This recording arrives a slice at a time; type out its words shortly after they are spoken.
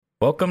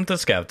Welcome to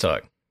Scav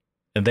Talk.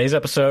 In today's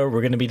episode, we're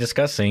going to be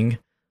discussing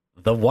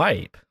the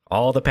wipe,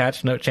 all the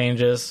patch note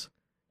changes,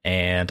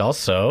 and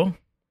also...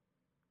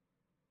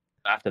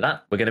 After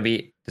that, we're going to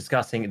be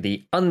discussing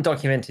the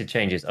undocumented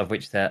changes, of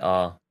which there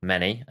are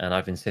many, and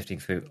I've been sifting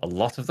through a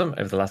lot of them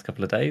over the last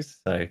couple of days,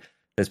 so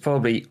there's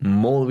probably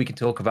more we can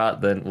talk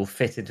about than will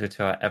fit into a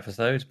 2-hour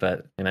episode,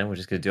 but, we're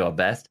just going to do our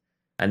best.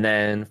 And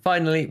then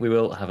finally, we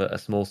will have a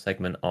small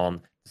segment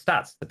on the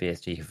stats that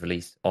BSG have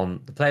released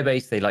on the player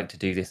base. They like to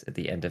do this at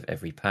the end of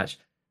every patch,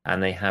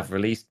 and they have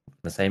released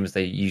the same as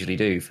they usually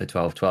do for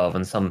 12.12,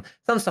 and some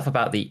stuff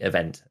about the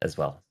event as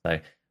well. So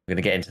we're going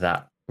to get into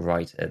that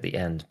right at the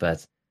end.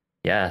 But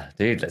yeah,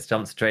 dude, let's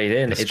jump straight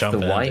in. It's the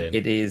wipe.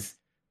 It is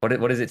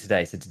what is it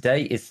today? So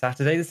today is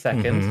Saturday the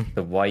 2nd. Mm-hmm.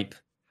 The wipe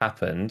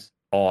happened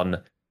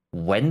on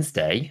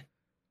Wednesday,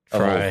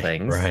 of all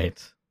things.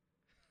 Right.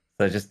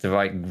 So just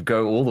to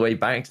go all the way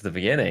back to the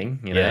beginning,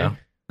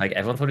 like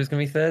everyone thought it was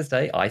going to be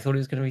Thursday. I thought it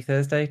was going to be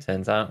Thursday.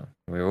 Turns out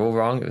we were all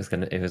wrong. It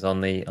was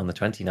on the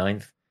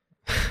 29th.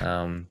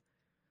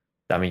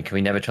 I mean, can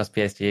we never trust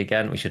PSG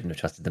again? We shouldn't have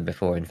trusted them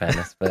before, in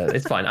fairness, but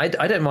it's fine. I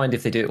don't mind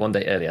if they do it one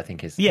day early. I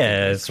think it's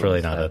cool,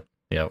 really not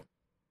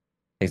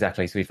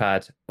exactly. So we've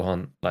had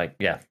Wednesday.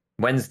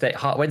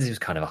 Wednesday was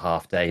kind of a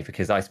half day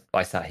because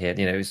I sat here.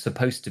 It was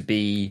supposed to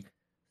be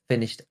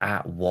finished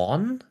at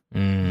 1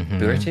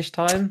 British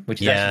time,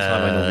 which is actually the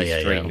time I normally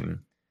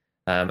stream.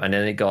 And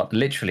then it got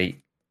literally.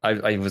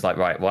 I was like,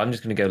 right, well, I'm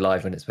just going to go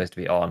live when it's supposed to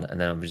be on,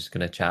 and then I'm just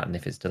going to chat, and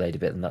if it's delayed a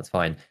bit, then that's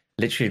fine.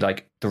 Literally,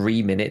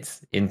 3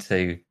 minutes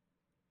into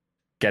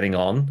getting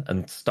on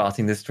and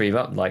starting the stream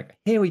up, like,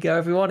 here we go,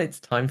 everyone, it's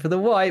time for the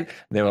wipe.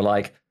 And they were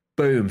like,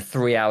 boom,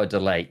 3-hour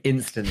delay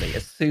instantly.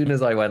 As soon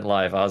as I went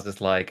live, I was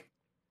just like,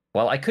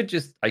 well, I could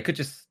just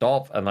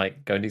stop and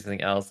go and do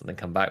something else and then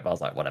come back. But I was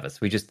like, whatever. So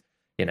we just,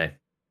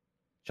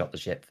 shot the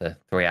ship for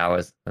 3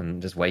 hours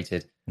and just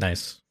waited.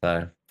 Nice.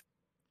 So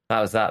that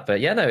was that. But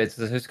yeah, no, it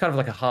was kind of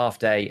like a half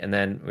day, and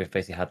then we've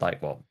basically had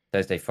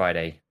Thursday,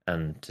 Friday,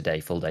 and today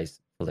full days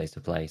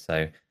to play.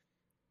 So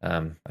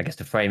I guess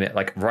to frame it,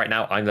 right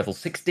now I'm level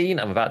 16.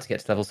 I'm about to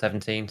get to level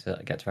 17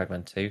 to get to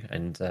Ragman 2,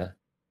 and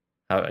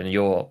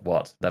you're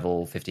what,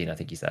 level 15? I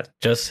think you said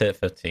just hit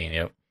 15.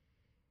 Yep.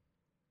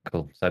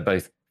 Cool. So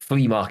both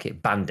flea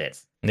market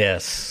bandits.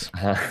 Yes.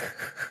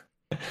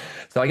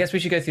 So I guess we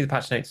should go through the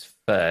patch notes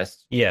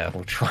first. Yeah.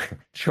 We'll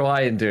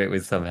try and do it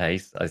with some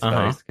haste, I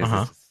suppose, because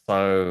there's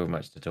so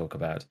much to talk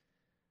about.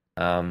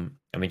 Should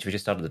we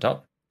just start at the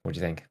top? What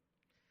do you think?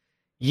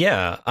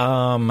 Yeah.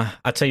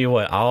 I'll tell you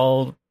what,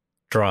 I'll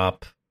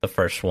drop the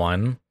first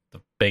one.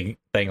 The big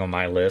thing on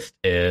my list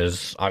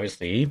is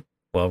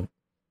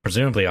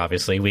presumably,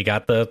 we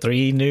got the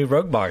 3 new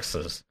rogue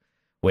boxes,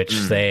 which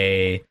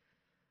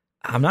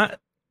I'm not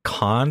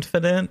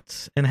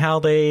confident in how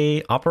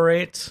they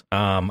operate.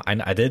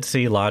 I did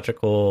see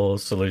Logical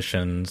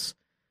Solutions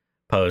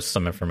post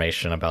some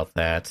information about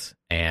that,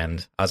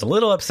 and I was a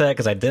little upset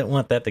because I didn't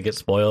want that to get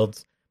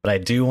spoiled, but I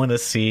do want to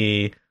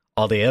see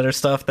all the other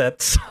stuff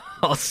that's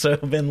also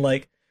been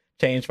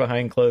changed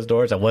behind closed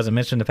doors. I wasn't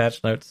mentioned in the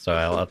patch notes, so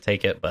I'll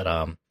take it.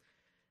 But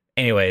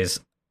anyways,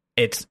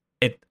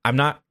 I'm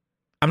not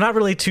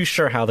really too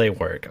sure how they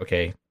work.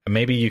 Okay,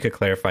 maybe you could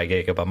clarify,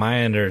 Giga, but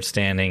my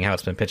understanding, how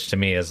it's been pitched to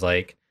me, is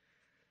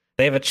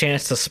they have a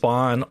chance to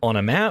spawn on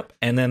a map,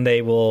 and then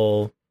they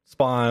will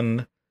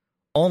spawn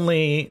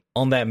only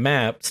on that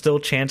map, still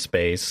chance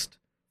based,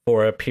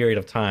 for a period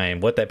of time.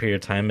 What that period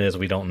of time is,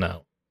 we don't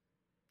know.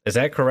 Is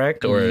that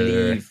correct?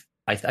 I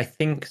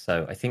think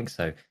so.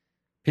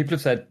 People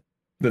have said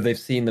that they've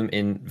seen them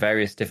in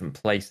various different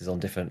places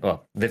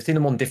they've seen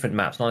them on different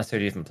maps, not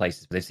necessarily different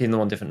places, but they've seen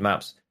them on different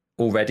maps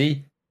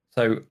already.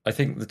 So I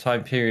think the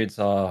time periods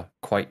are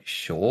quite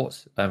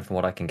short, from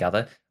what I can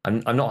gather.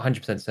 I'm not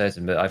 100%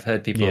 certain, but I've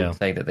heard people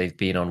saying that they've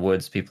been on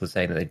woods. People are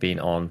saying that they've been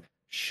on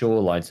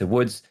shoreline. So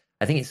woods,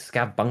 I think it's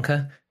Scav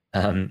Bunker.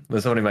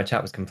 Someone in my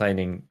chat was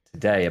complaining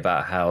today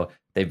about how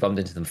they bumped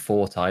into them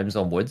 4 times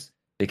on woods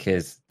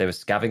because they were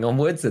scavving on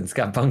woods, and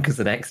Scav Bunker's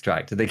an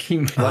extract, and they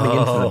keep running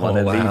into them while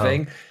they're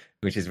leaving,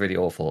 which is really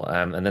awful.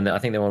 And then I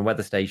think they're on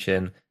Weather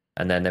Station,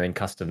 and then they're in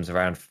customs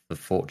around the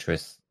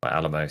Fortress,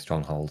 Alamo,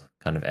 Stronghold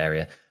kind of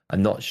area.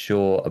 I'm not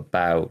sure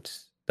about...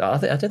 I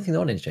don't think they're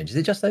on interchange. Is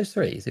it just those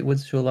 3? Is it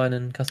Woods, Shoreline,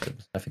 and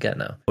Customs? I forget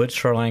now. Woods,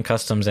 Shoreline,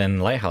 Customs,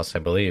 and Lighthouse, I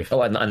believe.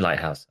 Oh, and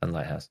Lighthouse. I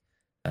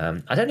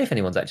don't know if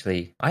anyone's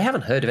actually... I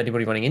haven't heard of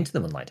anybody running into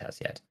them on Lighthouse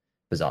yet,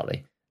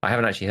 bizarrely. I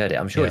haven't actually heard it.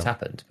 I'm sure it's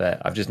happened,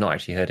 but I've just not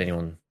actually heard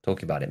anyone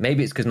talking about it.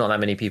 Maybe it's because not that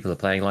many people are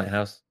playing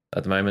Lighthouse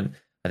at the moment.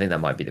 I think that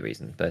might be the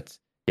reason. But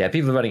yeah,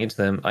 people are running into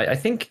them. I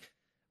think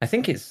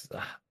it's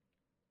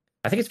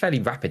fairly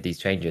rapid, these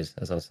changes,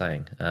 as I was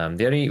saying.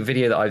 The only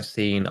video that I've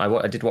seen,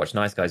 I did watch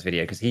Nice Guy's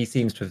video, because he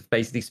seems to have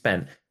basically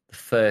spent the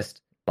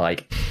first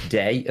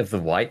day of the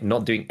wipe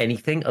not doing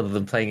anything other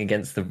than playing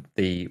against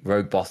the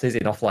rogue bosses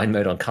in offline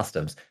mode on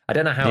customs. I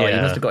don't know how. He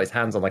must have got his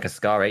hands on a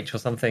Scar H or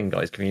something,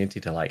 got his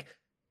community to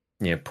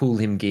pool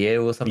him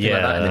gear or something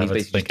like that, and then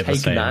he's basically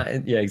just taken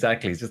that. Yeah,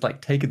 exactly. He's just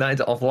like taken that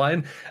into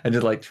offline and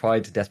just like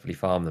tried to desperately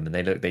farm them, and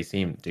they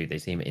seem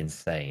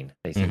insane.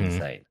 They seem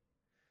insane.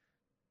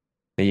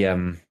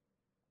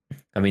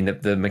 I mean,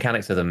 the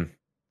mechanics of them,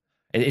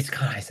 it's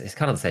kind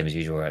of the same as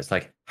usual. Where it's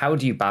like, how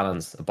do you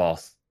balance a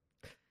boss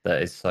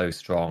that is so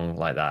strong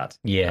like that?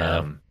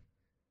 Yeah,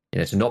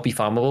 to not be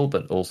farmable,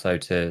 but also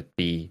to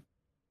be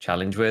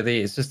challenge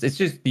worthy. It's just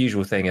the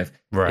usual thing of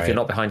if you're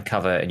not behind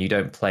cover and you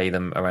don't play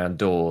them around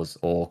doors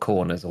or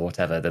corners or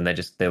whatever, then they'll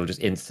just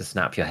insta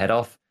snap your head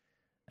off.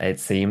 It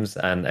seems,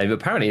 and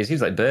apparently it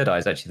seems like Bird Eye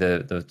is actually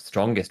the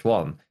strongest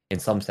one in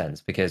some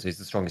sense, because he's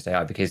the strongest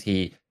AI, because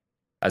he,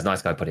 as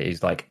Nice Guy put it,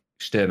 he's like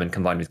Stürman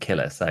combined with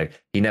Killer, so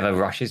he never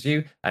rushes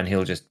you and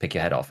he'll just pick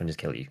your head off and just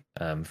kill you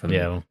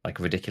from like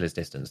a ridiculous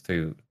distance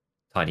through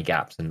tiny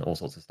gaps and all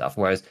sorts of stuff.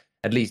 Whereas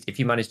at least if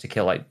you manage to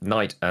kill like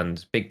Knight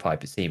and Big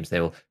Pipe, it seems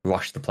they'll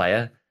rush the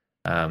player.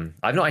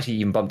 I've not actually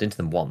even bumped into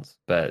them once,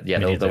 but yeah,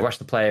 they'll rush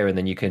the player, and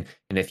then you can,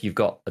 and if you've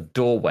got a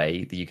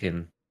doorway that you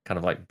can kind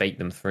of like bait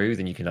them through,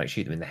 then you can like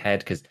shoot them in the head,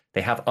 because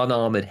they have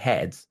unarmored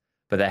heads,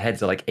 but their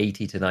heads are like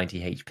 80 to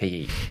 90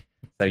 HP.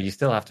 So you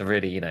still have to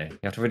really, you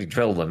have to really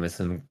drill them with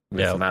some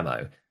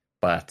ammo.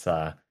 But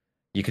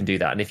you can do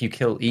that, and if you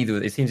kill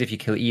either, it seems if you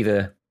kill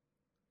either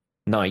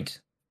Knight,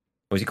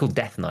 or is he called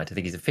Death Knight? I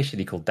think he's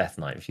officially called Death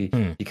Knight. If you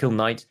kill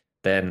Knight,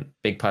 then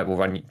Big Pipe will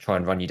try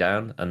and run you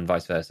down, and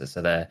vice versa.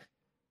 So they're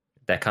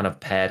kind of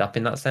paired up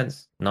in that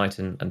sense, Knight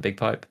and Big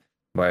Pipe.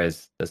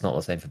 Whereas that's not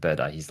the same for Bird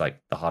Eye. He's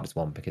like the hardest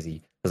one, because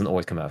he doesn't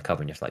always come out of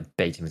cover, and you have to like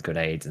bait him with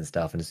grenades and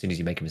stuff. And as soon as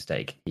you make a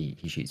mistake, he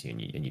shoots you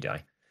and you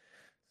die.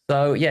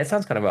 So yeah, it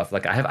sounds kind of rough.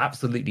 Like, I have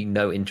absolutely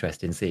no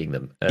interest in seeing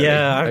them.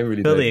 I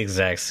really feel the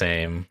exact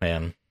same,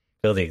 man.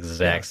 Feel the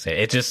exact same.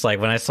 It's just like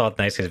when I saw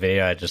Nice Guy's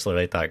video, I just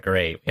literally thought,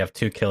 great, we have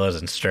 2 killers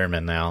in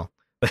Stürman now.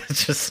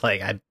 It's just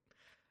like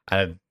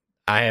I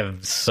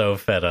am so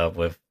fed up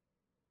with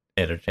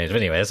interchange. But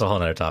anyway, it's a whole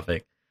other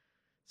topic.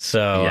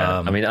 So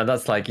I mean, and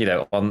that's like,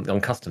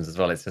 on customs as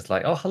well. It's just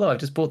like, oh, hello, I've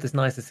just bought this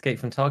nice Escape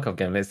from Tarkov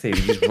game. Let's see. You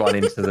just run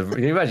into the.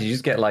 Can you imagine? You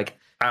just get like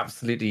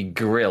absolutely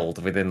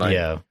grilled within like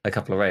a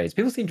couple of raids.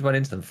 People seem to run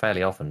into them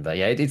fairly often, but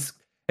yeah, it's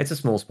a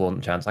small spawn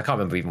chance. I can't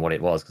remember even what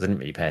it was, because I didn't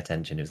really pay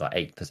attention. It was like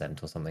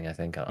 8% or something, I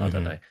think. I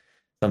don't know,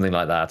 something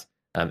like that.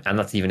 And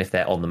that's even if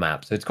they're on the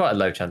map. So it's quite a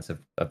low chance of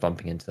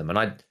bumping into them.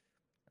 And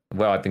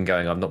where I've been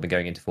going, I've not been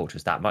going into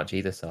Fortress that much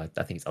either. So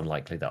I think it's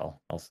unlikely that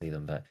I'll see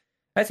them, but.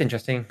 It's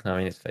interesting. I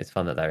mean, it's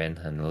fun that they're in,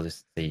 and we'll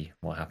just see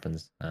what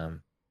happens.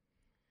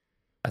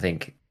 I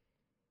think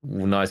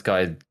Nice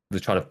Guy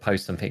was trying to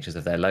post some pictures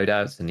of their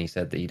loadouts, and he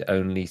said that he'd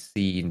only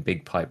seen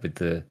Big Pipe with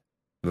the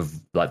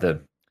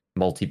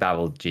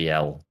multi-barrel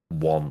GL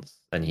once,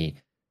 and he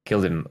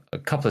killed him a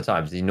couple of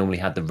times. He normally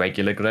had the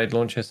regular grenade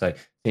launcher, so it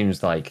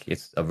seems like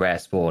it's a rare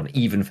spawn,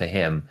 even for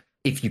him.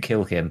 If you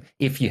kill him,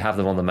 if you have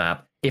them on the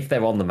map, if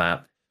they're on the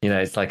map,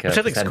 it's like a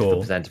percent of a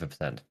percent of a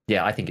percent.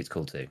 Yeah, I think it's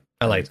cool too.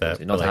 I like that.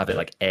 Not to have it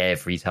like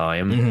every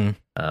time,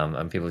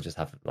 and people just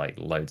have like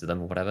loads of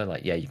them or whatever.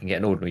 Like, yeah, you can get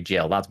an ordinary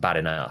GL. That's bad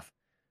enough.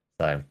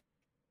 So,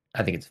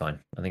 I think it's fine.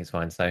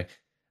 So,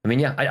 I mean,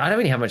 yeah, I don't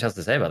really have much else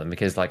to say about them,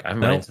 because like I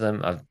haven't run into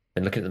them. I've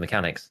been looking at the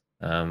mechanics,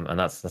 and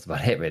that's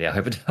about it really. I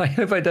hope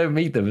I don't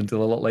meet them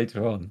until a lot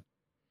later on.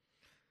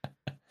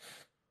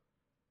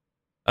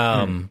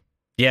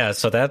 Yeah,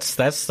 so that's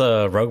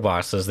the rogue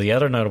boxes. The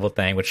other notable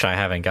thing, which I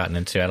haven't gotten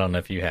into, I don't know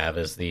if you have,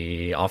 is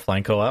the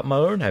offline co-op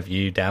mode. Have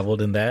you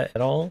dabbled in that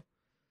at all?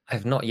 I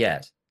have not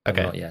yet.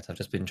 Okay. Not yet. I've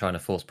just been trying to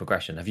force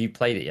progression. Have you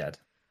played it yet?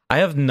 I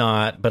have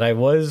not, but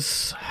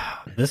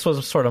this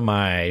was sort of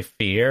my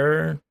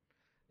fear,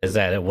 is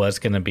that it was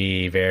going to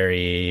be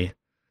very,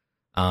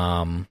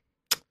 I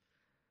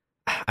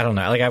don't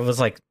know. Like, I was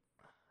like,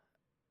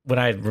 when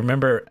I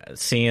remember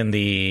seeing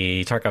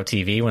the Tarkov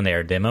TV when they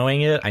were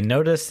demoing it, I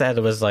noticed that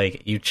it was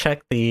like you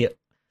check the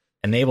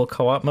enable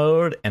co-op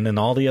mode, and then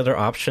all the other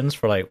options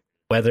for like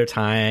weather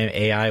time,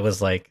 AI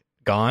was like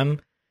gone.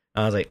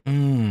 I was like,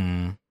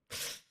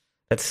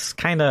 that's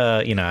kind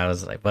of, I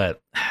was like,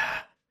 but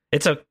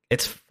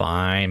it's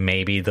fine.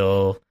 Maybe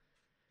they'll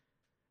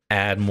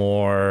add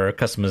more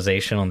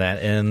customization on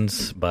that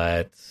end,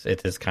 but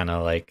it is kind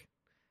of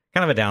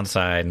a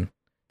downside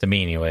to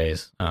me,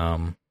 anyways.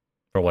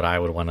 For what I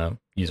would want to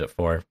use it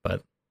for,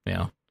 but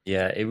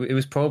yeah, it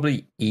was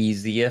probably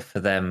easier for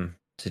them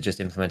to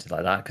just implement it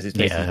like that, because it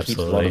basically keeps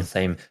a lot of the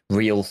same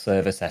real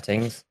server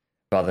settings,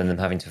 rather than them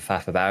having to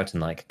faff about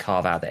and like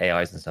carve out the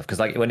AIs and stuff. Because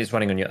like when it's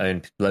running on your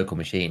own local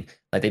machine,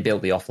 like they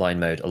built the offline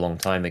mode a long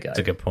time ago. That's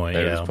a good point.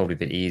 So it was probably a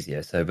bit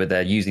easier. So, but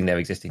they're using their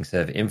existing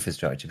server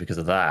infrastructure because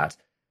of that.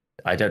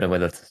 I don't know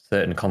whether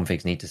certain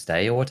configs need to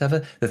stay or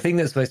whatever. The thing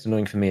that's most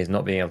annoying for me is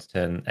not being able to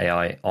turn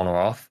AI on or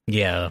off.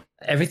 Yeah.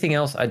 Everything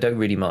else I don't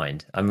really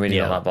mind. I'm really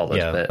not that bothered.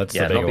 Yeah, but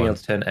not being able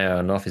to turn AI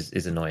on or off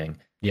is annoying.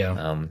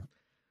 Yeah.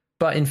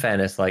 But in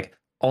fairness, like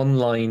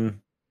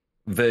online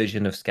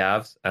version of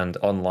scavs and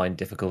online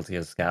difficulty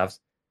of scavs,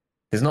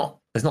 there's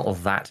not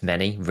that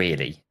many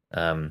really.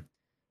 So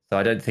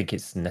I don't think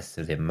it's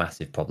necessarily a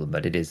massive problem,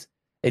 but it's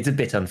a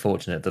bit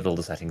unfortunate that all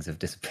the settings have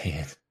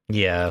disappeared.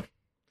 Yeah.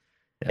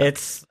 Yeah.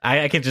 It's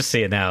I can just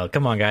see it now.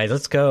 Come on, guys,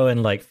 let's go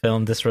and like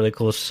film this really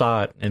cool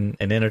shot and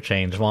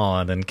interchange Maul,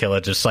 and then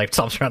Killa just like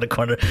stops around the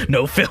corner.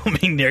 No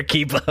filming near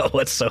Kiba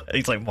whatsoever.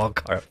 He's like Maul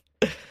Carp.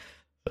 So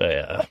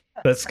yeah,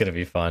 that's gonna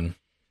be fun.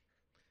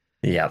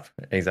 Yep,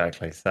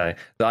 exactly. So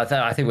but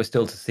I think we're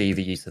still to see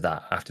the use of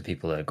that after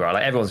people are grind.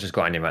 Like everyone's just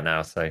grinding right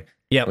now, so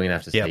Yeah, we're gonna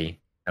have to see.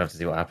 I have to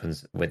see what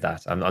happens with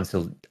that. I'm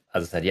still,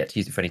 as I said, yet to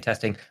use it for any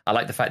testing. I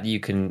like the fact that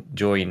you can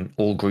join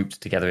all groups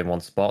together in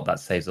one spot. That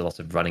saves a lot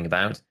of running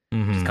about.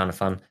 Which is kind of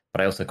fun.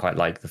 But I also quite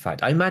like the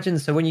fact. I imagine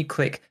so when you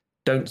click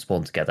 "Don't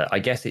spawn together," I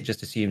guess it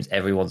just assumes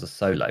everyone's a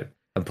solo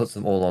and puts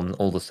them all on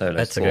all the solo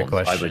That's spawns. a good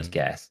question. I would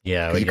guess.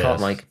 Yeah, because you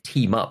can't like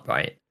team up,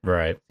 right?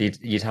 Right.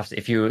 You'd have to,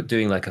 if you were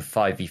doing like a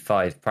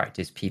 5v5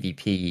 practice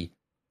PvP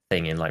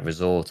thing in like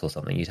Resort or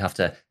something, you'd have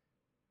to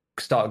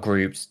start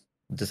groups,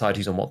 decide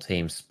who's on what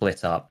team,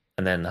 split up,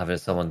 and then have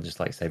someone just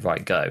like say,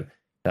 right, go,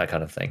 that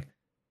kind of thing.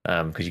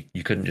 Because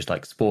you couldn't just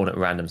like spawn at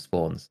random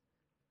spawns,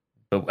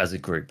 but as a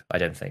group, I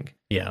don't think.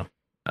 Yeah.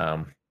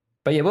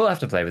 But yeah, we'll have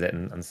to play with it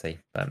and see.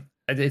 But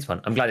it's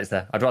fun. I'm glad it's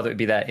there. I'd rather it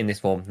be there in this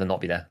form than not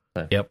be there.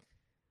 So. Yep.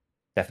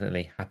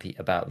 Definitely happy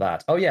about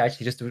that. Oh yeah,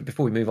 actually, just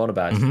before we move on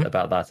about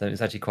that,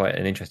 it's actually quite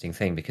an interesting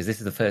thing because this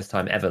is the first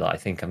time ever that I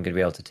think I'm going to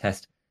be able to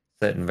test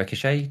certain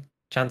ricochet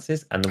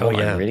chances, and the one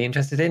I'm really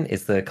interested in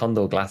is the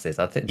Condor glasses.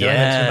 Did I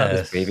mention about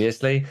this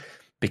previously?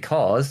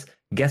 Because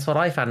guess what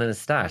I found in a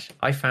stash?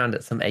 I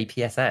found some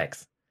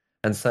APSX,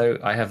 and so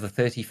I have the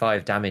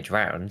 35 damage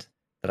round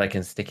that I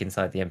can stick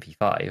inside the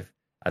MP5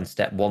 and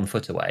step 1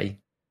 foot away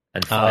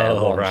and fire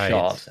one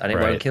shot, and it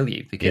won't kill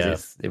you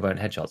because it won't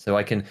headshot. So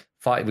I can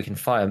fire. We can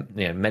fire,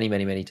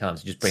 many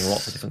times. Just bring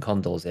lots of different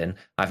condors in.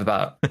 I have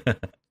about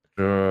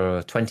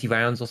 20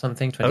 rounds or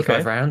something,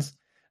 25 rounds,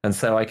 and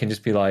so I can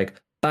just be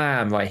like,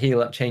 bam, right,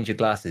 heal up, change your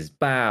glasses.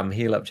 Bam,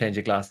 heal up, change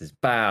your glasses.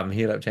 Bam,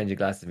 heal up, change your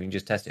glasses. We can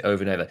just test it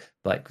over and over,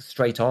 like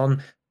straight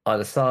on,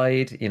 either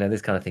side.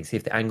 This kind of thing. See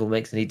if the angle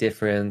makes any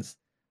difference.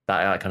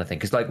 That kind of thing.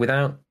 Because like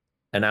without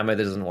an ammo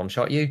that doesn't one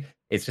shot you,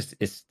 it's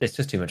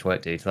just too much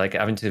work, dude. Like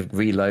having to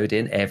reload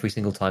in every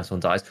single time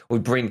someone dies, or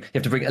you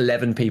have to bring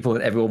 11 people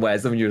and everyone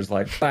wears them, and you're just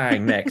like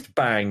bang next,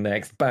 bang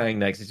next, bang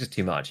next. It's just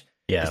too much.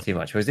 Yeah, it's too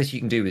much. Whereas this you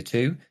can do with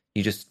 2.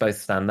 You just both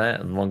stand there,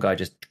 and one guy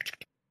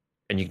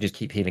and you can just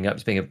keep healing up,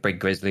 just being a big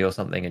grizzly or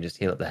something, and just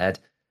heal up the head,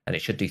 and it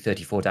should do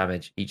 34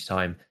 damage each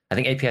time. I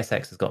think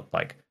APSX has got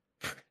like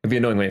it'd be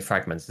annoying when it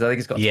fragments. So I think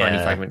it's got a tiny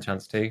fragment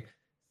chance too.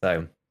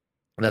 So.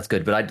 That's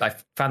good, but I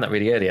found that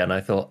really early, and I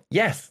thought,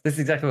 yes, this is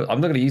exactly what I'm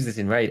not going to use this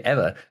in raid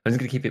ever. I'm just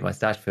going to keep it in my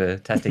stash for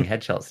testing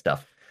headshot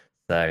stuff.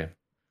 So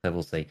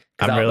we'll see.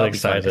 I'm really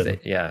excited.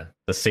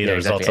 To see the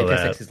results of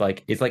that. Is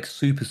like it's like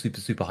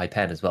super high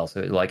pen as well, so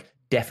it like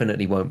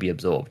definitely won't be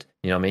absorbed.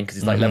 You know what I mean? Because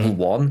it's like level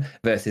 1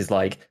 versus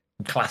like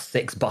class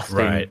 6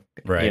 busting,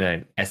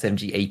 right.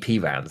 SMG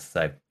AP rounds.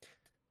 So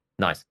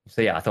nice.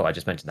 So yeah, I thought I'd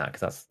just mention that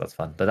because that's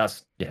fun. But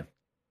that's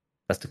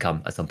to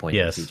come at some point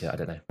in the future. I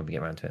don't know when we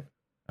get around to it.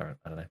 All right,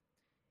 I don't know.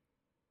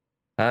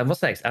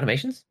 What's next?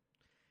 Animations?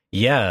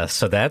 Yeah,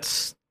 so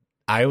there's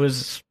a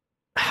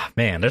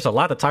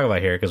lot to talk about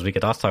here because we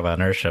could also talk about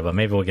inertia, but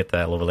maybe we'll get to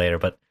that a little bit later.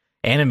 But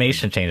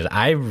animation changes.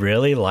 I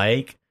really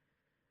like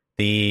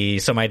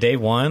so my day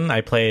 1, I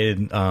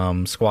played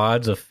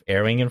squads of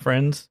Airwing and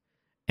friends,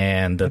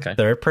 and the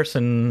third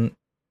person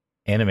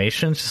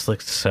animations just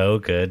look so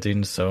good, dude,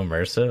 and so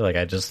immersive. Like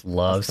I just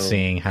love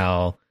seeing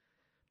how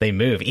they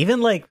move.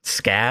 Even like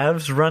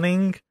scavs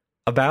running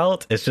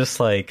about, it's just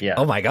like,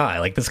 oh my god,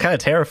 like this kind of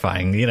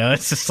terrifying,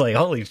 it's just like,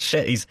 holy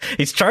shit,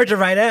 he's charging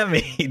right at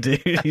me,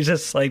 dude. He's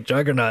just like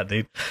Juggernaut,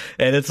 dude.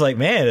 And it's like,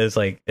 man, it's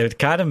like it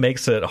kind of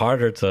makes it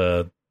harder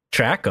to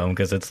track them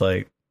because it's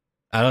like,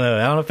 I don't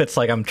know if it's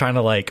like I'm trying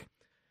to like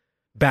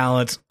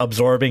balance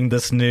absorbing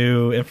this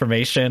new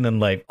information and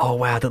like, oh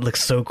wow, that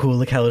looks so cool,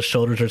 look how his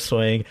shoulders are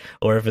swaying,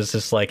 or if it's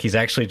just like he's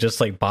actually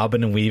just like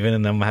bobbing and weaving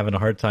and I'm having a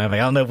hard time.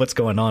 Like I don't know what's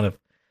going on if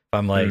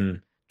I'm like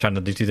trying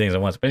to do 2 things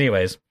at once. But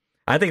anyways,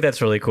 I think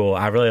that's really cool.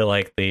 I really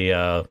like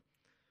the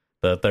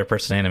third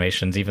person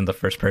animations, even the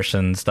first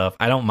person stuff.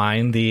 I don't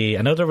mind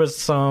I know there was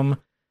some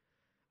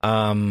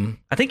I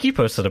think you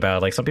posted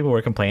about like some people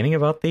were complaining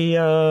about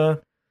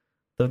the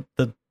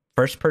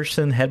first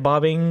person head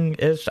bobbing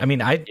is. I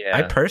mean, I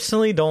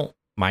personally don't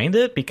mind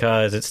it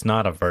because it's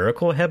not a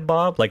vertical head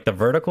bob. Like the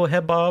vertical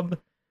head bob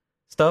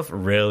stuff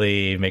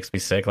really makes me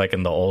sick. Like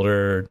in the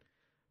older,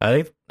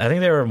 I think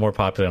they were more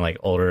popular in like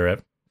older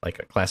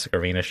like classic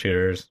arena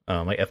shooters,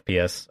 like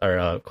FPS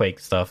or Quake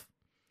stuff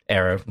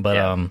era,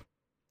 but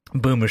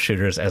boomer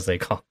shooters as they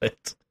call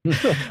it.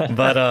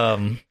 But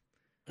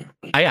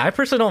I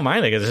personally don't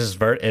mind it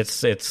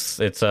because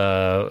it's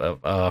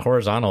a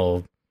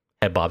horizontal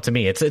head bob. To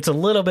me, it's a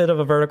little bit of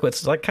a vertical.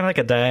 It's like kind of like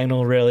a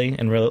diagonal, really,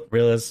 and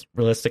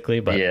realistically,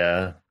 but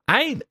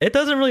it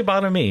doesn't really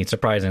bother me.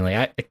 Surprisingly,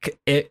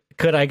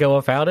 could I go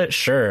without it?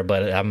 Sure,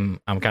 but I'm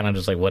kind of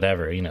just like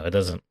whatever. It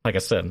doesn't. Like I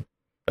said,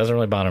 doesn't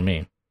really bother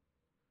me.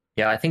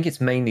 Yeah, I think it's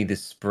mainly the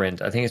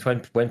sprint. I think it's when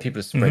people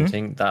are Hmm.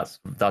 sprinting, that's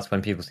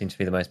when people seem to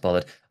be the most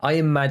bothered. I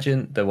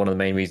imagine that one of the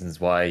main reasons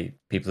why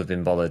people have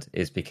been bothered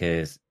is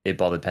because it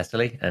bothered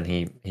Pestily, and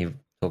he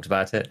talked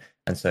about it,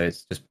 and so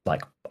it's just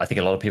like I think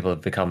a lot of people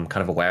have become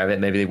kind of aware of it.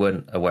 Maybe they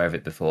weren't aware of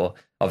it before.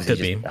 Obviously,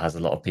 Could he just be. has a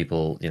lot of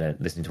people,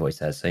 listening to what he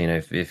says. So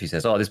if he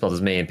says, "Oh, this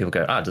bothers me," and people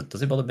go, "Ah,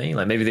 does it bother me?"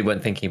 Like maybe they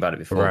weren't thinking about it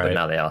before, but Right.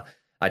 now they are.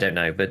 I don't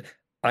know, but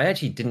I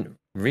actually didn't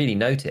really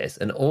notice,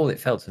 and all it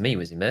felt to me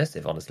was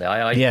immersive. Honestly,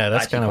 I Yeah,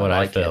 that's actually kind of quite what I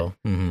like it. feel.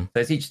 Hmm. So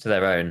it's each to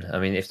their own. I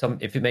mean,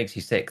 if it makes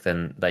you sick,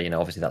 then they,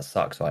 obviously that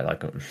sucks, right?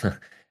 Like,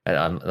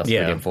 that's really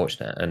Yeah.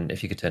 unfortunate. And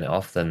if you could turn it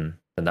off, then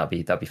that'd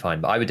be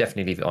fine. But I would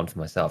definitely leave it on for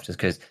myself, just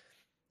because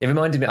it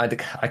reminded me.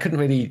 I couldn't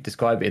really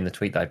describe it in the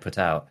tweet that I put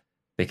out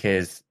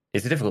because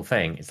it's a difficult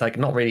thing. It's like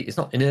not really. It's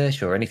not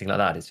inertia or anything like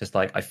that. It's just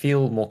like I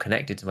feel more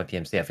connected to my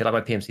PMC. I feel like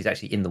my PMC is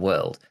actually in the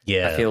world. I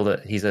Yeah. feel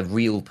that he's a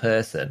real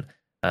person.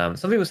 Some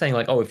people are saying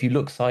like, oh, if you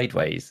look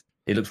sideways,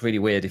 it looks really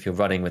weird if you're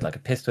running with like a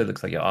pistol. It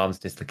looks like your arm's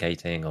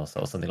dislocating or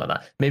something like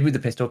that. Maybe with the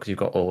pistol because you've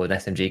got, or an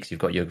SMG because you've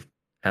got your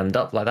hand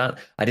up like that.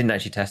 I didn't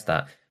actually test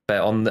that, but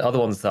on the other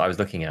ones that I was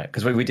looking at,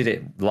 because we did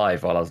it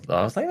live while I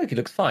was like, look, it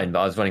looks fine, but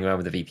I was running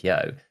around with the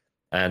VPO,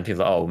 and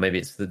people are like, oh, maybe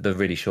it's the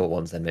really short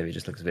ones, then maybe it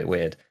just looks a bit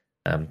weird.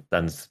 And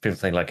people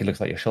saying like it looks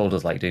like your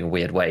shoulders like doing a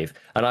weird wave,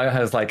 and I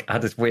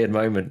had this weird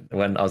moment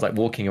when I was like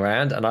walking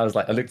around, and I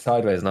looked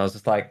sideways, and I was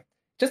just like,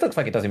 just looks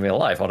like it does in real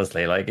life,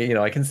 honestly. Like,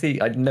 I can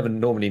see, I never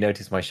normally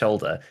notice my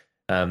shoulder.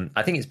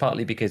 I think it's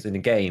partly because in the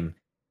game,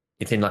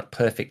 it's in like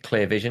perfect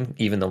clear vision,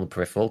 even on the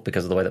peripheral,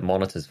 because of the way that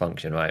monitors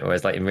function, right?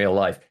 Whereas like in real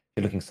life, if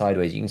you're looking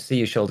sideways, you can see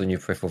your shoulder in your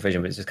peripheral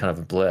vision, but it's just kind of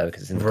a blur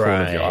because it's in the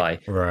corner of your Right.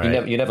 eye.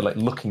 Right. You're never like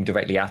looking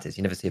directly at it. So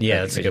you never see a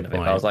Yeah, perfect that's a vision good of it.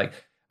 But I point.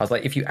 was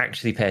like, if you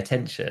actually pay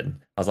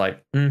attention, I was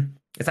like,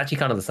 it's actually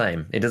kind of the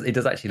same. It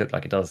does actually look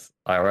like it does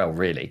IRL,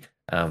 really.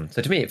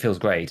 So to me, it feels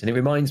great, and it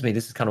reminds me.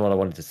 This is kind of what I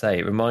wanted to say.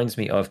 It reminds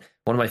me of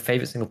one of my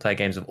favorite single player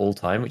games of all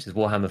time, which is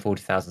Warhammer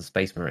 40,000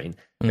 Space Marine,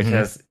 which Hmm.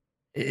 has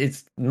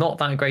it's not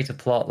that great a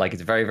plot, like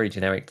it's a very, very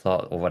generic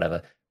plot or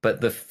whatever.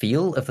 But the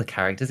feel of the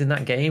characters in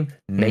that game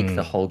make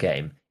the Mm. whole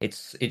game. It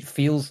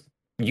feels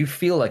you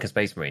feel like a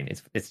Space Marine.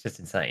 It's just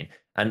insane,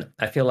 and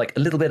I feel like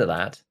a little bit of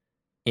that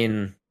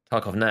in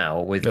Tarkov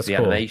now with That's the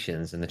cool.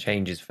 animations and the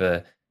changes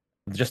for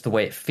just the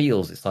way it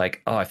feels. It's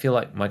like, oh, I feel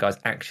like my guy's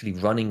actually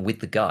running with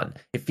the gun.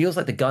 It feels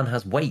like the gun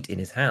has weight in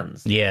his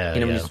hands. Yeah,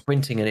 When you're yeah.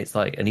 sprinting and it's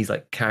like, and he's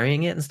like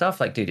carrying it and stuff.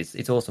 Like, dude,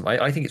 it's awesome.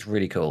 I think it's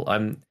really cool.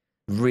 I'm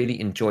really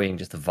enjoying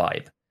just the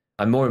vibe.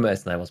 I'm more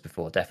immersed than I was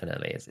before.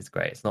 Definitely, it's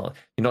great. It's not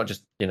you're not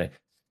just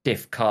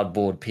stiff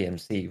cardboard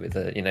PMC with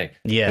a with a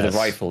Yes.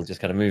 rifle just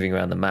kind of moving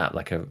around the map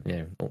like a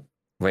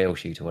rail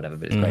shoot or whatever.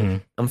 But it's great. Hmm.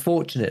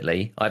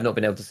 Unfortunately, I've not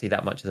been able to see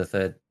that much of the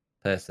third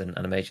person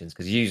animations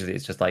because usually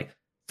it's just like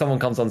someone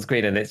comes on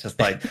screen and it's just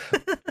like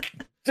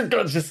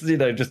just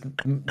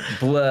just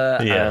blur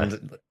Yeah.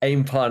 and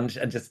aim punch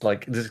and just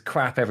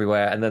crap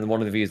everywhere, and then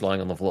one of the views lying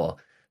on the floor.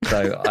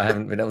 So I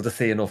haven't been able to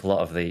see an awful lot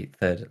of the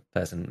third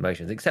person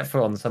motions, except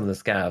for on some of the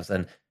scavs.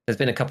 And there's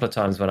been a couple of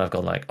times when I've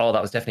gone like, oh,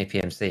 that was definitely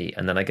PMC,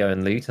 and then I go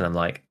and loot and I'm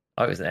like,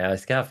 oh, it was an AI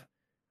scav.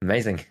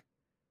 Amazing,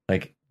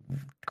 like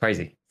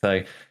crazy.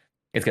 So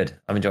it's good.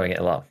 I'm enjoying it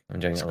a lot. I'm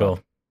enjoying It's it a lot.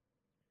 cool.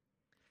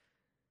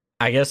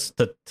 I guess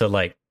to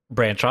like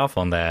branch off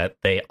on that,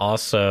 they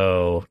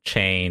also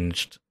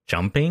changed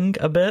jumping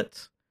a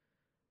bit.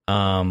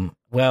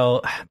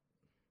 Well,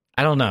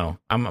 I don't know.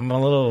 I'm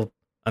a little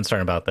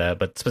uncertain about that,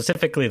 but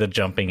specifically the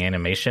jumping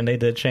animation they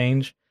did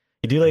change.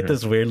 You do like Mhm.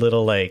 this weird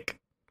little like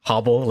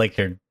hobble, like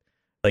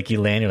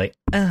you land, you're like,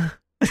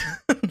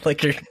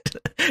 like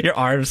your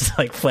arms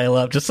like flail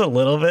up just a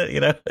little bit.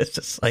 It's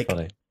just like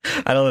Funny.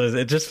 I don't know.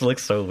 It just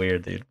looks so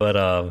weird, dude. But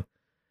I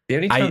The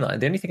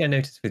only thing I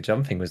noticed with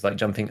jumping was like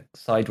jumping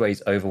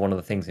sideways over one of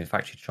the things in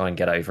Factory to try and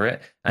get over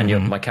it, and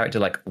mhm. my character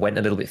like went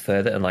a little bit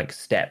further and like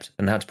stepped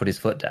and had to put his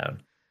foot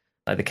down.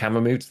 Like the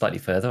camera moved slightly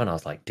further, and I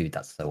was like, dude,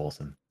 that's so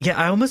awesome. Yeah,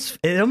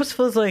 it almost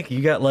feels like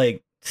you got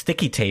like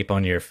sticky tape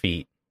on your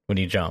feet when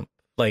you jump.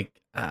 Like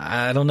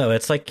I don't know.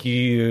 It's like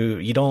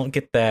you don't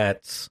get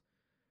that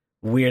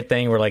weird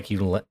thing where like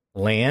you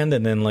land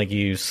and then like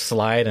you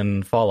slide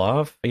and fall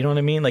off. You know what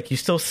I mean? Like you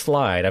still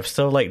slide. I've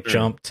still like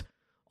jumped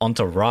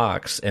onto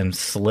rocks and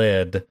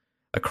slid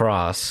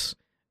across,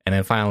 and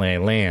then finally I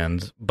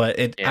land. But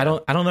Yeah. I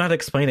don't know how to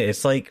explain it.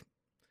 It's like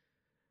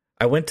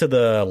I went to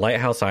the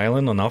Lighthouse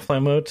Island on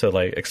offline mode to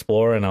like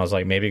explore, and I was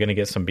like maybe gonna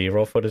get some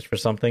B-roll footage for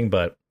something,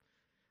 but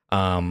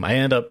I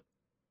ended up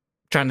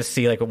trying to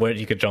see like what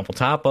you could jump on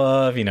top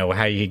of,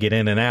 how you could get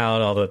in and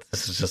out. All that.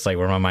 This is just like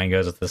where my mind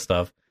goes with this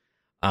stuff.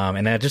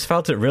 And I just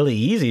felt it really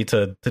easy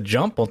to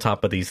jump on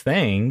top of these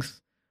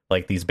things,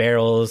 like these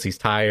barrels, these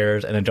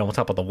tires, and then jump on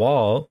top of the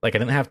wall. Like I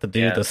didn't have to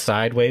do Yeah. the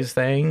sideways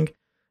thing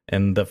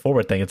and the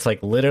forward thing. It's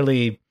like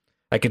literally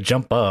I could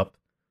jump up,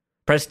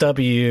 press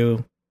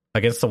W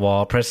against the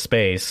wall, press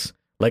space,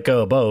 let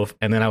go of both,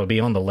 and then I would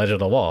be on the ledge of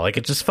the wall. Like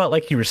it just felt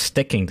like you were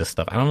sticking to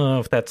stuff. I don't know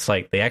if that's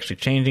like they actually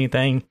changed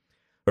anything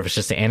or if it's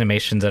just the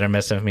animations that are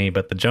messing with me,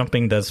 but the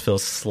jumping does feel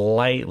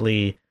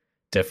slightly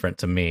different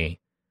to me.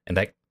 And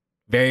that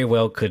very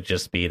well could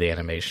just be the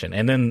animation.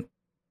 And then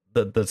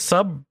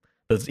the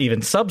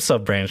even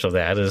sub branch of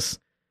that is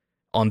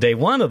on day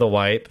one of the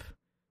wipe,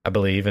 I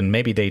believe, and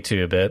maybe day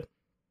two a bit.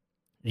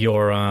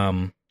 Your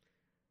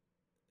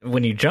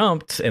when you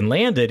jumped and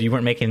landed, you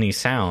weren't making any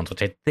sounds,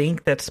 which I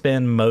think that's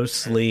been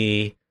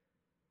mostly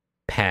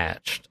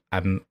patched.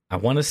 I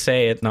want to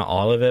say it, not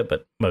all of it,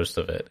 but most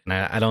of it. And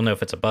I don't know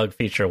if it's a bug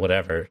feature or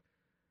whatever.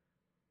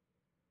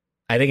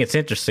 I think it's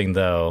interesting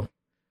though,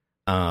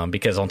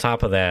 because on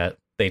top of that,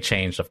 they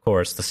changed, of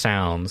course, the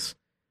sounds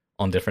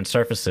on different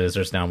surfaces.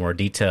 There's now more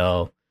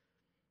detail.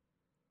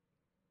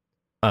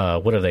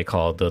 What are they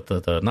called?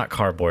 The not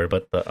cardboard,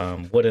 but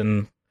the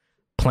wooden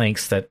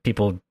planks that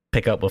people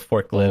pick up with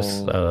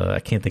forklifts. I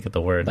can't think of the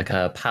word. Like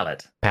a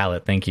pallet.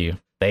 Pallet. Thank you.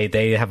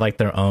 They have like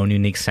their own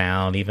unique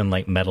sound. Even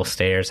like metal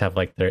stairs have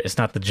like their. It's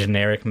not the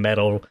generic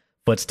metal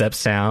footstep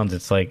sound.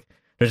 It's like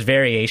there's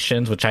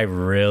variations, which I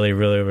really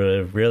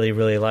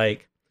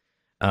like,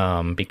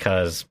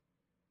 because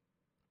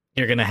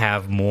you're gonna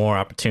have more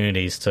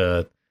opportunities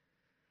to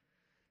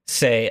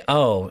say,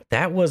 oh,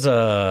 that was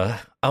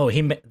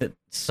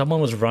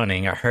someone was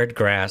running. I heard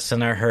grass,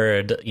 and I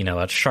heard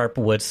a sharp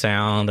wood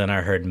sound, and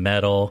I heard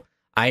metal.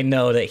 I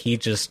know that he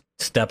just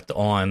stepped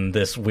on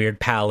this weird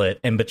pallet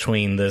in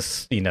between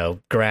this,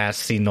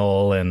 grassy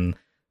knoll and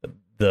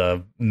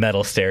the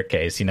metal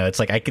staircase. It's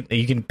like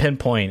you can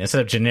pinpoint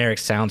instead of generic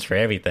sounds for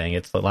everything.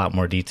 It's a lot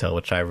more detail,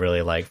 which I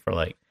really like for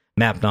like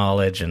map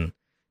knowledge and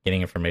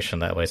getting information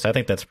that way. So I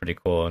think that's pretty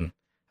cool and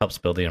helps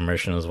build the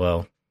immersion as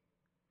well.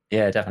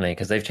 Yeah, definitely,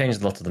 because they've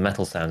changed a lot of the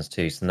metal sounds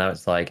too. So now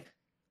it's like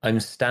I'm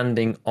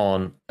standing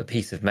on a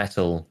piece of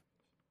metal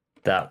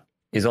that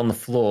is on the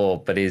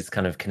floor, but is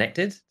kind of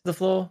connected to the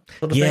floor.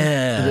 Sort of thing.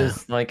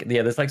 So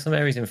there's like some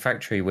areas in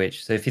Factory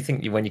which, so if you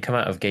think when you come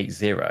out of Gate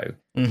 0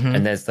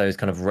 and there's those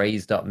kind of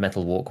raised up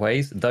metal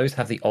walkways, those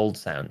have the old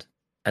sound,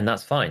 and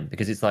that's fine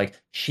because it's like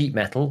sheet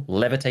metal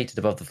levitated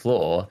above the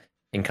floor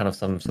in kind of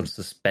some sort of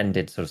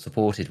suspended, sort of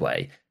supported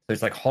way. So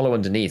it's like hollow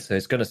underneath, so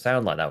it's going to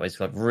sound like that. It's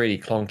like really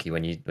clunky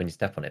when you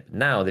step on it. But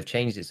now they've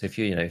changed it, so if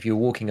you're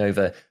walking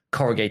over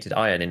corrugated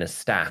iron in a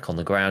stack on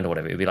the ground or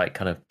whatever, it would be like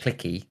kind of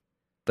clicky,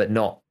 but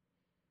not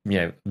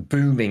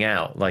booming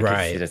out like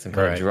it's some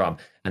kind of drum.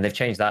 And they've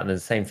changed that, and the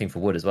same thing for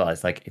wood as well.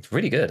 It's like it's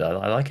really good.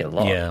 I like it a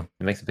lot. Yeah,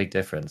 it makes a big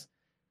difference.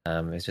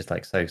 It's just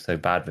like so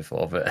bad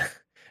before, but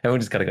everyone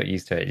just kind of got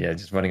used to it. Yeah,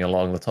 just running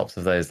along the tops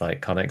of those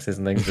like connexes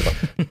and things, just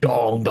like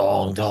dong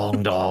dong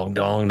dong dong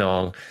dong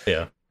dong.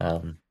 Yeah.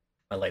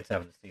 My light's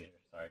having a seizure.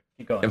 Sorry,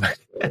 keep going.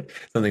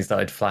 Something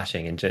started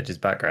flashing in Church's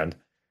background.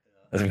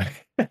 Yeah.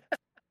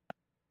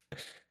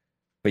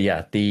 But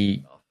yeah,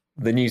 the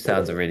new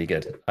sounds are really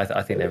good.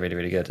 I think they're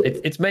really good.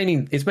 It's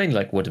mainly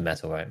like wood and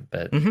metal, right?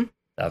 But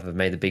I've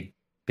made the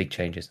big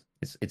changes.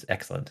 It's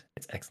excellent.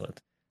 It's excellent.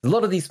 There's a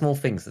lot of these small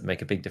things that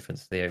make a big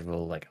difference to the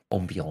overall like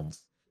ambiance.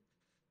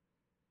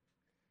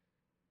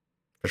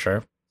 For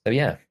sure. So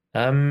yeah,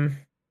 should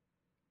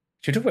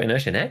we talk about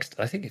inertia next?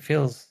 I think it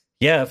feels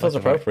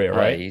appropriate,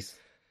 right?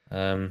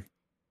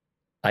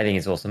 I think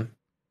it's awesome.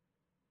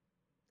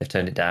 They've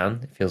toned it down.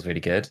 It feels really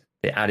good.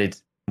 They added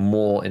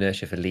more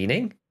inertia for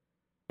leaning.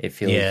 It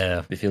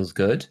feels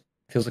good.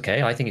 It feels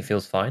okay. I think it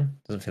feels fine.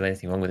 Doesn't feel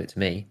anything wrong with it to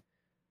me.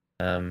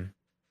 I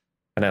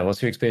know.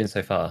 What's your experience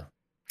so far?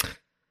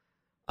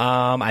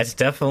 It's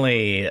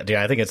definitely, dude,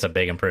 I think it's a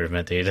big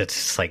improvement, dude. It's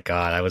just like,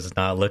 God, I was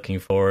not looking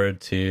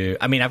forward to,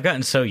 I mean, I've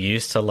gotten so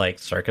used to like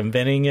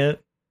circumventing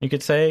it, you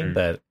could say,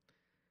 that it's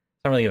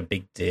not really a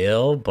big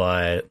deal,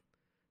 but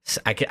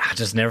I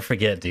just never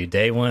forget, dude.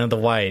 Day one of the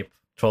wipe,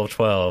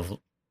 1212,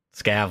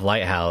 Scav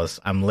Lighthouse.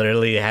 I'm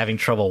literally having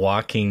trouble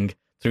walking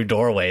through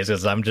doorways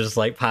because I'm just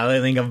like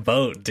piloting a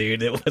boat,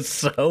 dude. It was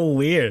so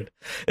weird.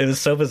 It was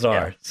so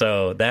bizarre. Yeah.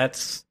 So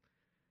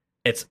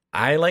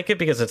I like it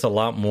because it's a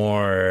lot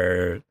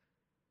more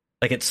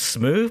like it's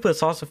smooth, but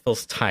it also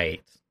feels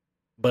tight.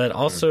 But it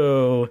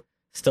also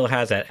still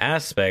has that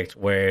aspect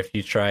where if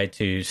you try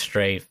to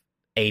strafe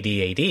AD,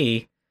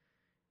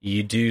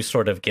 you do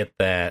sort of get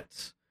that,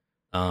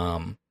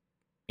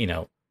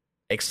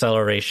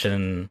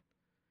 acceleration.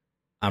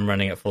 I'm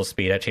running at full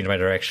speed. I change my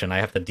direction. I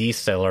have to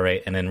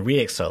decelerate and then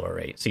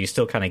reaccelerate. So you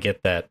still kind of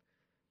get that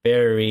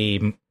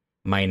very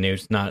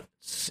minute, not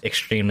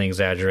extremely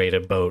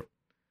exaggerated boat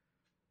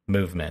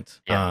movement.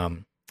 Yeah.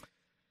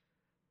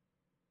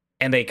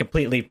 And they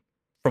completely,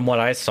 from what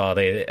I saw,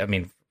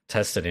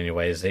 tested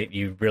anyways,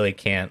 you really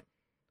can't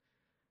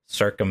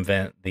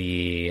circumvent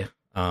the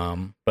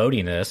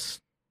boatiness,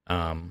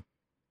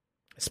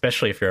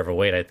 especially if you're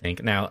overweight, I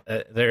think. Now,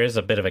 there is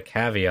a bit of a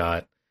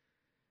caveat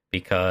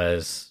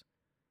because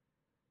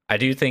I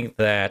do think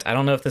that, I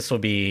don't know if this will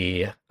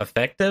be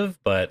effective,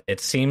 but it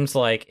seems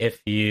like if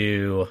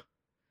you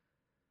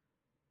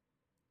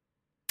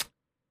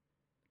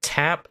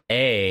tap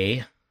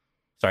D,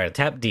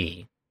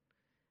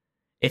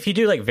 if you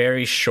do like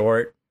very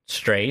short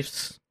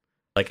strafes,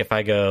 like if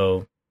I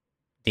go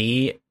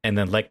D and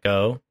then let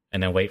go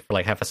and then wait for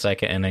like half a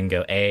second and then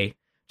go A,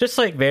 just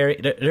like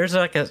there's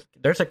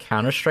a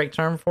Counter-Strike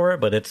term for it,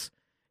 but it's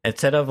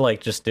instead of like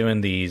just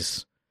doing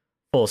these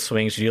full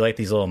swings, you do like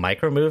these little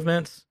micro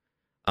movements.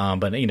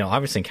 But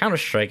obviously in Counter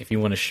Strike, if you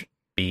want to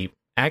be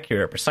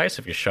accurate or precise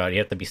with your shot, you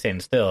have to be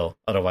standing still.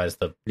 Otherwise,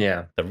 the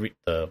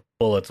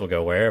bullets will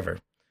go wherever.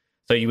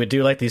 So you would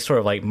do like these sort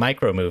of like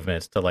micro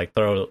movements to like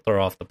throw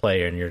off the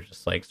player, and you're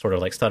just like sort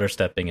of like stutter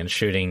stepping and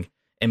shooting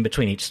in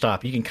between each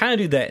stop. You can kind of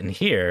do that in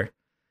here,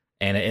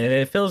 and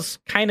it feels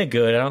kind of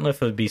good. I don't know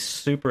if it would be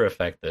super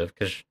effective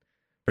because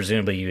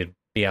presumably you would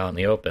be out in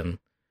the open.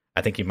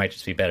 I think you might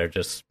just be better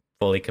just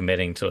fully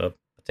committing to a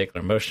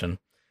particular motion.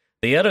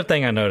 The other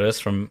thing I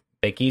noticed from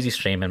Bake Easy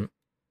streaming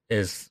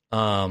is,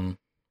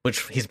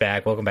 which he's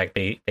back. Welcome back,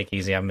 Bake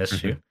Easy. I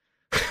missed you.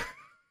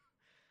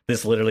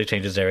 This literally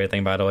changes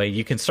everything, by the way.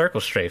 You can circle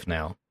strafe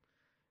now,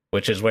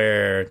 which is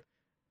where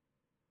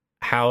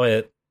how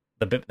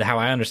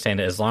I understand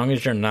it, as long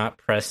as you're not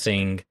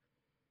pressing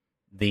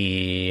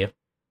the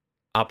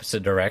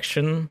opposite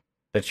direction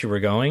that you were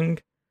going,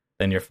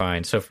 then you're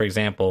fine. So, for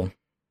example,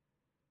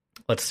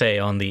 let's say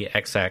on the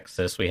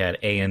x-axis we had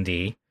A and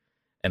D,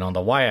 and on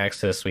the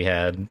y-axis we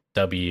had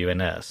W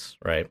and S,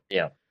 right?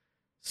 Yeah.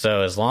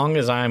 So as long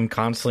as I'm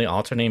constantly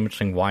alternating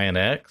between Y and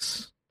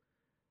X,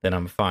 then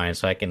I'm fine.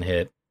 So I can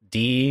hit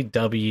D,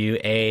 W,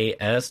 A,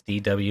 S, D,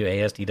 W,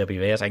 A, S, D,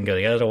 W, A, S. I can go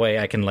the other way.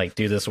 I can like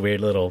do this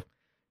weird little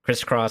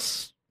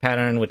crisscross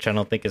pattern, which I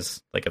don't think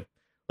is like a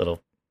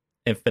little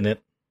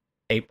infinite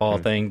 8-ball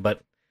thing,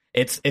 but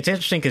it's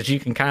interesting because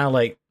you can kind of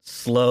like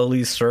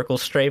slowly circle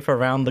strafe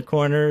around the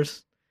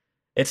corners.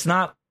 It's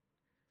not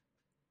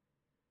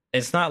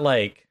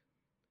like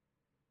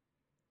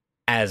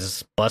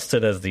as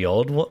busted as the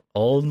old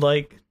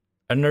like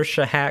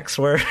inertia hacks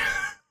were.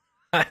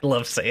 I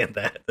love saying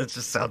that. It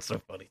just sounds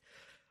so funny.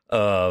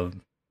 So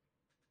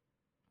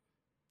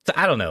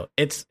I don't know.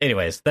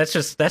 Anyways, that's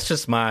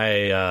just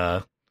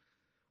my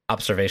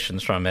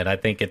observations from it. I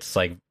think it's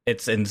like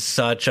it's in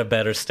such a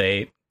better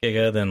state,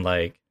 Giga, than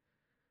like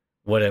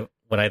what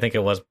I think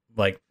it was,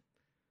 like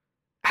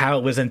how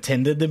it was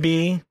intended to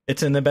be.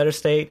 It's in a better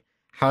state.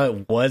 How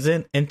it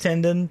wasn't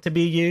intended to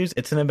be used,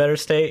 it's in a better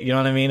state. You know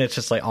what I mean? It's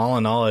just like all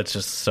in all, it's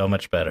just so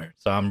much better.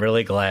 So I'm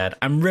really glad.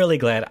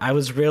 I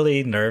was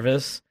really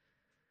nervous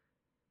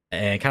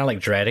and kind of like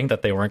dreading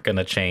that they weren't going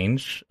to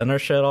change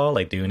inertia at all,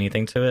 like do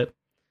anything to it.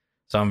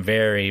 So I'm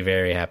very,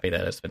 very happy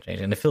that it's been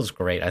changed. And it feels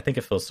great. I think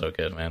it feels so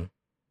good, man.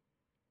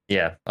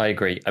 Yeah, I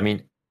agree. I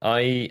mean,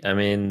 I am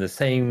in the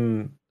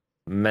same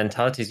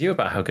mentality as you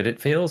about how good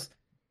it feels.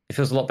 It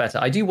feels a lot better.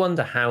 I do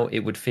wonder how it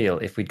would feel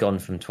if we'd gone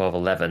from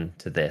 12.11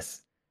 to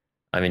this.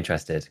 I'm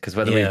interested because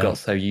whether we've got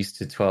so used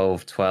to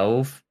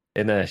 12.12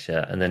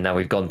 inertia and then now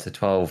we've gone to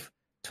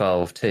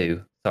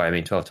 12.12.2. Sorry, I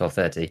mean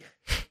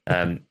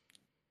 12.12.30.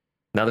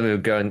 Now that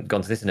we've gone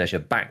to this inertia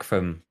back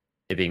from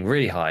it being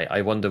really high,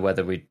 I wonder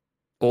whether we'd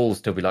all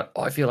still be like,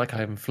 oh, I feel like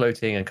I'm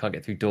floating and can't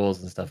get through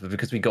doors and stuff. But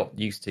because we got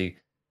used to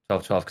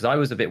 12.12, because I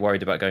was a bit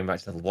worried about going back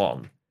to level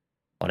 1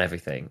 on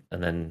everything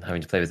and then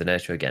having to play with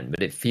inertia again.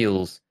 But it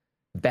feels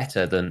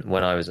better than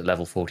when I was at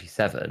level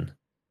 47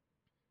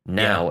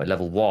 now at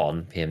level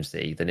 1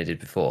 PMC than it did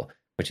before,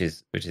 which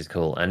is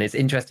cool. And it's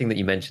interesting that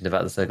you mentioned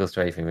about the circle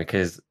strafing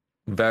because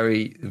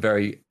very,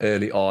 very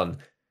early on,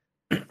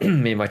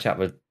 me and my chat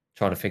were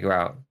trying to figure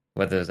out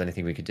whether there's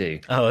anything we could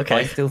do. Oh, okay.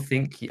 I still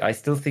think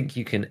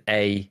you can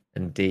A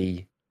and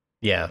D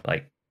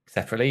like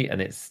separately,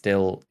 and it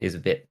still is a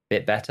bit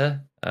better.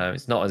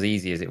 It's not as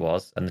easy as it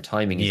was, and the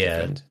timing is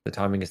different. The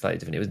timing is slightly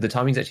different. The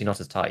timing's actually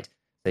not as tight.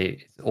 So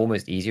it's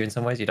almost easier in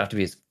some ways. You'd have to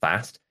be as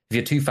fast. If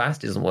you're too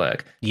fast, it doesn't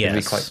work. You'd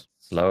be quite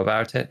slow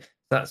about it.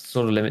 That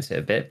sort of limits it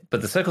a bit.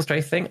 But the circle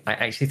strafe thing, I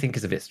actually think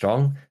is a bit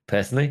strong,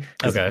 personally.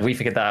 Okay. We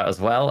figured that out as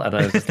well. And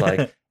I was just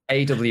like,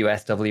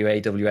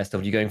 AWSW,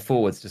 AWSW going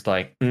forwards, just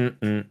like, You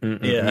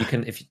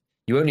can, if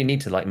you only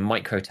need to like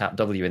micro tap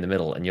W in the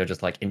middle and you're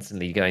just like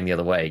instantly going the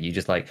other way. You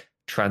just like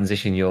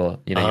transition your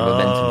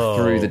momentum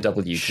through the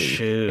W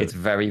key. It's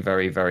very,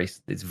 very, very,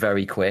 it's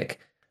very quick.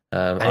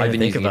 I've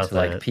been using it to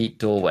like peek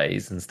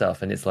doorways and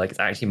stuff, and it's like it's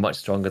actually much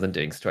stronger than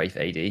doing strafe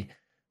AD.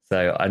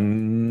 So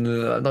I'm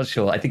not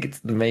sure. I think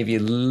it's maybe a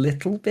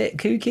little bit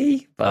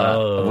kooky,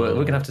 but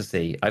we're gonna have to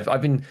see.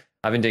 I've been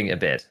doing it a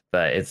bit,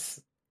 but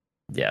it's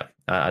I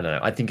don't know.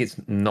 I think it's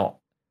not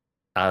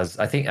as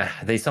I think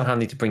they somehow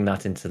need to bring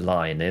that into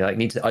line. They like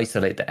need to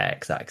isolate the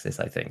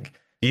x-axis. I think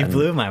you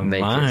blew my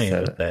mind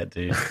with that,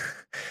 dude.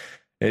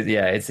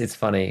 It's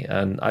funny,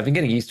 and I've been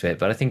getting used to it,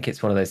 but I think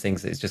it's one of those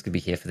things that it's just going to be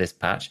here for this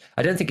patch.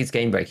 I don't think it's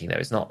game breaking though.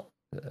 It's not.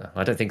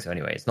 I don't think so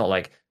anyway. It's not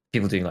like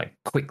people doing like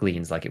quick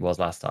leans like it was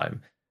last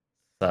time.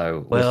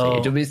 So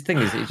we'll see. The thing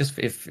is, it just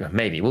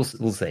maybe we'll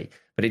see,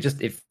 but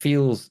it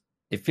feels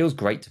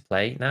great to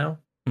play now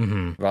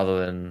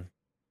rather than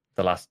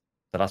the last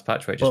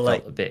patch where it just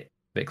felt a bit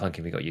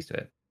clunky. We got used to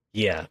it.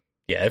 Yeah,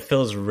 it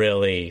feels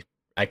really.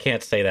 I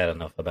can't say that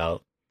enough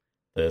about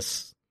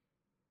this.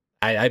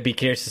 I'd be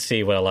curious to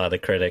see what a lot of the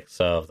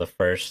critics of the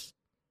first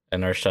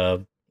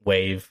inertia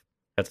wave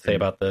had to say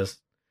about this.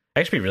 I'd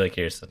actually be really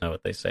curious to know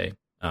what they say.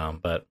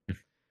 But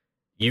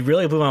you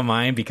really blew my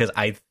mind because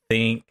I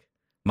think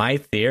my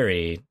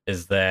theory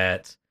is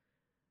that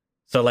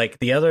so like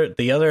the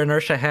other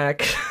inertia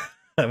hack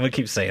I'm gonna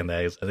keep saying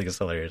that. I think it's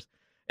hilarious.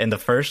 And the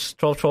first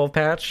 12-12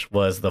 patch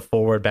was the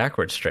forward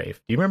backward strafe.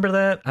 Do you remember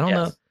that? I don't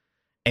know. Yes.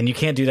 And you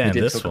can't do that We in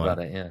did this talk one.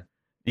 about it, yeah.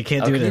 You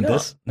can't Oh, do it can you in not?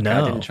 this. Okay,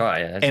 No, I didn't try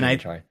it. and I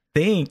didn't try.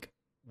 think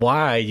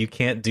why you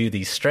can't do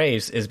these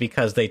strafes is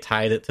because they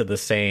tied it to the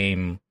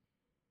same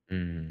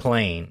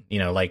plane. You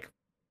know, like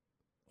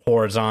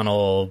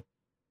horizontal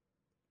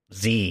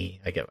Z.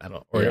 I get. I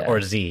don't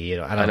or Z. You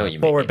know, I don't know. what you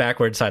Forward, mean.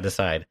 backward, side to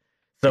side.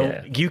 So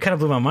Yeah. you kind of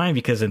blew my mind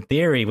because in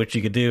theory, what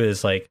you could do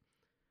is like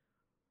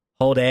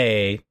hold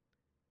A,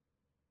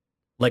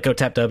 let go,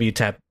 tap W,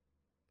 tap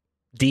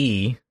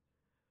D,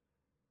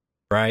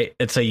 right?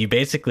 And so you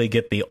basically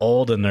get the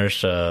old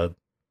inertia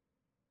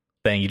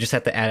thing. You just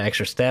have to add an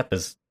extra step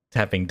as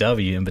tapping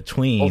W in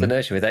between. Old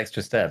inertia with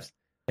extra steps.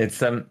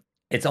 It's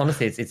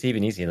honestly it's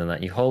even easier than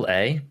that. You hold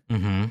A,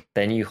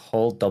 then you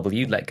hold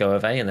W, let go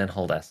of A, and then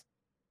hold S.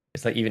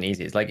 It's like even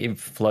easier. It's like it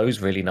flows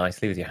really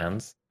nicely with your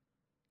hands.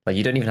 Like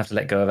you don't even have to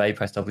let go of A,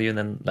 press W, and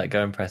then let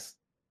go and press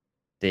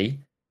D.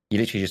 You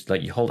literally just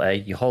like you hold A,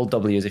 you hold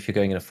W as if you're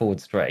going in a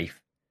forward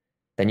strafe,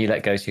 then you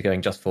let go so you're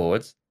going just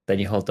forwards, then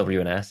you hold W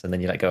and S, and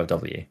then you let go of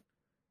W. So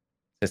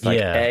it's like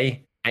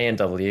A and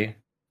W,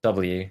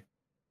 W,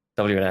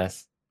 W and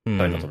S.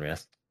 Sorry, not W and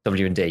S.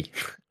 W and D.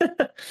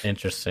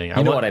 Interesting.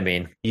 You know what I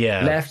mean?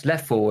 Yeah.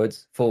 Left,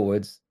 forwards,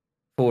 forward,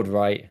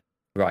 right,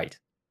 right.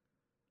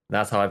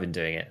 That's how I've been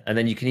doing it. And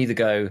then you can either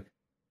go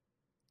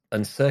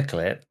and circle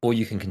it, or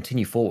you can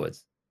continue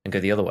forwards and go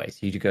the other way.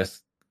 So you go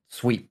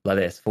sweep like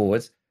this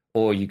forwards,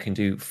 or you can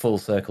do full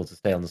circle to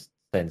stay in the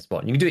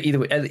spot. And you can do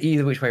it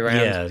either which way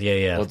around.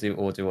 Yeah.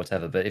 Or do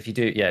whatever. But if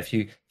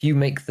you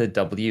make the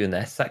W and the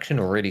S section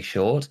really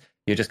short,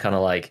 you're just kind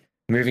of like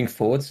moving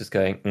forwards, just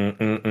going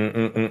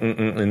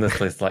in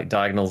this like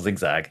diagonal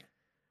zigzag.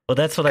 Well,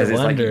 that's what I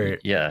wonder.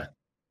 Like,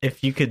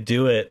 if you could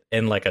do it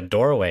in like a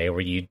doorway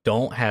where you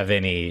don't have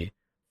any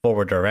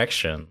forward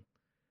direction.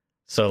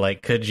 So,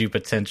 like, could you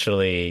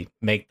potentially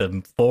make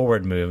the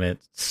forward movement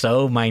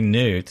so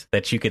minute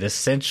that you could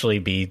essentially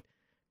be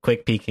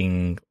quick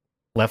peeking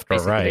left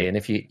basically, or right? And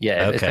if you,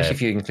 especially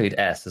if you include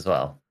S as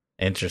well.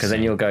 Interesting. Because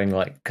then you're going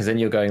like,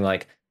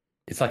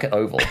 it's like an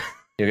oval.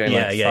 You're going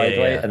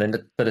sideways, and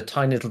then but a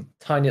tiny little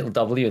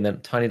W, and then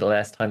tiny little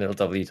S, tiny little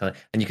W,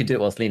 and you can do it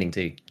whilst leaning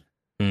too.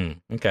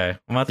 Okay,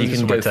 I'm about to you do can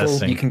some go more full.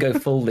 testing. You can go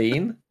full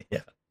lean,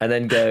 Yeah, and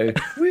then go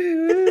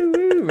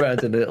woo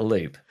around in a little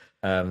loop.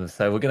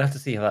 So we're gonna have to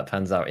see how that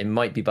pans out. It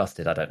might be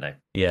busted. I don't know.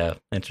 Yeah,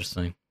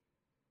 interesting.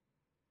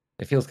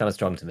 It feels kind of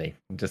strong to me.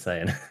 I'm just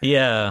saying.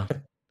 Yeah.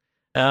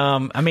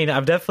 I mean,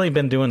 I've definitely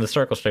been doing the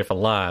circle strafe a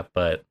lot,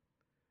 but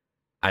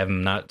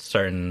I'm not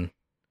certain.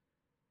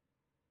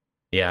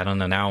 Yeah, I don't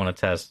know. Now I want to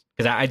test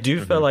because I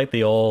do feel like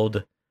the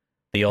old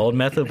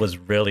method was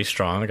really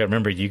strong. Like I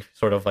remember you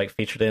sort of like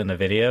featured it in the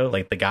video.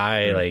 Like the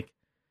guy like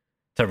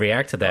to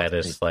react to that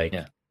is like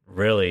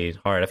really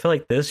hard. I feel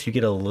like this you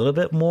get a little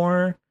bit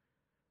more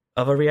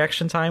of a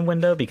reaction time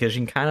window because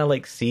you can kind of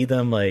like see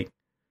them like,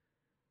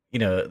 you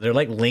know, they're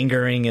like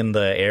lingering in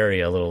the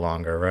area a little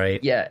longer,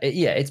 right? Yeah,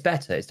 it's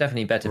better. It's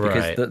definitely better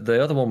because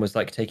the other one was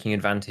like taking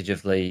advantage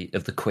of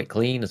the quick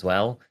lean as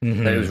well.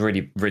 Mm-hmm. It was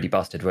really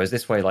busted. Whereas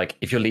this way, like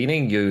if you're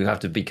leaning, you have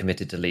to be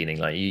committed to leaning.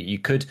 Like you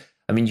could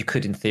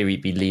in theory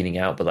be leaning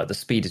out, but like the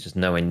speed is just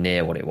nowhere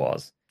near what it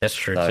was. That's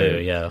true too.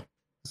 Yeah.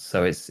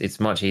 So it's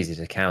much easier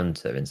to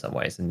counter in some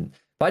ways,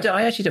 but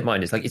I actually don't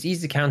mind. It's like it's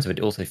easy to counter, but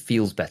it also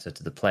feels better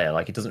to the player.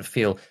 Like it doesn't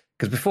feel.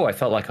 Because before I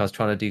felt like I was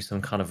trying to do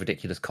some kind of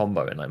ridiculous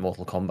combo in like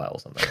Mortal Kombat or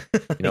something.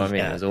 You know what I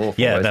mean? It was awful.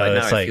 Yeah, now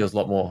it feels a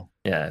lot more.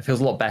 Yeah, it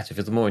feels a lot better. It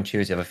feels more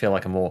intuitive. I feel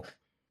like I'm more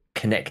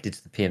connected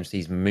to the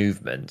PMC's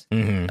movement,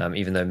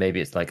 even though maybe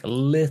it's like a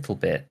little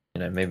bit.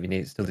 You know,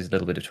 maybe still needs a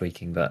little bit of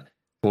tweaking. But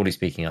broadly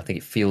speaking, I think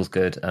it feels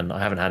good, and I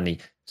haven't had any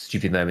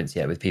stupid moments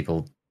yet with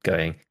people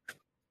going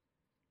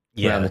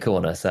around the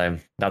corner. So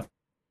that's.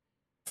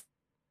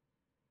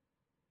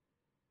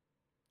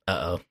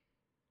 Uh-oh.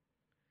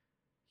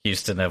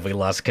 Houston, have we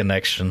lost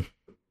connection?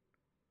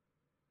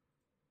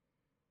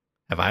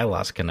 Have I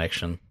lost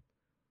connection?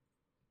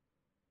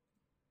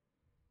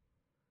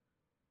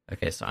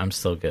 Okay, so I'm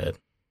still good.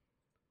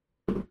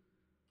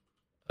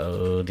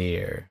 Oh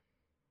dear.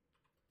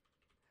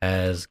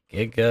 Has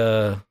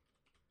Giga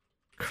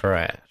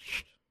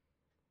crashed?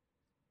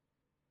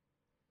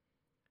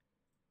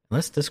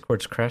 Unless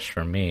Discord's crashed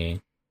for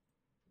me.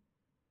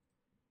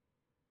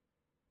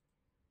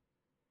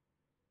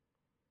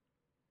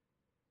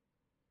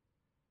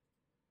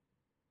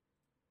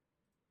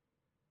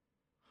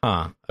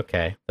 Huh.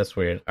 Okay. That's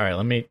weird. All right.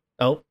 Let me.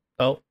 Oh.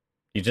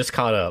 You just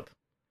caught up.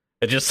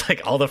 It just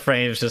like all the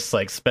frames just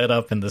like sped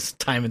up in this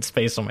time and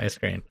space on my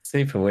screen.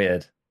 Super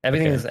weird.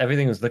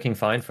 Everything was looking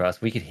fine for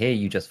us. We could hear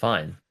you just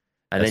fine,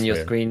 and then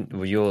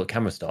your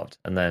camera stopped,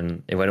 and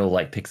then it went all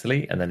like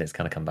pixely, and then it's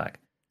kind of come back.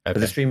 Okay. But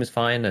the stream is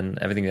fine, and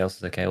everything else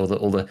is okay. All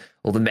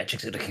the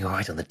metrics are looking all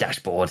right on the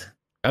dashboard.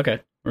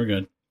 Okay, we're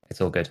good. It's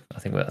all good. I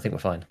think we're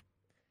fine.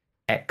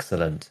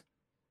 Excellent.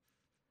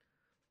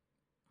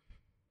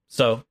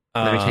 So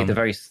Let me take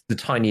the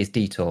tiniest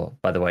detour,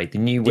 by the way. The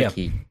new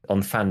wiki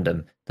on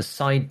fandom, the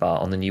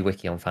sidebar on the new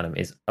wiki on fandom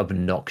is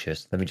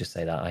obnoxious. Let me just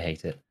say that. I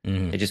hate it.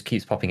 It just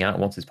keeps popping out.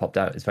 Once it's popped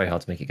out, it's very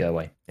hard to make it go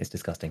away. It's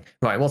disgusting.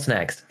 Right, what's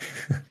next?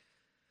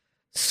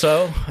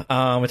 So,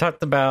 we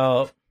talked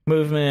about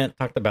movement,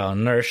 talked about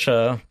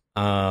inertia.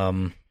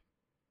 I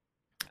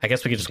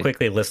guess we could just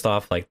quickly list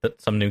off like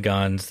some new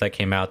guns that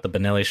came out: the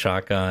Benelli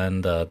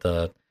shotgun,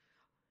 the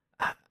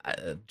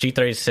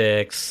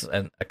G36,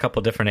 and a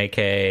couple different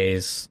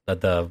AKs,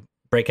 the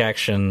break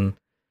action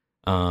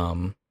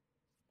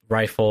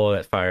rifle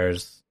that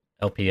fires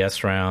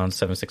LPS rounds,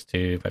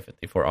 7.62 by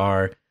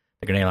 54R,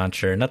 the grenade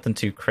launcher. Nothing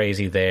too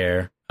crazy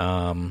there.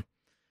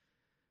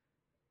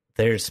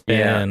 There's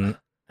been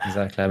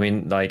exactly. I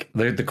mean, like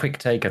the quick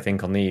take I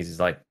think on these is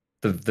like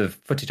the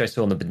footage I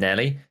saw on the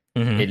Benelli.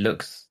 It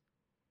looks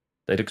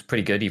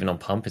pretty good even on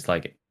pump. It's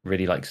like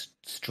really like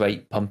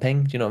straight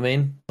pumping. Do you know what I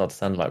mean? Not to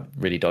sound like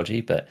really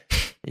dodgy, but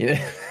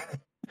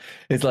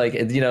it's like,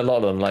 a lot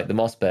of them like the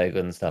Mossberg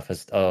and stuff they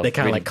kind of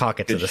really like cock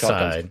it to the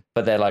side,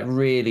 but they're like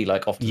really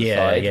like off to the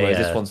side. Whereas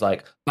this one's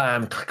like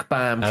bam,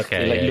 bam.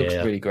 Okay, it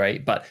looks really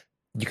great, but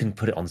you can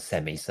put it on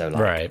semi, so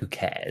like who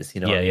cares?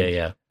 You know?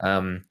 Yeah.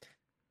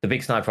 The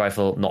big sniper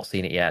rifle, not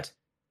seen it yet.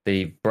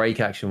 The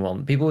break action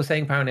one, people were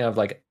saying apparently I've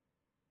like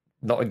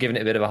not given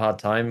it a bit of a hard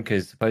time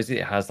because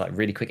supposedly it has like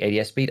really quick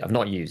ADS speed. I've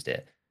not used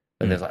it,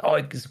 and there's like, oh,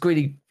 it's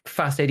really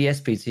fast ADS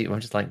speed. So I'm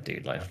just like,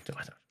 dude, like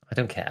I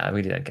don't care. I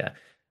really don't care.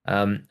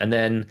 And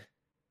then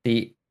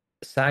the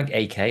SAG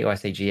AK, or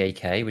SAG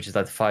AK, which is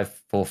like the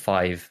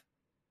 5.45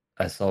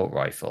 assault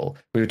rifle.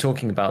 We were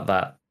talking about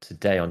that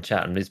today on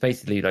chat, and it's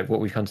basically like what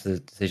we've come to the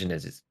decision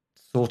is it's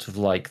sort of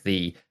like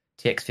the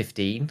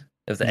TX15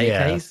 of the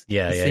AKs.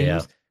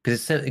 Yeah.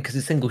 Because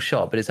it's single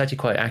shot, but it's actually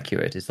quite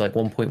accurate. It's like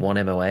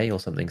 1.1 MOA or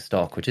something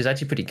stock, which is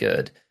actually pretty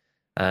good,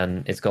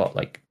 and it's got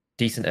like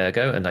decent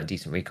ergo and like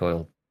decent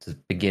recoil to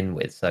begin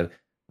with. So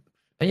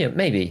yeah,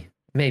 maybe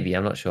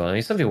I'm not sure. I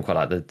mean, some people quite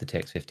like the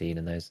TX15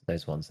 and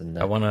those ones, and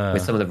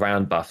with some of the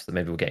round buffs that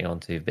maybe we're getting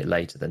onto a bit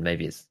later, then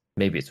maybe it's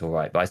all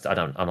right. But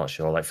I'm not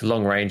sure. Like for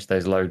long range,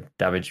 those low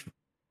damage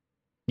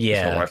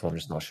assault rifle, I'm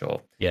just not sure.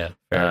 Yeah.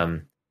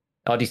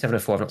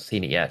 RD704, I've not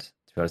seen it yet.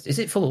 To be honest, is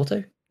it full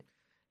auto?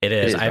 It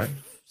is. I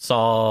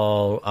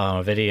saw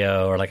a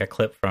video or like a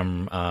clip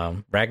from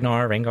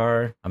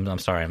Rangar. I'm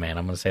sorry, man.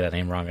 I'm going to say that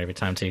name wrong every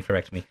time until you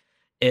correct me.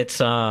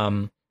 It's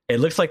it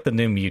looks like the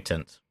new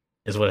Mutant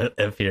is what it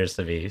appears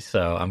to be.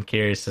 So I'm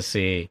curious to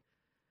see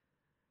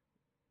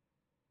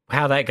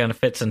how that gun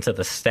fits into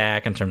the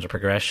stack in terms of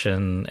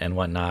progression and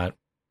whatnot.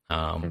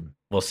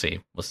 We'll see.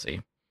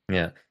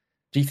 Yeah.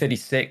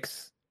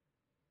 G36,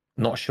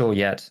 not sure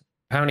yet.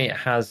 Apparently it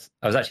has,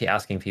 I was actually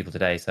asking people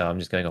today, so I'm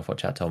just going off what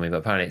chat told me, but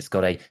apparently it's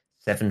got a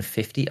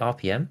 750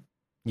 RPM.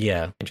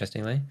 Yeah.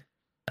 Interestingly.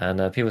 And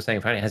people were saying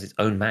apparently it has its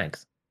own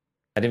mags.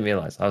 I didn't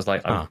realize. I was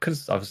like,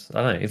 because I don't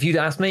know. If you'd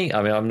asked me,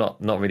 I mean, I'm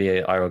not really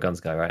an IRL guns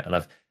guy, right? And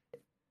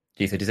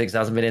G36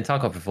 hasn't been in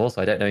Tarkov before, so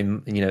I don't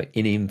know,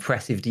 in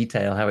impressive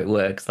detail how it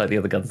works like the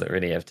other guns that are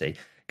in EFT.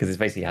 Because it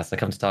basically has to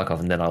come to Tarkov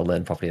and then I'll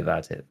learn properly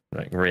about it,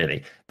 like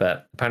really.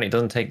 But apparently it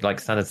doesn't take like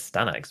standard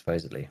Stanak,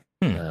 supposedly.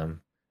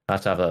 I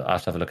have to have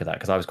a look at that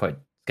because I was quite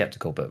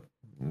skeptical, but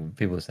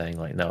people were saying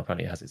like, no,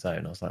 apparently it has its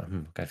own. I was like,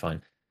 okay,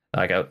 fine.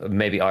 Like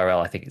maybe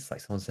IRL, I think it's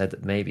like someone said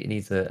that maybe it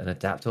needs an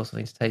adapter or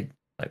something to take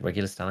like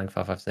regular Stalag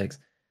 5.56.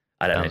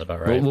 I don't know.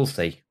 About right. We'll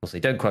see.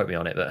 Don't quote me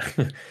on it,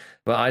 but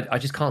but I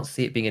just can't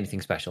see it being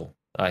anything special.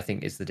 I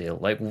think is the deal.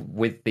 Like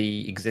with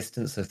the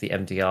existence of the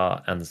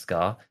MDR and the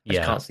SCAR, I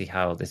just can't see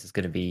how this is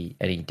going to be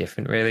any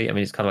different. Really, I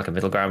mean, it's kind of like a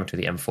middle ground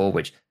between the M4,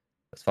 which,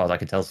 as far as I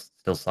can tell,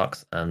 still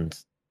sucks, and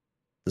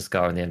the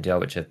SCAR and the MDR,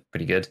 which are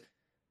pretty good.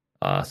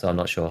 So I'm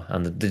not sure.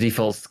 And the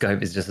default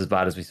scope is just as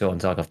bad as we saw on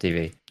Tarkov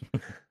TV.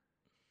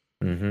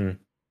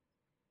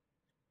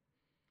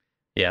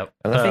 Yeah.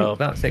 And I think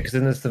that's it, because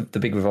then there's the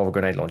big revolver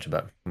grenade launcher,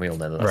 but we all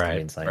know that that's going to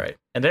be insane. Right.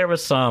 And there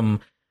was some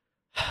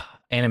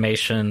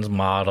animations,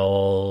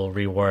 model,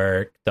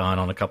 rework done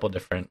on a couple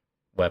different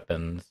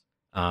weapons,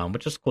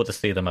 which is cool to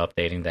see them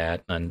updating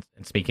that. And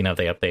speaking of,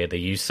 they updated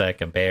the USEC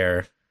and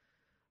Bear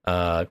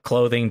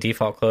clothing,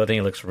 default clothing.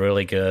 It looks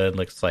really good.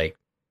 Looks like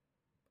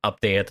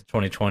updated to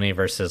 2020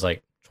 versus like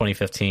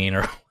 2015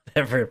 or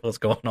whatever was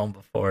going on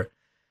before.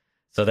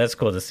 So that's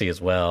cool to see as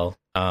well.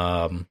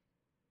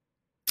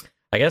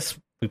 I guess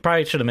we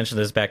probably should have mentioned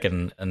this back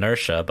in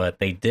Inertia, but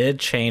they did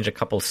change a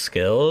couple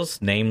skills,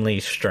 namely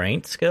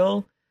strength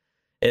skill.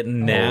 It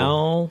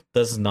now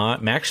does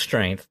not, max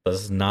strength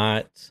does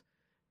not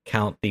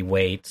count the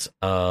weight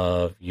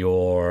of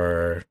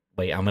your,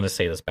 wait, I'm going to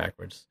say this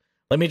backwards.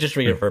 Let me just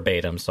read it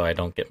verbatim so I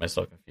don't get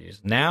myself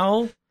confused.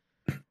 Now,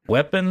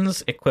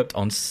 weapons equipped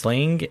on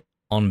sling,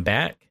 on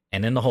back,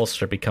 and in the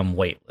holster become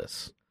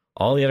weightless.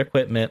 All the other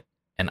equipment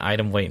and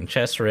item weight in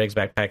chest rigs,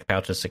 backpack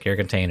pouches, secure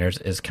containers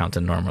is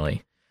counted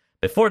normally.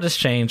 Before this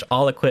change,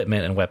 all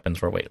equipment and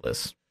weapons were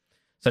weightless.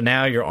 So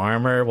now your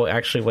armor will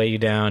actually weigh you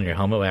down, your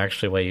helmet will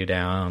actually weigh you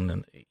down,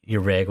 and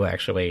your rig will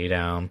actually weigh you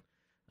down,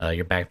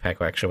 your backpack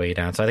will actually weigh you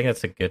down. So I think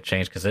that's a good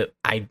change because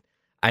I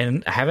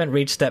I haven't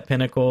reached that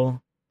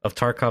pinnacle of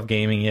Tarkov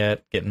gaming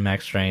yet, getting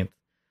max strength.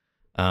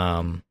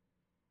 Not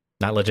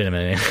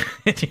legitimate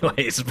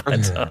anyways,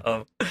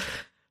 but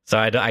so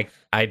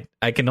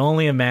I can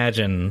only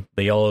imagine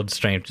the old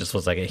strength just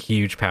was like a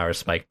huge power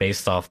spike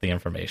based off the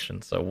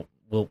information. So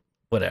we'll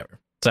whatever.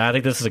 So I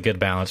think this is a good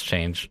balance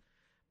change,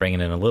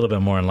 bringing in a little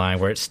bit more in line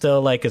where it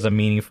still like is a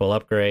meaningful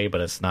upgrade, but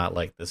it's not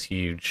like this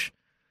huge.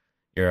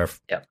 You're a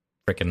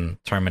freaking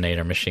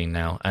Terminator machine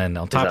now, and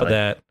on top of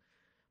that,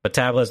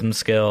 metabolism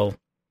skill,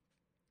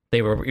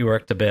 we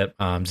worked a bit.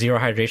 Zero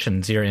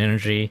hydration, zero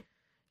energy.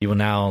 You will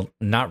now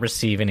not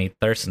receive any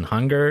thirst and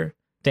hunger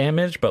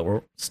damage, but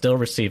will still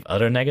receive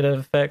other negative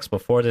effects.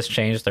 Before this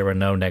change, there were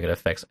no negative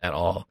effects at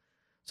all.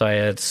 So I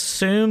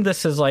assume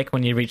this is like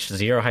when you reach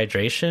zero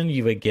hydration,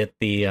 you would get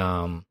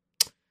the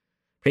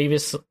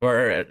previous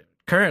or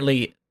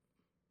currently,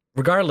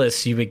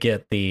 regardless, you would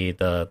get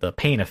the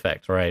pain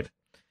effect, right?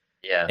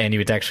 Yeah. And you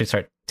would actually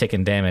start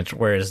taking damage.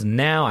 Whereas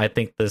now, I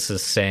think this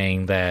is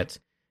saying that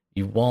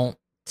you won't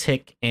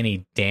take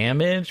any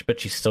damage,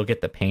 but you still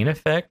get the pain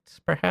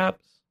effect,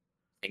 perhaps.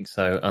 I think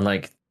so.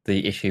 Unlike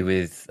the issue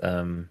with,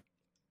 because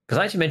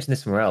I actually mentioned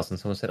this somewhere else, and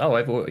someone said,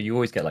 "Oh, you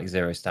always get like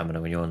zero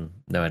stamina when you're on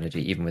no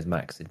energy, even with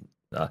max."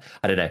 I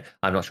don't know.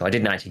 I'm not sure. I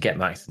didn't actually get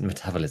max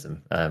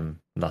metabolism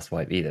last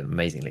wipe either.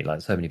 Amazingly, like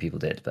so many people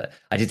did, but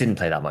I just didn't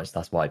play that much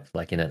last wipe,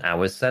 like in an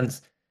hour's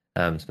sense.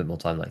 Spent more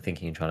time like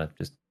thinking and trying to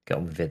just get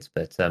on with vids.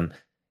 But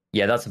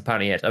yeah, that's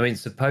apparently it. I mean,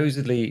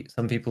 supposedly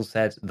some people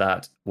said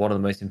that one of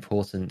the most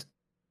important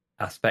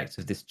aspects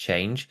of this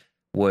change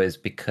was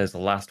because the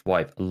last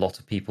wipe, a lot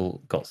of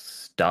people got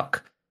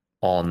stuck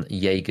on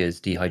Jaeger's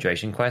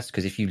dehydration quest,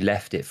 because if you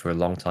left it for a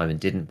long time and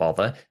didn't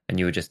bother, and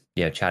you were just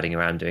chatting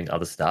around doing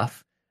other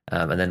stuff,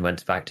 and then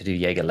went back to do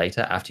Jaeger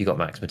later after you got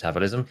max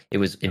metabolism, it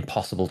was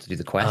impossible to do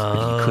the quest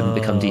because you couldn't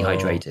become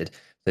dehydrated.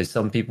 So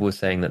some people were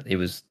saying that it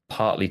was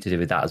partly to do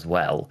with that as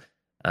well,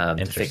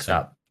 to fix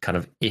that kind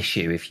of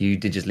issue if you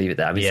did just leave it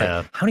there. I mean, it's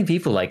like, how many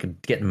people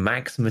like get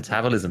max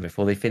metabolism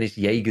before they finish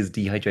Jaeger's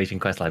dehydration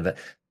questline? But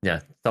yeah,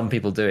 some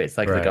people do it. It's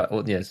like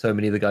the guy, so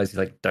many of the guys who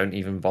like don't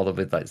even bother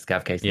with like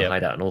scav case and the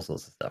hideout and all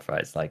sorts of stuff,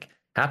 right? It's like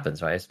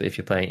happens, right? If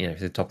you're playing,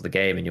 if you're top of the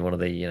game and you're one of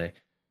the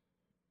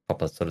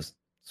proper sort of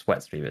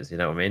sweat streamers, you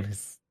know what I mean? It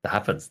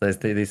happens.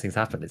 These things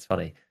happen. It's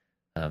funny.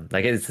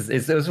 Like it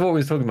was what we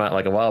were talking about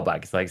like a while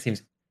back. It's like it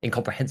seems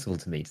incomprehensible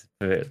to me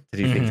to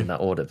do things in that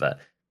order, but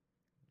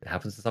it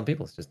happens to some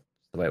people. It's just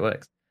the way it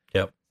works.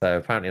 Yep. So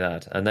apparently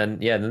that, and then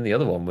then the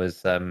other one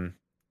was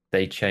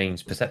they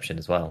changed perception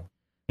as well.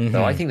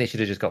 So I think they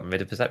should have just gotten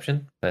rid of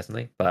perception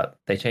personally, but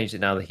they changed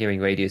it now. The hearing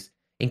radius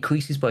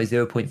increases by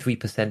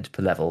 0.3%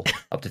 per level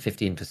up to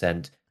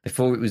 15%.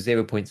 Before it was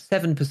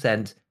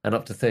 0.7% and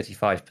up to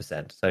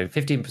 35%. So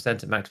 15%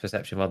 at max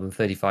perception rather than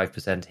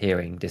 35%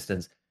 hearing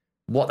distance.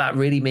 What that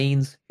really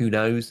means, who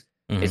knows?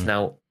 It's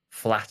now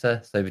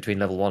flatter. So between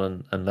level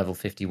 1 and level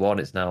 51,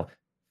 it's now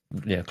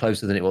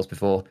closer than it was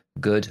before.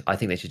 Good. I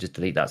think they should just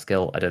delete that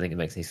skill. I don't think it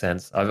makes any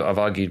sense. I've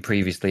argued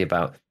previously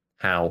about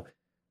how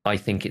I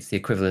think it's the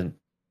equivalent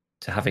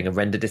to having a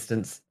render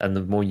distance, and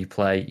the more you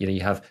play, you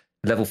have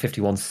level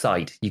 51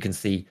 sight, you can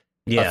see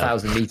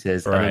 1,000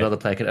 meters, and another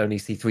player can only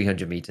see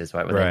 300 meters.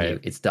 Right? When they do,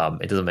 it's dumb.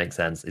 It doesn't make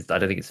sense. I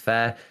don't think it's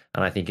fair,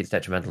 and I think it's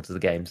detrimental to the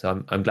game.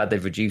 So I'm glad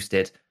they've reduced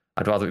it.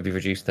 I'd rather it be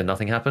reduced than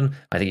nothing happen.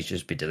 I think it should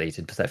just be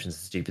deleted. Perception's a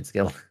stupid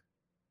skill.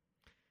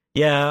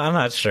 Yeah, I'm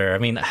not sure. I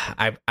mean,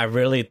 I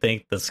really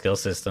think the skill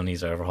system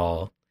needs to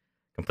overhaul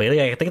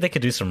completely. I think they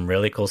could do some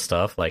really cool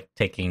stuff, like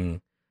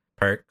taking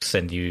perks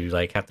and you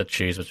like have to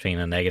choose between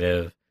a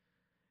negative,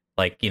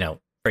 like,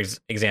 for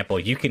example,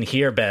 you can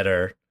hear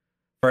better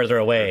further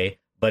away,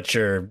 but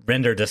your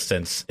render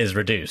distance is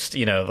reduced,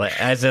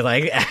 as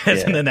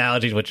an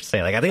analogy to what you're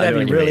saying. Like, I think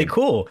that'd be really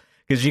cool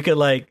because you could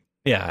anyway,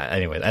 I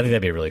think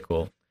that'd be really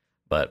cool.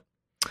 But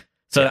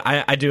so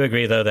I do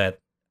agree though that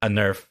a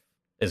nerf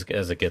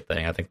is a good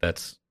thing. I think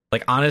that's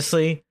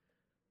honestly,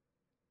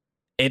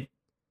 it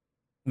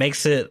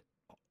makes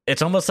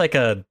it's almost like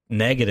a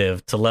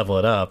negative to level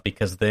it up,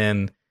 because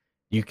then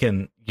you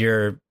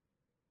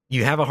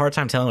have a hard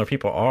time telling where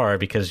people are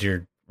because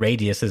your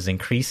radius is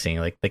increasing.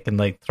 Like they can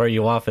throw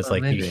you off. It's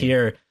maybe. You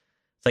hear,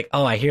 it's like,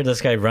 oh, I hear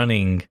this guy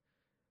running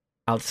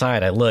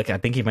outside. I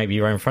think he might be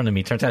right in front of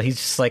me. Turns out he's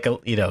just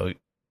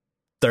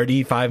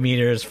 35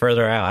 meters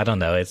further out. I don't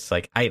know. It's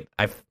like I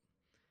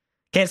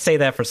can't say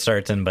that for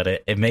certain, but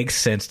it makes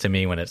sense to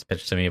me when it's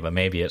pitched to me. But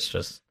maybe it's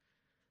just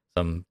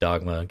some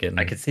dogma getting.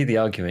 I could see the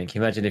argument.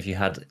 Can you imagine if you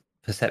had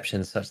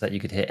perception such that you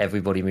could hear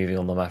everybody moving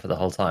on the map at the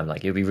whole time?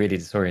 Like, it would be really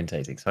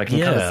disorientating. So I can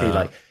kind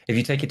of see, if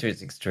you take it to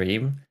its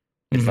extreme,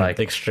 it's like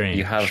extreme.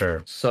 You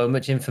have so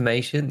much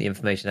information. The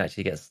information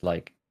actually gets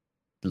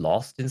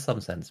lost in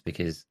some sense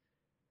because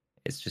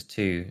it's just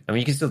too. I mean,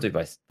 you can still do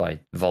it by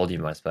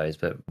volume, I suppose,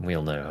 but we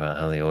all know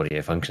how the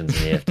audio functions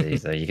in the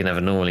EFT, so you can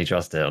never normally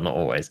trust it, or not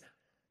always.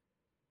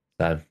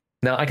 So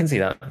no, I can see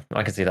that.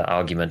 I can see that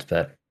argument,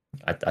 but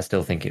I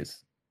still think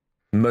it's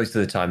most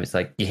of the time it's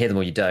like you hear them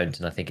or you don't,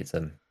 and I think it's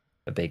a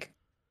big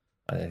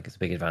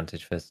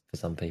advantage for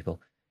some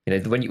people.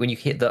 When you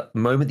hear the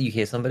moment that you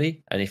hear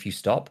somebody, and if you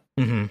stop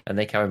Hmm. and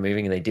they carry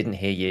moving and they didn't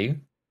hear you,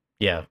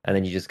 Yeah. and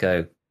then you just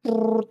go,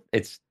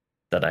 it's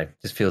don't know,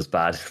 just feels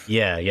bad.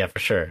 Yeah, for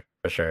sure.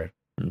 For sure.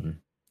 Mhm.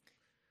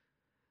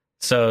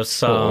 So Cool.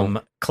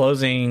 some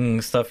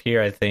closing stuff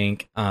here, I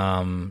think.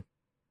 As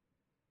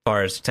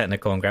far as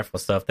technical and graphical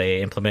stuff,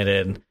 they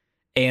implemented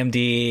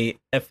AMD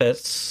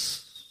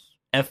FXSR,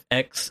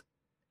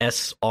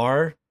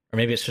 or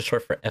maybe it's just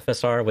short for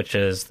FSR, which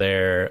is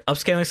their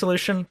upscaling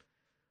solution.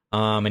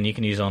 And you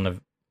can use it on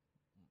a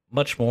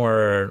much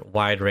more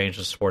wide range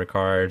of supported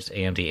cards,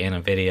 AMD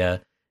and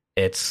NVIDIA.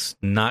 It's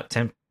not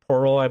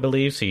temporal, I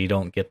believe, so you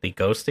don't get the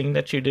ghosting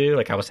that you do.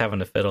 Like I was having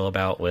to fiddle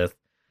about with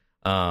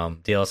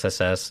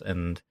DLSS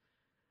and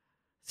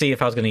see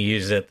if I was going to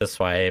use it the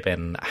swipe,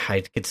 and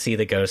I could see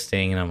the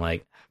ghosting, and I'm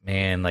like,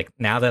 man, like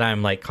now that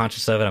I'm like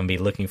conscious of it, I'm gonna be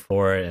looking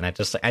for it, and I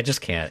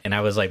just can't. And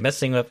I was like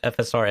messing with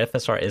FSR.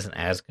 FSR isn't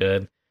as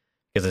good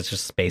because it's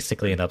just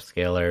basically an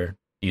upscaler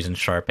using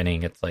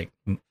sharpening. It's like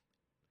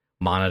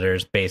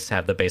monitors base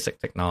have the basic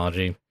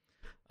technology.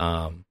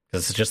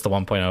 Because it's just the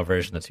 1.0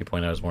 version. The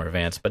 2.0 is more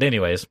advanced. But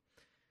anyways,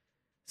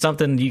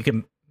 something you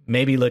can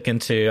maybe look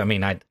into. I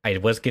mean, I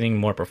was getting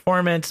more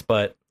performance,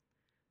 but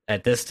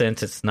at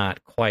distance, it's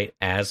not quite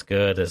as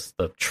good as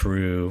the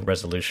true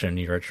resolution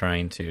you're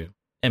trying to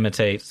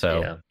imitate.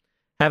 So Yeah.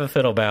 have a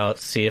fiddle about,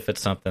 see if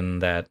it's something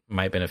that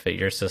might benefit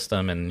your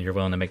system and you're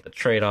willing to make the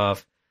trade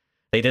off.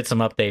 They did some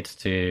updates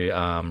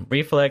to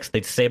Reflex. They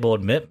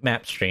disabled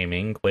map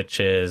streaming, which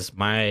is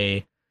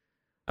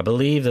I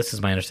believe this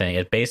is my understanding.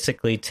 It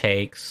basically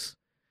takes,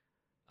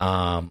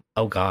 oh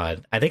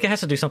God, I think it has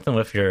to do something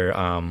with your It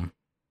was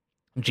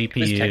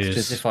textures,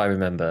 GPUs. if I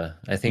remember.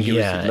 I think it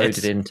Yeah, was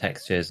loaded in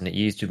textures, and it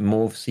used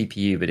more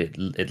CPU, but it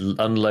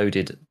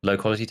unloaded low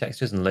quality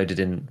textures and loaded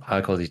in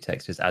high quality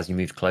textures as you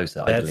moved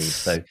closer, I believe.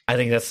 So I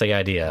think that's the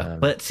idea.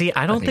 But see,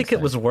 I I don't think think it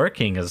so. was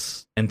working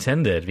as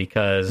intended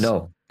because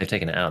No, they've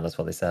taken it out. That's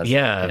what they said.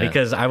 yeah,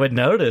 because I would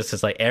notice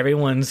it's like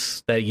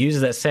everyone's that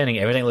uses that setting,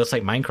 everything looks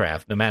like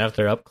Minecraft, no matter if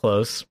they're up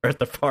close or if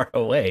they're far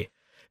away.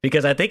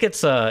 Because I think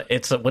it's what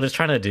it's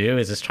trying to do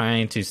is it's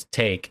trying to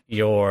take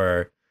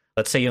your,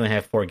 let's say you only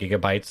have 4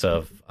 GB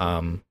of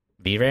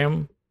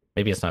VRAM.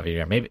 Maybe it's not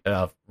VRAM. Maybe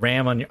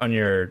RAM on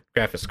your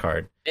graphics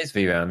card. It's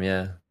VRAM,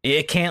 yeah.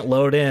 It can't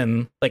load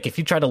in. Like if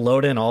you try to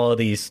load in all of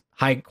these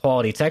high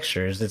quality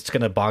textures, it's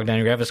going to bog down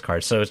your graphics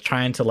card. So it's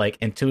trying to like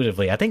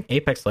intuitively. I think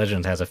Apex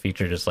Legends has a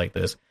feature just like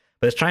this,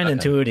 but it's trying to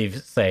intuitively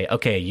say,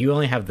 okay, you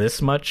only have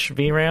this much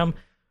VRAM.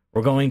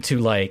 We're going to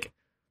like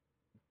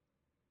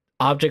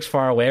objects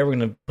far away. We're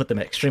going to put them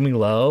extremely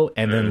low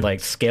and then like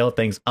scale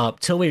things up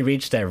till we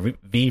reach that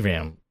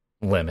VRAM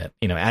limit.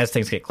 You know, as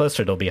things get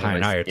closer, there'll be higher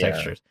and higher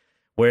textures.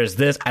 Whereas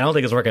this, I don't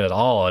think it's working at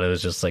all. And it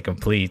was just like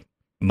complete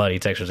muddy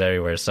textures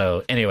everywhere.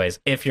 So, anyways,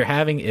 if you're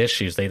having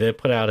issues, they did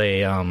put out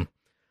a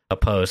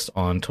post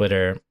on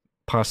Twitter,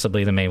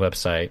 possibly the main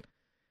website.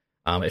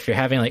 If you're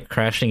having like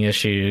crashing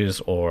issues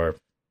or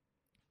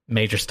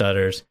major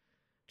stutters,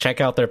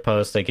 check out their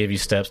post. They give you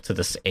steps to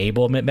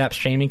disable map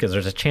streaming because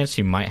there's a chance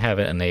you might have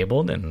it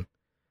enabled and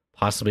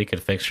possibly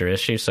could fix your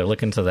issue. So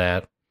look into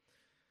that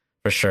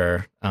for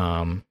sure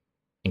and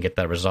get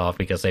that resolved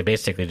because they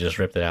basically just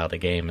ripped it out of the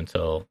game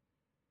until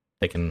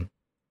they can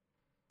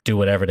do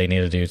whatever they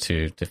need to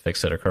do to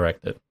fix it or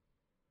correct it.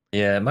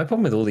 Yeah, my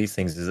problem with all these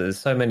things is there's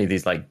so many of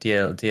these like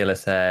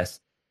DLSS,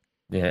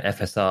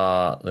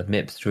 FSR, the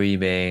MIP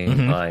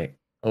streaming, like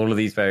all of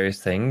these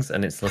various things,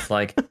 and it's just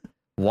like,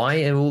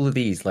 why are all of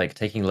these like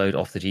taking load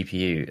off the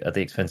GPU at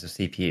the expense of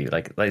CPU?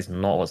 Like that is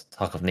not what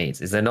Tarkov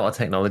needs. Is there not a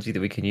technology that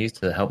we can use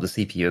to help the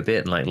CPU a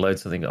bit and like load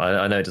something?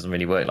 I know it doesn't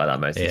really work like that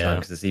most of the time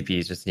because the CPU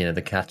is just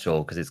the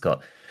catch-all because it's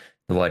got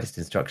the widest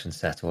instruction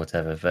set or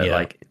whatever. But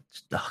like,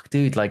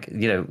 dude, like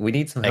we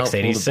need some help for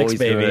all the boys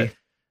baby.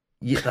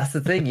 That's the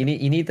thing. You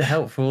need the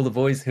help for all the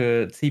boys who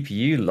are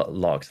CPU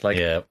locked.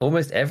 Like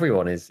almost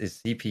everyone is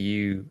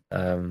CPU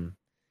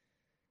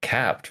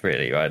capped,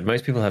 really, right?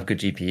 Most people have good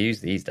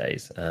GPUs these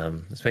days,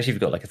 especially if you've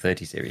got like a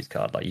 30 series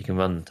card. Like you can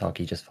run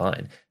Taki just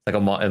fine. Like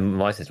on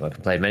my system, I've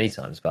complained many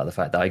times about the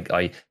fact that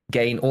I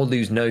gain or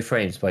lose no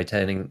frames by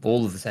turning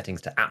all of the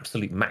settings to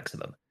absolute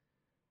maximum.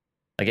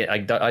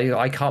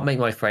 I can't make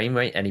my frame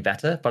rate any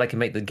better, but I can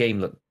make the game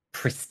look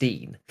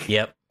pristine.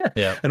 Yep.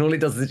 And all it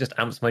does is it just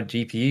amps my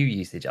GPU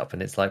usage up,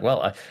 and it's like,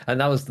 well,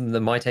 and that was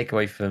my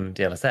takeaway from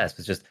DLSS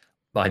was just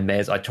I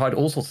tried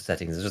all sorts of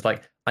settings. It's just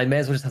like I may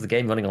as well just have the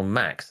game running on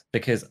max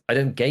because I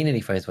don't gain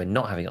any frames by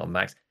not having it on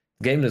max.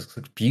 The game looks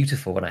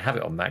beautiful when I have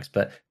it on max,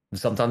 but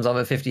sometimes I'm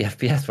at 50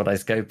 FPS when I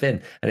scope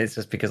in, and it's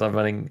just because I'm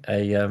running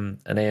an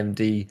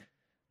AMD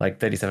like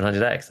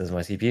 3700X as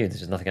my CPU. There's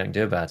just nothing I can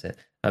do about it.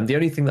 The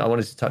only thing that I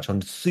wanted to touch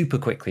on super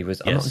quickly was,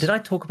 did I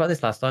talk about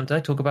this last time? Did I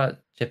talk about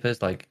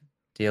chippers like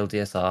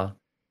DLDSR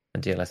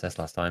and DLSS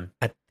last time?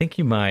 I think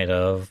you might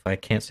have. I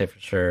can't say for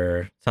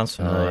sure. Sounds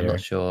familiar. I'm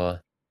not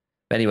sure.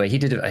 But anyway, he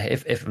did.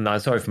 I'm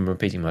sorry for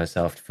repeating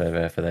myself for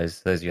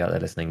those of you out there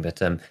listening,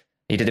 but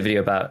he did a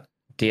video about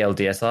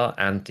DLDSR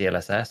and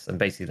DLSS, and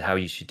basically how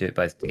you should do it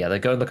both together.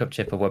 Go and look up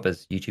Chipper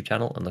Webber's YouTube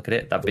channel and look at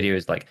it. That video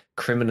is like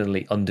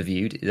criminally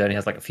underviewed. It only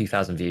has like a few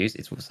thousand views.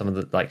 It's some of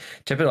the like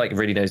Chipper like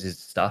really knows his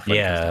stuff when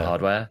it comes to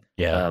hardware.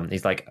 Yeah.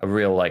 He's like a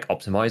real like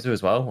optimizer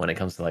as well when it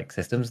comes to like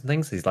systems and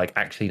things. He's like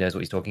actually knows what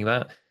he's talking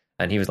about.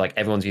 And he was like,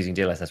 everyone's using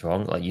DLSS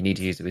wrong. Like you need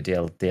to use it with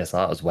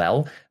DLSR as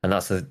well. And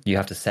you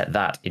have to set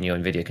that in your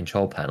NVIDIA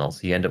control panel.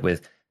 So you end up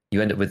with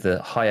the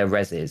higher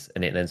reses,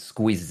 and it then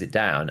squeezes it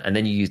down, and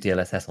then you use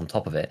DLSS on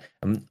top of it.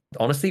 And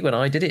honestly, when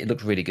I did it, it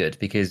looked really good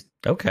because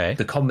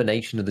the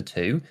combination of the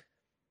two,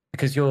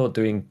 because you're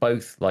doing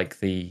both like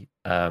the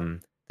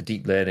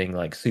deep learning,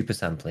 like super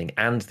sampling,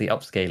 and the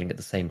upscaling at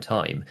the same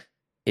time,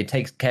 it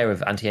takes care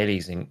of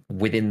anti-aliasing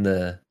within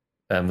the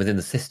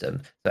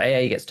system. So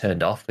AA gets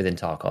turned off within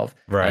Tarkov,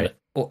 right?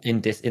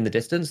 And in the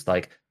distance,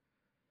 like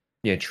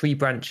tree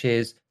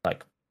branches,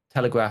 like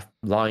telegraph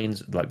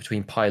lines, like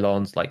between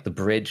pylons, like the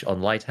bridge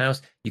on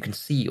Lighthouse, you can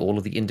see all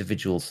of the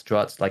individual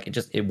struts. Like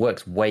it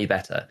works way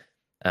better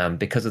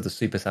because of the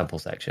super sample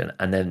section,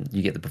 and then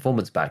you get the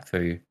performance back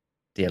through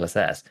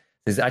DLSS.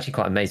 It's actually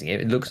quite amazing.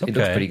 It looks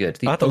pretty good.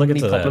 The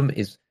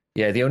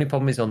only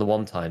problem is on the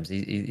one times.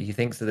 He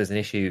thinks that there's an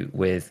issue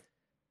with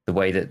the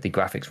way that the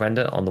graphics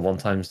render on the one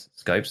times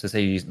scope. So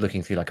say you're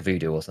looking through like a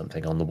Voodoo or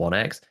something on the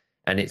 1X,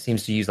 and it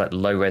seems to use like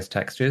low res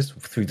textures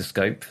through the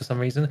scope for some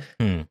reason.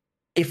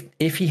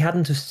 If he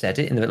hadn't have said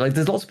it like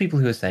there's lots of people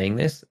who are saying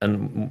this,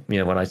 and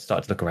when I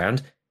started to look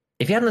around,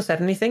 if he hadn't have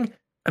said anything,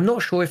 I'm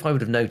not sure if I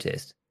would have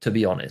noticed, to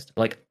be honest.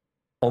 Like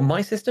on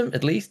my system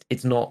at least,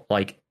 it's not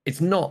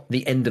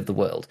the end of the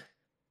world.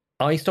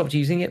 I stopped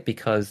using it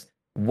because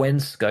when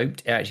scoped,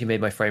 it actually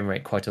made my frame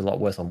rate quite a lot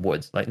worse on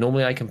Woods. Like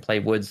normally I can play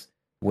Woods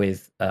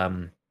with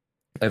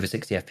over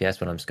 60 FPS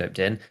when I'm scoped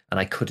in, and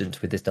I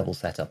couldn't with this double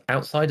setup.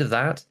 Outside of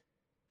that,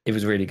 it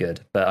was really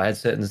good, but I had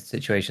certain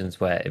situations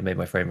where it made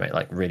my frame rate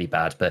like really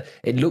bad. But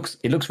it looks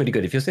really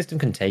good if your system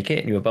can take it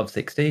and you're above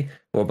 60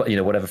 or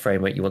whatever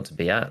frame rate you want to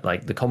be at.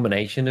 Like the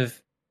combination of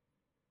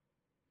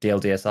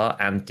DLDSR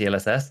and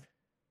DLSS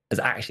is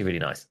actually really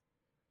nice.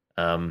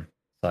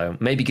 So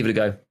maybe give it a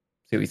go,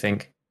 see what you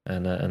think,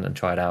 and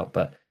try it out.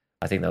 But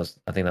I think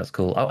that's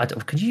cool. Oh,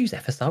 could you use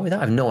FSR with that?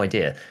 I have no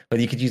idea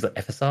whether you could use like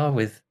FSR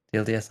with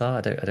DLDSR.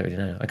 I don't really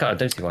know. I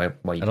don't see why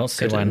you. I don't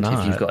see why not.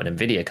 If you've got an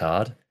NVIDIA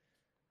card.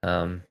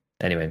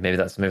 Anyway, maybe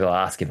I'll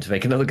ask him to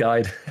make another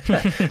guide.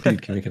 He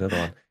can make another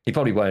one. He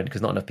probably won't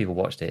because not enough people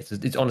watched it.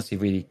 It's honestly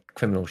really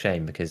criminal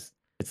shame because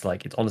it's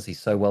honestly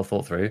so well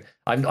thought through.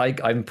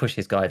 I'm push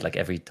his guide like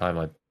every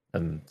time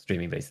I'm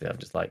streaming. Basically, I'm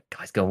just like,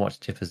 guys, go and watch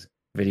Chipper's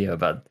video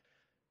about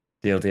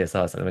DLDSR. It's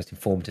like the most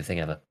informative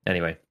thing ever.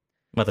 Anyway, I'm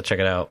about to check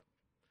it out.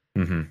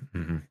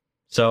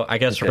 So I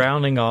guess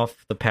rounding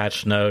off the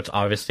patch notes,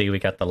 obviously we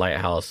got the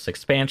Lighthouse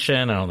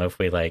expansion. I don't know if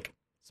we like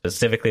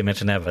specifically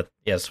mentioned that, but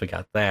yes, we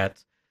got that.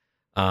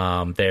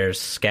 There's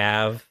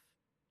Scav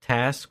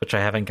task, which I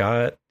haven't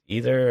got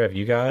either. Have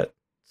you got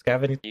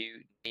Scav?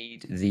 You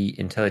need the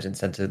Intelligence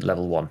Center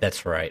level 1.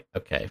 That's right.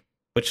 Okay.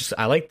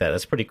 I like that.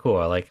 That's pretty cool.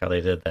 I like how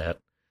they did that.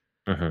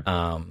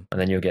 And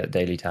then you'll get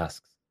daily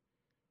tasks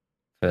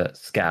for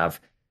Scav.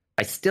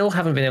 I still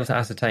haven't been able to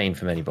ascertain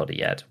from anybody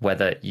yet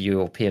whether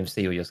your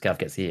PMC or your Scav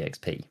gets the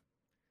EXP.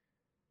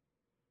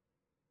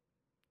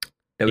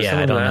 There was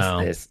someone who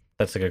asked this.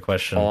 That's a good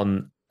question.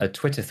 On a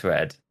Twitter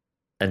thread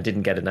and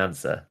didn't get an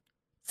answer.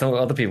 Some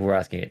other people were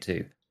asking it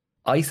too.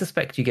 I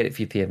suspect you get it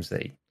for your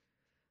PMC.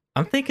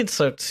 I'm thinking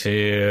so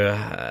too.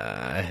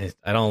 I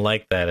don't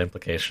like that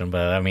implication,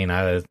 but I mean,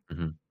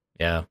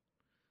 yeah,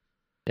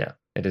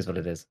 it is what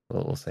it is.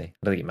 We'll see. I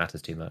don't think it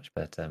matters too much,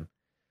 but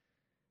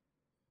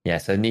yeah.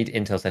 So need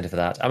Intel Center for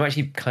that. I'm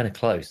actually kind of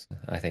close.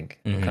 I think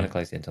I'm kind of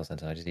close to Intel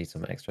Center. I just need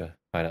some extra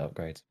pilot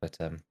upgrades, but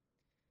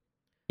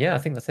yeah, I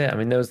think that's it. I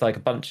mean, there was like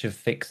a bunch of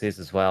fixes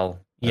as well.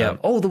 Yeah.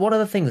 The one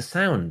other thing, the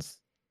sounds.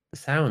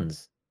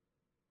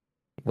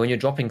 When you're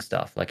dropping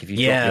stuff, like if you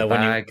drop your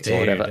bag or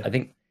whatever, I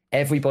think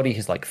everybody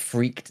has like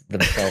freaked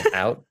themselves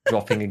out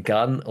dropping a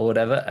gun or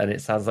whatever, and it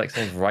sounds like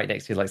someone's right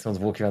next to you, like someone's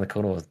walking around the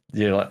corner.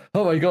 You're like,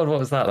 oh my god, what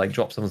was that? Like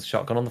drop someone's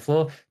shotgun on the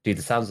floor. Dude,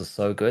 the sounds are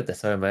so good. They're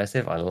so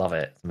immersive. I love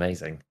it. It's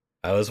amazing.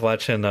 I was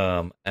watching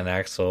an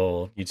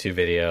Axel YouTube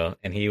video,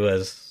 and he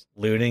was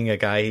looting a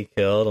guy he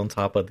killed on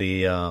top of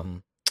the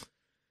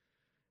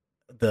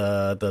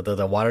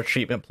water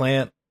treatment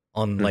plant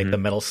on like the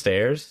metal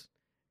stairs.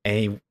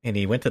 And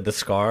he went to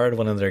discard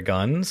one of their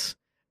guns,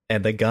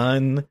 and the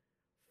gun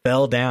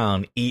fell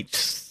down each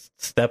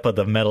step of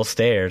the metal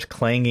stairs,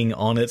 clanging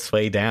on its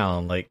way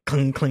down, like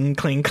cling, cling,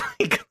 cling,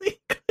 cling, cling,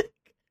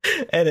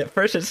 cling. And at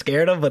first it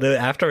scared him, but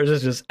afterwards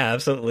it's just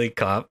absolutely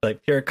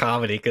pure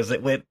comedy because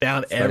it went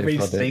down every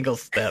single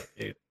step,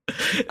 dude.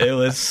 It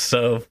was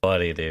so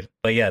funny, dude.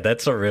 But yeah,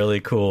 that's a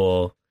really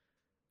cool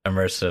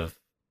immersive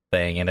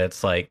thing, and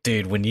it's like,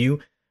 dude, when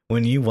you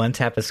one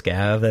tap a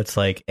Scav that's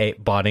like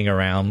botting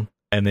around.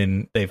 And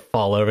then they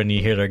fall over and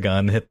you hear their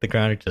gun hit the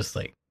ground. You're just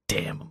like,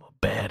 damn, I'm a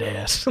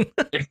badass.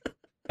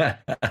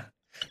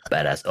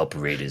 Badass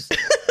operators.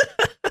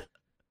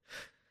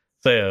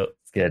 So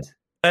it's good.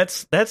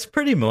 That's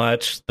pretty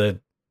much the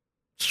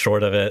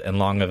short of it and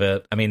long of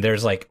it. I mean,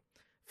 there's like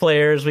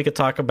flares we could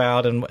talk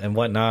about and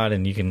whatnot,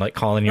 and you can like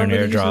call in your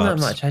airdrops. That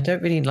much. I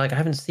don't really like. I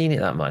haven't seen it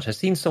that much. I've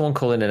seen someone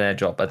call in an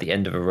airdrop at the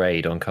end of a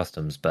raid on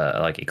customs, but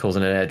like it calls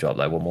in an airdrop.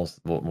 Like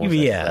what more?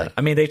 Yeah,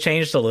 I mean they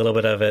changed a little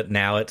bit of it.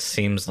 Now it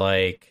seems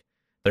like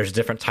there's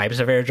different types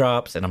of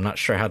airdrops, and I'm not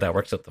sure how that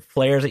works with the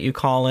flares that you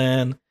call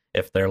in.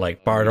 If they're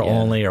like barter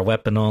only, or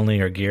weapon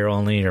only, or gear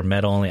only, or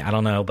med only, I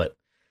don't know, but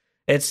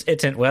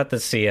we'll have to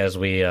see as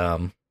we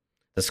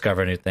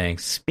discover new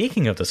things.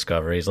 Speaking of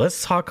discoveries,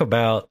 let's talk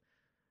about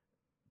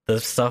the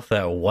stuff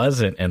that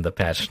wasn't in the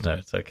patch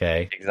notes,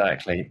 okay?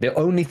 Exactly. The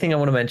only thing I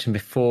want to mention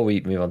before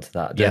we move on to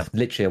that, there's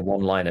literally a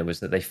one-liner, was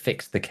that they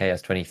fixed the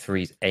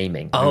KS-23's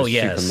aiming. Oh,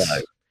 yes. Super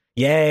low.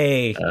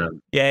 Yay.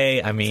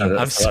 Yay. I mean,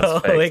 I'm so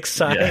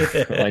excited.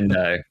 Yeah,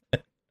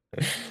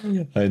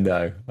 I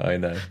know. I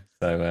know.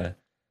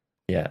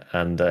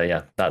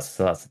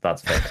 So,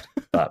 that's fixed.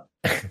 But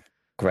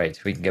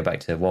great. We can go back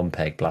to one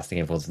peg blasting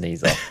everyone's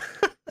knees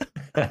off.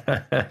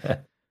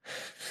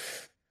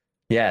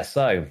 Yeah,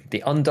 so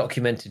the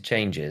undocumented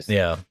changes.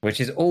 Yeah. Which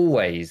is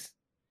always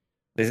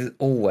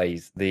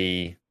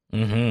the I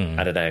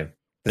don't know,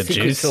 the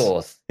secret juice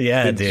sauce.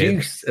 Yeah, the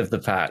juice of the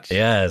patch.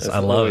 Yes, I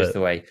love it. The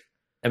way.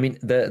 I mean,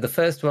 the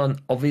first one,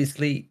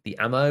 obviously, the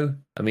ammo.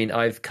 I mean,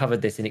 I've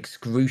covered this in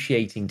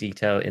excruciating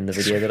detail in the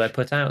video that I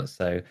put out.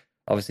 So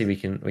obviously we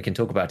can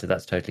talk about it.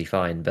 That's totally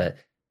fine. But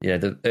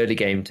the early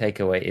game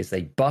takeaway is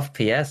they buff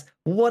PS.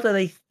 What are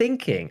they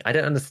thinking? I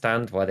don't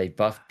understand why they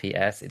buff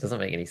PS. It doesn't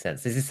make any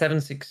sense. This is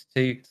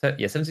 762. So,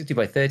 762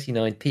 by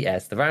 39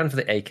 PS. The round for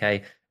the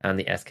AK and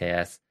the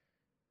SKS.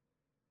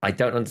 I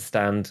don't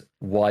understand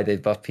why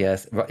they've buffed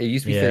PS. It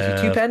used to be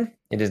 32 pen.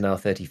 It is now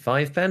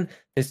 35 pen.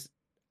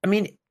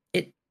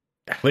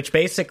 Which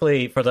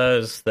basically, for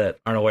those that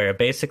aren't aware,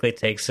 basically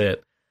takes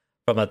it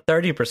from a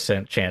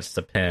 30% chance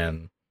to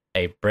pin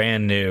a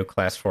brand new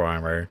class 4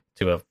 armor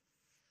to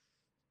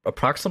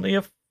approximately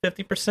a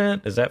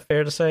 50%. Is that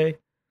fair to say?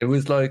 It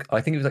was like,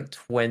 I think it was like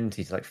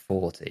 20 to like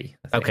 40.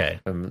 I think, okay.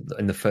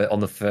 On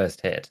the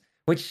first hit,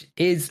 which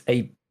is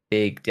a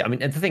big deal. I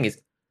mean, and the thing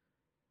is,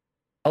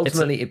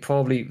 ultimately, it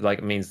probably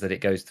like means that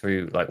it goes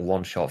through like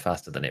one shot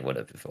faster than it would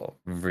have before.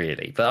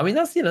 Really, but I mean,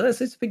 it's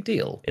a big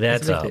deal. It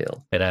adds up.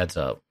 It adds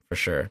up for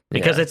sure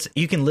because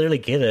you can literally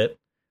get it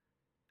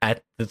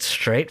at the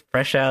straight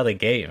fresh out of the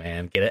gate,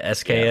 man. Get an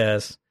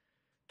SKS,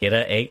 get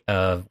a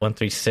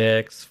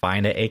 136,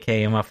 find an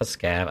AKM off a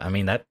scav. I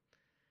mean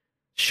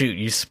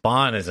you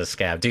spawn as a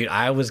scav, dude.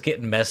 I was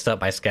getting messed up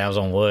by scavs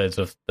on woods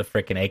with the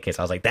freaking AKs.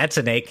 I was like, that's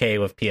an AK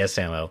with PS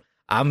ammo.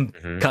 I'm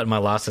cutting my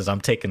losses.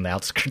 I'm taking the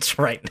outskirts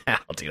right now,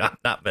 dude. I'm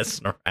not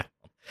messing around.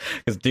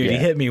 Because, dude, he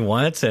hit me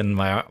once, and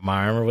my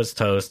armor was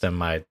toast, and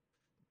my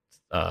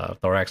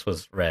thorax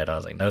was red. I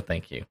was like, no,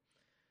 thank you.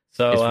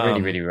 So it's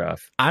really, really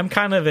rough. I'm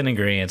kind of in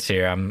agreement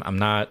here. I'm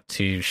not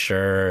too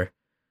sure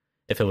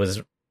if it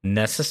was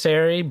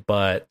necessary,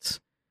 but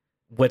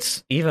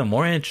what's even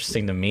more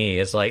interesting to me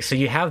is like, so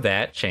you have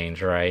that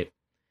change, right?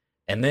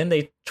 And then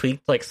they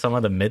tweaked like some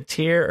of the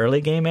mid-tier early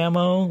game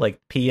ammo, like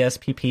PS,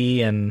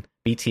 PP, and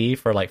BT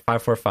for like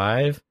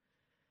 545.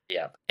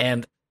 Yeah.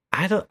 And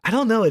I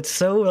don't know. It's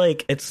so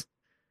like it's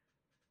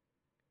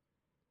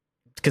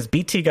because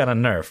BT got a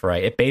nerf,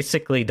 right? It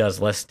basically does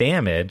less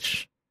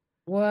damage.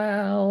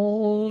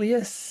 Well,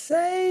 you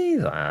say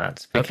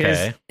that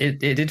because it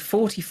did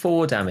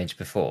 44 damage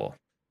before,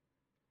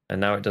 and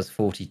now it does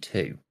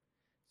 42.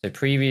 So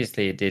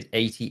previously it did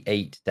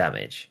 88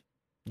 damage.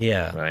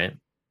 Yeah. Right.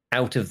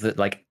 Out of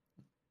the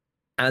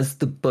as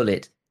the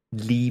bullet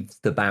leaves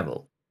the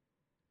barrel,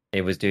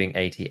 it was doing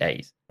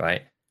 88,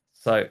 right?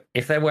 So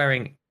if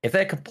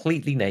they're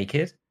completely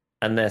naked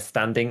and they're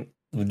standing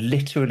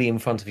literally in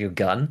front of your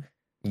gun,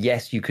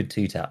 yes, you could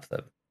 2-tap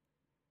them.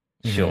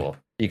 Sure,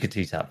 you could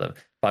 2-tap them.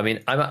 But I mean,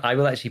 I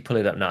will actually pull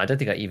it up now. I don't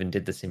think I even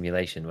did the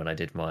simulation when I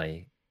did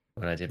my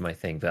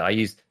thing, but I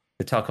used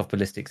the Tarkov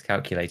ballistics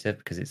calculator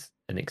because it's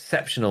an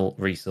exceptional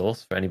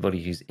resource for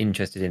anybody who's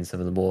interested in some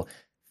of the more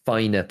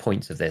finer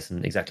points of this,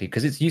 and exactly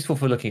because it's useful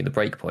for looking at the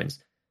breakpoints.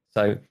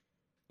 So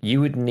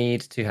you would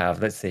need to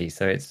have, let's see,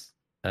 so it's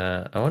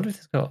I wonder if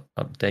it's got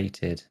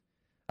updated.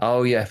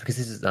 Oh yeah, because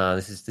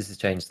this is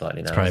changed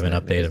slightly now. It's probably been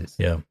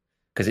updated,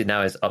 because it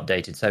now is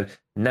updated. So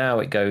now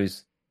it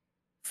goes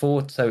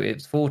so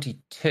it's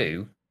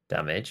 42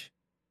 damage,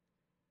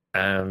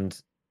 and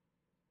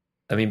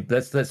I mean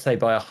let's say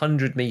by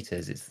 100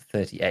 meters it's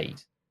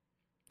 38.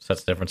 So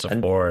that's a difference of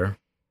 4.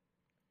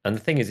 And the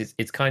thing is,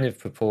 it's kind of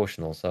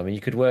proportional. So I mean,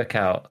 you could work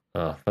out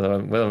whether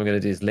I'm going to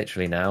do this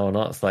literally now or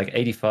not. It's like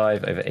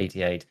 85 over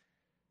 88.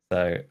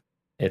 So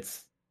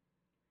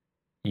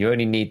you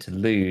only need to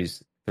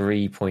lose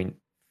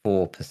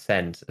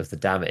 3.4% of the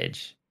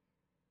damage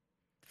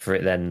for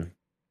it then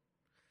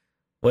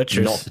not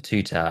to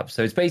 2-tap.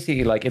 So it's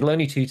basically like it'll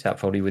only 2-tap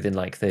probably within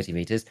like 30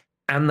 meters,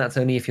 and that's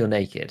only if you're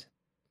naked,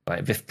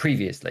 right?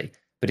 Previously,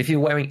 but if you're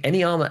wearing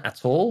any armor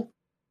at all,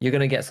 you're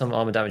going to get some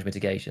armor damage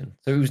mitigation.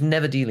 So it was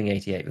never dealing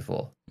 88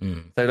 before.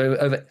 Mm. So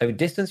over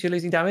distance, you're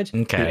losing damage.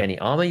 Okay. Through any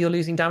armor, you're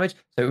losing damage.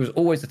 So it was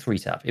always a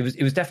 3-tap. It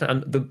was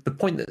definitely, and the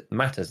point that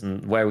matters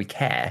and where we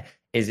care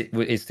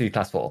is through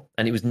class 4,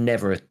 and it was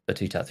never a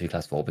 2-tap through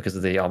class 4 because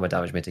of the armor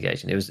damage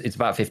mitigation. It's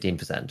about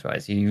 15%,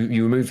 right? So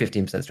you remove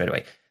 15% straight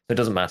away, so it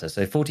doesn't matter.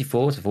 So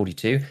 44 to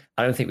 42,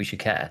 I don't think we should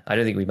care. I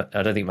don't think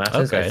it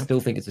matters. Okay. I still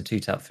think it's a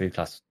 2-tap through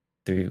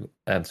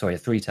a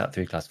 3-tap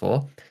through class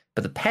 4.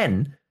 But the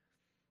pen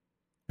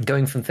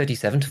going from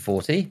 37 to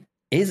 40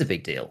 is a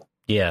big deal.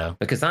 Yeah,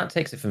 because that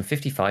takes it from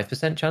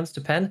 55% chance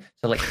to pen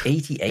to like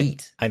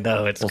 88. I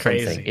know, it's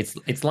crazy.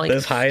 It's like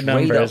those high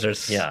numbers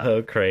are yeah.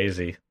 so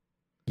crazy.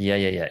 Yeah.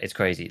 It's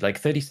crazy. Like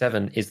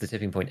 37 is the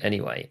tipping point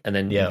anyway, and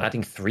then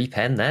adding 3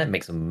 pen there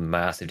makes a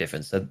massive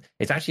difference. So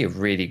it's actually a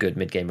really good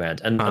mid-game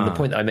round. And the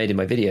point that I made in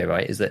my video,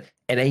 right, is that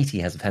M80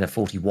 has a pen of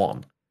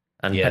 41,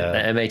 and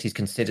M80 is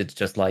considered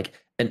just like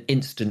an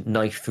instant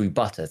knife through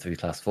butter through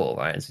class 4,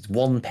 right? And so it's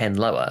 1 pen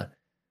lower.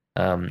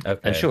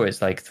 And sure,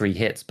 it's like 3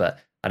 hits, but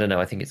I don't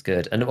know. I think it's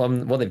good. And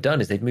what they've done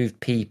is they've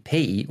moved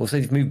PP, or so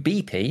they've moved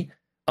BP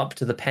up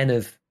to the pen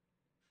of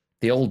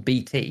the old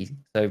BT.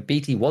 So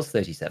BT was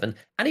 37,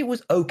 and it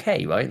was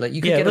okay, right? Like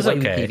you could get away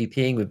with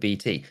PvPing with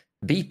BT.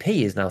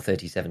 BP is now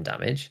 37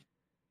 damage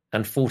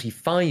and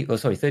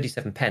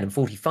 37 pen and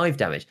 45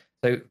 damage.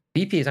 So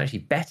BP is actually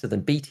better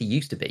than BT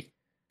used to be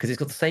because it's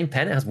got the same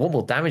pen. It has 1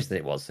 more damage than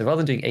it was. So rather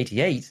than doing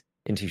 88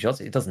 in 2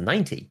 shots, it does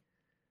 90.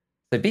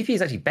 So BP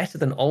is actually better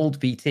than old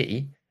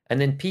BT. And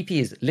then PP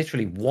is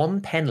literally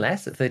 1 pen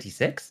less at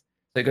 36.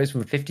 So it goes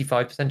from a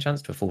 55%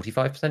 chance to a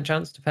 45%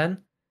 chance to pen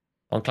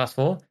on class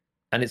 4.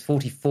 And it's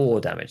 44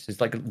 damage. So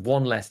it's like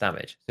 1 less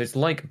damage. So it's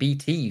like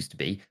BT used to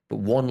be, but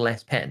 1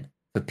 less pen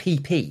for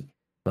PP,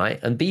 right?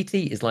 And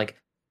BT is like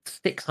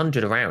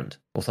 600 around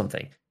or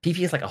something. PP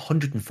is like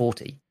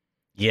 140.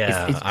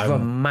 Yeah, it's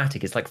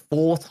dramatic. It's like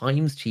 4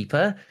 times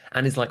cheaper,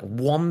 and it's like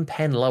 1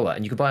 pen lower,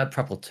 and you can buy a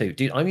Prepel too.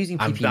 Dude, I'm using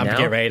PP now. I'm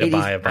getting ready to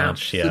buy a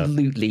bunch.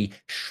 Absolutely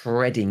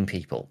shredding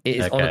people. It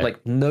is on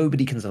like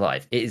nobody can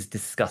survive. It is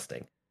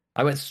disgusting.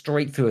 I went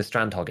straight through a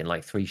Strandhog in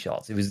like 3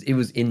 shots. It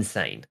was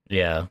insane.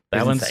 Yeah,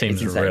 that one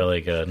seems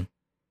really good.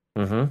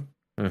 So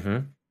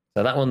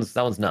that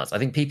one's nuts. I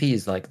think PP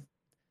is like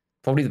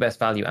probably the best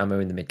value ammo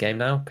in the mid game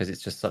now because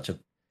it's just such a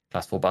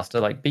class 4 buster.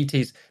 Like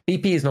BP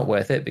is not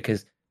worth it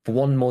because for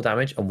 1 more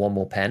damage and 1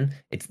 more pen,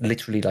 it's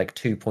literally like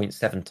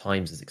 2.7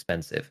 times as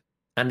expensive.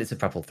 And it's a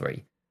Prepel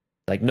 3.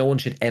 Like, no one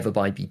should ever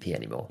buy BP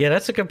anymore. Yeah,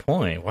 that's a good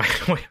point. Why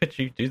would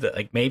you do that?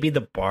 Like, maybe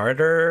the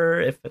barter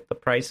if the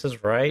price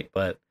is right,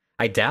 but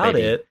I doubt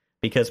it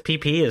because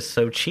PP is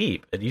so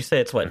cheap. And you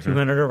say it's,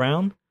 200 a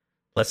round?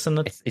 Less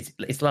than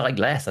It's like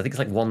less. I think it's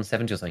like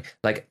 170 or something.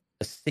 Like,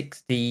 a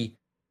 60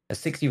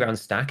 round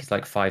stack is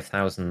like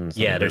 5,000.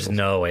 Yeah, there's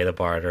no way the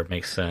barter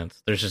makes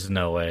sense. There's just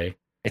no way.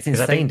 It's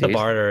insane, I think dude. The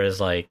barter is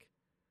like,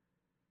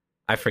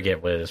 I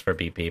forget what it is for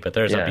BP, but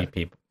there's a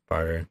BP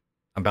barter.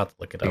 I'm about to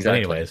look it up.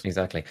 Exactly, but anyways.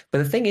 Exactly. But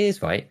the thing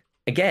is, right,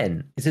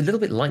 again, it's a little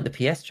bit like the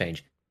PS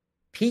change.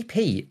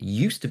 PP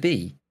used to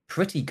be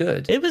pretty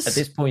good. It was at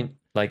this point,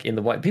 like in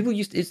the white.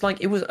 It's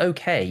like it was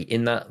okay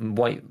in that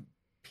white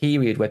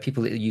period where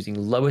people are using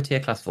lower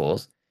tier class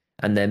 4s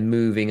and then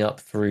moving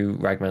up through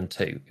Ragman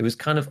 2. It was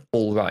kind of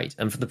all right.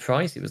 And for the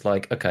price, it was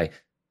like, okay,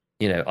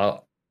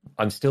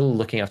 I'm still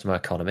looking after my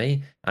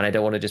economy, and I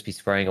don't want to just be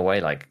spraying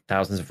away like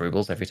thousands of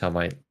rubles every time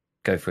I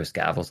go for a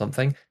scav or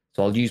something.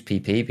 So I'll use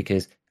PP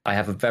because I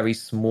have a very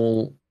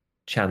small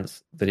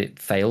chance that it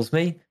fails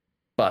me,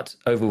 but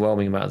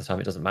overwhelming amount of the time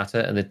it doesn't matter.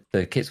 And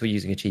the kits we're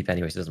using are cheap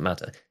anyway, so it doesn't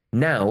matter.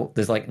 Now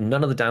there's like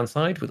none of the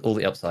downside with all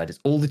the upside. It's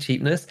all the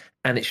cheapness,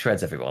 and it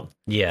shreds everyone.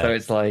 Yeah. So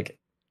it's like,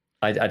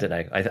 I don't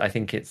know. I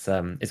think it's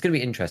going to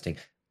be interesting.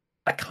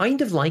 I kind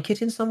of like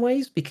it in some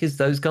ways because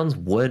those guns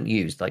weren't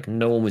used. Like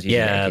no one was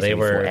using the they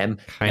were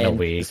kind of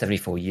weak. The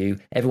 74U.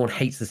 Everyone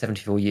hates the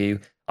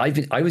 74U.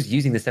 I was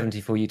using the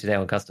 74U today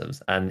on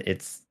customs, and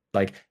it's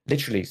like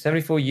literally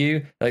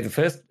 74U. Like the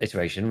first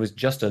iteration was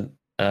just an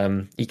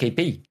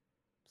EKP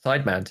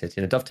side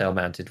mounted, dovetail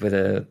mounted with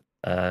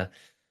a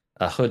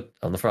hood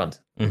on the front.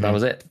 Mm-hmm. That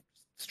was it.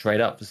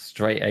 Straight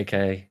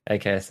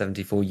AK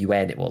 74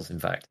 UN. It was in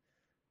fact.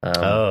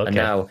 Okay. And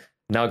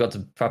now I got to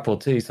Prepel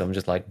 2, so I'm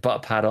just like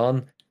butt pad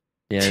on.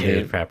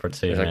 Prepper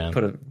 2, man.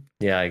 Like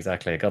yeah,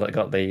 exactly.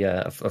 Got the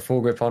a full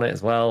grip on it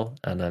as well,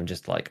 and I'm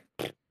just like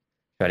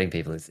shredding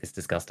people. It's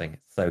disgusting.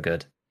 It's so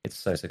good. It's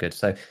so good.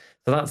 So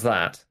that's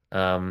that.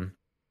 I mean,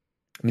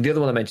 the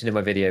other one I mentioned in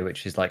my video,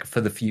 which is like for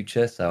the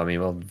future. So I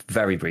mean, we'll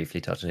very briefly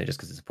touch on it just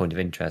because it's a point of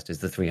interest. Is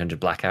the 300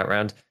 blackout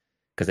round.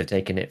 Because they've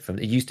taken it from,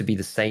 it used to be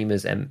the same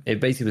as it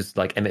basically was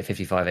like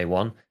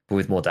M855A1 but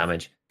with more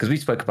damage. Because we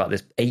spoke about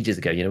this ages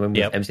ago, when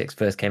MCX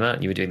first came out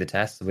and you were doing the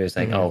tests, we were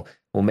saying, oh,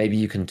 well, maybe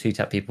you can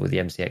 2-tap people with the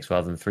MCX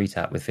rather than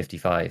 3-tap with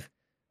 55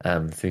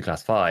 through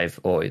class 5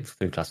 or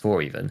through class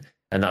 4 even.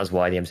 And that was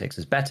why the MCX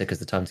was better, because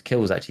the time to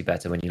kill was actually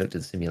better when you looked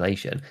at the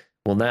simulation.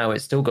 Well, now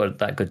it's still got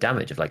that good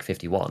damage of like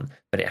 51,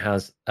 but it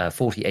has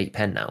 48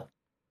 pen now.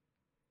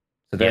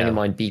 So bearing in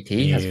mind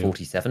BP has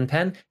 47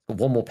 pen, but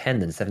 1 more pen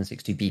than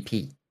 762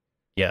 BP.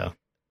 Yeah.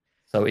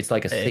 So it's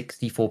like a It-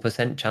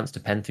 64% chance to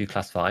pen through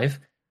class 5,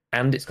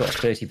 and it's got a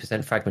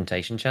 30%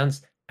 fragmentation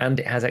chance, and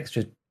it has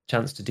extra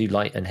chance to do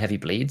light and heavy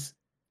bleeds,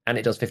 and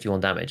it does 51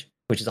 damage,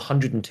 which is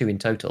 102 in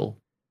total,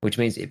 which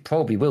means it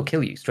probably will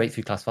kill you straight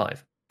through class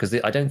 5, because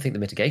I don't think the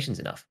mitigation's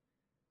enough.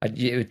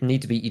 It would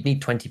need to be, you'd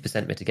need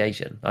 20%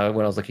 mitigation. When I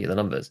was looking at the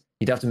numbers,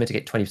 you'd have to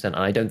mitigate 20%, and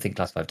I don't think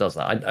class 5 does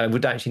that. I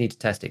would actually need to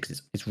test it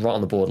because it's right on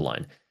the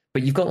borderline.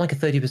 But you've got like a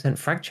 30%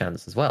 frag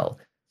chance as well.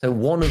 So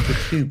one of the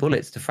 2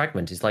 bullets to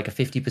fragment is like a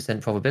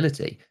 50%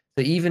 probability.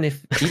 So even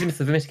if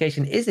the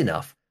mitigation is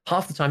enough,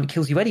 half the time it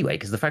kills you anyway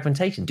because the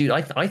fragmentation. Dude,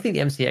 I think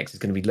the MCX is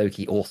going to be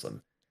low-key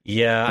awesome.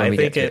 Yeah, when I we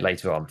think get to it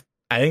later on.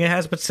 I think it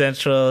has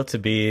potential to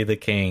be the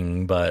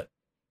king, but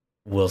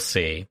we'll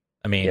see.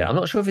 I mean, Yeah, I'm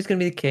not sure if it's going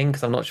to be the king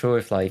because I'm not sure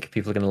if like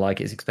people are going to like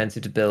it. It's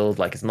expensive to build.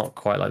 Like it's not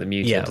quite like the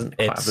Muta. Yeah, It doesn't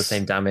quite have the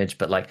same damage,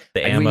 but like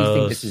the I ammo's really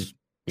think this is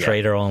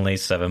trader only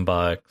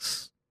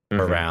 $7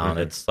 per round.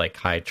 mhm. It's like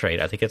high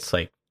trade. I think it's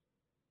like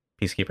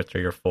Peacekeeper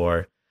 3 or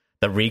 4.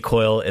 The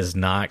recoil is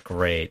not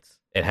great.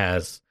 It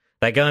has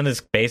that gun is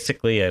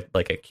basically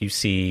like a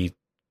QCC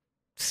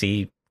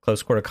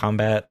close quarter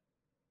combat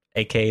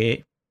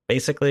AK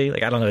basically.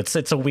 Like I don't know.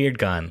 It's a weird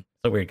gun.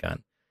 It's a weird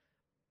gun.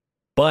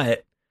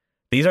 But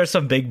these are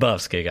some big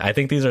buffs, Gig. I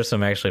think these are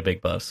some actually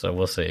big buffs, so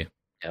we'll see.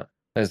 Yeah,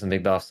 those are some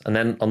big buffs. And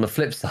then on the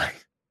flip side,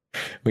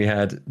 we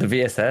had the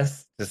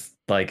VSS just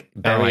like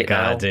bury it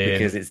now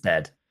because it's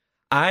dead.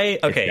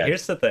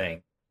 Here's the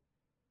thing.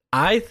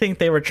 I think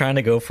they were trying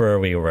to go for a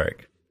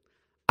rework.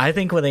 I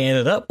think what they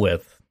ended up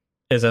with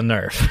is a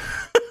nerf.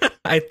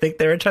 I think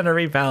they were trying to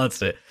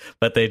rebalance it,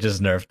 but they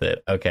just nerfed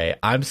it. Okay,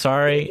 I'm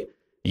sorry.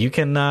 You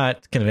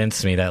cannot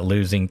convince me that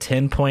losing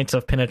 10 points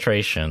of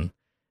penetration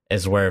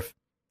is worth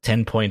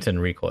 10 points in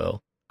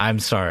recoil. I'm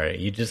sorry.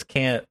 You just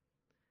can't.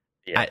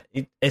 Yeah.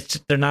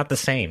 They're not the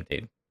same,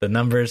 dude. The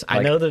numbers,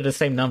 I know they're the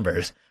same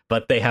numbers,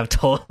 but they have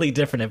totally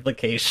different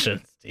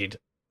implications, dude.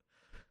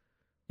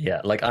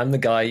 Yeah, like I'm the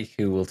guy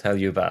who will tell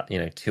you about,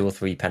 2 or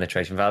 3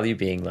 penetration value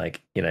being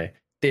like,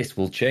 this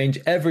will change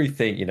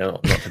everything,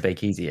 not to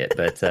bake easy it,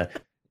 but,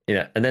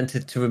 and then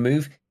to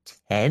remove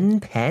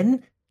 10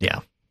 pen? Yeah.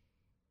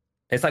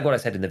 It's like what I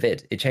said in the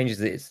vid. It changes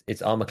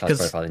its armor class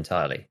profile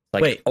entirely.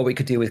 Like, it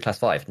could deal with class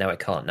 5. Now it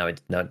can't. Now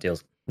it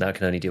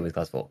can only deal with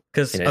class 4.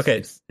 Because,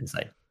 it's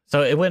insane.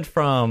 So it went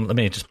from, let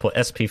me just put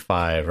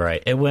SP5,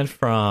 right? It went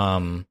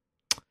from,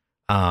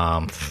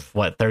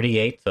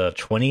 38 to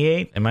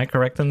 28? Am I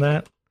correct in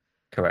that?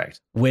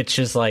 Correct. Which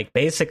is like,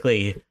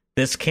 basically,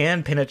 this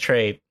can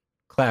penetrate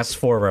class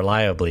 4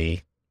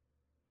 reliably,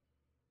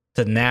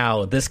 to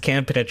now, this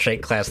can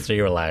penetrate class 3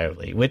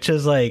 reliably, which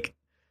is like,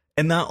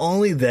 and not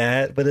only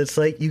that, but it's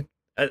like,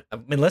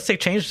 unless they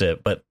changed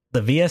it, but the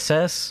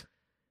VSS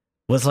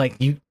was like,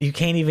 you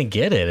can't even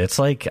get it. It's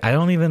like, I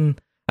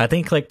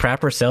think like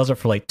Prapor sales are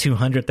for like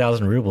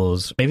 200,000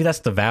 rubles. Maybe that's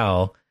the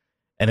Val,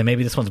 and then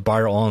maybe this one's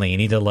barter only. You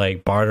need to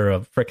like barter a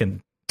freaking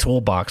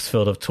toolbox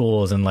filled of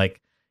tools, and like,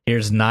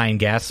 here's 9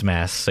 gas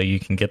masks so you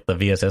can get the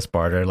VSS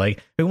barter.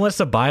 Like, who wants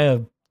to buy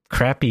a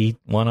crappy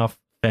one-off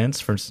fence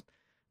from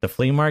the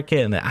flea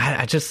market? And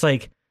I just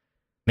like,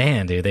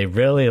 man, dude, they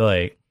really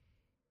like,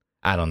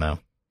 I don't know.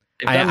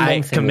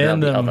 I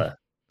commend them. The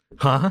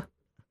Huh?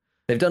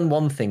 They've done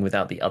one thing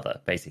without the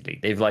other, basically.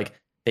 They've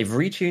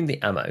retuned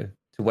the ammo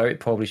to where it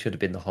probably should have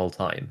been the whole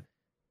time,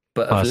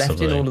 but have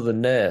left in all of the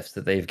nerfs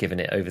that they've given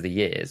it over the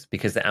years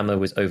because the ammo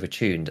was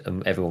overtuned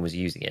and everyone was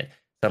using it.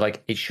 So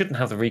like, it shouldn't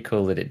have the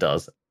recoil that it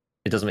does.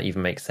 It doesn't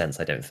even make sense,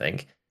 I don't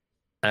think.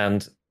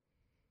 And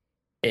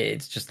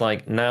it's just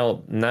like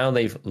now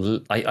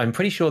I'm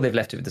pretty sure they've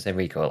left it with the same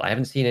recoil. I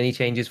haven't seen any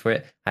changes for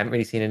it. I haven't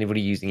really seen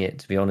anybody using it,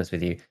 to be honest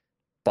with you.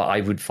 But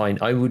I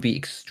would be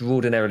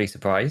extraordinarily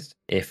surprised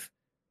if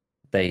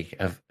they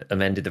have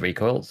amended the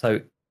recoil.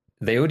 So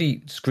they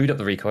already screwed up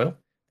the recoil.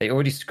 They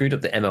already screwed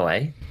up the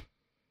MOA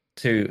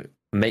to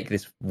make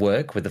this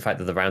work with the fact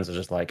that the rounds are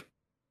just like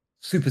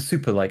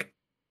super like,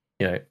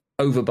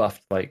 over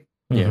buffed, like,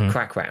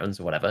 crack rounds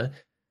or whatever.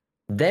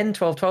 Then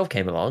 1212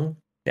 came along.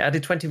 They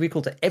added 20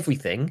 recoil to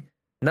everything.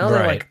 Now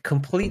they're like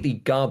completely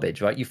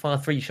garbage, right? You fire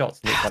 3 shots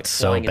and it's like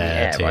flying in the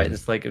air, dude. Right?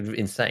 It's like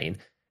insane.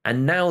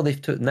 And now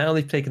they've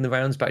taken the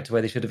rounds back to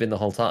where they should have been the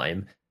whole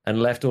time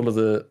and left all of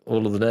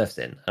the nerfs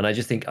in. And I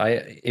just think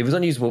it was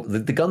unusable.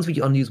 The guns were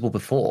unusable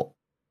before.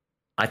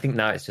 I think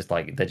now it's just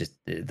like they're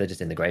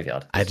just in the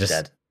graveyard.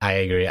 Dead. I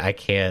agree. I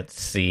can't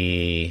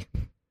see,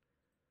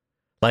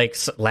 like,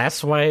 last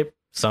swipe.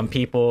 Some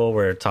people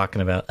were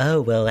talking about,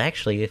 oh well,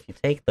 actually, if you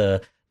take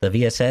the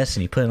VSS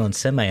and you put it on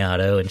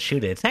semi-auto and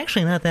shoot it, it's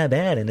actually not that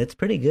bad and it's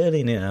pretty good.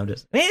 And I'm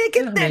just, man,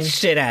 get that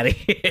shit out of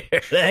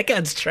here. That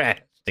gun's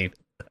trash, dude.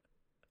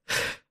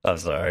 I'm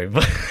sorry,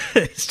 but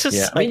it's just.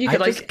 Yeah, I mean, you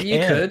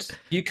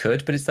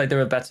could, but it's like there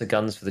are better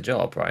guns for the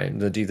job, right?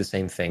 They do the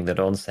same thing. That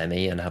are on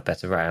semi and have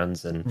better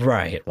rounds and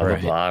blah blah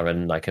blah,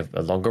 and like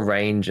a longer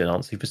range and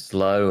aren't super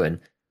slow and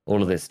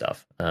all of this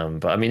stuff.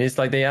 But I mean, it's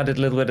like they added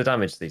a little bit of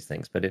damage to these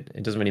things, but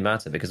it doesn't really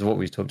matter because of what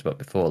we've talked about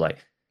before. Like,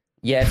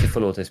 yeah, if you're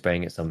full auto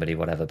spraying at somebody,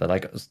 whatever, but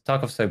like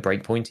Tarkov's so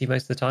break pointy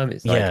most of the time.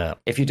 It's like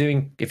if you're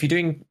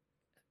doing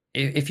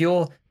if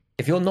you're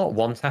not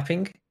one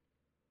tapping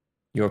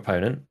your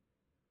opponent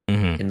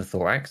Mm-hmm. in the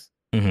thorax,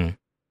 Mm-hmm.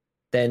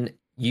 then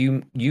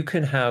you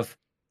can have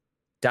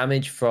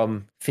damage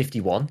from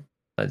 51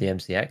 at the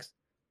MCX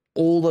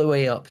all the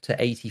way up to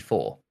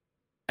 84.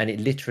 And it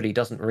literally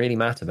doesn't really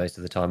matter most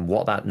of the time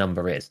what that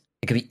number is.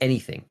 It could be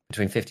anything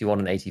between 51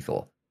 and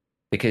 84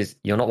 because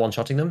you're not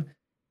one-shotting them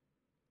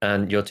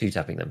and you're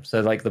two-tapping them.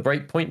 So like the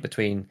break point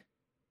between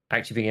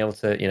actually being able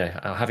to,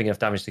 having enough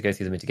damage to go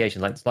through the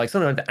mitigation, like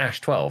something like the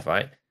Ash 12,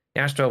 right?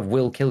 The Ash 12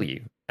 will kill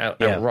you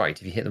outright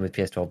if you hit them with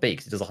PS12B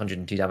because it does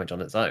 102 damage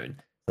on its own.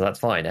 So that's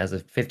fine. It has a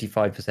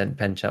 55%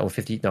 pen chance, or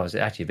 50, no, it's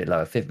actually a bit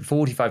lower,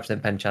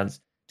 45% pen chance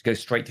to go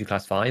straight through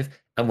class 5.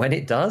 And when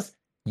it does,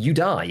 you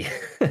die.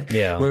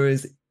 Yeah.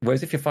 Whereas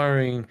if you're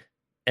firing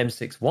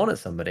M61 at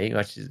somebody,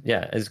 which is,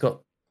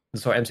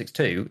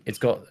 M62, it's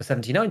got a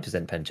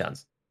 79% pen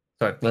chance.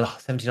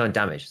 79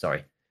 damage,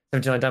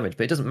 79 damage.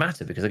 But it doesn't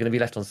matter because they're going to be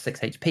left on 6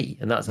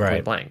 HP, and that's a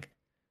point blank.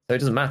 So it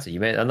doesn't matter.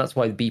 And that's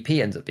why the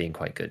BP ends up being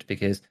quite good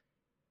because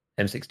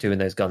M62 and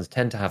those guns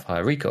tend to have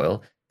higher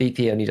recoil.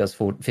 BP only does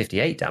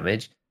 58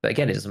 damage, but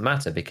again, it doesn't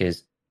matter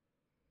because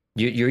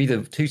you're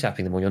either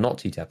two-tapping them or you're not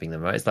two-tapping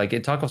them, right? It's like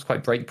Tarkov's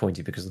quite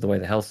break-pointed because of the way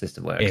the health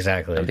system works.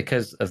 Exactly. And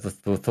because of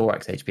the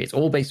thorax HP. It's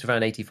all based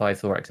around 85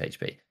 thorax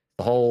HP.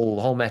 The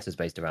whole meta is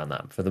based around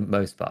that for the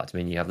most part. I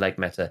mean, you have leg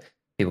meta,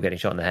 people getting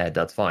shot in the head,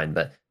 that's fine.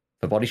 But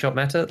for body shot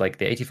meta, like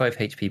the 85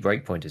 HP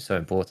breakpoint is so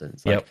important.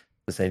 It's like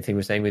the same thing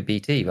we're saying with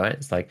BT, right?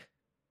 It's like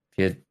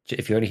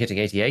if you're only hitting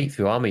 88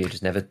 through armor, you're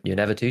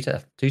never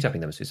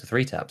two-tapping them. So it's a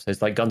 3-tap. So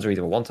it's like guns are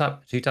either a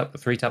 1-tap, 2-tap, a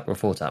 3-tap, or a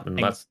 4-tap. And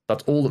that's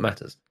all that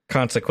matters.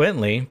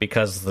 Consequently,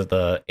 because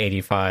the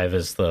 85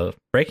 is the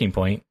breaking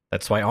point,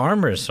 that's why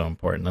armor is so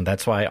important. And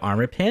that's why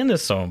armor pin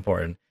is so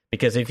important.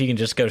 Because if you can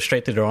just go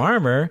straight through their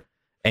armor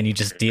and you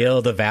just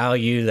deal the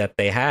value that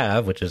they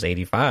have, which is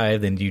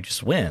 85, then you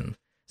just win.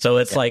 So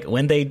it's like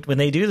when they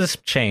do this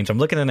change, I'm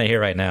looking at it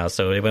here right now.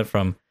 So it went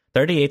from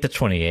 38 to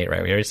 28,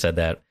 right? We already said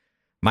that.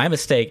 My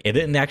mistake, it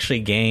didn't actually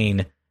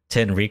gain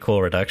 10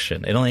 recoil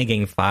reduction. It only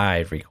gained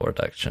 5 recoil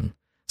reduction.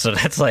 So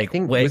that's like,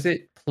 was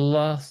it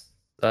plus?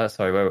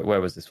 Sorry,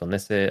 where was this one?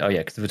 This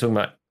because we're talking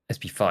about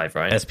SP5,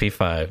 right?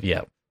 SP5,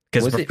 yeah.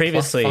 Because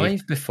previously,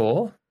 plus 5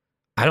 before?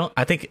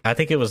 I think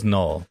it was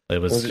null.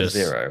 It was just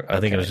 0. Okay. I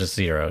think it was just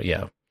 0.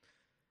 Yeah.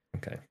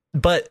 Okay.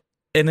 But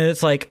and then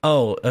it's like,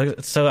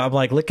 so I'm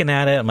like looking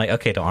at it. I'm like,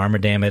 okay, the armor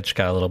damage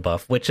got a little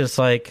buff, which is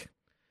like,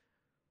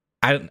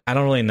 I don't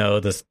really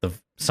know the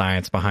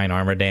science behind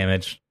armor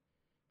damage.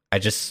 I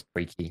just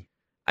freaky.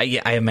 I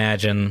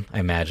imagine.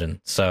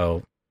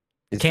 So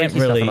it's can't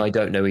really. Stuff and I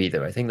don't know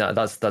either. I think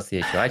that's the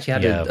issue. I actually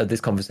had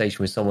this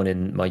conversation with someone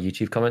in my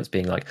YouTube comments,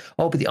 being like,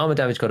 "Oh, but the armor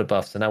damage got a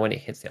buff, so now when it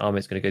hits the armor,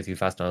 it's going to go through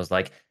faster." And I was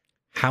like,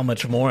 "How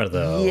much more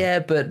though?" Yeah,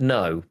 but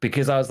no,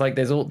 because I was like,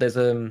 there's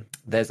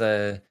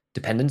a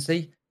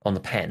dependency on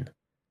the pen.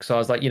 So I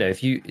was like,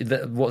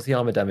 what's the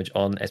armor damage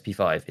on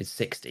SP5? It's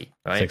 60,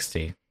 right?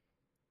 60.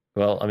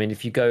 Well, I mean,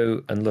 if you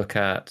go and look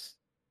at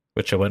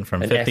which it went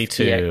from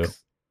 52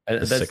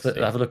 to 60.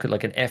 Have a look at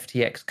like an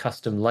FTX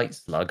custom light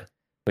slug,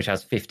 which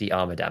has 50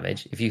 armor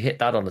damage. If you hit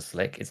that on a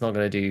slick, it's not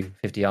going to do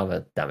 50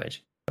 armor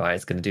damage, right?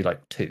 It's going to do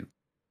like 2.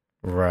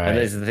 Right. And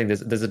this is the thing.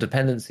 There's a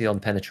dependency on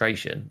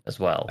penetration as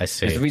well. I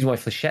see. It's the reason why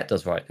Flechette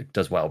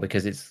does well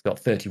because it's got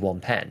 31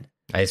 pen.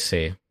 I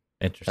see.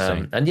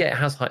 Interesting. And yeah, it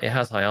has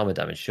high armor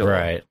damage, sure.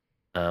 Right.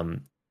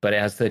 But it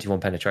has 31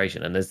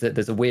 penetration, and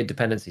there's a weird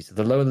dependency. So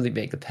the lower they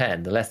make the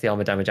pen, the less the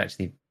armor damage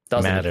actually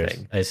does matters.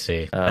 Anything. I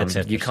see. That's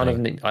interesting. You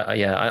kind of,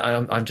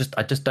 I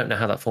just don't know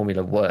how that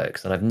formula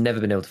works, and I've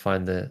never been able to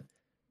find the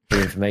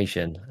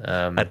information.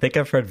 I think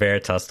I've heard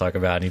Veritas talk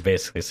about it, and he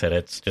basically said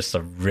it's just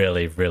a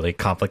really, really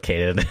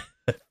complicated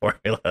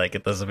formula. Like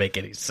it doesn't make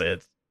any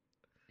sense.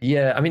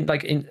 Yeah, I mean,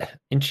 like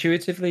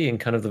intuitively and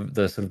kind of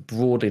the sort of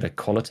broadly, like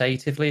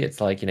qualitatively, it's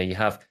like you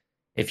have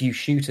if you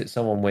shoot at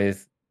someone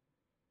with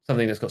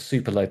something that's got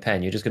super low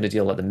pen, you're just going to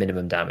deal like the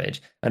minimum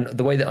damage. And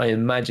the way that I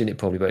imagine it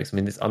probably works, I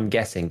mean, I'm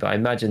guessing, but I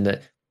imagine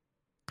that,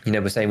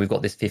 we're saying we've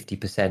got this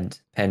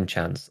 50% pen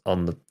chance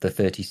on the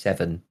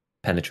 37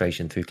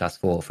 penetration through class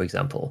 4, for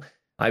example.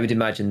 I would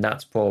imagine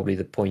that's probably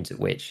the point at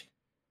which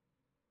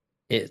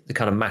it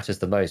kind of matters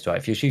the most, right?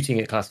 If you're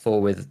shooting at class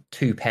 4 with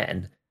 2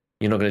 pen,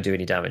 you're not going to do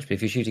any damage. But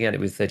if you're shooting at it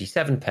with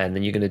 37 pen,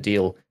 then you're going to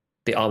deal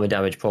the armor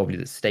damage probably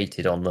that's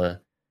stated on the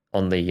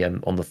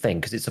thing,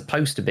 because it's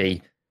supposed to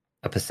be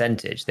a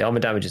percentage. The armor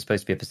damage is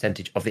supposed to be a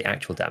percentage of the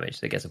actual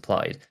damage that gets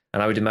applied.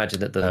 And I would imagine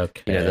that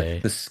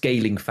the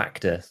scaling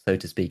factor, so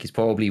to speak, is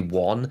probably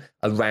 1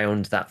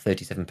 around that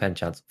 37 pen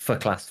chance for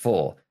class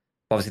 4.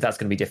 Obviously, that's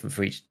going to be different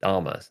for each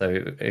armor.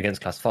 So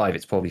against class 5,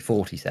 it's probably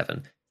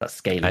 47. That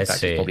scaling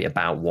factor is probably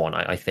about 1,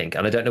 I think.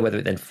 And I don't know whether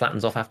it then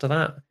flattens off after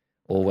that,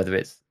 or whether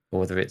it's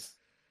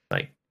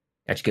like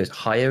actually goes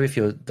higher if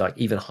you're like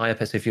even higher.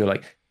 So if you're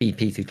like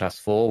BP through class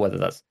 4, whether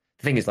that's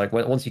the thing is, like,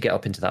 once you get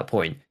up into that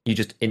point, you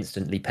just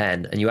instantly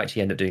pen, and you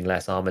actually end up doing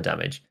less armor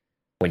damage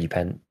when you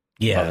pen,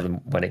 rather than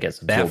when it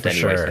gets absorbed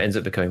anyway. Sure. So it ends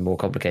up becoming more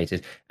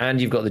complicated.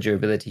 And you've got the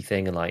durability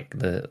thing, and like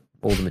the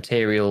all the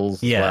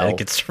materials. Yeah, well, it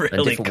gets and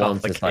really different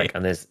ones. There's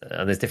complicated.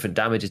 and there's different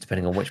damages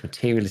depending on which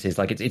material it is.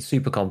 Like it's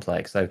super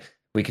complex. So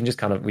we just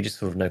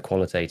sort of know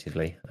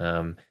qualitatively.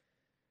 I'm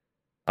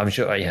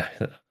sure. Yeah,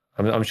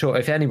 I'm sure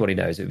if anybody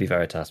knows, it would be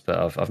Veritas.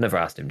 But I've never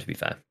asked him, to be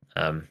fair.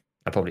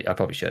 I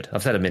probably should.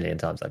 I've said a million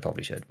times I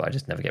probably should, but I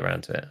just never get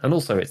around to it. And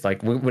also, it's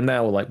like we're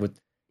now like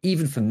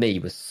even for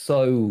me,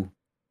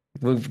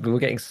 we're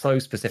getting so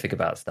specific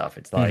about stuff.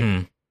 It's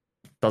like,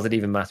 does it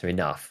even matter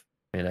enough,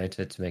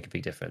 to make a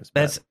big difference?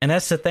 But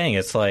that's the thing.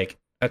 It's like,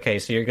 okay,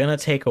 so you're gonna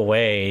take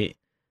away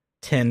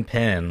 10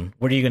 pin.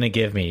 What are you gonna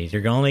give me?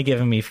 You're only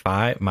giving me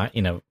 5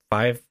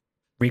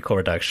 recoil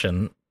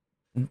reduction.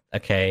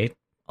 Okay,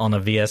 on a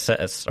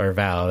VSS or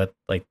VAL,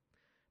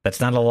 that's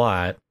not a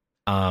lot.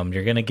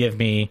 You're gonna give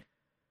me,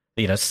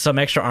 some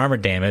extra armor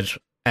damage,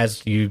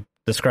 as you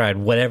described.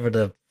 Whatever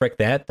the frick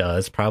that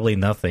does, probably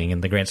nothing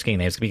in the grand scheme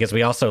of things, because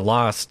we also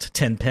lost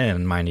 10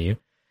 pin, mind you.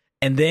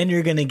 And then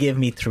you're gonna give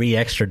me 3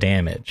 extra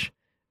damage.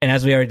 And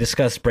as we already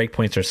discussed,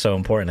 breakpoints are so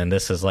important, and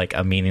this is like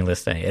a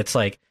meaningless thing. It's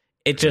like,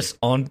 it just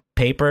on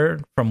paper,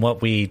 from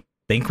what we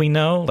think we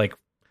know, like,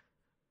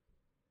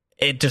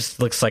 it just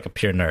looks like a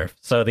pure nerf.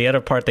 So the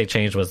other part they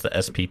changed was the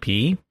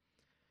SPP,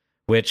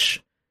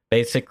 which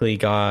basically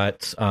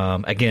got,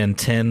 again,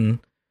 10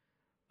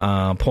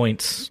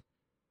 points.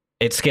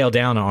 It scaled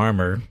down an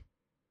armor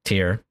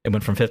tier. It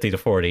went from 50 to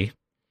 40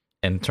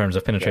 in terms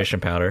of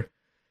penetration powder.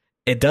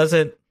 It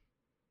doesn't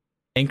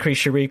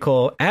increase your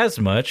recoil as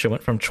much. It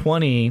went from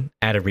 20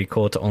 added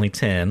recoil to only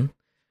 10.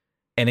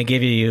 And it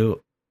gave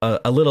you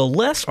a little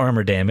less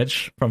armor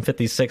damage from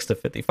 56 to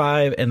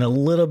 55, and a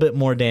little bit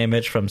more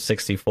damage from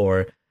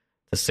 64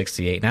 to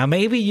 68. Now,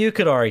 maybe you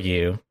could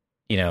argue,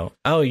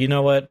 oh, you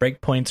know what?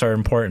 Breakpoints are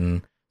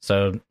important.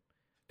 So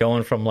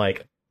going from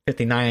like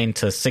 59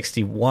 to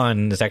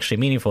 61 is actually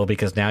meaningful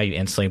because now you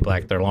instantly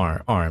black their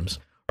arms.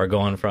 Or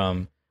going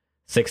from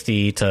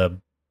 60 to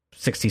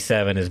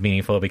 67 is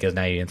meaningful because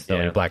now you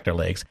instantly black their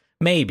legs.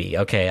 Maybe.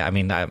 Okay. I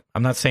mean, I'm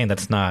not saying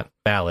that's not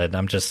valid.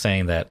 I'm just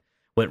saying that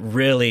what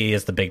really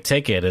is the big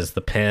ticket is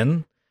the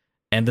pin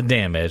and the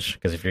damage.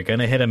 Because if you're going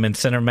to hit them in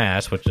center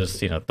mass, which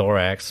is,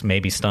 thorax,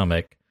 maybe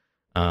stomach,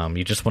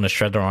 you just want to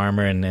shred their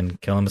armor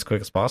and kill them as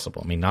quick as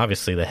possible. I mean,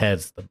 obviously the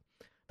head's the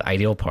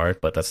ideal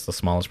part, but that's the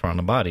smallest part on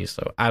the body.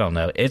 So I don't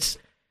know. It's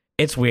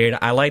weird.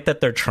 I like that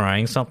they're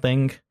trying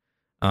something.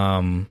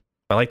 I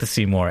like to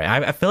see more.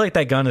 I feel like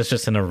that gun is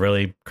just in a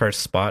really cursed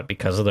spot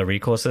because of the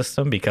recoil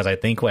system, because I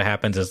think what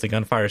happens is the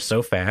gun fires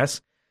so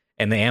fast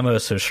and the ammo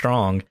is so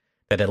strong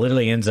that it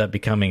literally ends up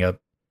becoming a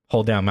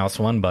hold down mouse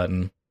 1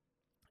 button,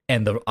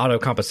 and the auto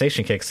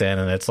compensation kicks in,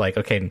 and it's like,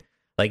 okay,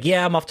 like,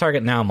 yeah, I'm off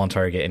target, now I'm on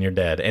target, and you're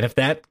dead. And if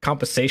that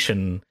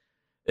compensation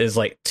is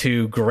like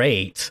too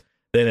great,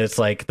 then it's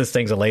like, this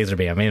thing's a laser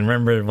beam. I mean,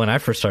 remember when I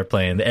first started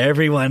playing,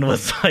 everyone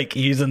was like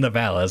using the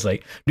VAL. I was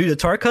like, do the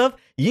Tarkov,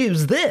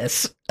 use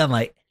this. I'm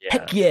like,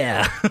 heck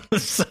yeah.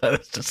 So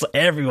it's just like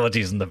everyone's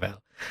using the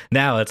VAL.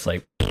 Now it's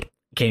like,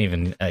 can't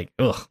even, like,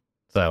 ugh.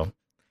 So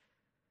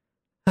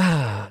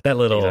that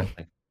little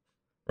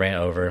rant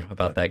over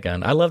about that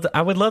gun. I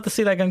would love to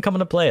see that gun come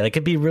into play. Like,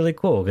 it'd be really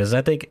cool, because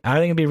I think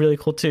it'd be really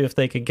cool too if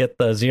they could get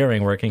the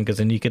zeroing working, because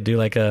then you could do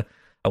like a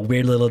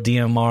weird little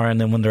DMR, and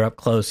then when they're up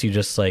close, you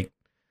just like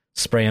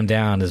spray them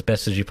down as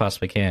best as you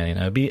possibly can.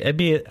 It'd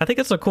be. I think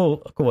it's a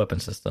cool weapon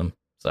system.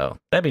 So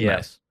that'd be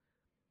nice.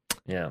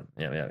 Yeah,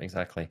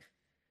 exactly.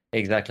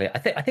 I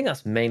think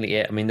that's mainly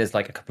it. I mean, there's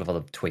like a couple of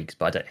other tweaks,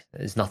 but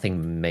there's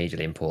nothing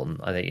majorly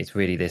important. I think it's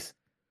really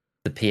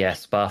the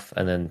PS buff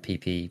and then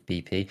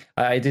PP.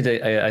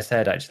 I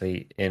said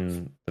actually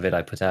in the vid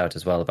I put out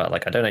as well about,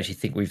 like, I don't actually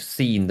think we've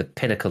seen the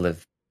pinnacle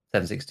of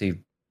 762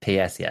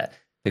 PS yet,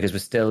 because we're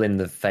still in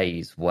the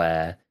phase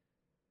where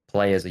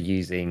players are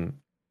using.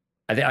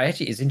 I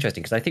actually, it's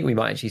interesting because I think we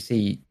might actually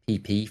see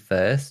PP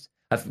first.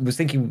 I was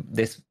thinking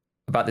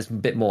about this a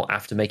bit more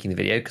after making the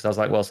video, because I was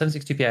like, well,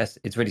 762 PS,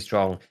 it's really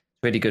strong,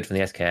 it's really good from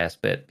the SKS,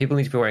 but people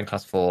need to be wearing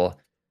class 4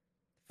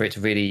 for it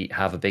to really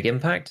have a big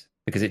impact,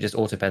 because it just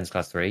auto pens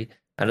class 3.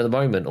 And at the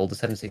moment, all the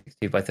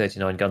 762 by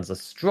 39 guns are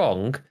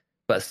strong,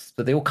 but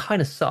they all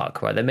kind of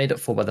suck, right? They're made up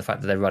for by the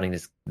fact that they're running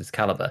this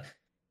caliber.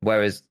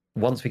 Whereas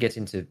once we get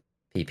into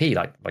PP,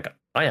 like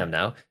I am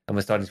now, and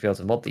we're starting to be able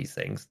to mod these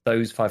things,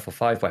 those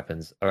 545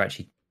 weapons are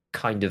actually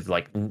kind of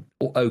like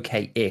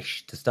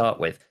okay-ish to start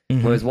with.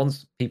 Mm-hmm. Whereas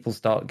once people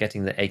start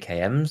getting the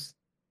AKMs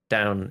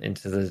down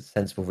into the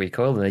sensible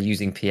recoil and they're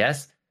using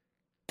PS,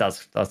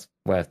 that's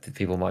where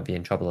people might be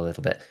in trouble a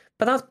little bit.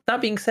 But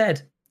that being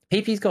said,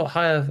 PP's got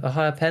a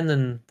higher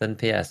pen than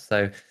PS,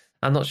 so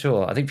I'm not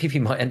sure. I think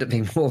PP might end up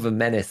being more of a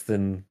menace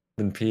than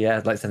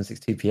PS, like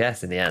 762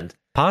 PS in the end.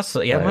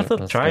 Possibly, yeah. I'm gonna have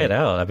to try it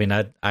out. I mean,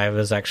 I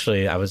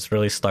was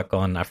really stuck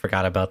on. I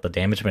forgot about the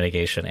damage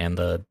mitigation and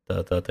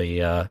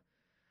the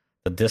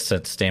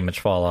distance damage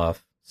fall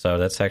off. So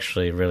that's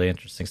actually really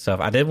interesting stuff.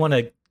 I did want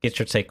to get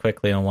your take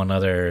quickly on one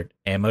other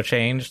ammo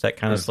change that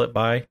kind of slipped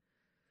by,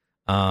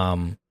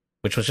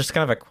 which was just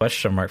kind of a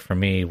question mark for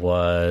me.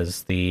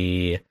 Was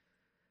the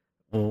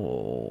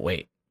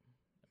wait,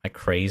 am I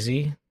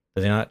crazy?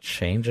 Did they not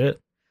change it?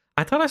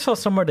 I thought I saw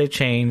somewhere they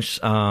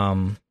changed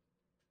the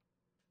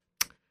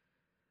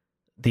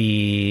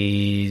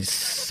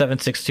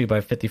 7.62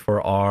 by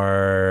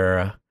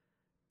 54R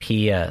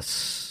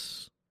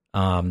PS.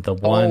 The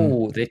one.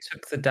 Oh, they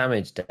took the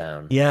damage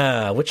down.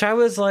 Yeah, which I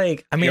was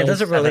like, I mean, it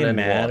doesn't really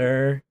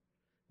matter.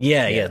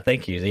 Yeah,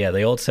 thank you. Yeah,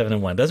 the old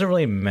 7-1 doesn't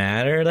really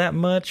matter that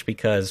much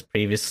because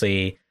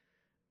previously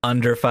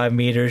under 5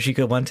 meters you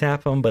could one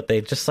tap them, but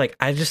they just like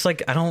I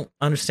don't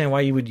understand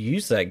why you would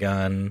use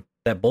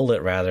that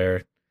bullet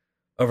rather,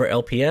 over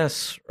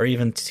LPS or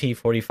even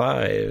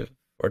T45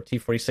 or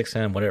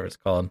T46M, whatever it's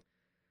called.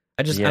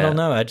 I don't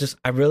know.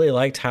 I really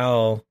liked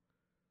how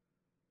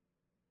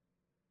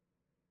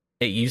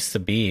it used to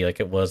be. Like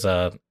it was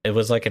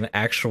like an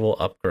actual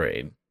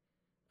upgrade.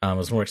 It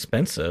was more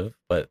expensive,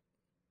 but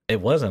it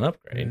was an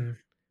upgrade.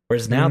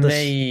 Whereas now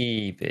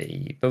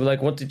maybe, but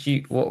like, what did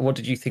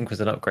you think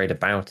was an upgrade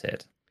about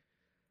it?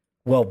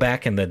 Well,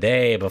 back in the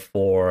day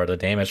before the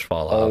damage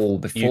fall off. Oh,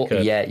 before,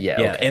 yeah,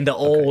 okay. In the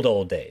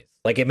old days,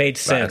 like it made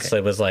sense. Right, okay.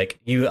 It was like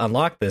you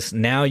unlock this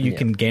now, you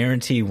can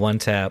guarantee one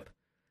tap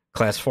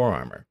class 4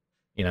 armor.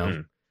 You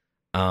know,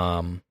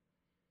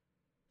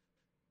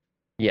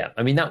 yeah.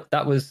 I mean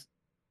that was,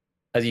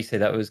 as you say,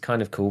 that was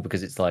kind of cool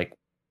because it's like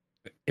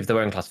if they're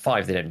wearing class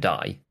 5, they don't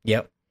die.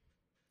 Yep.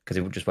 Because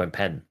it just won't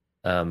pen.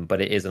 But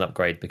it is an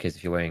upgrade because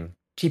if you're wearing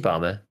cheap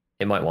armor,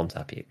 it might one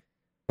tap you.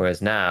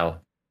 Whereas now,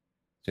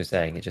 as you're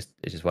saying, it just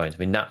won't. I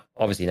mean, now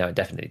it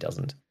definitely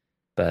doesn't.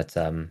 But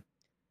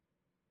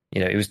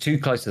it was too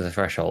close to the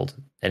threshold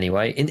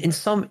anyway. In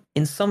some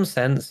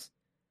sense,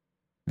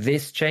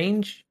 this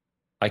change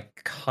I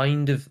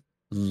kind of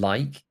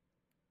like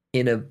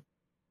in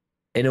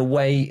a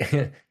way.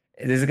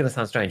 This is going to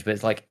sound strange, but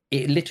it's like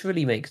it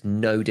literally makes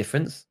no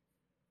difference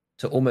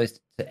to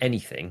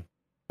anything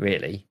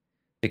really.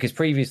 Because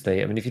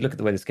previously, I mean, if you look at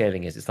the way the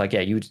scaling is, it's like,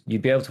 yeah, you'd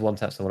be able to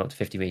one-tap someone up to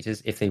 50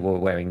 meters if they were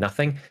wearing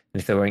nothing. And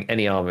if they're wearing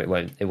any armor,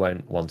 it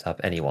won't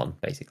one-tap anyone,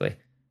 basically.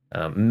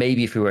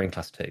 Maybe if you're wearing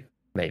class 2,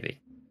 maybe.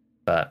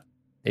 But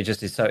it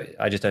just is so...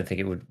 I just don't think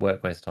it would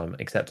work most of the time,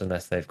 except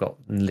unless they've got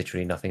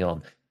literally nothing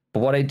on. But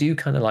what I do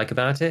kind of like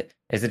about it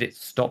is that it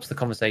stops the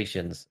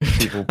conversations of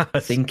people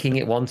thinking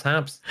it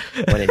one-taps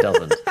when it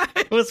doesn't.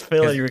 I was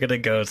feeling you were going to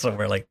go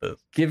somewhere like this.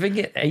 Giving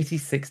it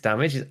 86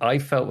 damage, I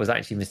felt was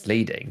actually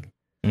misleading.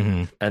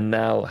 Mm-hmm. And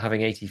now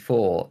having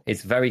 84,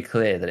 it's very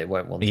clear that it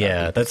won't one tap.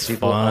 Yeah, that's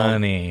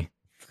funny.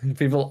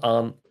 People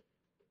aren't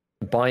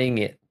buying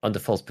it under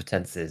false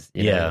pretenses.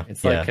 You know?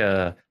 It's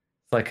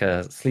like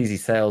a sleazy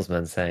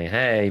salesman saying,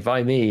 "Hey,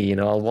 buy me.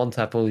 I'll one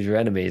tap all of your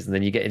enemies," and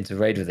then you get into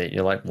raid with it, and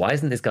you're like, "Why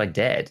isn't this guy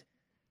dead?"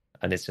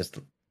 And it's just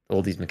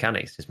all these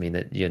mechanics just mean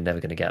that you're never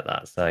going to get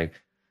that. So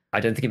I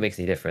don't think it makes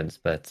any difference.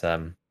 But I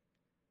mean,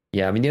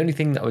 the only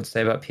thing that I would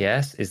say about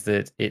PS is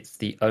that it's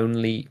the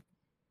only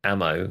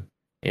ammo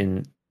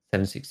in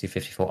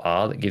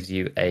 7.62-54R that gives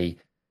you a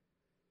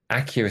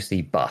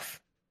accuracy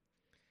buff.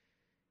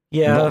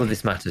 Yeah. Not that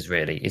this matters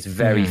really. It's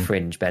very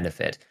fringe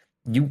benefit.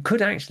 You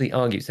could actually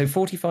argue, so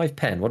 45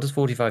 pen, what does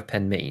 45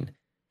 pen mean?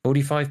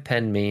 45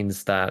 pen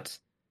means that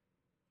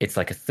it's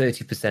like a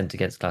 30%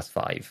 against class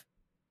 5.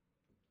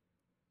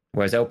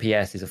 Whereas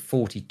LPS is a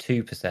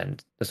 42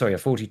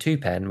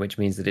 pen, which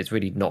means that it's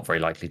really not very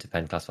likely to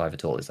pen class 5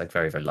 at all. It's like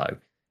very, very low,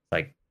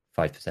 like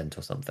 5%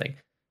 or something.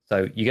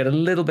 So you get a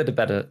little bit of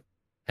better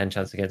pen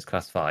chance against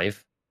class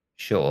 5.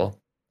 Sure,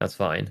 that's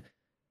fine.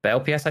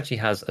 But LPS actually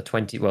has it's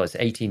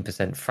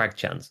 18% frag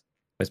chance,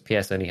 whereas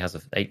PS only has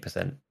an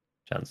 8%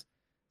 chance.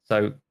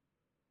 So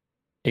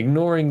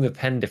ignoring the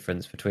pen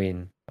difference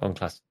on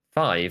class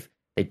 5,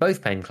 they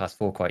both pen class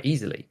 4 quite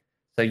easily.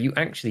 So you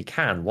actually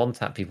can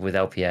one-tap people with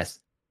LPS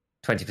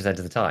 20%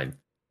 of the time,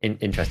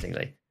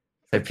 interestingly.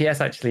 So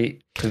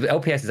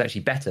LPS is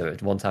actually better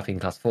at one-tapping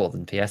class 4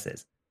 than PS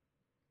is.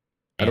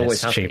 And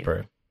always it's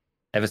cheaper.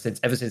 Ever since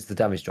the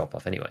damage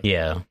drop-off, anyway.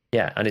 Yeah,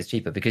 and it's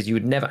cheaper because you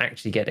would never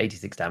actually get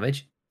 86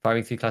 damage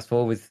firing through class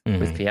 4 with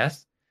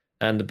PS.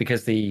 And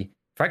because the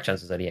frag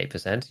chance is only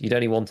 8%, you'd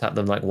only one-tap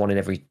them like 1 in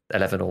every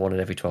 11 or 1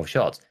 in every 12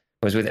 shots.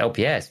 Whereas with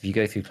LPS, if you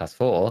go through class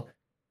 4,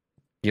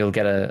 you'll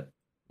get a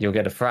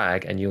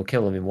frag and you'll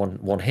kill them in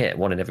one hit,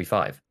 1 in every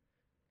 5.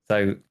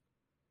 So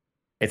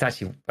it's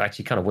actually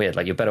kind of weird.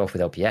 Like, you're better off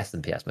with LPS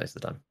than PS most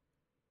of the time.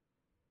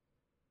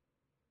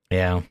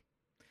 Yeah.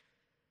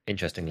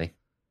 Interestingly.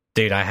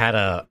 Dude, I had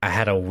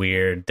a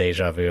weird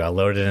deja vu. I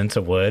loaded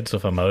into Woods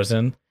with a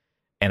Mosin,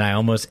 and I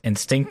almost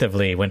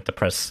instinctively went to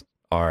press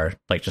R,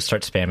 like just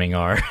start spamming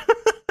R.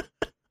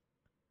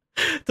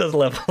 Does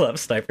level up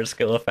sniper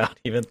skill without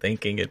even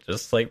thinking. It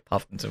just like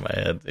popped into my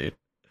head, dude.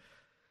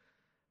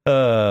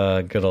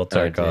 Good old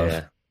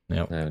Tarkov.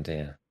 Yep. Oh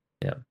dear.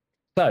 Yeah.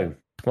 So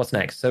what's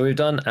next? So we've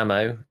done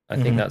ammo. I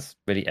think that's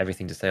really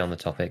everything to say on the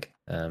topic.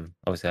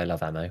 Obviously I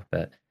love ammo,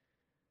 but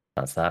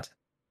that's that.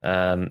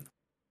 I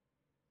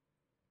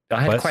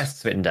had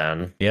quests written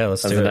down. Yeah,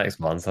 let's do the next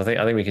one. So I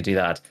think we could do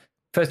that.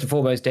 First and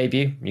foremost,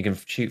 debut. You can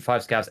shoot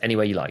 5 scavs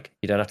anywhere you like.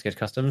 You don't have to go to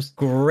customs.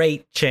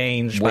 Great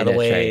change, by the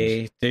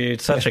way,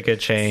 dude. Such a good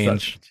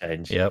change. Such a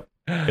change. Yep.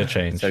 Good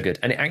change. So good.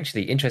 And it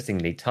actually,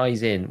 interestingly,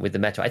 ties in with the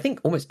meta. I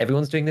think almost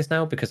everyone's doing this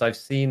now because I've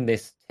seen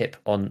this tip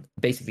on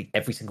basically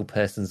every single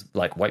person's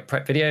like wipe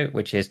prep video,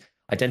 which is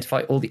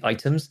identify all the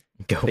items.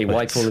 They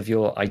wipe all of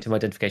your item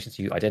identification.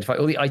 So you identify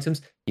all the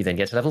items. You then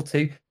get to level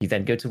 2. You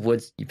then go to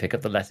woods. You pick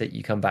up the letter.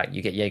 You come back.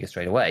 You get Jaeger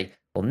straight away.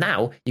 Well,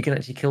 now you can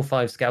actually kill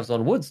 5 scavs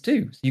on woods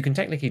too. So you can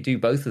technically do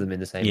both of them in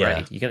the same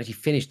raid. You can actually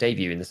finish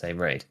debut in the same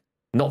raid.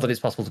 Not that it's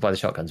possible to buy the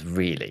shotguns,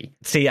 really.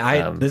 See,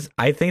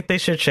 I think they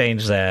should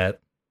change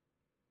that.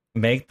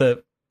 Make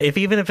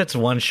even if it's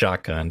one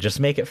shotgun, just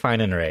make it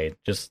fine in raid.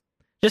 Just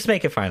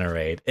make it fine in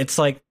raid. It's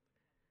like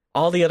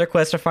all the other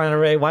quests are fine in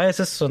raid. Why is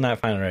this one not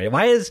fine in raid?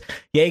 Why is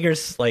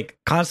Jaeger's like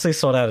constantly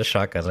sold out of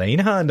shotguns? You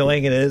know how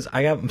annoying it is?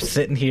 I'm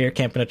sitting here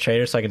camping a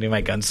trader so I can do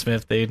my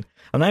gunsmith, dude.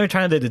 I'm not even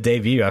trying to do the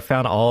debut. I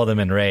found all of them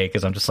in raid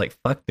because I'm just like,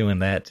 fuck doing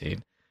that,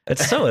 dude.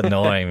 It's so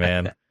annoying,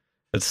 man.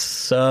 It's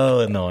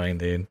so annoying,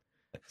 dude.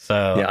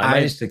 So yeah, I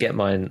managed to get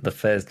mine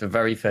the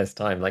very first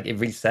time. Like it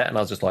reset, and I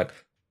was just like,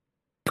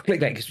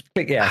 click yes,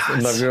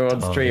 and like, we were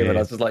on stream, and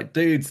I was just like,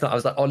 dude. So I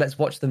was like, oh, let's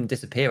watch them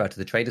disappear out of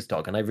the trader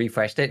stock, and I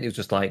refreshed it, and it was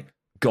just like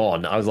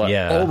gone. I was like,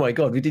 oh my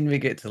god, we didn't even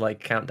get to like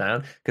count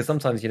down because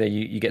sometimes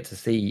you get to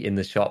see in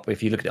the shop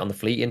if you look at it on the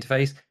fleet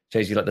interface,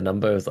 shows you like the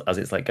number as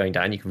it's like going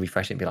down. You can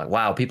refresh it and be like,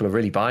 wow, people are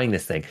really buying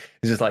this thing.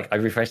 It's just like I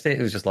refreshed it,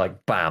 it was just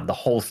like bam, the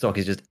whole stock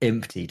is just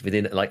emptied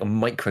within like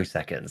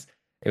microseconds.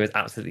 It was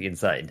absolutely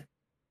insane.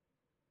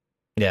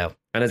 Yeah.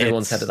 And as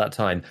everyone said at that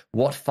time,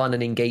 what fun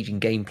and engaging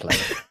gameplay,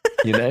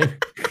 you know?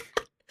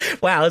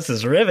 Wow, this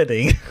is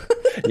riveting.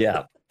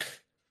 Yeah,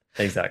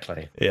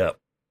 exactly. Yeah.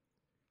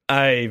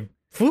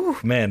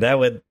 Man, I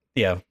would,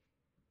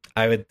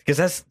 because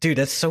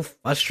that's so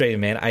frustrating,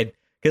 man.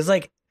 Because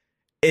like,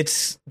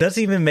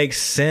 doesn't even make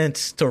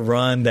sense to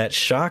run that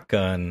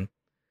shotgun.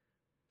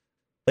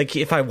 Like,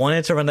 if I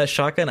wanted to run that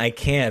shotgun, I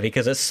can't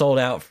because it's sold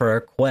out for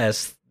a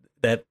quest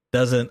that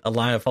doesn't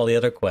align with all the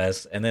other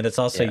quests, and then it's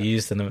also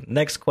used in the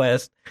next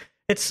quest.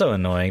 It's so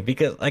annoying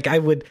because like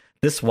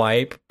this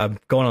wipe, I'm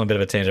going on a bit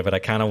of a tangent, but I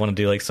kind of want to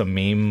do like some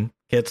meme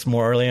kits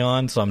more early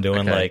on, so I'm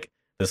doing like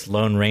this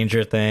Lone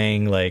Ranger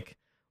thing, like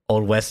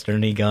old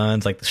westerny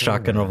guns, like the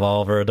shotgun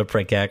revolver, the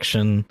prick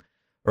action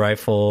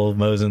rifle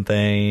Mosin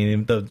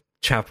thing, the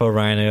Chapo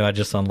Rhino I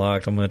just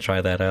unlocked. I'm gonna try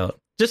that out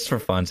just for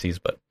funsies.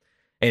 But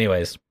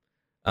anyways,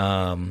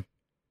 so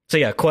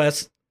yeah,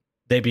 quest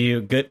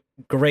debut,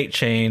 great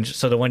change.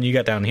 So the one you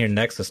got down here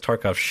next is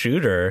Tarkov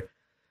Shooter.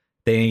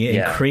 They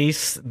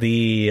increased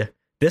the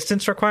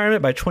distance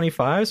requirement by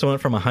 25, so it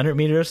went from 100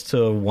 meters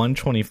to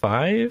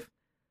 125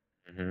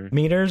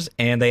 meters,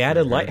 and they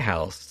added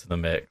Lighthouse to the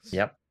mix.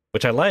 Yep,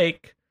 which I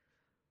like.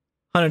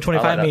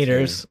 125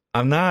 meters.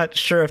 I'm not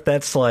sure if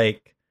that's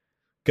like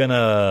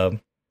gonna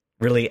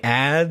really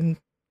add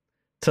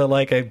to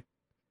like a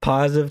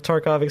positive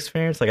Tarkov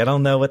experience. Like I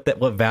don't know what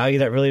value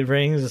that really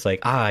brings. It's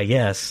like,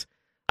 yes,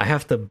 I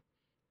have to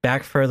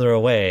back further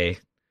away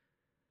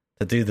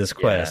to do this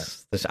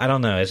quest. I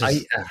don't know. It's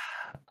just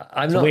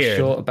I'm not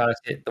sure about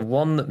it. The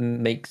one that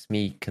makes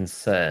me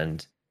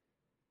concerned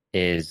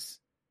is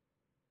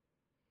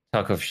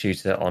Tarkov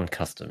Shooter on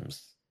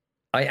customs.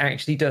 I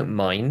actually don't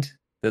mind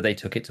that they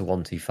took it to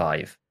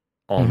 125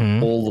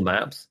 on all the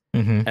maps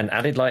and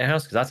added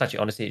Lighthouse, because that's actually,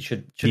 honestly, it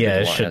should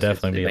it should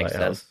definitely be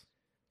Lighthouse. Sense.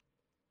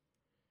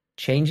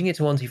 Changing it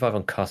to 125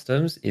 on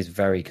customs is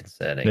very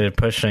concerning.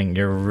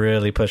 You're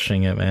really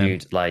pushing it, man.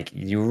 Dude, like,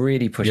 you're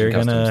really pushing you're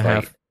customs.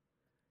 Gonna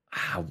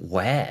have,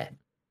 where?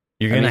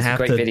 You're going to have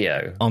to,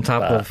 video, on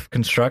top of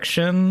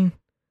construction,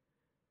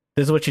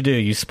 this is what you do.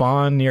 You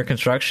spawn your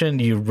construction,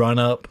 you run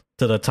up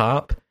to the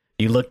top,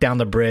 you look down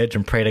the bridge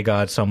and pray to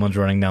God someone's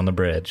running down the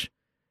bridge.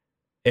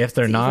 If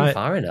they're not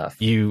far enough,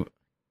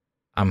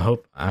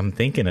 I'm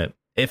thinking it.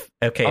 Honestly,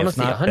 if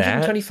not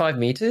 125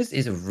 meters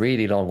is a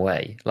really long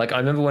way. Like I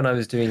remember when I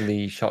was doing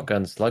the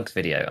shotgun slugs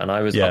video, and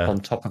I was up on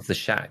top of the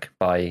shack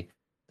by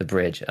the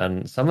bridge,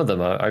 and some of them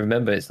I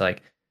remember it's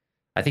like,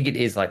 I think it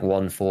is like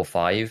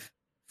 145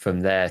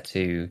 from there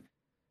to.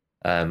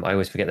 I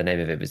always forget the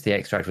name of it, but it's the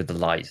extract with the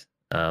light.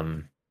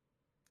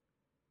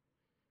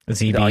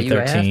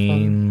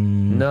 ZB13.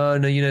 No,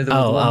 you know the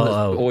one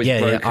that's always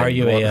broken.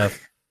 RUAF.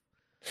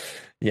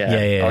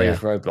 RUAF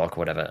roadblock or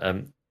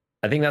whatever.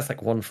 I think that's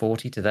like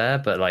 140 to there,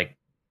 but like,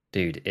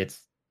 dude,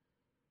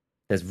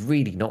 there's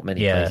really not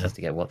many places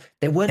to get one.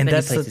 There weren't many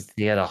places to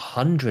get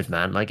 100,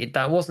 man. Like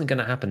that wasn't going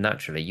to happen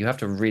naturally. You have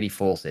to really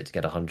force it to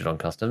get 100 on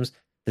customs.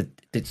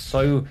 It's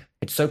so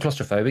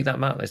claustrophobic, that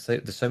map.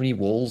 There's so many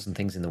walls and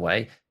things in the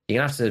way. You're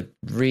gonna have to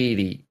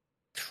really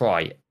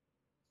try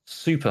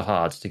super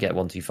hard to get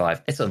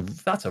 125.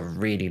 That's a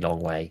really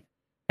long way.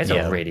 It's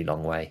a really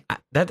long way.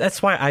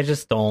 That's why I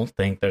just don't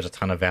think there's a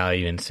ton of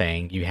value in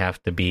saying you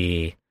have to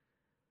be.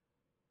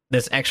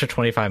 This extra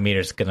 25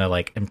 meters is gonna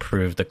like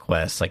improve the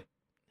quest. Like,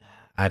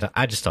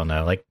 I just don't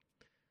know. Like,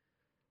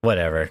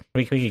 whatever.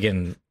 We could get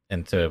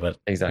into it, but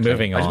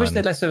moving on. I just wish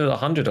they'd left it at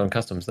 100 on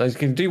customs. They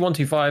can do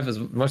 125 as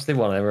much as they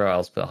want everywhere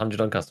else, but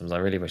 100 on customs. I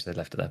really wish they'd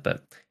left it there.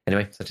 But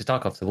anyway, such as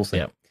Tarkov, so we'll see.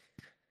 Yeah.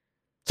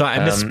 So I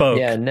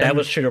misspoke. That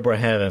was Shooter Boy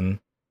Heaven.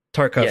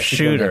 Tarkov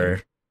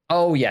Shooter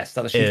Oh yes,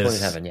 that was Shooter Point in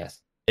is Heaven.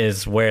 Yes,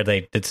 is where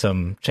they did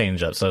some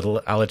change up.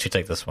 So I'll let you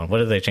take this one. What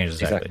did they change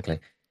exactly?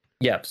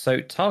 Yeah. So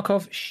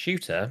Tarkov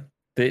Shooter.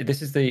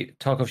 This is the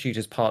Tarkov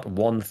Shooters Part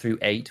 1 through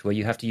 8, where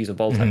you have to use a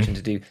bolt action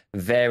to do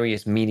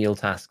various menial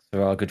tasks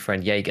for our good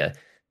friend Jaeger.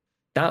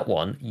 That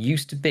one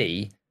used to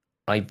be,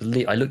 I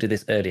believe, I looked at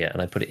this earlier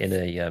and I put it in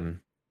a.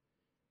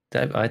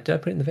 Did I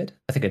put it in the vid?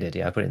 I think I did.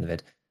 Yeah, I put it in the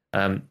vid.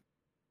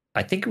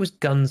 I think it was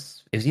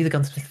Guns. It was either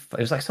Gunsmith. It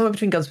was like somewhere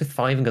between Gunsmith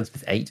 5 and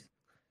Gunsmith 8.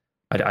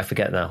 I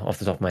forget now off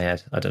the top of my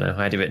head. I don't know.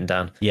 I had it written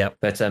down. Yep.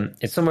 But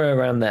it's somewhere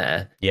around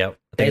there. Yep.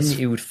 Then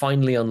you would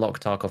finally unlock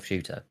Tarkov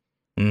Shooter.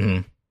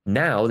 Mm-hmm.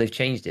 Now they've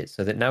changed it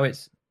so that now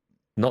it's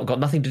not got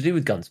nothing to do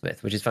with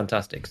Gunsmith, which is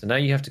fantastic. So now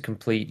you have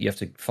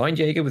to find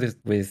Jaeger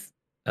with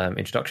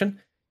introduction.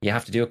 You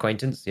have to do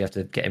acquaintance. You have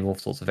to get him all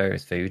sorts of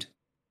various food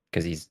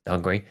because he's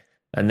hungry.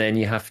 And then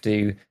you have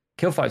to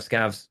kill 5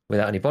 scavs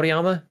without any body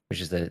armor, which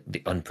is the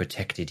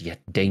unprotected yet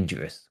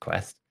dangerous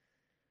quest.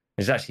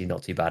 It's actually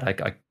not too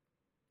bad. I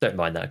don't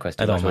mind that quest.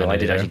 I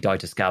did actually die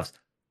to scavs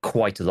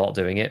quite a lot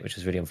doing it, which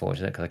was really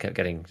unfortunate because I kept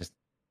getting just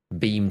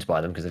beamed by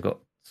them because they've got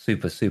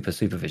super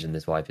vision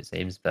this wipe, it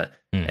seems. But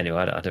anyway,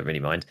 I don't really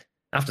mind.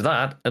 After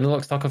that, an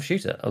unlock Tarkov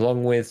Shooter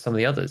along with some of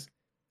the others.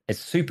 It's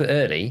super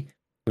early,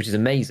 which is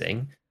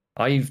amazing.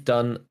 I've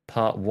done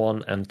part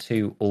 1 and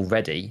 2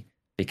 already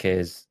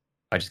because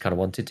I just kind of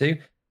wanted to.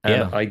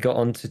 And I got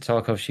onto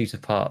Tarkov Shooter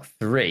part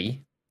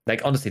 3.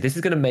 Like, honestly, I think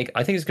it's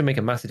going to make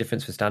a massive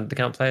difference for standard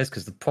account players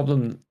because the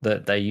problem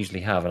that they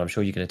usually have, and I'm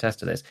sure you can attest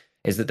to this,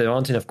 is that there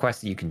aren't enough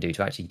quests that you can do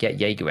to actually get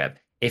Jaeger rep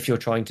if you're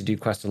trying to do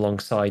quests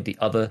alongside the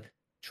other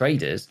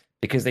traders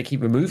because they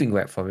keep removing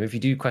rep from him. If you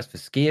do quest for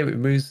Skier, it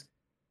removes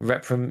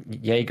rep from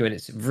Jaeger and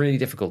it's really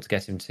difficult to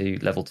get him to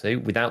level 2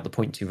 without the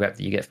 0.2 rep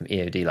that you get from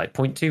EOD. Like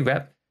 0.2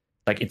 rep,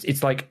 like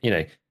it's like,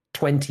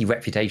 20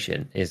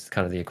 reputation is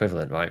kind of the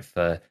equivalent, right,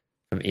 from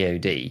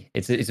EOD.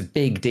 It's a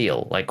big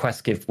deal. Like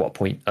quests give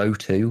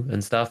 0.02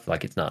 and stuff.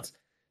 Like it's nuts.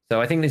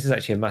 So I think this is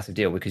actually a massive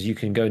deal because you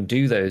can go and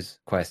do those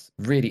quests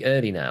really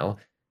early now,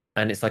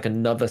 and it's like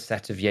another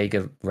set of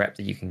Jaeger rep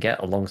that you can get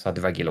alongside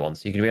the regular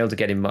ones. So you're going to be able to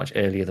get him much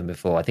earlier than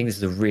before. I think this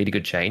is a really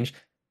good change.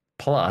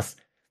 Plus,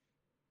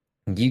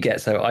 you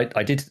get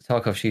I did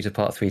Tarkov Shooter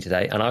Part 3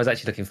 today, and I was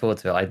actually looking forward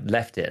to it. I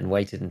left it and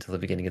waited until the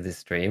beginning of this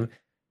stream.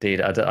 Dude,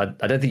 I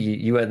don't think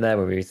you weren't there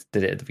when we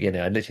did it at the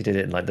beginning. I literally did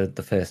it in like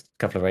the first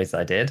couple of raids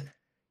that I did.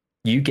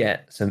 You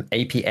get some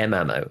APM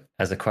ammo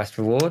as a quest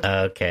reward.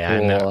 Okay,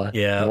 I know.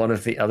 Yeah. One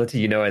of the other two.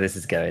 You know where this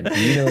is going.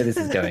 You know where this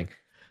is going.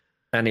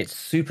 And it's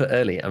super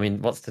early. I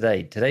mean, what's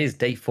today? Today is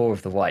day 4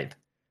 of the wipe.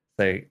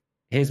 So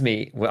here's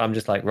me. I'm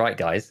just like, right,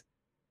 guys,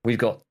 we've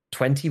got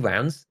 20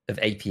 rounds of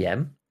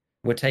APM.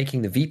 We're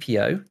taking the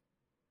VPO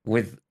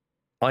with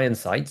iron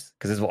sights,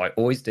 because this is what I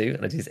always do,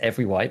 and I do this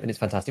every wipe, and it's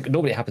fantastic. But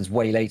normally it happens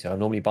way later. I'm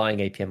normally buying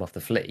APM off the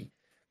flea.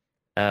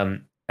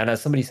 And as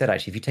somebody said,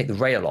 actually, if you take the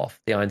rail off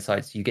the iron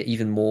sights, you get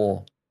even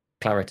more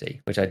clarity,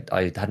 which I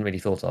hadn't really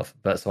thought of.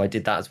 But so I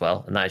did that as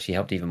well, and that actually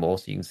helped even more.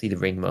 So you can see the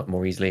ring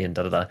more easily and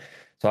da-da-da.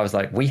 So I was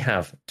like, we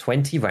have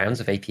 20 rounds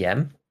of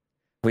APM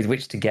with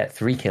which to get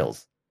 3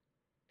 kills.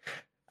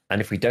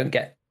 And if we don't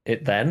get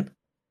it then,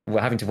 we're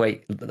having to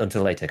wait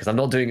until later, because I'm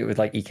not doing it with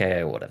like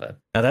EKO or whatever.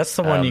 Now that's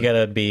the one you got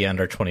to be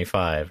under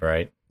 25,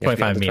 right?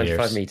 25 meters.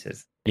 25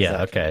 meters.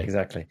 Yeah, okay.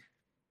 Exactly.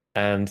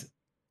 And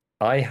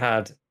I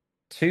had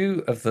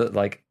 2 of the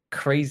like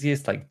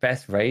craziest, like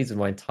best raids of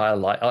my entire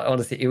life.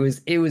 Honestly, it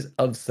was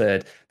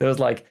absurd. There was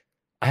like,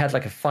 I had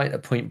like a fight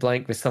at point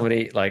blank with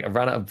somebody, like I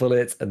ran out of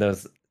bullets and there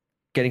was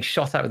getting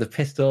shot at with a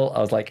pistol.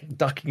 I was like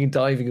ducking and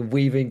diving and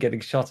weaving,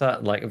 getting shot at,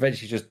 and like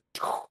eventually just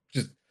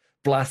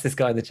blast this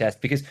guy in the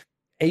chest. Because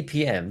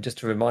APM, just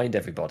to remind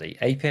everybody,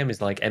 APM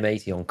is like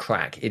M80 on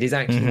crack. It is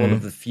actually one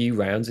of the few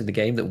rounds in the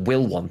game that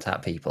will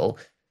one-tap people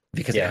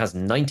because it has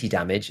 90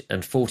 damage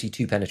and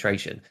 42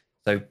 penetration.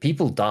 So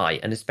people die,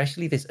 and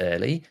especially this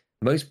early,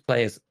 most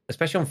players,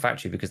 especially on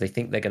Factory, because they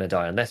think they're going to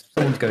die, unless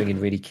someone's going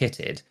in really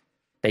kitted,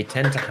 they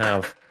tend to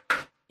have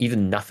either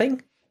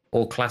nothing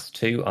or class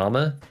 2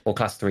 armor or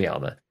class 3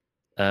 armor.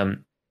 I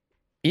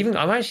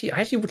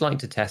actually would like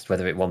to test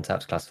whether it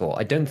one-taps class 4.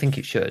 I don't think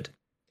it should.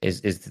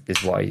 Is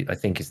what I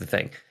think is the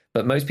thing.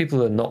 But most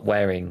people are not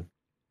wearing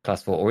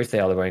class 4, or if they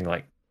are, they're wearing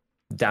like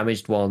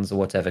damaged ones or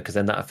whatever, because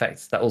then that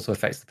also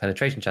affects the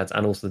penetration chance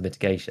and also the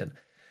mitigation.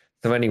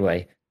 So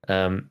anyway,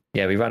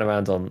 we ran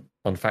around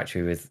on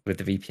Factory with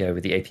the VPO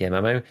with the APM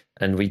ammo,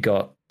 and we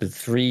got the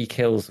 3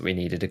 kills that we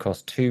needed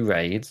across 2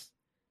 raids,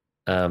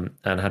 and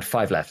had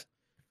 5 left.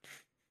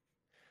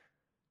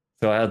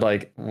 So I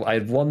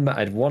had one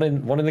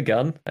in the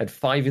gun, I had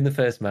 5 in the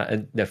first mag,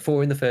 and no,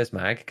 4 in the first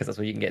mag, because that's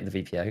what you can get in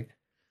the VPO.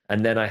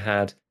 And then I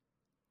had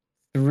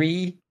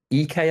 3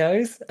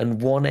 EKOs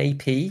and 1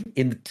 AP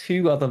in the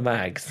 2 other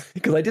mags,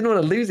 because I didn't want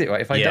to lose it,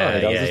 right? If I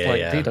died, I was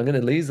just dude, I'm going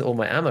to lose all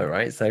my ammo,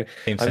 right? So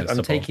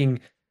I'm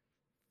taking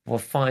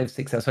 5,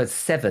 6, so I had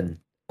 7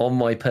 on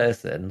my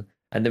person,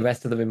 and the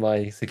rest of them in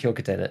my secure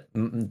container.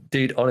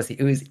 Dude, honestly,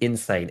 it was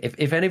insane.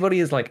 If anybody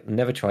has like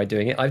never tried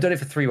doing it, I've done it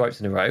for 3 wipes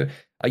in a row.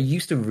 I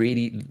used to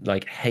really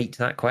like hate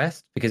that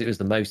quest because it was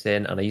the most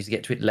in, and I used to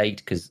get to it late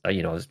because I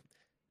was.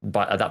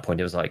 But at that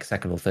point, it was like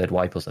second or third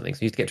wipe or something.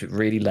 So I used to get to it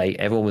really late.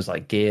 Everyone was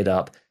like geared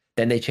up.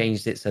 Then they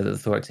changed it so that the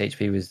Thorax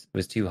HP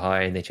was too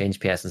high, and they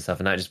changed PS and stuff,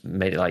 and that just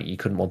made it like you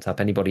couldn't one tap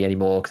anybody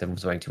anymore because everyone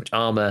was wearing too much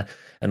armor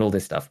and all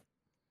this stuff.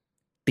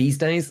 These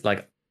days,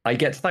 like I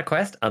get to that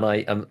quest and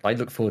I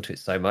look forward to it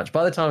so much.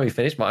 By the time we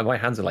finished, my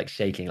hands were like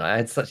shaking. Like I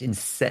had such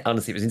insane.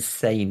 Honestly, it was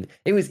insane.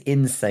 It was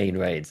insane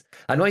raids.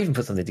 I might even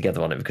put something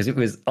together on it because it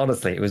was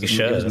honestly it was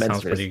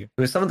mental. It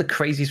was some of the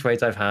craziest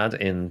raids I've had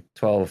in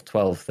 12,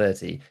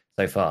 30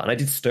 so far, and I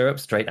did stir up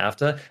straight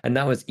after, and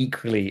that was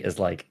equally as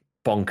like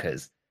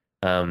bonkers.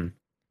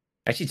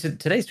 Actually,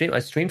 today's stream, I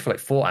streamed for like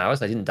 4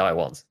 hours. I didn't die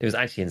once. It was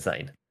actually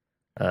insane.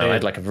 I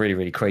had like a really,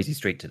 really crazy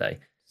streak today.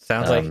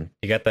 Sounds like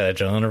you got that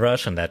adrenaline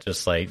rush, and that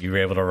just like you were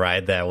able to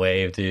ride that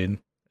wave, dude.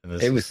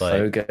 It was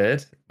so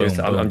good.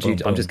 I'm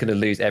just going to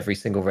lose every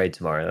single raid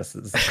tomorrow. That's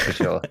for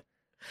sure.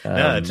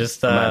 No,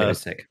 just man, it was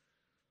sick.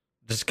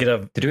 Just get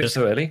up. To do it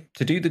so early,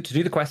 to do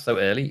the quest so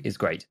early is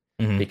great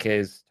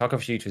because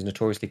Tarkov Shooter is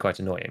notoriously quite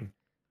annoying,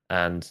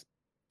 and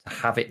to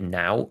have it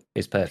now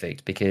is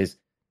perfect because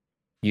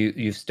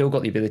you've still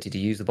got the ability to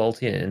use the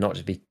bolty and not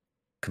just be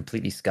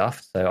completely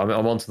scuffed. So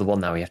I'm on to the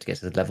one now. You have to get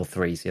to the level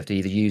 3, so you have to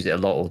either use it a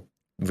lot or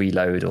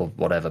reload or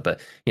whatever.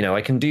 But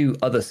I can do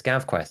other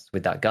scav quests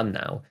with that gun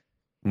now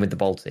with the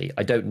bolty.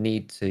 I don't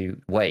need to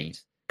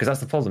wait because that's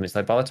the problem. It's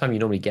like by the time you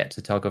normally get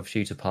to Tarkov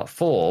Shooter Part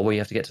 4, where you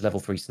have to get to level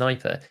 3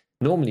 sniper,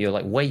 normally you're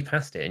like way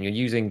past it and you're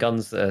using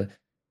guns that are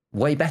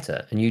way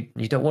better, and you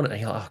don't want it.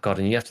 And you're like, oh god,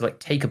 and you have to like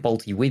take a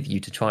bolty with you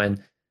to try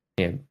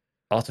and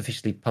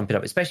artificially pump it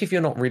up, especially if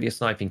you're not really a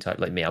sniping type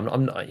like me.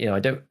 I'm not, I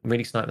don't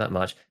really snipe that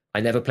much. I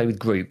never play with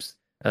groups,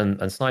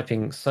 and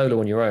sniping solo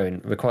on your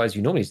own requires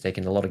you normally to take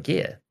in a lot of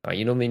gear. Right?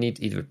 You normally need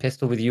either a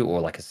pistol with you or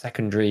like a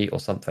secondary or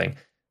something.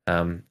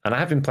 And I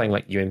have been playing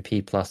like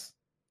UMP plus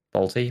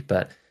bolty,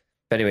 but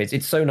anyways,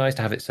 it's so nice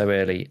to have it so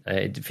early.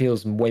 It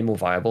feels way more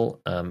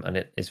viable,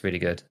 and it's really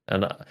good.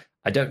 And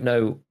I don't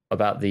know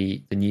about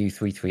the new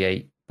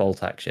 338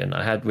 bolt action.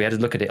 We had to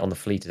look at it on the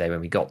fleet today when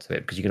we got to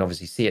it, because you can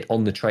obviously see it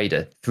on the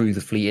trader through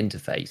the fleet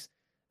interface,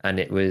 and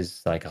it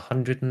was like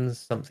 100 and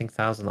something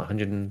thousand, like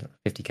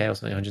 150k or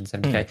something,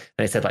 170k, and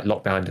it said like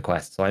locked behind the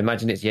quest. So I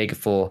imagine it's Jaeger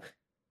 4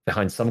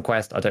 behind some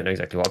quest. I don't know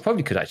exactly what. I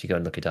probably could actually go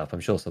and look it up. I'm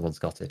sure someone's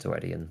got it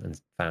already and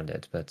found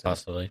it, but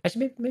possibly.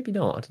 Actually, maybe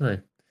not. I don't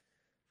know.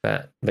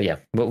 But yeah,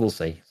 we'll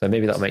see. So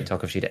maybe that'll make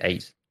Tarkov Shooter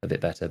 8 a bit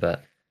better.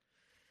 But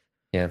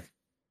yeah,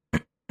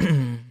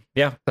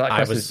 yeah, but that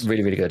quest was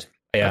really, really good.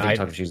 Yeah, I think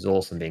Tarkov Shooter is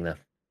awesome being there.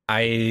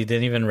 I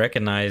didn't even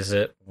recognize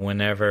it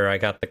whenever I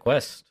got the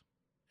quest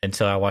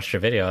until I watched your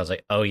video. I was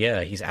like, oh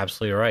yeah, he's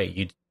absolutely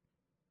right.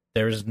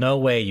 There's no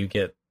way you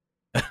get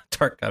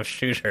Tarkov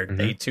Shooter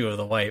day 2 of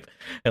the wipe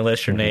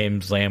unless your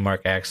name's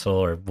Landmark Axel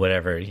or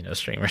whatever,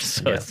 streamer.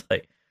 So it's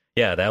like,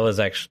 yeah, that's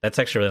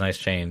actually a really nice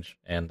change,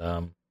 and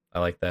I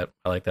like that.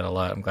 I like that a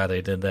lot. I'm glad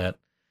they did that.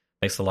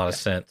 Makes a lot of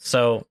sense.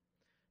 So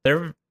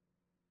there's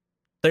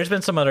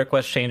been some other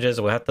quest changes.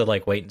 We'll have to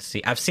like wait and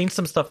see. I've seen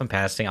some stuff in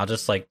passing. I'll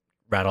just like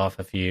rattle off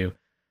a few.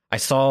 I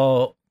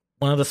saw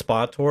one of the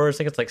spa tours. I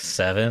think it's like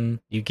 7.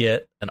 You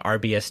get an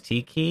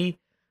RBST key,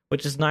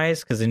 which is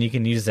nice because then you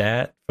can use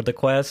that for the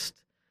quest.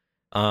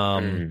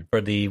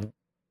 For the,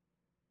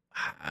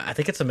 I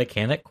think it's a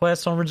mechanic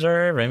quest on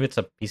reserve. Maybe it's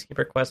a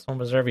peacekeeper quest on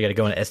reserve. You got to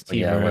go in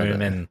ST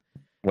room and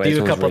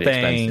do a couple really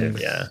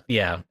things.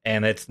 Yeah,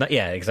 and it's not.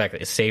 Yeah, exactly.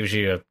 It saves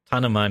you a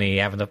ton of money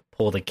having to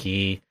pull the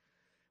key.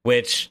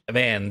 Which,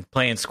 man,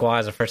 playing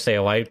squads the first day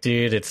of wipe,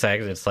 dude, it's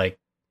like,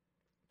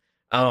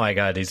 oh my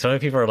god, dude. So many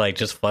people are like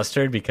just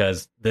flustered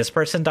because this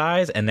person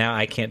dies and now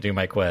I can't do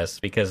my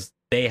quest because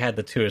they had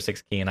the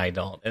 206 key and I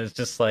don't. And it's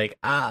just like,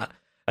 I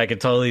can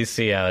totally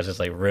see how it's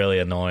just like really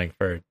annoying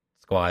for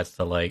squads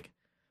to like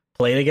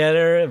play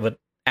together, but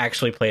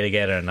actually play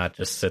together and not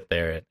just sit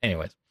there.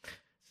 Anyways,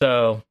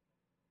 so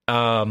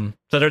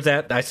there's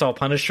that. I saw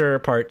Punisher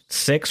Part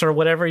 6 or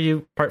whatever.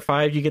 Part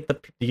 5, you get the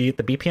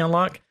BP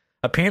unlock.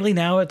 Apparently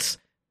now it's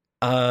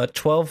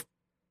 12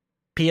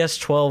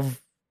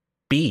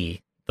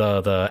 PS12B,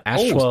 the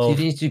Ash 12. So you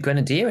need to do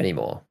Grenadier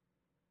anymore?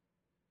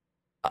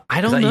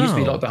 I don't know. That used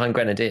to be locked behind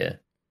Grenadier.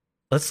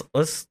 Let's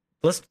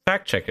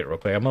fact check it real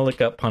quick. I'm gonna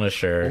look up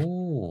Punisher.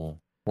 Oh,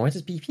 where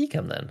does BP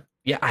come then?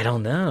 Yeah, I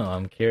don't know.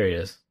 I'm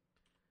curious.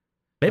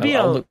 Maybe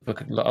I'll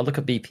look at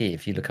BP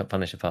if you look up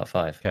Punisher Part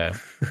 5. Okay.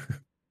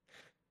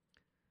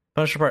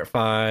 Punisher Part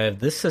 5.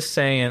 This is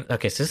saying,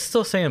 okay, so this is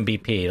still saying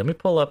BP. Let me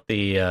pull up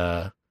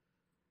the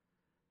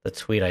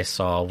tweet I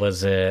saw.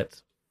 Was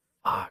it?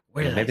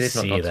 Where did I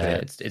see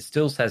that? It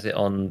still says it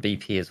on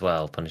BP as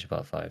well. Punisher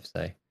Part 5.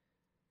 So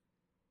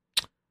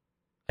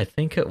I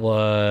think it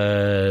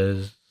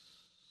was.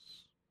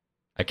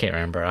 I can't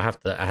remember.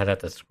 I'd have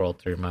to scroll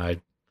through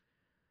my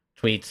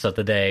tweets of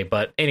the day.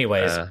 But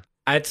anyways,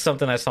 it's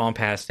something I saw in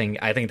passing.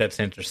 I think that's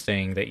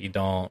interesting that you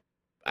don't.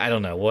 I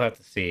don't know. We'll have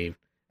to see.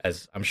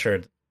 As I'm sure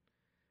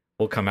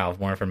will come out with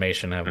more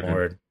information, have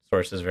more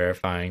sources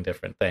verifying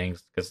different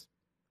things, because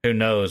who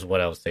knows what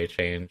else they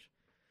change.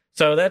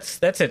 So that's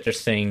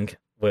interesting.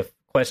 With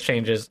quest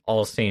changes,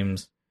 all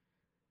seems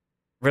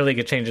really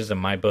good changes in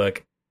my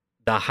book.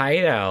 The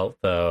hideout,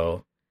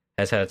 though,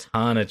 has had a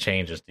ton of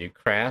changes, dude.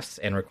 Crafts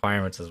and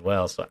requirements as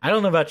well. So I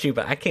don't know about you,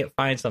 but I can't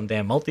find some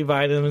damn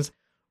multivitamins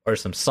or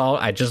some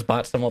salt. I just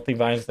bought some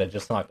multivitamins that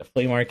just unlocked the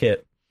flea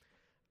market.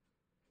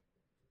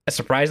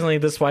 Surprisingly,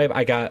 this wipe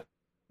I got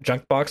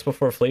junk box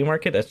before flea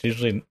market. That's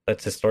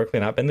historically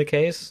not been the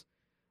case.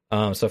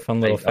 So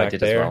fun little fact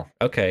there. Well.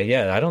 Okay,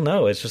 yeah, I don't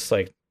know. It's just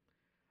like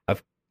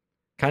I've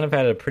kind of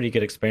had a pretty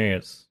good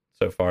experience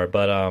so far,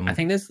 but I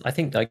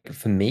think like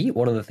for me,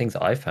 one of the things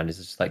that I've found is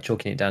just like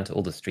chalking it down to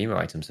all the streamer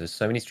items. There's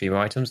so many streamer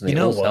items, and they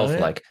all sell for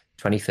like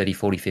 20, 30,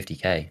 40,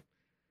 50k.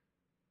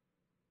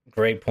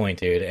 Great point,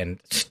 dude. And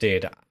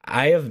dude,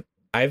 I've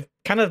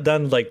kind of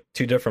done like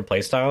two different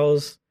play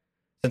styles.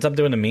 Since I'm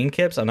doing the mean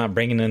kips, I'm not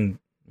bringing in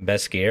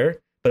best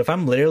gear. But if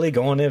I'm literally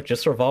going in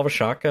just a revolver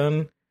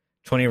shotgun,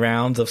 20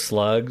 rounds of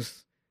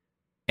slugs,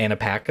 and a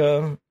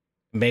P.A.C.A.,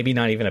 maybe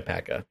not even a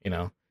P.A.C.A., you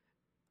know?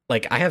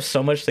 Like, I have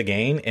so much to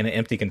gain in an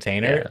empty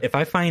container. Yeah. If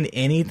I find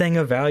anything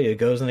of value, it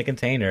goes in the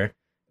container.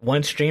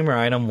 One streamer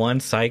item, one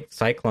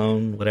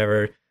cyclone,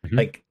 whatever.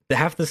 Like,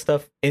 half the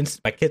stuff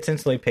my kit's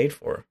instantly paid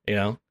for, you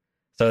know?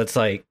 So it's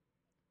like,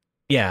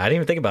 yeah, I didn't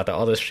even think about that.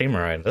 All those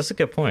streamer items. That's a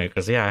good point,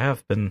 because, yeah,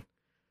 I've been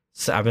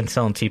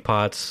selling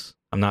teapots.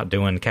 I'm not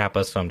doing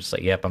Kappa, so I'm just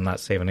like, yep, I'm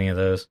not saving any of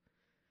those.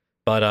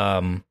 But,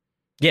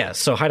 yeah,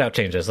 so hideout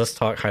changes. Let's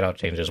talk hideout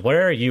changes.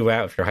 Where are you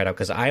at with your hideout?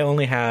 Because I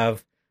only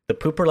have the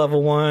Pooper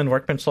level 1,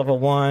 Workbench level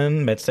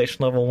 1, Medstation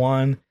level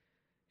 1,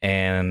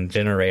 and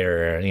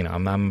Generator. You know,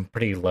 I'm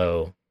pretty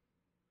low.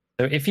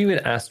 So if you had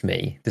asked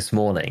me this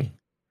morning,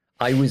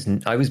 I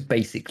was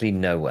basically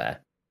nowhere,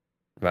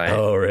 right?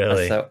 Oh,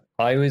 really? So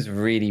I was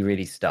really,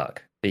 really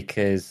stuck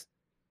because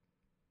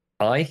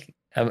I'm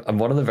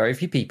one of the very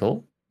few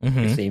people.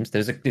 It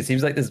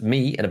seems like there's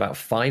me and about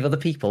 5 other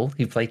people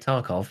who play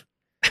Tarkov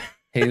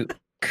who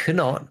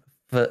cannot,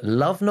 for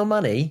love nor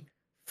money,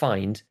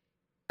 find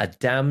a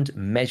damned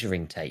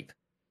measuring tape.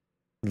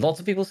 Lots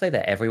of people say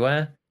they're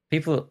everywhere.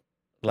 People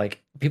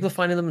are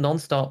finding them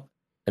nonstop,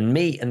 and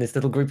me and this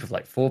little group of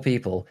like 4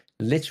 people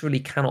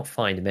literally cannot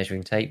find a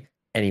measuring tape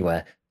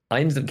anywhere.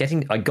 I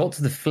got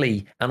to the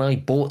flea and I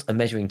bought a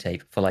measuring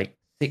tape for like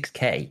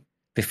 6k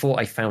before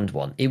I found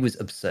one. It was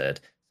absurd.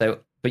 So,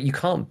 but you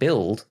can't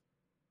build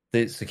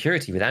the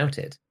security without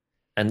it.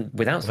 And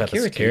without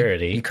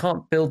security, you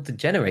can't build the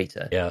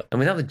generator. Yeah. And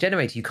without the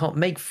generator, you can't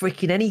make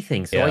freaking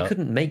anything. So I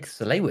couldn't make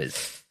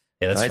Salewers.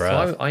 Yeah, that's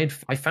rough. So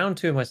I found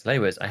 2 of my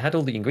Salewers. I had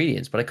all the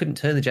ingredients, but I couldn't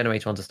turn the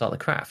generator on to start the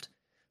craft.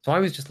 So I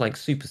was just like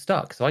super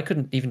stuck. So I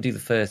couldn't even do the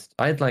first.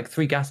 I had like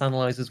 3 gas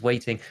analyzers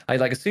waiting.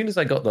 As soon as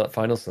I got that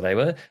final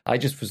Salewa, I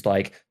just was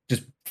like,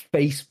 just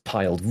face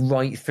piled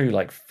right through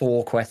like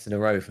 4 quests in a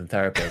row from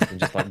Therapist and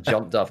just like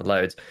jumped up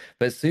loads.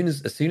 But as soon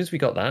as we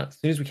got that, as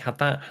soon as we had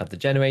the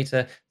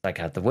generator, like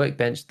I had the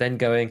workbench then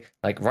going.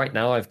 Like right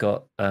now, I've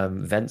got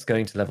vents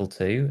going to level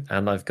 2,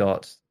 and I've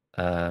got.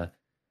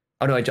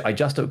 I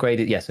just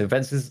upgraded. Yeah, so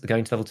Vents is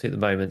going to level 2 at the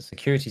moment.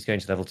 Security is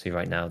going to level 2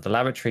 right now. The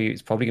laboratory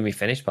is probably going to be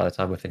finished by the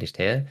time we're finished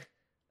here.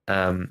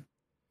 And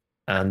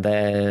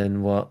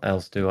then what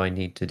else do I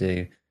need to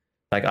do?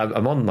 Like,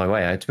 I'm on my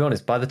way. To be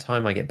honest, by the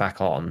time I get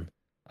back on,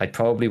 I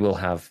probably will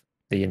have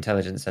the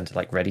intelligence center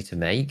like ready to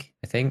make,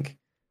 I think.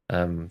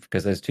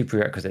 Because there's 2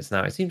 prerequisites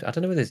now. It seems, I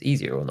don't know whether it's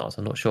easier or not.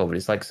 I'm not sure, but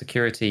it's like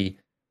security.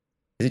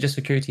 Is it just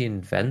security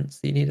and vents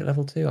that you need at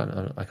level 2?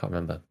 I can't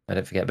remember. I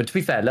don't forget. But to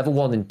be fair, level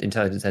 1 in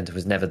Intelligence Center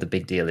was never the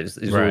big deal. It was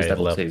always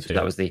level 2. So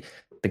that was the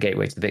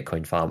gateway to the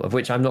Bitcoin farm, of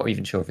which I'm not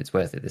even sure if it's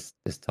worth it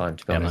this time,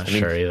 to be honest. I'm not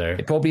sure either.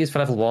 It probably is for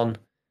level 1.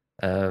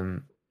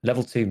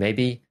 Level 2,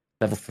 maybe.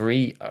 Level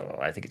 3,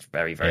 I think it's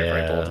very, very,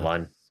 very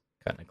borderline.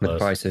 Kind of close. The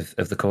price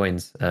of the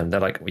coins. They're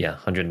like,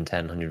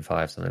 110,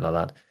 105, something like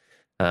that.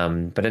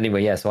 But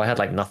anyway, yeah, so I had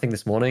like nothing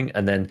this morning,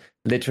 and then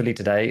literally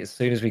today, as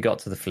soon as we got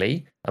to the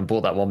flea and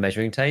bought that 1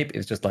 measuring tape, it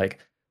was just like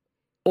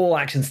all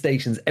action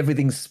stations,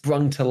 everything's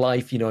sprung to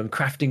life. You know, I'm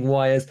crafting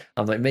wires,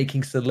 I'm like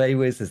making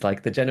Salewers. There's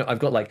like I've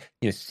got like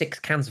 6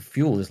 cans of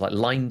fuel just like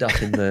lined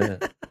up in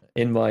the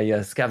in my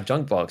scav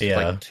junk box.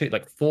 Yeah,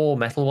 like 4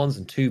 metal ones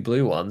and 2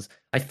 blue ones.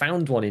 I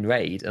found one in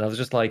raid, and I was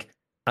just like,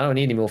 I don't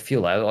need any more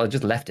fuel. I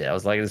just left it. I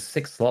was like, there's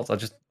 6 slots.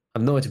 I've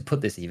nowhere to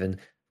put this even.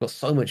 Got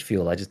so much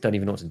fuel, I just don't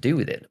even know what to do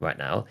with it right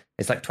now.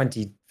 It's like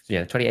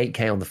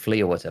 28k on the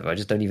flea or whatever. I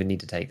just don't even need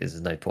to take this.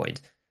 There's no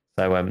point.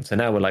 So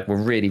now we're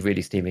really,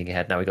 really steaming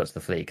ahead. Now we got to the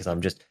flea because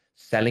I'm just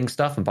selling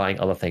stuff and buying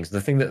other things. The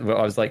thing that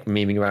I was like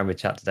memeing around with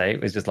chat today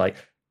was just like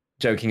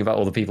joking about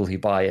all the people who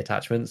buy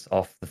attachments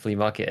off the flea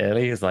market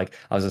early. Is like,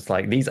 I was just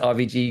like, these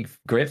RVG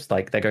grips,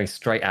 like they're going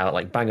straight out,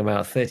 like bang them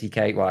out,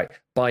 30k, right?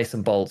 Buy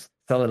some bolts,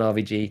 sell an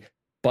RVG,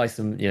 buy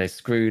some,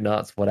 screw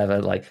nuts, whatever,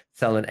 like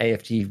sell an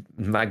AFG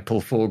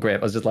Magpul 4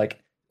 grip. I was just like,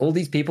 all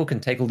these people can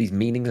take all these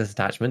meaningless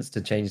attachments to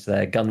change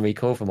their gun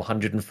recoil from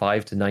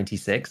 105 to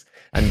 96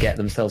 and get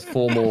themselves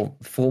four more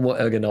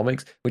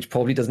ergonomics, which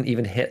probably doesn't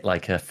even hit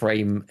like a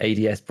frame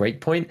ADS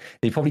breakpoint.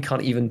 They probably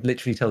can't even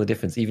literally tell the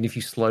difference, even if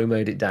you slow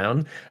mode it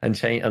down and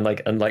change and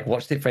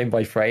watched it frame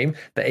by frame.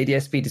 The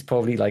ADS speed is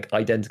probably like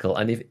identical,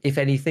 and if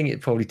anything, it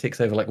probably ticks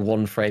over like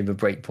one frame of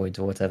breakpoint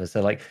or whatever.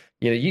 So like,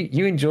 you know,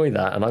 you enjoy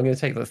that, and I'm going to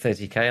take that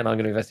 30k and I'm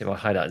going to invest in my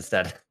hideout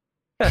instead.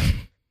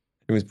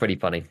 It was pretty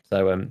funny.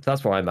 So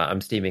that's where I'm at.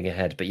 I'm steaming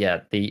ahead. But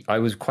yeah, I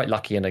was quite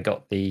lucky, and I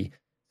got the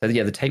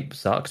tape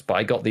sucks, but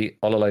I got the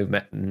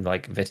Ololo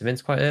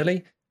vitamins quite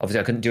early.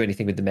 Obviously, I couldn't do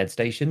anything with the med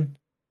station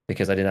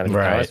because I didn't have any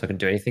power, so I couldn't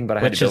do anything. But I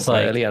had it built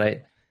quite early,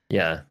 and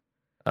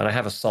I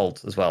have a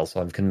salt as well,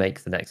 so I can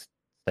make the next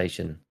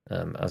station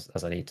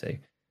as I need to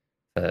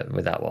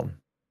with that one.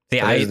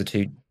 See, those are the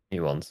two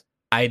new ones.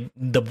 I've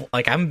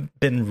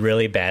been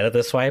really bad at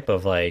this swipe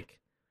of like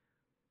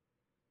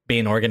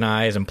being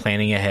organized and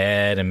planning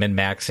ahead and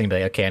min-maxing, but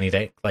like, okay, I need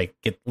to like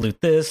loot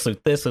this.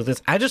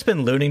 I've just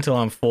been looting till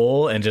I'm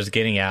full and just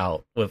getting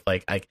out with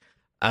like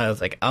I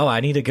was like, oh, I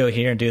need to go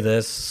here and do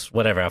this,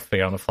 whatever, I'll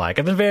figure out on the fly.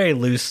 I've been very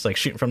loose, like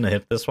shooting from the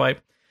hip this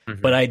swipe.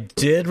 Mm-hmm. But I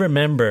did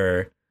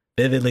remember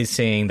vividly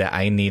seeing that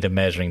I need a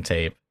measuring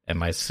tape in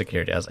my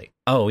security. I was like,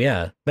 oh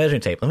yeah,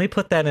 measuring tape. Let me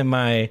put that in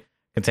my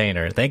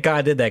container. Thank God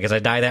I did that, because I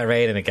died that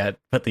raid and it got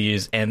put to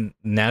use. And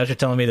now that you're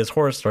telling me this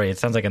horror story, it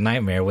sounds like a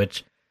nightmare,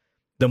 which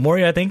the more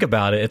I think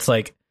about it, it's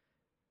like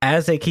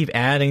as they keep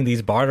adding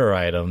these barter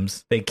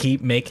items, they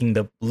keep making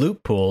the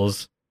loot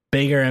pools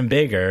bigger and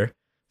bigger.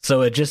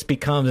 So it just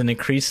becomes an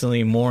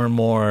increasingly more and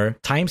more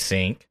time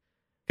sink,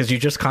 because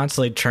you're just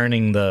constantly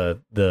churning the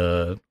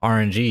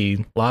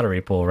RNG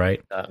lottery pool,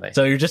 right? Exactly.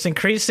 So you're just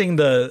increasing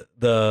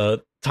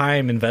the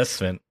time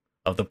investment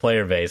of the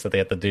player base that they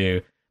have to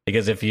do.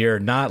 Because if you're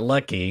not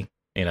lucky,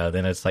 you know,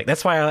 then it's like,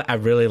 that's why I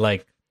really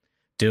like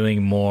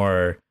doing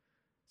more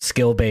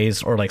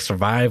skill-based or like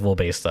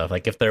survival-based stuff.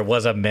 Like if there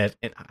was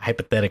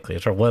hypothetically,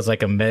 if there was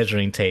like a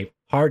measuring tape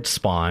hard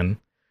spawn,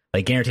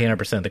 like guarantee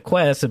 100% of the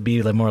quest, it'd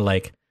be more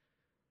like,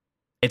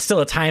 it's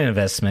still a time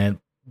investment,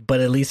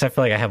 but at least I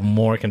feel like I have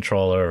more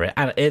control over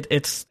it.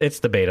 It's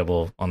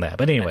debatable on that.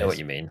 But anyways. I know what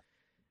you mean.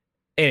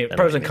 Anyway,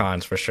 pros and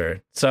cons for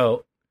sure.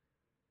 So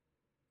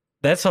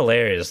that's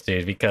hilarious,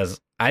 dude,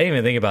 because I didn't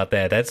even think about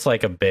that. That's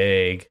like a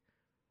big,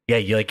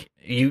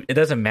 it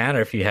doesn't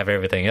matter if you have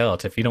everything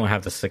else. If you don't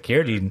have the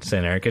security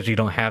center because you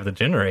don't have the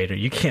generator,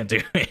 you can't do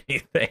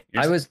anything.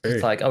 I was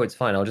just like, oh, it's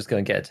fine. I'll just go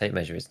and get a tape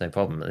measure. It's no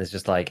problem. And it's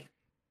just like,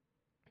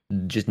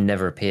 just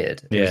never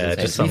appeared.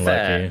 Just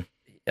unlucky.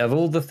 Of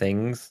all the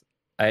things,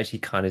 I actually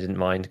kind of didn't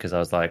mind, because I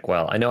was like,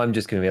 well, I know I'm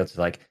just going to be able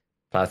to like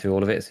plow through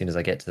all of it as soon as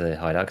I get to the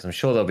hideout, because I'm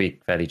sure they'll be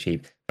fairly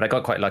cheap. But I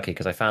got quite lucky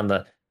because I found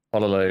the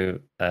Ololo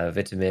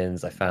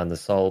vitamins, I found the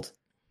salt,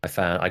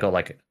 I got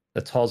like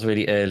the TOS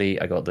really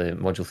early, I got the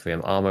Module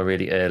 3M armor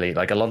really early.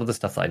 Like a lot of the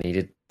stuff that I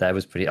needed there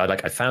was pretty.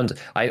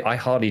 I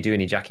hardly do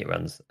any jacket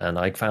runs, and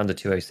I found a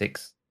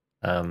 206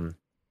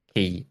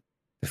 key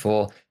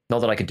before. Not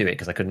that I could do it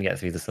because I couldn't get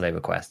through the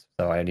Saleva quest,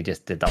 so I only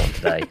just did that one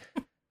today.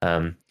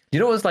 You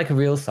know what's like a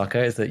real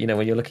sucker is that, you know,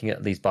 when you're looking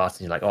at these barters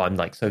and you're like, oh, I'm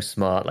like so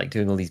smart, like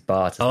doing all these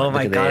barters. Oh like,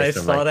 my God, I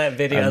saw that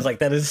video. I was like,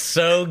 that is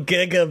so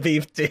giga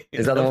beef, dude.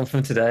 Is that the one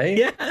from today?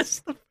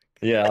 Yes.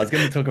 Yeah, I was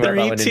going to talk about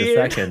that one in a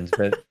second.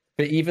 But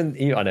even,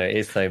 I know, it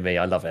is so me.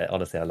 I love it.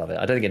 Honestly, I love it.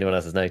 I don't think anyone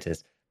else has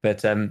noticed.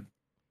 But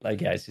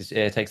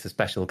it takes a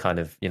special kind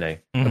of,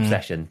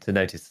 obsession to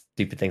notice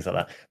stupid things like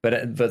that.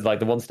 But like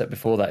the one step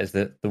before that is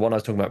that the one I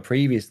was talking about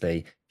previously,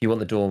 if you want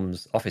the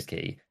dorm's office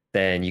key,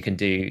 then you can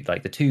do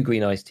like the 2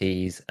 green iced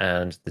teas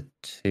and the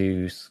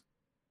 2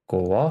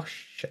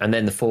 squash and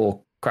then the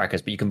 4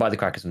 crackers, but you can buy the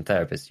crackers from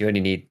therapists. You only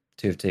need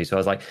 2 of 2. So I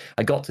was like,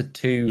 I got to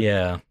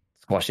 2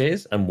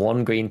 squashes and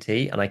 1 green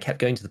tea, and I kept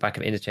going to the back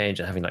of Interchange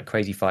and having like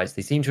crazy fights.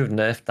 They seem to have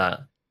nerfed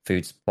that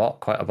food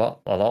spot quite a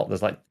lot.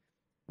 There's like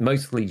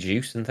mostly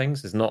juice and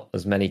things. There's not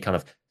as many kind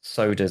of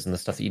sodas and the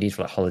stuff that you need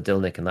for like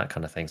Holodilnick and that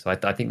kind of thing. So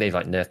I think they've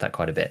like nerfed that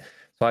quite a bit.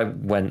 So I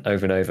went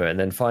over and over, and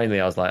then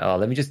finally I was like, oh,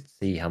 let me just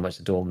see how much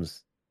the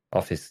dorm's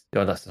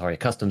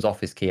customs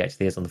office key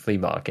actually is on the flea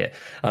market.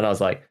 And I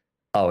was like,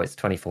 oh, it's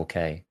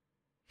 24k.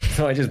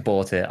 So I just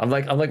bought it. I'm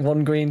like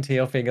 1 green tea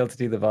off being able to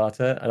do the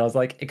barter. And I was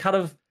like,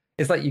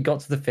 it's like you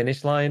got to the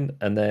finish line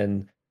and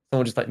then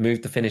someone just like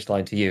moved the finish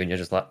line to you and you're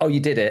just like, oh,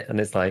 you did it. And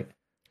it's like,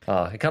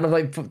 it kind of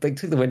like they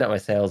took the wind out of my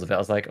sails a bit. I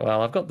was like,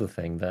 well, I've got the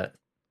thing that.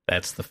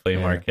 That's the flea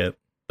market.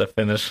 The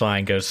finish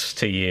line goes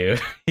to you.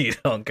 You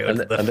don't go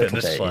to the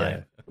finish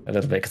line. Yeah, a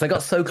little bit. Because I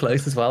got so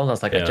close as well. And I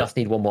was like, I just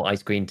need 1 more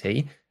ice green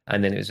tea.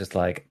 And then it was just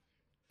like,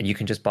 you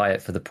can just buy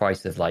it for the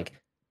price of like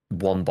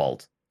 1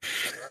 bolt.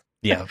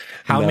 Yeah.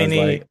 How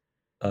many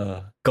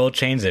gold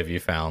chains have you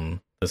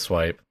found this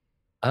swipe?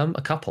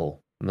 A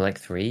couple. Like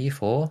 3,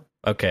 4.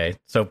 Okay.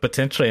 So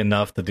potentially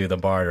enough to do the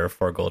barter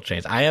for gold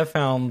chains. I have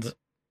found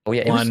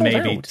 1,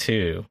 maybe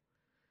 2.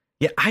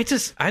 Yeah, I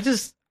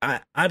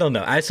don't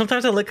know.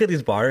 Sometimes I look at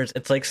these barters,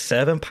 it's like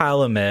 7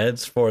 pile of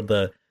meds for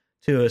the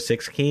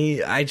 206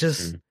 key. I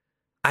just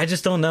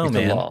don't know, it's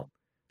man.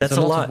 That's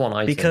So a lots lot of one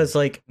item. because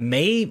like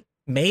maybe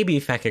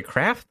if I could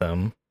craft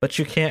them, but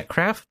you can't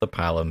craft the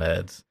pile of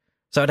meds.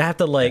 So I'd have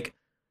to like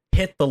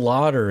hit the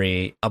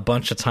lottery a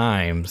bunch of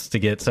times to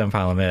get 7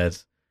 pile of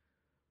meds.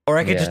 Or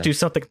I could just do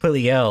something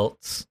completely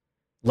else,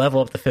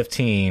 level up to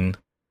 15,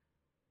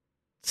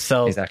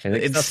 sell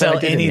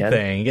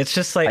anything. It's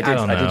just like I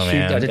don't know,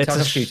 man. I did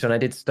Tarkov Shooter and I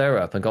did Stir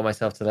Up and got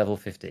myself to level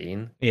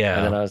 15. Yeah,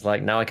 and then I was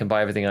like, now I can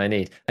buy everything I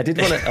need. I did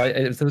want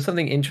to. There was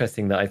something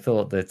interesting that I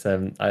thought that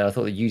I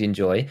thought that you'd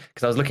enjoy,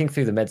 because I was looking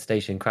through the med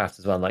station crafts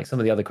as well, and like some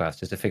of the other crafts,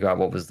 just to figure out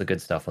what was the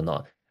good stuff or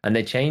not. And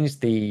they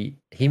changed the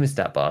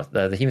hemostat bar,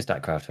 the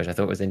hemostat craft, which I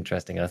thought was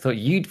interesting. And I thought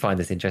you'd find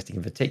this interesting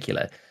in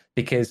particular,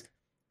 because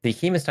the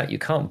hemostat you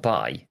can't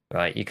buy,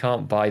 right? You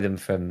can't buy them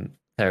from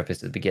therapists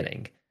at the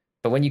beginning.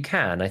 But when you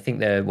can, I think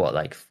they're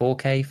like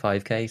 4K,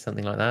 5K,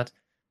 something like that.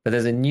 But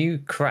there's a new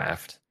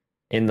craft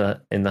in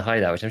the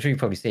hideout, which I'm sure you've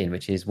probably seen,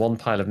 which is 1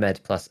 pile of med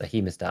plus a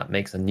hemostat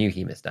makes a new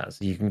hemostat.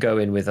 So you can go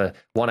in with a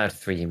 1 out of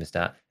 3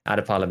 hemostat, add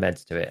a pile of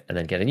meds to it, and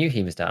then get a new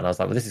hemostat. And I was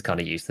like, well, this is kind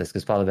of useless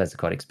because pile of meds are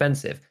quite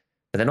expensive.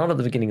 But they're not at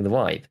the beginning of the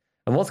wipe.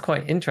 And what's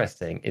quite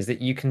interesting is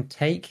that you can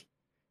take,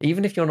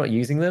 even if you're not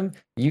using them,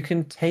 you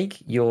can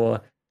take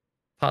your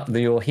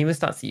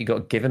hemostats that you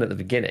got given at the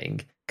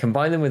beginning,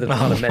 combine them with a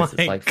pile of meds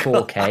that's like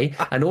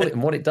 4K,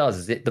 and what it does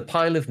is the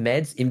pile of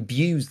meds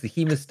imbues the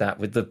hemostat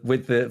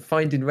with the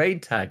find in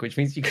raid tag, which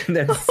means you can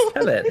then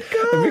sell it.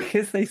 And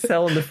because they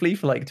sell on the flea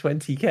for like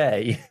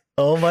 20K.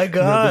 Oh my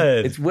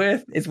god! It's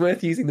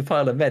worth using the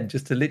pile of med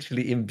just to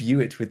literally imbue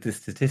it with this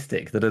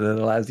statistic that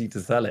allows you to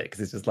sell it, because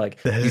it's just like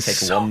you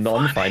take one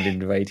non-find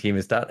in raid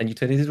hemostat and you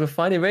turn it into a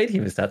find in raid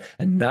hemostat,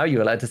 and now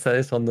you're allowed to sell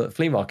this on the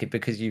flea market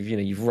because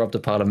you've rubbed a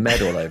pile of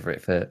med all over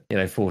it for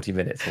 40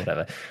 minutes or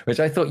whatever,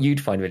 which I thought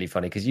you'd find really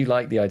funny because you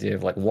like the idea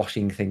of like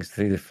washing things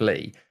through the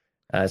flea.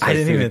 I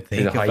didn't even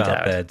think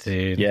about that,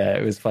 dude. Yeah,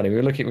 it was funny. We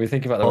were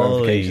thinking about the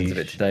ramifications of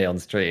it today on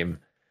stream,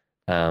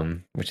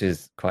 which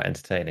is quite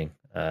entertaining.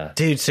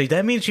 Dude, so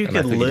that means you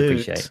could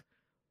loot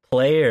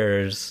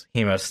players'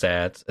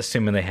 hemostats,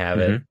 assuming they have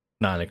it,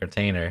 not in a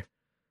container,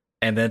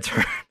 and then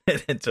turn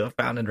it into a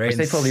found in raid.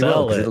 They probably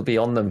will, because it'll be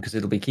on them, because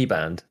it'll be key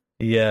banned.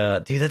 Yeah,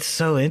 dude, that's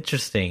so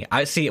interesting.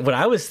 I see. What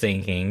I was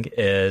thinking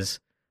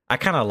is, I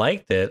kind of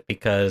liked it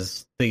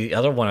because the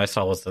other one I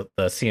saw was the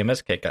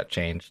CMS kit got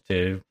changed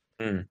to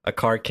a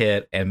car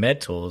kit and med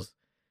tools.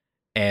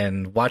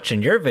 And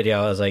watching your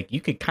video, I was like,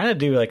 you could kind of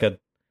do like a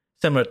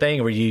similar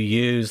thing where you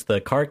use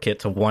the car kit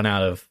to 1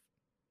 out of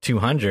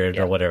 200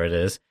 or whatever it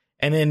is,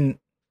 and then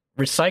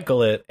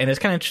recycle it. And it's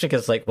kind of interesting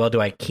because, like, well,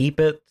 do I keep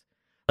it?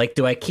 Like,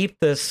 do I keep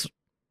this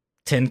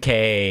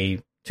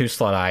 10K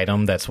 2-slot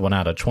item that's 1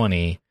 out of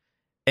 20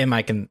 in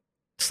my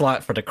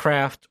slot for the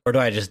craft, or do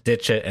I just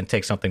ditch it and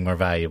take something more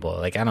valuable?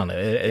 Like, I don't know.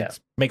 It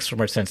makes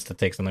more sense to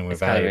take something more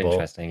valuable. Kind of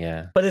interesting,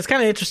 yeah. But it's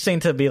kind of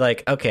interesting to be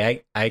like,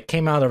 okay, I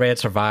came out of the raid,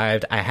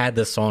 survived. I had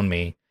this on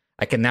me.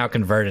 I can now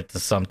convert it to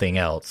something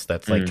else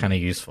that's like kind of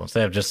useful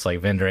instead of just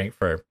like vendoring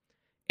for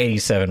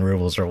 87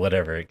 rubles or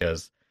whatever it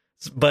goes.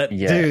 But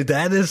dude,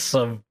 that is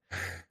some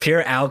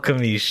pure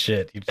alchemy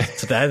shit.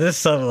 That is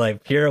some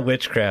like pure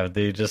witchcraft,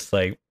 dude. Just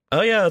like,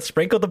 oh yeah,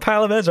 sprinkle the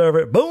pile of meds over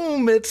it.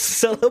 Boom, it's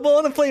sellable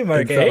on the flea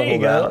market. Here you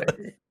go.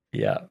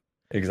 Yeah,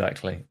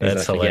 exactly.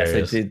 That's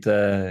hilarious. Yeah,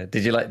 so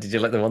did you like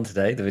the one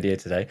today? The video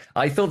today?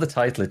 I thought the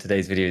title of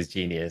today's video is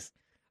genius.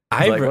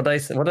 What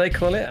did I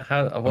call it?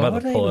 I'm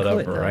about to pull it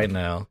up right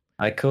now.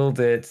 I called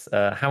it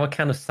 "How a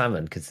Can of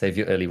Salmon Could Save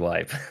Your Early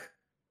Wipe."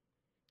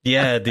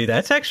 Yeah, dude,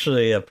 that's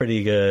actually a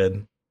pretty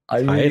good I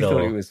really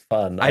thought it was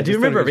fun. I do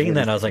remember reading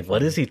that, and I was like,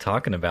 what is he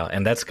talking about?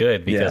 And that's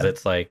good, because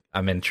it's like,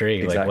 I'm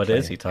intrigued. Exactly. Like, what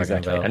is he talking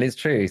about? And it's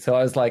true. So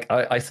I was like,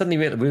 I suddenly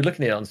we were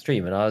looking at it on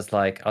stream, and I was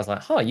like,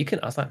 you can.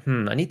 I was like,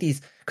 I need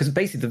these, because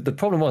basically the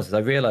problem was I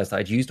realized that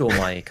I'd used all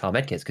my car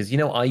med kits, because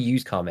I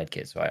use car med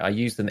kits, right? I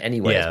use them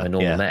anyway as my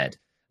normal med,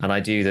 and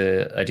I do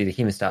the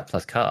hemostat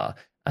plus car.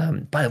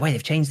 By the way,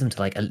 they've changed them to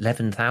like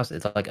 11,000.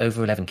 It's like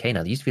over 11K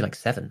now. They used to be like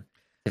 7.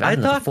 I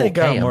thought they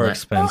got more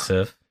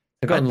expensive.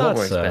 They've gotten a lot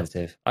more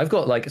expensive. I've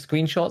got like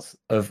screenshots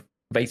of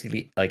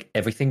basically like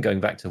everything going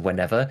back to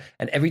whenever,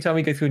 and every time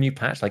we go through a new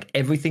patch, like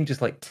everything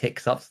just like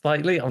ticks up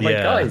slightly. I'm like,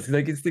 guys,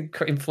 like it's the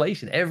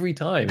inflation every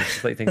time. It's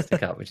just like things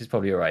tick up, which is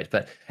probably all right.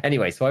 But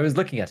anyway, so I was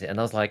looking at it and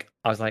I was like,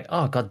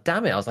 oh god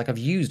damn it! I was like, I've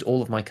used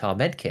all of my car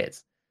med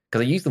kits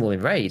because I used them all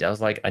in raid. I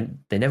was like,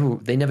 they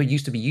never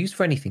used to be used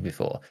for anything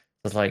before.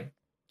 I was like,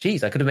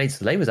 geez, I could have made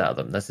Salemas out of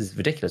them. This is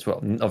ridiculous. Well,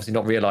 obviously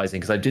not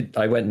realizing, because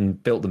I went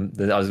and built them.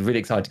 I was really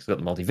excited because I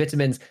got the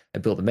multivitamins. I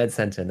built the med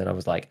center, and then I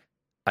was like,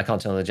 I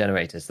can't turn on the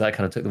generator. So that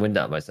kind of took the wind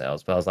out of my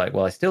sails. But I was like,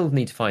 well, I still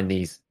need to find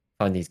these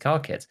car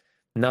kits.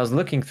 And I was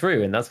looking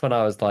through, and that's when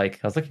I was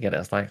looking at it. I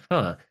was like,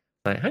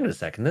 like, hang on a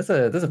second. There's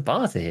a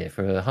barter here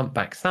for a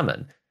humpback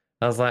salmon.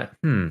 I was like,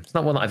 it's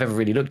not one that I've ever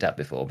really looked at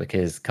before,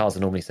 because cars are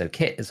normally so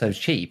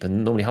cheap,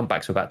 and normally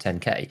humpbacks are about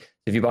 10K. So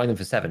if you're buying them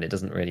for 7, it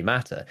doesn't really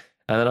matter.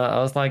 And then I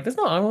was like,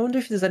 I wonder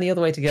if there's any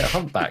other way to get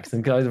humpbacks,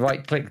 and go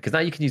right click, because now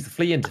you can use the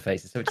flea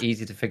interface. It's so much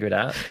easier to figure it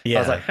out. Yeah.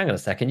 I was like, hang on a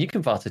second, you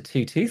can barter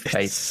 2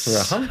 toothpastes for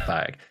a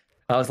humpback.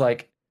 I was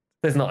like,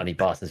 there's not any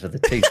barters for the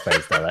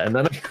toothpaste, are there? And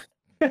then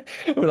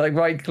we like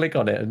right click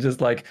on it and just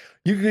like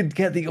you could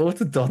get the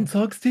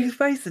orthodontox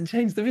toothpaste and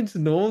change them into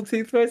normal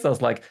toothpaste. I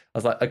was like,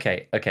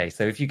 okay.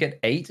 So if you get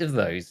 8 of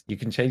those, you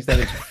can change them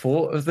into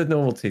 4 of the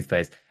normal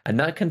toothpaste, and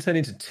that can turn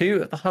into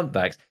 2 of the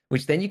humpbacks,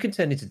 which then you can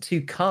turn into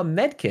 2 calm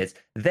med kits.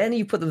 Then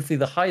you put them through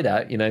the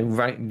hideout,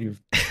 you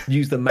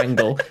use the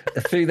mangle,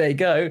 through they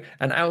go,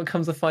 and out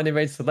comes a finely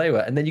rated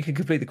Salewa, and then you can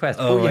complete the quest.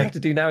 Oh All you my have to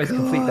do now is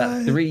complete that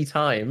God. 3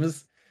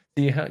 times.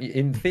 So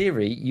in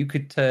theory, you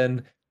could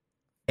turn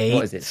 8.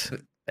 what is it?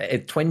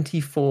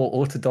 24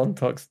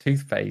 orthodontox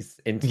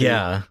toothpaste into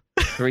Yeah.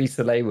 3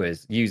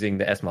 Salewas using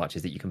the S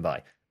marches that you can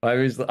buy. I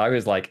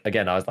was like,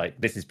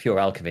 this is pure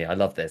alchemy. I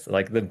love this.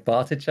 Like the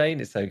barter chain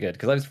is so good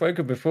because I've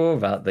spoken before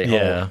about the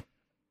whole.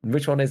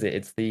 Which one is it?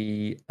 It's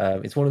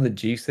it's one of the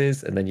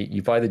juices, and then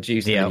you buy the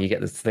juice, and then you get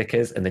the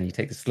slickers, and then you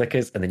take the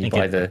slickers, and then you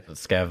buy the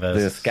scav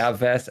scav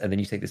vest, and then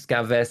you take the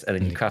scav vest, and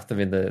then you craft them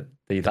in the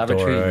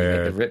laboratory, and you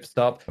make the rip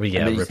stop, and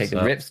then you take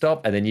the rip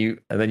stop, and then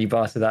you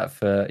barter that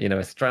for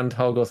a strand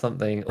hog or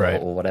something,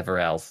 or whatever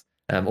else.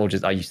 Or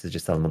just I used to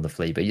just sell them on the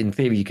flea, but in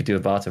theory you could do a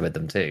barter with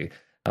them too.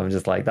 I'm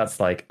just like that's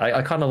like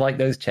I kind of like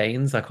those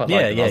chains. I quite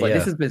like them. I was like,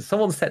 this has been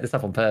someone set this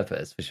up on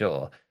purpose for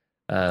sure.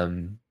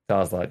 So I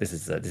was like, this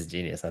is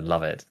genius. I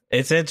love it.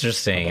 It's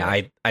interesting.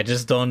 I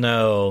just don't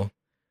know.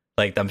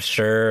 Like, I'm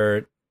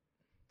sure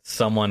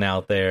someone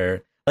out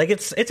there, like,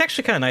 it's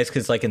actually kind of nice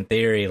because, like, in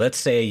theory, let's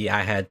say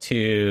I had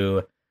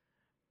 2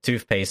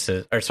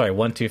 toothpastes, or sorry,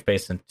 1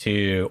 toothpaste and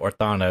 2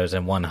 orthonos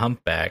and 1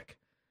 humpback.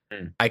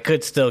 I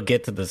could still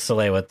get to the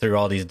Salewa through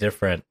all these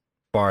different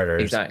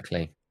barters.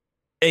 Exactly.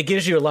 It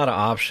gives you a lot of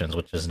options,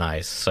 which is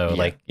nice. So,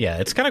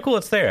 it's kind of cool.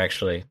 It's there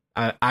actually.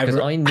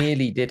 I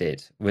nearly did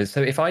it.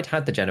 So if I'd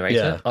had the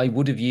generator, I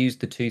would have used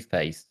the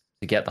toothpaste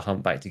to get the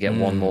humpback to get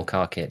 1 more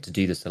car kit to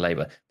do the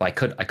Salewa, but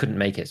I couldn't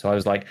make it. So I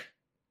was like,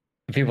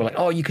 people were like,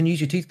 "Oh, you can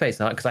use your toothpaste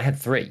now," because I had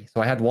 3.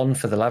 So I had 1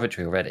 for the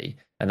lavatory already,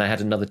 and I had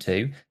another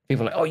 2.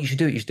 People were like, "Oh, you should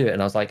do it.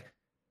 And I was like,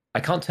 I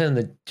can't turn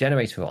the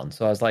generator on.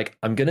 So I was like,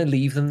 I'm gonna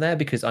leave them there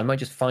because I might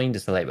just find a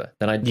Salewa.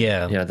 Then I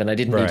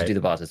didn't need to do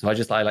the barter. So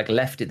I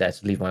left it there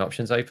to leave my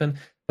options open.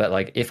 But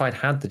like if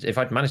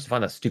I'd managed to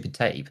find that stupid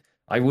tape,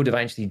 I would have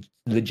actually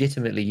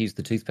legitimately used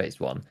the toothpaste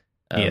one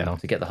to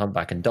get the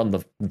humpback and done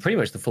pretty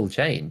much the full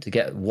chain to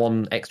get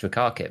 1 extra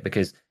car kit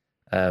because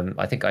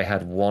I think I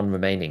had 1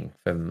 remaining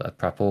from a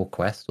Prapor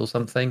quest or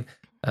something,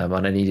 and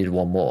I needed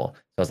 1 more.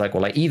 So I was like,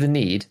 well, I either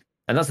need,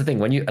 and that's the thing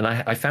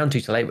I found 2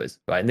 Salewas,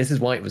 right? And this is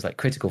why it was like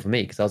critical for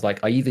me because I was like,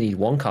 I either need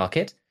 1 car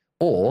kit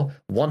or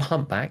 1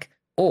 humpback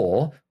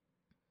or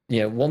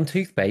 1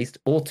 toothpaste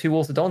or 2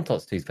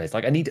 orthodontox toothpaste.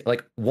 Like I need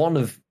like 1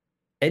 of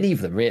any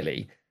of them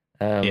really.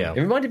 It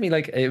reminded me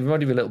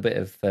a little bit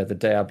of the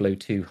Diablo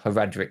 2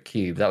 Heradric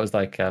Cube. That was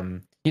like you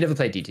never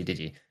played D2, did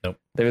you? Nope.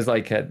 There was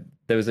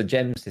a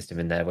gem system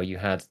in there where you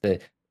had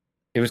it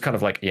was kind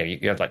of like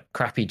you had like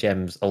crappy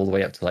gems all the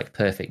way up to like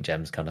perfect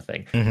gems kind of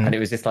thing. And it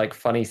was just like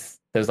funny.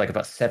 There was like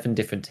about 7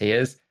 different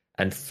tiers,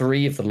 and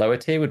 3 of the lower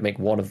tier would make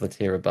 1 of the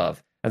tier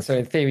above. And so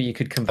in theory, you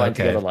could combine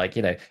together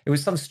it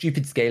was some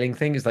stupid scaling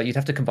thing. It's like you'd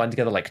have to combine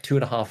together like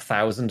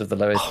 2,500 of the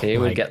lowest tier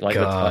would get like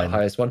the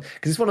highest one.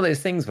 Because it's one of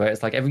those things where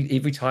it's like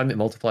every time it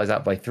multiplies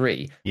out by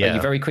 3,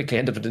 you very quickly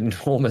end up with an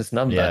enormous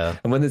number. Yeah.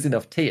 And when there's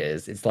enough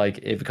tiers, it's like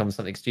it becomes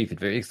something stupid.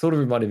 But it sort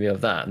of reminded me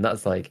of that. And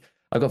that's like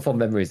I've got fond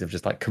memories of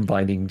just like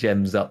combining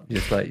gems up,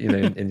 just like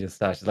in your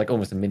stash. It's like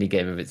almost a mini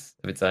game of its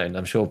own.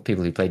 I'm sure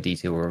people who played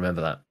D2 will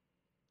remember that.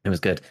 It was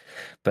good,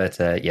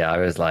 but I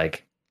was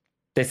like,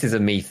 this is a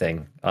me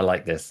thing. I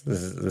like this.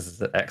 This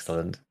is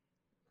excellent.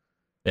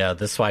 Yeah,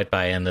 this swipe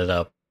I ended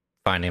up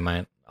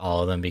finding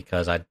all of them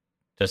because I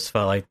just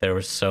felt like there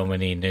were so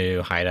many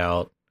new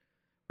hideout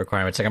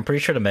requirements. Like I'm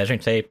pretty sure the measuring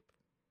tape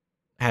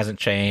hasn't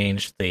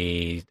changed,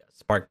 the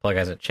spark plug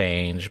hasn't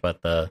changed,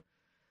 but the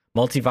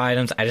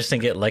multivitamins I just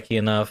didn't get lucky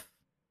enough.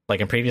 Like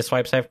in previous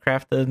swipes, I've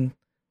crafted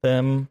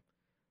them,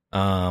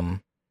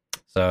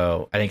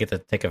 so I didn't get to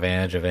take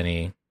advantage of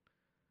any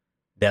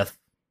death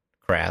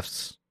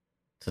crafts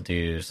to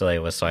do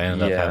Salewa, so I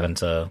ended up having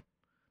to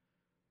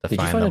Did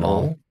find you find them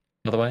all.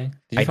 By the way,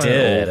 I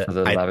did.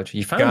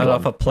 You found got one?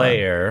 off a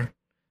player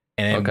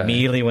and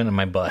immediately went in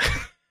my butt.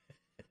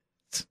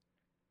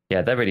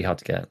 Yeah, they're really hard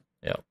to get.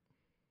 Yeah,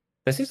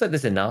 there seems like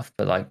there's enough,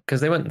 but like because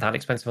they weren't that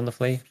expensive on the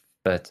flea,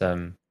 but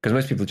because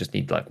most people just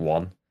need like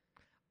 1.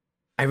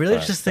 I really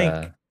just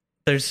think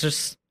there's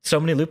just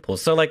so many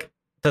loopholes. So like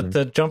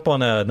to jump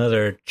on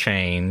another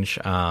change.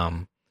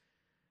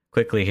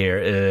 Quickly here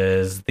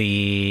is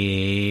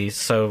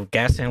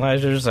gas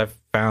analyzers. I've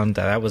found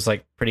that was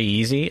like pretty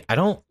easy. I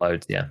don't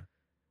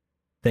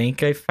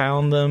think I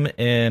found them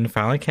in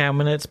filing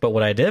cabinets, but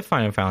what I did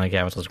find in filing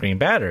cabinets was green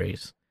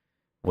batteries,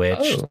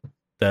 which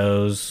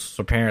those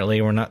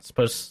apparently were not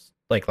supposed.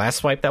 Like last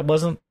swipe, that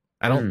wasn't.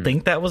 I don't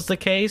think that was the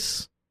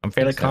case. I'm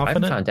fairly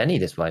confident. I haven't found any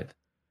this swipe.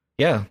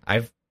 Yeah,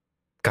 I've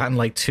gotten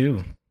like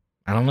 2.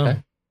 I don't know.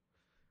 Okay.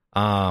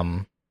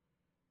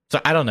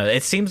 So I don't know.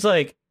 It seems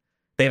like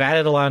they've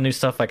added a lot of new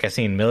stuff. Like I've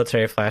seen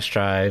military flash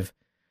drive,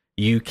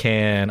 you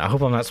can. I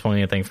hope I'm not spoiling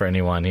anything for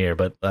anyone here,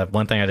 but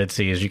one thing I did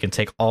see is you can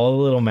take all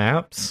the little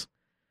maps,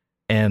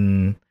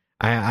 and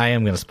I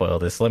am going to spoil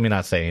this. Let me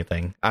not say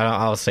anything.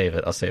 I'll save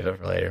it. I'll save it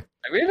for later.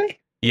 Really?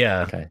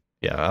 Yeah. Okay.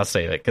 Yeah, I'll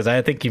save it because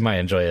I think you might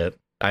enjoy it.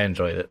 I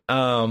enjoyed it.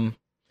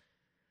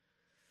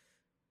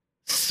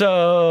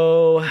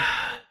 So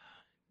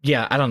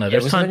yeah, I don't know.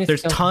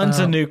 There's tons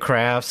of new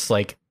crafts.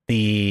 Like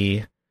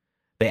they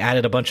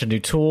added a bunch of new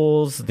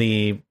tools.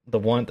 The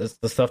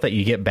stuff that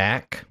you get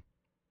back.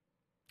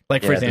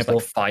 Like for example,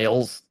 like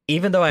files.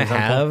 Even though I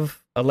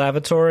have a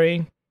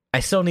lavatory,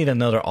 I still need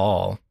another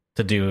all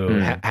to do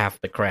half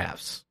the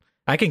crafts.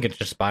 I can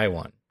just buy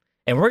one.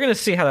 And we're going to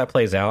see how that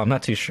plays out. I'm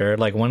not too sure.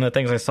 Like one of the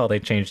things I saw they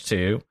changed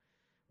too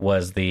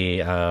was the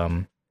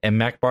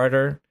MMAC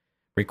barter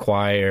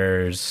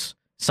requires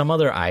some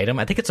other item.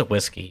 I think it's a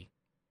whiskey.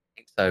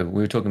 So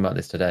we were talking about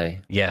this today.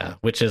 Yeah,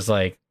 which is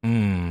like,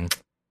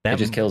 that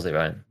just kills it,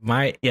 right?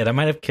 That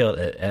might have killed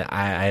it.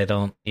 I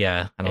don't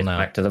know.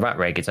 Back to the rat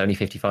rig. It's only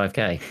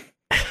 55k.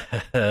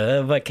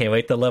 But can't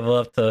wait to level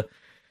up to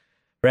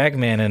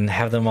Ragman and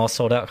have them all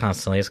sold out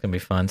constantly. It's gonna be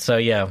fun. So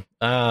yeah,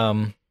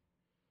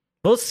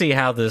 we'll see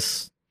how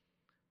this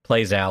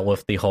plays out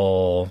with the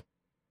whole,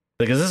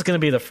 because this is gonna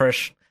be the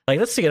first. Like,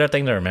 let's see, another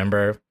thing to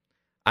remember.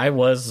 I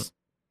was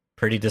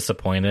pretty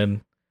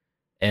disappointed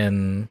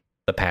in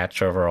the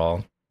patch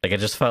overall. Like, it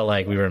just felt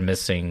like we were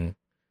missing.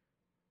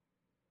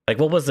 Like,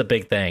 what was the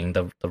big thing?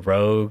 The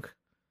rogue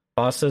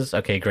bosses?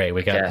 Okay, great.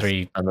 We got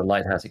 3. And the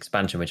Lighthouse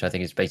expansion, which I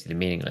think is basically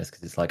meaningless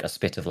because it's like a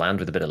spit of land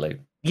with a bit of loot.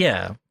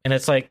 Yeah. And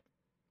it's like,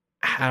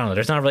 I don't know.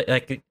 There's not really,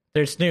 like,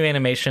 there's new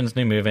animations,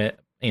 new movement,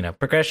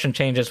 progression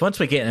changes. Once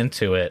we get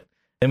into it,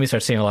 then we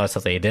start seeing a lot of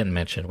stuff that you didn't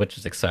mention, which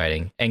is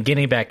exciting. And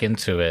getting back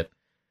into it,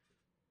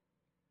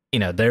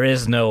 there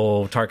is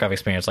no Tarkov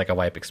experience like a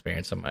wipe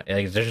experience. Like,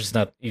 there's just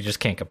not, you just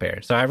can't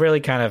compare. So I've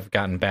really kind of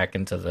gotten back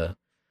into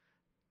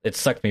it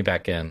sucked me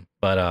back in.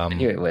 But I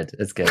knew it would.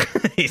 It's good.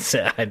 He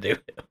said I knew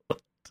it would.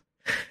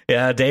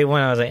 Yeah, day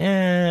 1 I was like,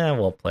 I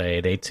won't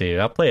play. Day 2,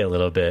 I'll play a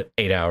little bit.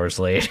 8 hours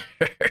later.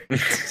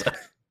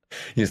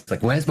 He's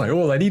like, where's my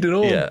all? I need it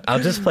all. Yeah, I'll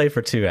just play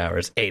for 2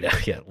 hours. 8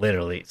 hours, yeah,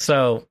 literally.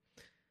 So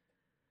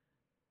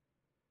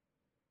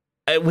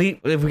we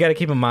got to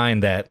keep in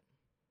mind that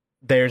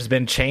there's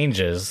been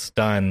changes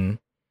done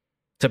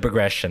to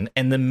progression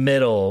in the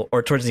middle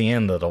or towards the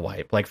end of the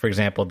wipe. Like, for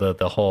example,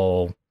 the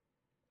whole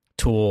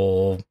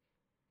tool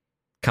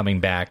coming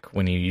back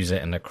when you use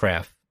it in the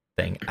craft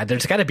thing.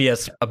 There's got to be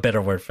a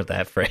better word for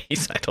that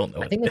phrase. I don't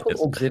know. I think they're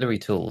called auxiliary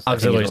tools.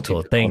 Auxiliary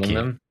tool. Thank you.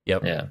 Them.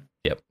 Yep. Yeah.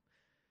 Yep.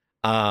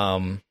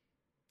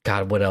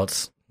 God, what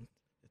else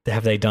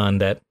have they done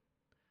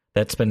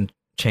that's been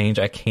changed?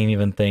 I can't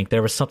even think.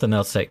 There was something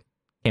else that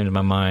came to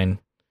my mind,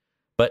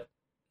 but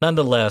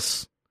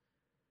nonetheless,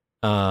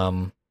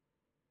 I'm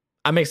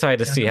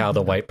excited to see how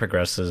the wipe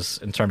progresses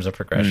in terms of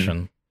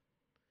progression.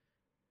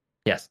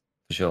 Yes,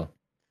 for sure.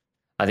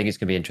 I think it's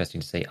going to be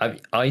interesting to see.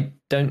 I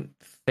don't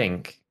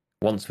think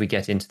once we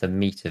get into the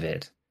meat of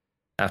it,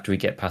 after we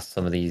get past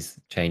some of these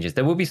changes,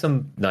 there will be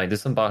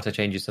there's some barter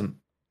changes, some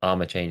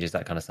armor changes,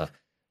 that kind of stuff.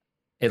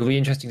 It'll be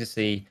interesting to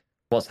see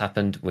what's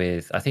happened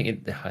with, I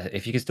think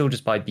if you could still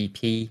just buy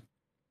BP,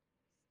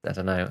 I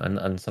don't know,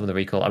 and some of the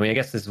recall. I mean, I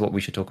guess this is what we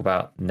should talk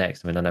about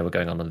next. I mean, I know we're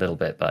going on a little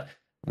bit, but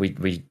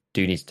we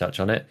do need to touch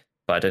on it.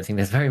 But I don't think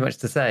there's very much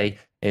to say.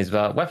 Is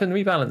about weapon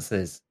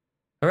rebalances.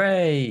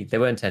 Hooray!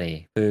 There weren't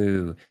any.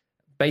 Boo.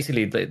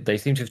 Basically, they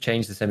seem to have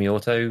changed the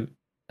semi-auto,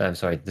 the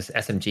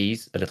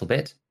SMGs a little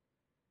bit,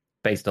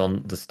 based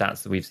on the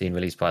stats that we've seen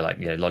released by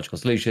Logical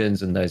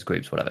Solutions and those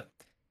groups, whatever.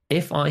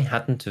 If I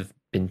hadn't have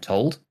been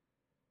told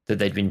that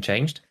they'd been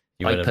changed,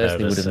 I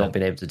personally would have not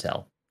been able to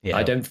tell. Yeah.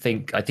 I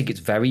think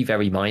it's very,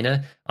 very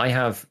minor. I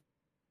have,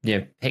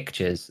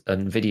 pictures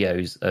and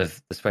videos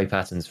of the spray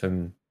patterns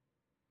from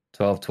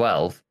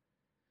 12.12,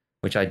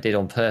 which I did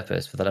on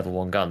purpose for the level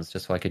 1 guns,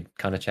 just so I could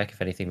kind of check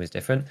if anything was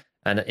different.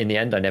 And in the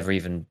end, I never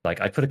even,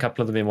 I put a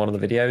couple of them in one of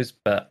the videos,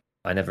 but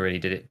I never really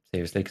did it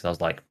seriously because I was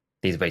like,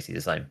 these are basically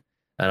the same.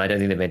 And I don't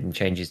think they've made any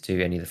changes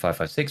to any of the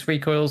 5.56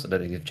 recoils. I don't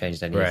think they've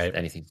changed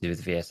anything to do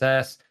with the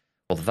VSS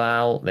or the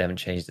VAL. They haven't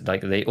changed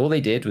it. All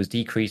they did was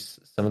decrease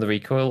some of the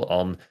recoil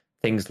on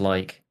things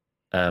like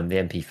the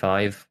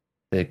MP5,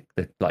 the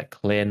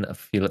Clin, a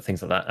few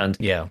things like that, and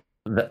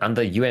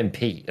the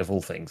UMP of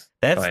all things.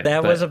 That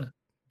was a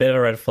bit of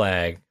a red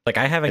flag.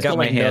 I haven't got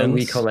my hands. No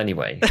recoil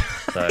anyway.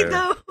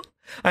 So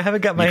I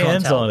haven't got my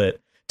hands on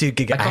it,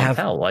 dude. I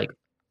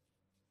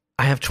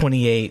have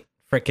 28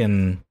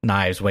 freaking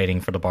knives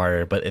waiting for the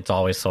barter, but it's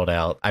always sold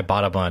out. I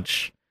bought a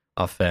bunch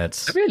off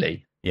Fence.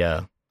 Really?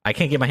 Yeah, I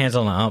can't get my hands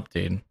on the ump,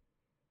 dude.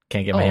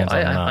 Can't get my hands on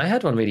the ump. I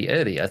had one really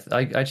early. I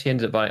actually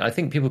ended up buying. I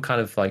think people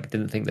kind of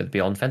didn't think they'd be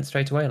on Fence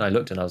straight away, and I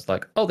looked and I was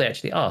like, oh, they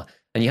actually are.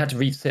 And you had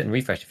to sit and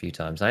refresh a few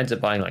times. I ended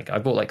up buying I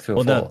bought 3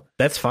 or 4. No,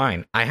 that's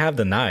fine. I have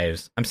the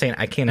knives. I'm saying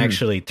I can't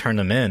actually turn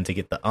them in to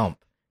get the ump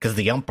because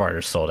the ump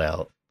barter's sold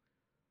out.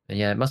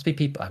 Yeah, it must be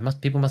people.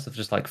 People must have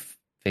just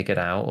figured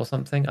out or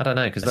something. I don't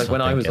know, because when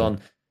I was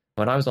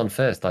on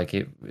first, it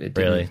didn't,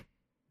 really.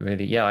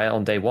 really. Yeah,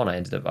 on day one,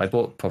 I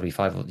bought probably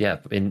five. Yeah,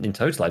 in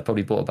total, I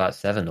probably bought about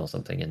 7 or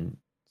something in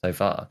so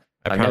far.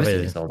 I I've never seen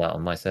probably it sold out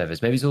on my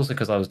service. Maybe it's also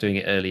because I was doing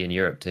it early in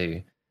Europe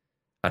too.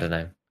 I don't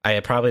know. I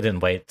probably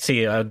didn't wait.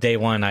 See, day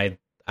one,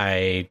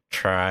 I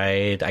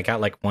tried. I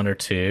got like one or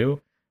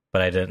two,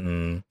 but I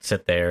didn't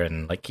sit there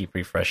and like keep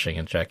refreshing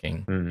and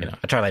checking. Mm. You know,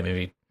 I tried like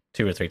maybe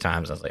 2 or 3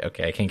 times. I was like,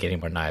 okay, I can't get any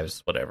more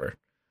knives, whatever.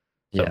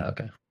 So, Yeah,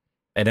 okay.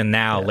 And then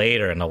now Yeah.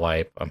 later in the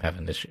wipe, I'm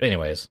having this.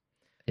 Anyways,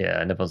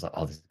 Yeah, and everyone's like,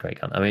 "Oh, this is a great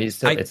gun." I mean, it's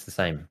still it's the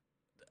same.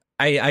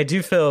 I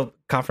do feel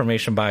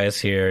confirmation bias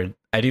here.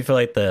 I do feel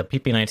like the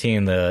PP19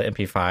 and the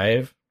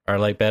MP5 are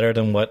like better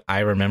than what I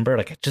remember.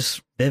 Like I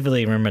just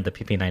vividly remember the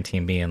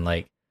PP19 being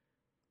like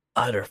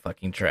utter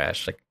fucking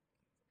trash, like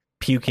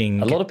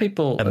puking. A lot of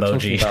people are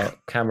emoji. talking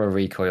about camera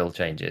recoil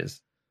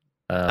changes.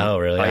 Oh,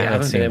 really? I haven't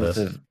been seen able this.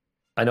 to.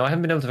 I know I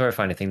haven't been able to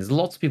verify anything. There's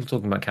lots of people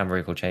talking about camera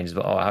recoil changes,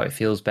 but how it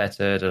feels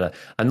better. Da, da.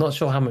 I'm not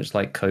sure how much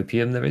like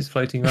copium there is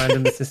floating around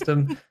in the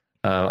system.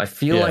 I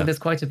feel Yeah. like there's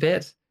quite a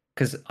bit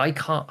because I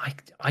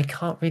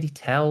can't really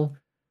tell,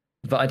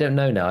 but I don't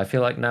know now. I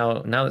feel like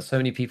now that so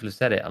many people have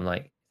said it, I'm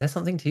like, is there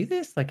something to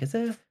this? Like, is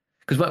there?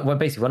 Because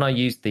basically when I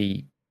used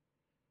the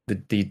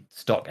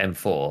stock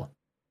M4,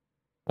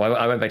 well,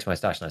 I went back to my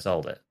stash and I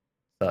sold it.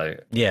 So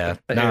Yeah,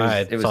 but no,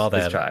 it was I saw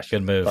that. trash.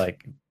 Good move.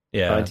 Like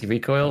yeah,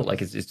 anti-recoil,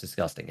 like it's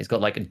disgusting. It's got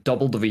like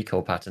double the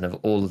recoil pattern of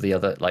all of the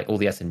other, like all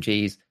the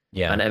SMGs,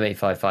 yeah, and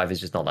M855 is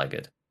just not that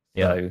good.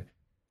 Yeah. So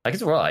like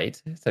it's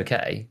alright, it's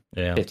okay,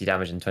 yeah. 50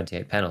 damage and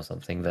 28 pen or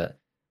something. But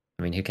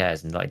I mean, who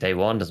cares? And like day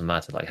one doesn't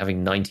matter. Like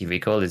having 90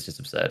 recoil is just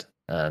absurd,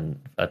 and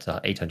at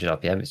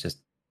 800 RPM, it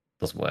just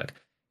doesn't work.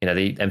 You know,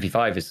 the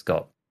MP5 has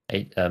got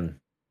 800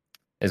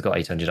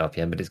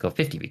 RPM, but it's got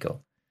 50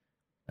 recoil,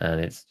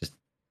 and it's just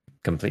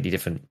completely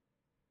different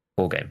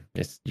ball game.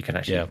 You can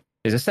actually. Yeah.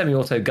 It's a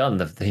semi-auto gun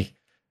of the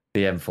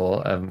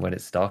M4 when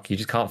it's stock. You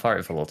just can't fire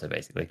it full auto.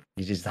 Basically,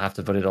 you just have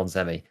to put it on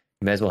semi. You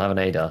may as well have an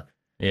ADAR.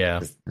 Yeah,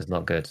 It's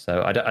not good.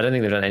 So I don't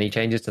think they've done any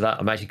changes to that.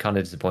 I'm actually kind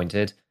of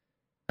disappointed.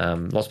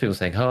 Lots of people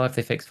saying, "Oh, if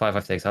they fix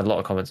 5.56," I had a lot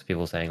of comments of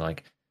people saying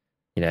like,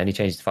 you know, any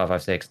changes to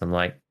 5.56, and I'm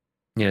like,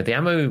 you know, the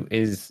ammo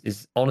is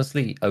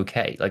honestly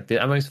okay. Like the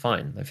ammo's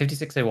fine. Like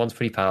 56A1's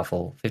pretty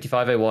powerful.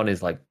 55A1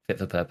 is like fit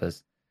for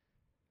purpose.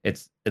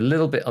 It's a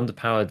little bit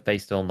underpowered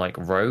based on like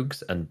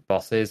rogues and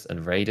bosses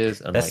and raiders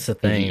and That's like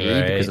the thing, PvE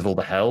right? because of all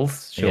the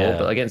health, sure. Yeah.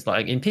 But against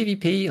like in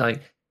PvP, like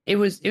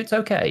it's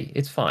okay.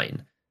 It's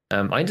fine.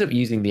 I ended up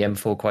using the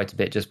M4 quite a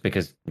bit just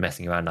because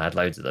messing around. I had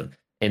loads of them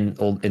in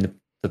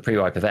the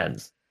pre-wipe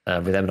events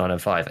with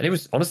M905, and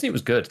it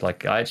was good.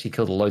 Like I actually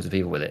killed loads of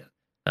people with it.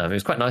 It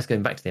was quite nice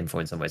going back to the M4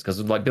 in some ways because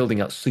it was like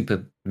building up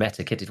super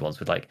meta kitted ones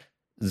with like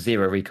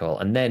 0 recoil,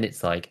 and then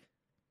it's like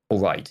all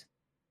right.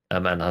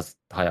 And has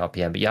high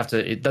RPM, but you have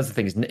to. That's the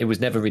thing, is it was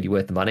never really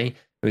worth the money.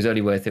 It was only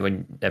worth it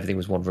when everything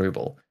was 1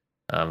 ruble,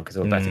 because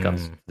there were better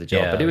guns for the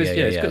job. Yeah, but it was, yeah,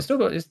 you know,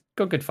 yeah, it's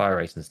got good fire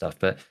rates and stuff.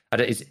 But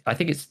I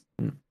think it's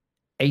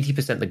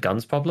 80% the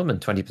guns problem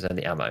and 20%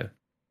 the ammo. Do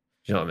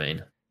you know what I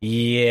mean?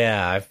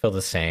 Yeah, I feel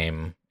the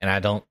same. And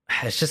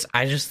I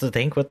just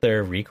think with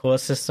their recoil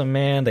system,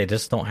 man, they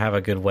just don't have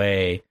a good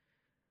way.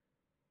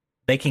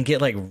 They can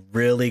get like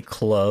really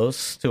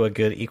close to a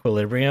good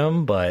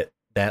equilibrium, but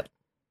that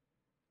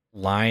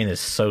line is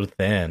so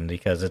thin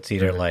because it's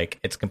either like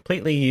it's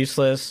completely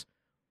useless.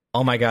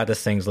 Oh my god,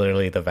 this thing's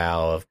literally the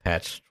vow of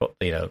patch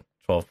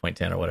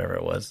 12.10 or whatever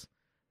it was.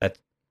 That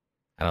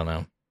I don't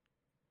know.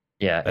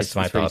 Yeah, That's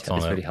my thoughts on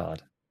it. It's really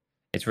hard.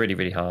 It's really,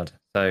 really hard.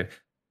 So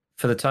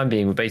for the time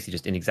being, we're basically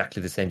just in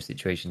exactly the same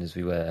situation as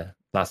we were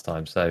last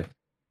time. So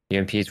the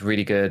MP is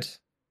really good.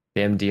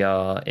 The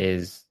MDR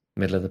is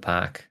middle of the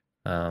pack.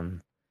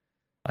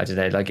 I don't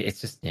know, like it's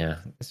just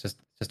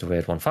a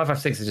weird one.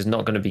 5.56 is just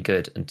not going to be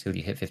good until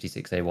you hit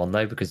 56A1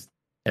 though, because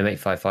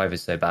M855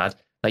 is so bad.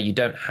 Like you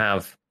don't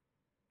have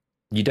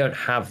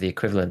the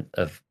equivalent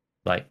of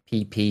like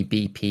PP,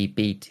 BP,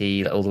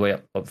 BT all the way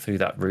up through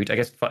that route. I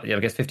guess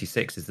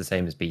 56 is the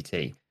same as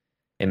BT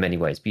in many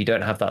ways, but you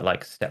don't have that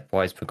like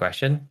stepwise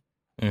progression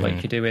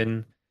like you do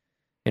in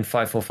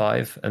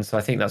 5.45. And so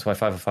I think that's why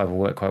 5.45 will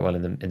work quite well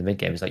in the mid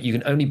game. It's like you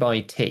can only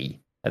buy T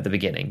at the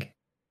beginning,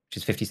 which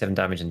is 57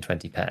 damage and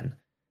 20 pen,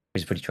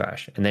 which is pretty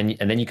trash. And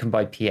then you can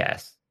buy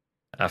PS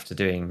after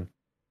doing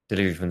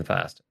Delivery from the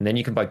Past. And then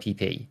you can buy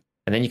PP.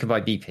 And then you can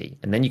buy BP.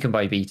 And then you can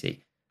buy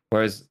BT.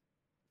 Whereas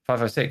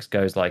 5.56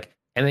 goes like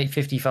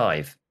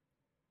M855,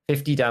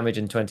 50 damage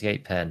and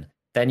 28 pen.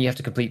 Then you have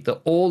to complete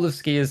all of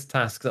Skier's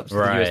tasks up to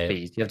the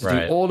USPs. You have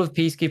to do all of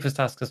Peacekeeper's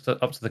tasks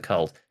up to the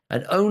cult.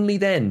 And only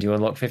then do you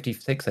unlock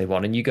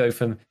 56A1. And you go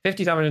from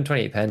 50 damage and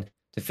 28 pen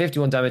to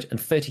 51 damage and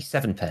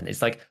 37 pen.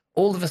 It's like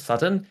all of a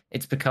sudden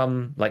it's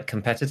become like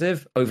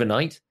competitive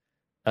overnight.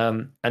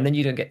 And then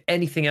you don't get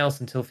anything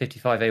else until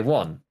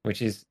 55A1,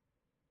 which is,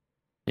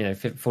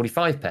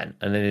 45 pen.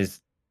 And then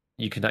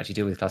you can actually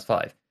deal with class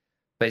 5.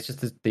 But it's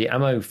just the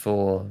ammo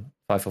for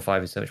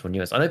 5.45 is so much more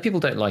nuanced. I know people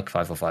don't like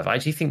 5.45. I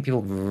actually think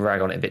people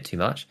rag on it a bit too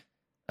much.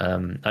 I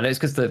know it's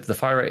because the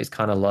fire rate is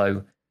kind of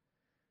low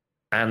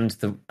and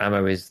the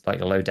ammo is like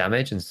low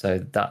damage. And so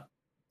that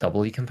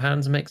double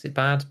compounds makes it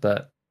bad.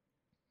 But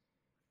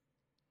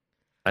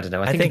I don't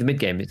know. I think in the mid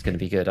game it's going to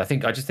be good.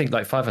 I just think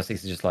like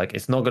 556 is just like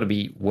it's not going to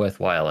be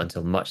worthwhile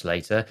until much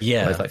later.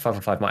 Yeah, whereas like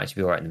 515 might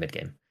actually be alright in the mid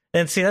game.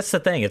 and see that's the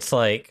thing. It's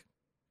like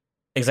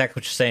exactly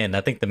what you're saying.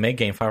 I think the mid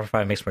game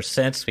 545 makes more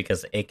sense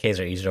because the AKs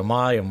are easier to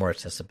mod, you have more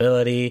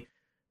accessibility.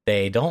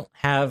 They don't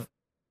have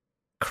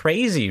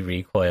crazy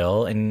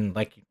recoil, and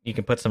like you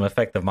can put some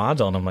effective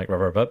mods on them, like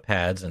rubber butt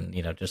pads, and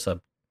just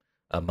a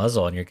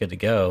muzzle, and you're good to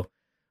go.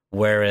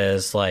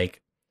 Whereas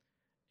like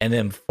an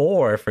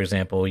M4, for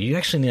example, you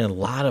actually need a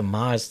lot of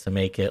mods to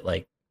make it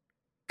like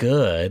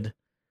good,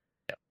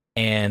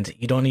 and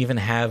you don't even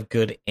have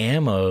good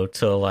ammo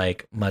till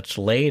like much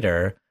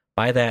later.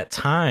 By that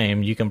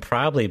time, you can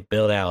probably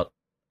build out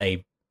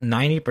a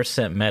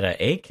 90% meta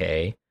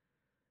AK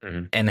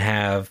and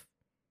have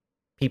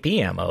PP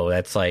ammo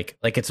that's like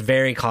it's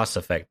very cost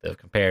effective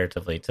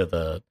comparatively to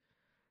the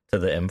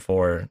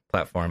M4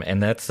 platform.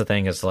 And that's the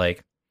thing, is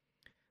like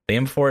the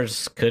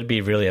M4s could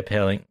be really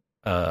appealing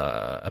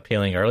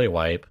early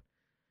wipe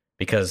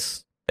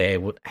because they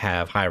would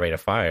have high rate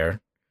of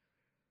fire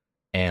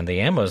and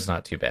the ammo is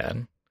not too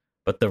bad,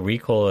 but the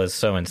recoil is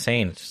so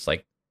insane. It's just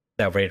like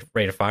that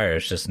rate of fire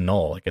is just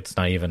null. Like it's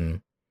not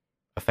even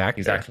a factor.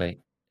 Exactly.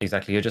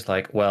 You're just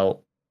like,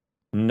 well,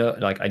 no,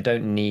 like I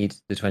don't need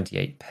the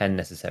 28 pen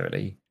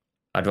necessarily.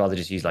 I'd rather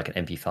just use like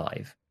an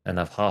MP5 and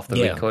have half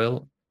the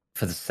recoil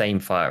for the same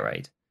fire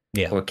rate.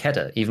 Yeah. Or a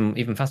Kedda,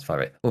 even faster fire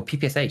rate. Or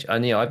PPSH.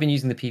 And I've been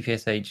using the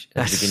PPSH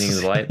at the beginning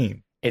of the wipe.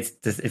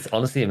 It's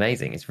honestly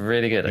amazing. It's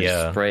really good. I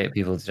just spray at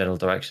people's general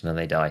direction and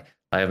they die.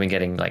 I've been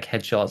getting like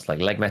headshots, like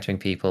leg mettering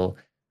people.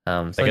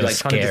 So like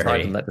trying to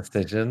decide on that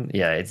decision.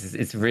 Yeah,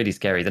 it's really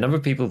scary. The number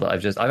of people that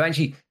I've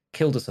actually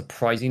killed a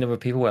surprising number of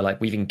people where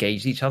like we've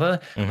engaged each other.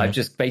 I've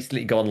just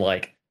basically gone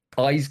like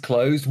eyes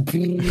closed,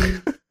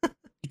 and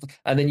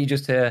then you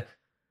just hear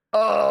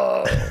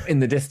in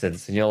the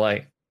distance, and you're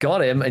like,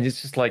 got him, and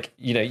it's just like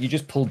you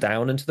just pull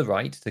down and to the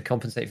right to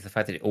compensate for the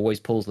fact that it always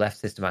pulls left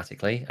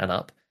systematically and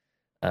up,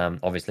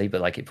 obviously,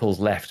 but like it pulls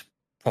left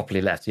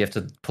properly left. So you have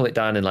to pull it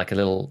down in like a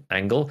little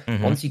angle.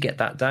 Once you get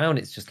that down,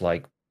 it's just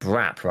like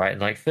brap, right?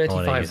 Like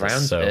 35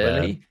 rounds so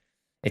early. Bad.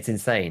 It's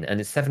insane. And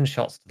it's 7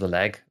 shots to the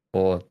leg,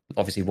 or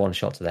obviously 1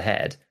 shot to the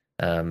head.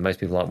 Most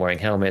people aren't wearing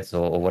helmets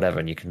or whatever,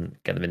 and you can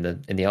get them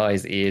in the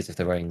eyes, ears if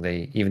they're wearing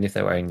even if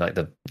they're wearing like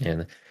the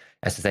the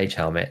SSH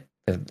helmet,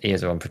 the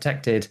ears are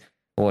unprotected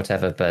or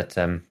whatever. But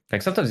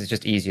like sometimes it's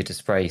just easier to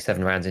spray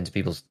 7 rounds into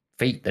people's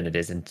feet than it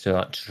is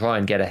to try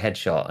and get a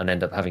headshot and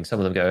end up having some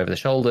of them go over the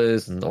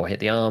shoulders or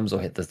hit the arms or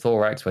hit the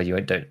thorax where you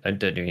don't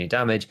do any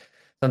damage.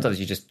 Sometimes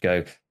you just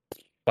go.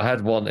 I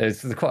had one.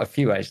 There's quite a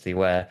few actually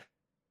where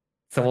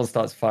someone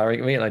starts firing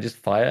at me and I just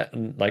fire,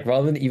 and like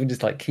rather than even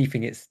just like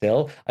keeping it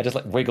still, I just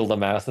like wiggle the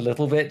mouse a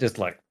little bit, just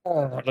like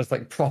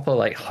proper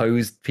like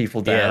hosed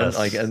people down,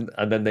 like and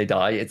then they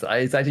die. It's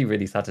actually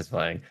really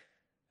satisfying.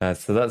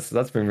 So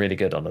that's been really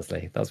good,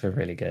 honestly. That's been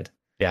really good.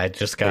 Yeah, I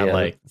just got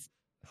like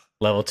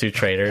level 2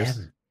 traders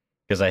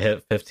because I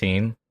hit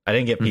 15. I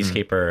didn't get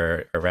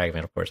Peacekeeper or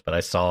Ragman, of course, but I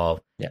saw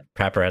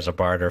Prapor as a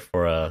barter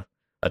for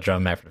a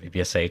drum map for the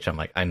PPSH. I'm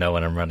like, I know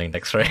when I'm running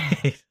next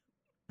raid.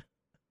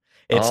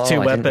 It's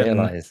 2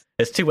 weapon.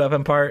 It's 2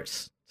 weapon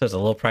parts, so it's a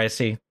little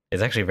pricey.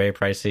 It's actually very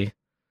pricey.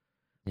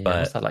 Yeah, but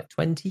was that like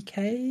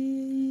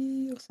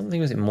 20k or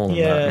something? Was it more than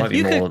that? It might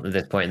be more at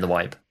this point in the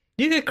wipe.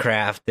 You could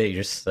craft it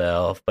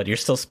yourself, but you're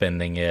still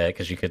spending it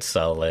because you could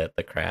sell it.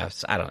 The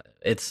crafts, I don't.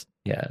 It's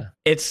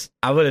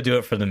I would do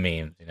it for the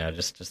memes,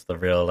 just the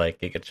real like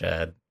Giga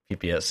Chad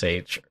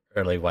PPSH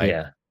early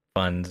wipe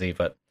funsy.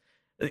 But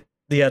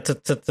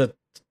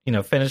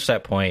to finish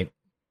that point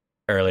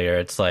earlier,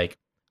 it's like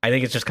I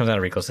think it just comes out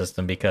of recoil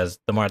system, because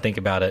the more I think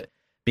about it,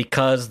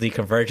 because the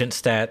convergent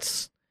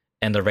stats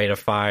and the rate of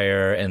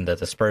fire and the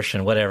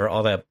dispersion, whatever,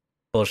 all that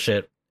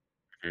bullshit,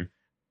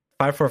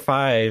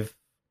 545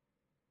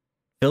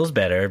 feels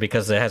better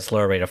because it has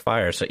lower rate of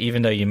fire. So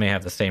even though you may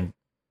have the same,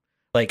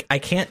 like I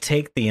can't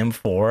take the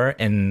M4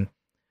 and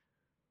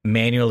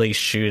manually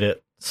shoot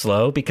it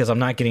slow because I'm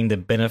not getting the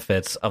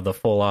benefits of the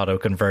full auto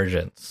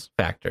convergence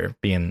factor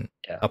being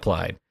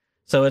applied.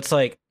 So it's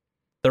like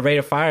the rate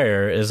of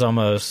fire is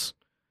almost,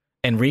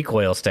 and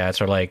recoil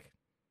stats are like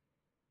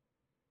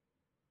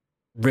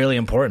really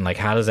important. Like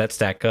how does that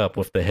stack up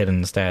with the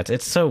hidden stats?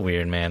 It's so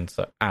weird, man.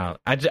 So I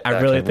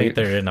really think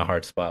they're in a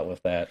hard spot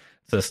with that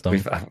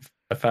system.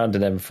 I found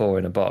an M4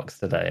 in a box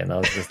today, and I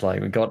was just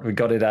like, we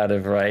got it out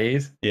of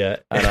raid. Yeah.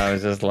 And I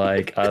was just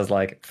like, I don't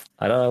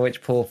know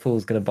which poor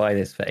fool's going to buy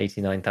this for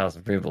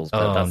 89,000 rubles,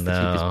 but that's the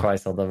cheapest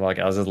price on the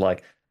market. I was just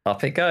like,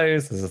 up it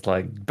goes. I was just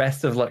like,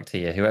 best of luck to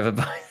you, whoever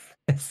buys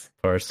this.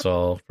 For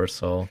soul.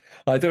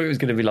 I thought it was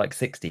going to be like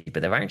 60,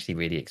 but they're actually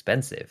really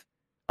expensive.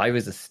 I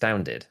was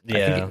astounded.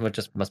 Yeah. I think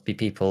it must be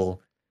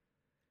people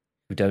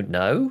who don't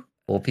know,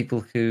 or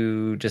people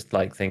who just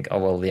like think, oh,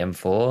 well, the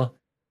M4,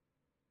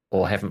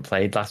 or haven't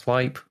played last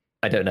wipe.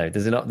 I don't know.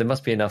 There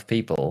must be enough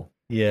people.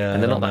 Yeah.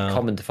 And they're not that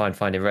common to find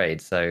in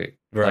raid. So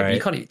like, you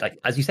can't, like,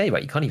 as you say,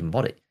 right, you can't even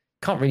mod it.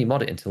 You can't really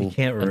mod it until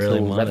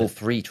level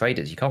 3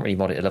 traders. You can't really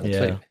mod it at level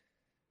 2.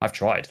 I've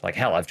tried. Like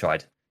hell, I've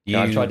tried.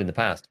 Yeah, I've You, tried in the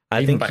past. I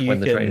Even think back you when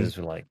the can traders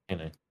were like,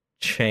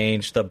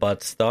 change the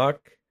buttstock.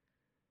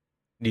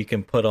 You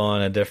can put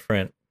on a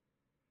different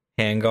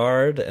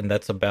handguard, and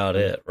that's about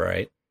it,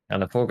 right?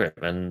 and a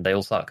foregrip, and they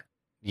all suck.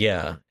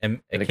 Yeah, and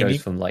And it can goes you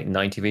from like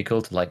 90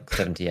 recoil to like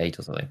 78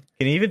 or something.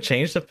 can you even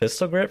change the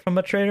pistol grip from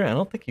a trader? I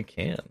don't think you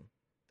can.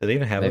 Do they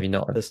even have Maybe a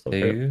not a pistol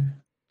grip? 2,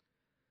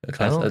 I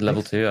a don't think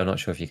level so. 2. I'm not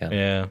sure if you can.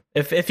 Yeah,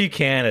 if you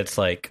can, it's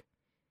like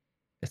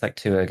It's like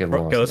 2 ergo more.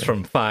 Or goes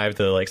something. from 5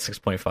 to like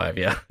 6.5.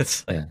 Yeah,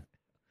 it's like Yeah.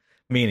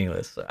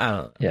 meaningless. I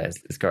don't know. Yeah,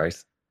 it's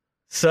gross.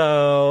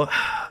 So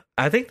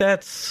I think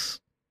that's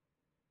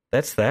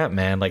that,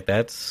 man. Like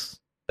that's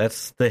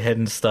the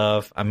hidden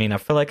stuff. I mean, I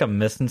feel like I'm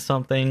missing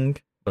something,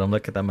 but I'm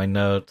looking at my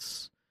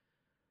notes.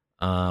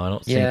 I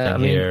don't see Yeah, I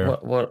anything mean, here.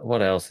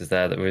 what else is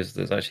there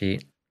that's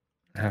actually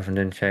happened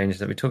and changed?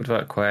 That we talked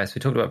about quests, we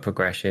talked about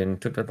progression,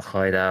 talked about the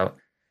hideout,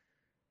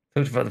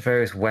 talked about the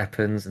various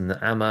weapons and the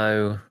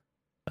ammo.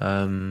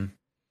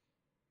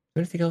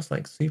 Anything else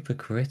like super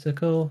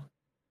critical?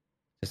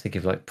 Just think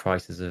of like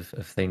prices of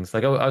things.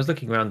 Like I was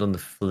looking around on the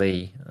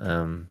flea,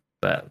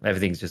 but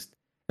everything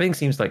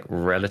seems like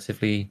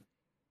relatively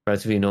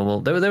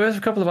normal. There were a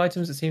couple of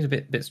items that seems a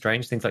bit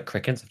strange. Things like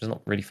crickets I've just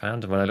not really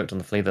found. And when I looked on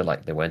the flea, there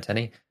weren't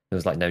any. There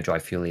was like no dry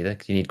fuel either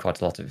because you need quite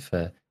a lot of it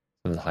for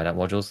some of the hideout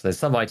modules. So there's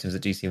some items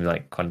that do seem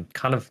like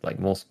kind of like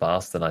more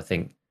sparse than I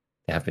think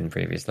they have been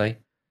previously.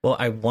 Well,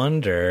 I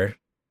wonder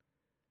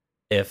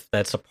if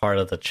that's a part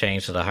of the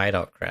change to the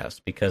hideout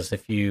crafts, because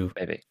if you,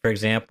 Maybe. for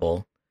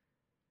example,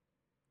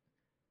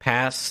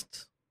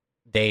 past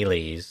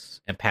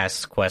dailies and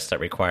past quests that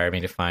require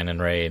me to find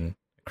and raid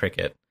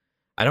cricket,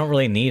 I don't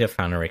really need a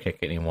found and raid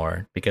cricket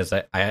anymore because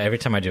I every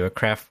time I do a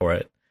craft for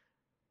it,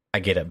 I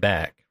get it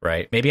back,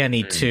 right? Maybe I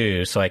need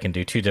 2 so I can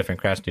do 2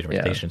 different crafts, 2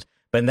 different stations.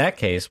 But in that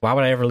case, why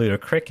would I ever loot a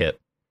cricket,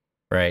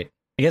 right?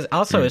 Because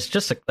also it's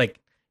just like,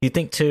 you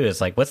think too,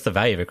 is like, what's the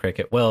value of a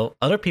cricket? Well,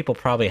 other people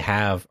probably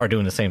are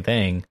doing the same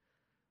thing.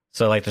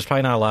 So like, there's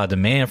probably not a lot of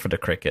demand for the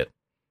cricket.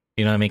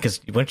 You know what I mean? Because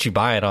once you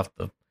buy it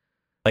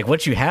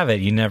once you have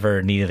it, you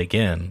never need it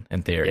again,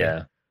 in theory.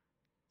 Yeah.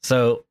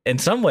 So in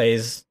some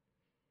ways,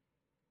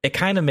 it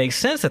kind of makes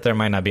sense that there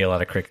might not be a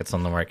lot of crickets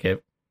on the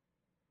market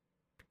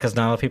because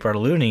not a lot of people are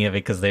looting it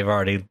because they've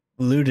already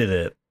looted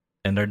it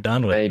and they're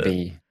done with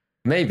it.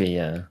 Maybe,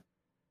 yeah.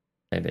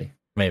 Maybe.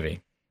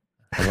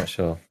 I'm not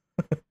sure.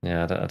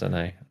 Yeah, I don't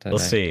know. We'll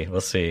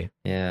see.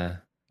 Yeah.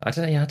 I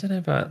don't know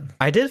about...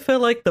 I did feel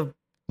like the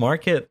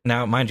market,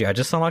 now mind you, I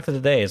just unlocked it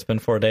today. It's been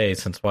 4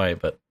 days since white,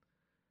 but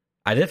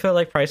I did feel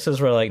like prices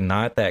were like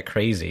not that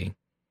crazy.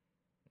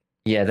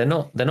 Yeah, they're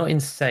not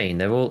insane.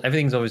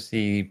 Everything's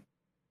obviously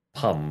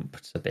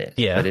pumped a bit.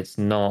 Yeah. But it's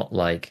not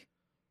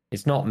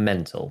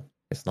mental.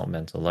 It's not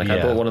mental. Like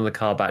I bought one of the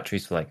car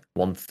batteries for like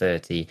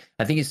 130.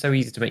 I think it's so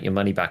easy to make your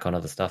money back on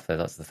other stuff though.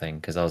 That's the thing.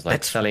 Because I was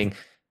like selling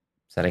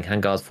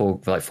handguards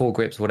for like 4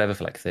 grips or whatever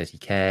for like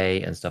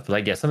 30k and stuff.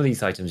 Like, yeah, some of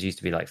these items used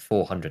to be like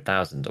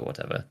 400,000 or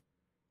whatever.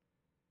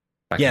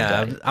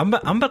 Yeah, I'm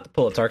about to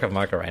pull a Tarkov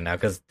market right now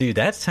because, dude,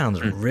 that sounds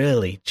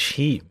really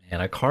cheap, man.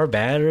 A car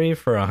battery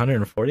for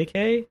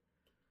 140k?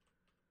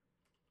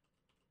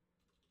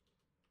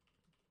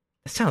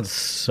 That sounds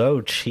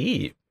so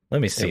cheap. Let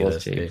me see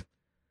this, dude.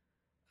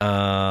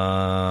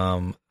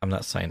 I'm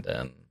not signed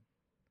in.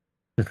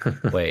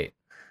 Wait.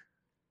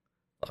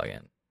 Log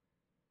in.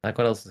 Like,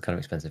 what else is kind of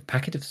expensive?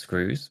 Packet of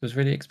screws was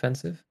really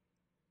expensive.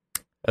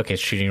 Okay,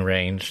 shooting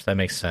range. That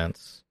makes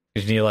sense.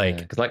 Because you need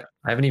because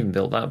I haven't even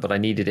built that, but I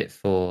needed it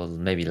for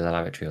maybe the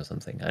laboratory or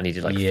something. I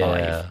needed like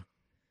 5,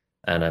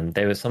 and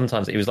there was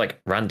sometimes it was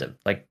like random.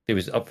 Like it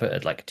was up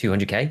at like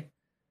 200k,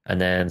 and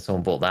then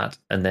someone bought that,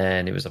 and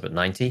then it was up at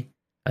 90,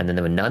 and then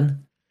there were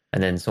none,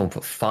 and then someone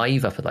put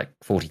 5 up at like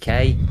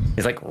 40k.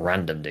 It's like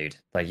random, dude.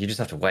 Like you just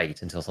have to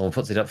wait until someone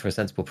puts it up for a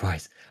sensible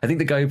price. I think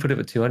the guy who put it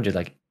at 200,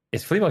 like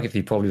his flea market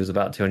fee probably was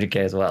about 200k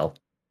as well.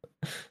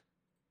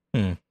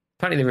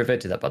 Apparently they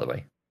reverted to that, by the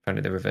way.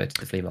 Apparently they reverted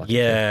to the flea market.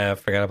 Yeah, I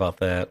forgot about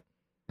that.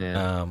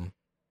 Yeah.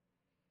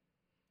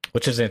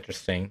 Which is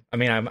interesting. I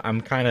mean,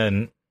 I'm kind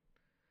of,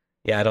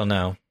 I don't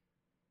know.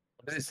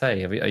 What does it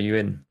say? Are you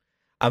in?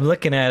 I'm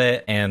looking at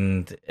it,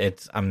 and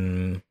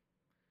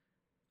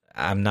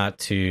I'm not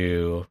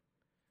too,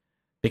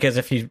 because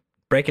if you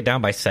break it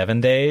down by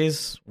 7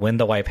 days, when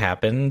the wipe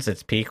happens,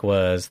 its peak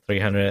was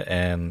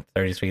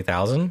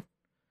 333,000.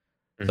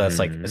 So that's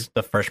like it's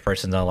the first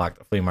person to unlock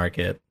the flea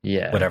market.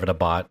 Yeah. Whatever the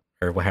bot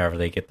or however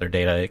they get their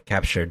data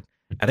captured.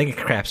 I think it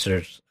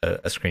captures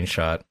a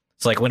screenshot.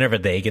 It's like whenever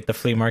they get the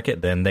flea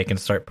market, then they can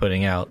start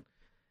putting out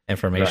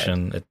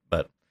information. Right.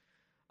 But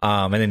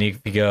and then if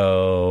you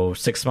go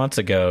 6 months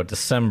ago,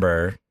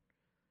 December.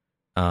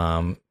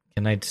 Can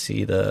I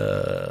see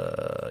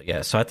the?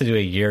 Yeah, so I have to do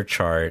a year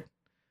chart.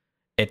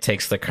 It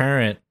takes the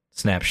current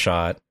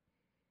snapshot.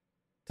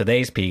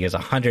 Today's peak is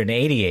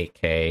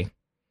 188k,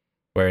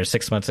 whereas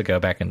 6 months ago,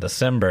 back in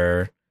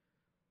December,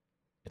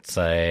 it's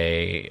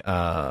a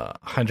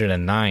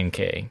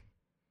 109k.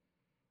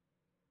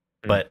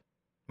 But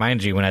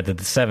mind you, when I did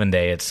the 7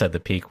 day, it said the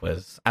peak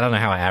was, I don't know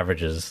how it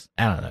averages.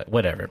 I don't know,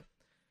 whatever.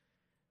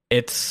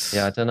 It's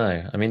Yeah, I don't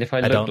know. I mean, if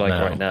I look don't like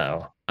know. right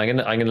now, I'm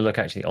gonna look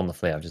actually on the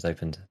flea. I've just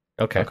opened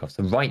Okay. Tarkov.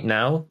 So right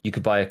now, you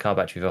could buy a car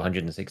battery for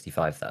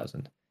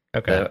 165,000.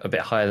 Okay. They're a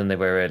bit higher than they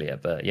were earlier,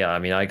 but yeah, I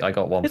mean, I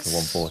got one for It's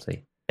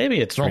 140. maybe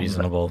it's Not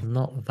reasonable.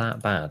 not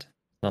that bad.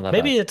 Not that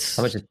Maybe bad. it's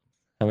How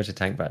much are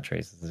tank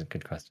batteries? This is a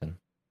good question.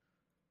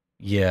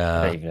 I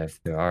yeah. don't even know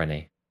if there are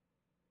any.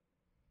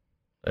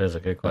 That is a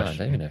good Oh, I don't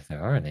question. even know if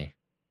there are any.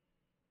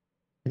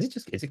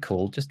 Is it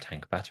called just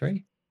tank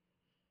battery?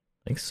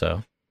 I think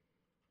so.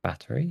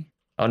 Battery?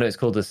 Oh no, it's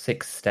called the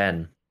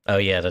 610. Oh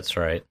yeah, that's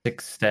right.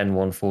 610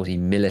 140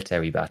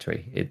 military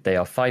battery. They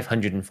are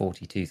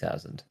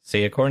 542,000.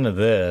 See, according to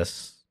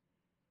this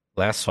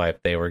last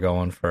swipe, they were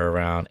going for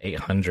around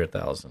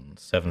 800,000,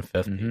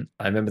 750. Mm-hmm.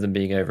 I remember them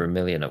being over 1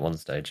 million at one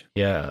stage.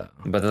 Yeah.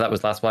 Whether that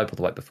was last wipe or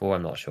the wipe before,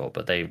 I'm not sure,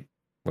 but they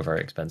were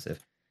very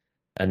expensive.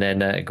 And then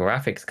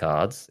graphics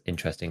cards,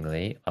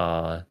 interestingly,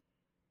 are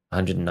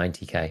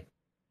 190k.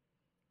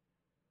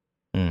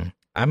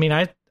 I mean,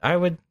 I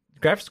would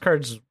graphics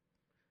cards.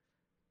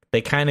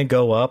 They kind of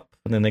go up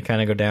and then they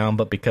kind of go down,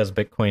 but because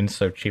Bitcoin's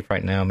so cheap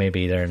right now,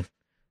 maybe they're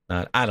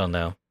not. I don't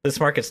know. This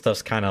market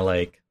stuff's kind of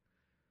like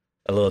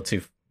a little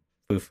too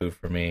foo-foo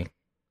for me.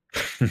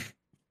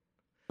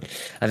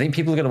 I think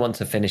people are going to want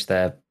to finish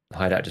their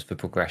hideout just for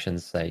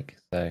progression's sake.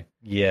 So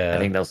Yeah, I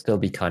think they'll still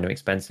be kind of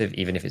expensive,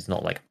 even if it's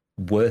not like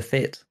worth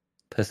it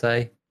per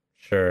se.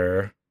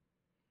 sure.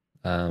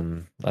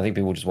 I think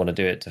people just want to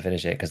do it to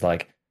finish it because,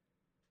 like,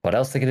 what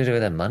else are they going to do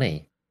with their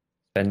money?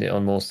 Spend it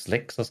on more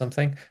slicks or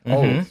something?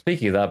 Oh,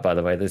 speaking of that, by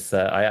the way, this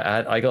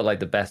I got like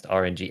the best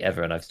RNG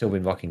ever, and I've still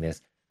been rocking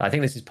this. I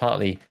think this has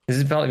partly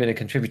been a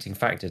contributing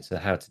factor to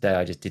how today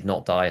I just did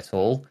not die at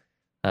all.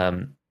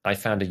 I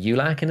found a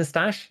ULAC in a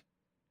stash,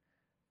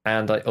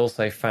 and I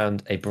also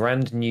found a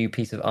brand new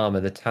piece of armor,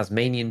 the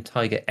Tasmanian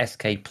Tiger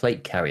SK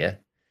plate carrier,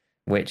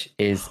 which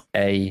is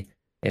it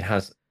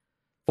has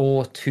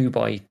 4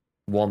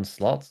 2x1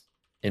 slots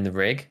in the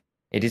rig.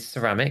 It is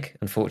ceramic,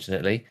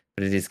 unfortunately,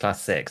 but it is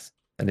class 6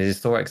 and it is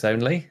thorax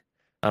only.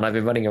 And I've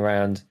been running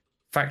around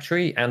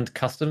factory and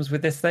customs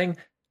with this thing,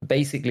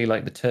 basically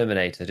like the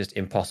Terminator, just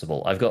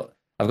impossible. I've got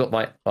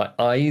my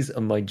eyes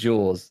and my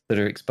jaws that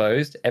are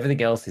exposed.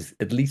 Everything else is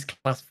at least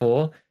class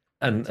 4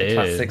 and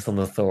class 6 on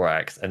the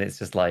thorax, and it's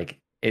just like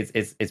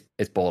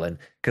it's balling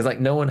because like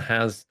no one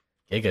has.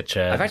 Giga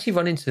Chad.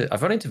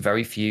 I've run into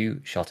very few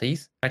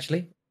shotties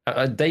actually.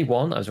 Day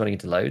one, I was running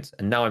into loads,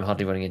 and now I'm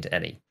hardly running into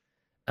any.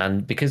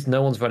 And because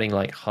no one's running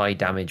like high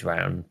damage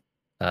round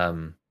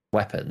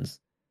weapons,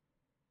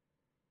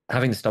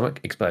 having the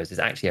stomach exposed is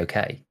actually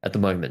okay at the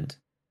moment.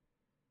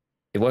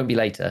 It won't be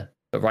later,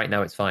 but right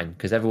now it's fine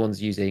because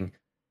everyone's using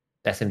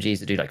SMGs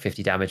that do like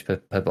 50 damage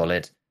per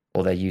bullet,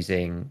 or they're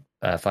using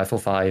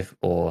 545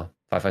 or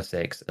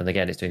 556, and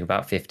again, it's doing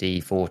about 50,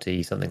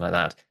 40, something like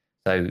that.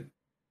 So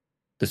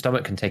the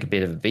stomach can take a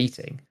bit of a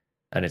beating,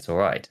 and it's all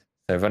right.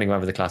 So running around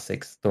with the class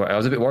 6, I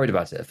was a bit worried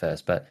about it at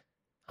first, but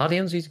hardly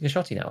anyone's using a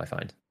shotty now, I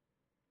find.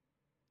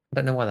 I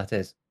don't know why that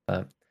is.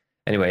 But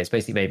anyway, it's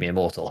basically made me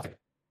immortal.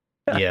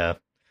 Yeah.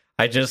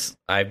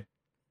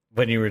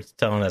 When you were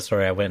telling that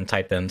story, I went and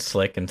typed in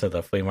slick into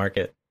the flea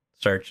market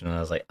search, and I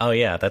was like, oh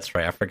yeah, that's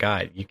right. I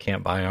forgot. You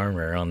can't buy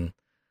armor on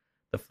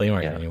the flea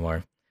market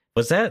anymore.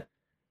 Was that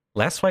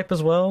last swipe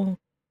as well?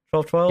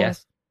 1212?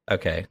 Yes.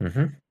 Okay.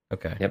 Mm-hmm.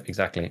 Okay. Yep,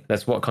 exactly.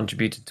 That's what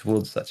contributed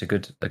towards such a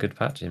good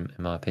patch, in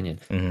my opinion.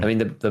 Mm-hmm. I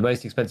mean, the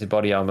most expensive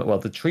body armor, well,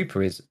 the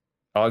Trooper is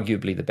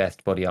arguably the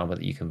best body armor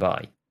that you can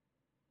buy.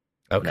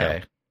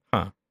 Okay.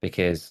 Now,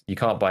 because you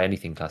can't buy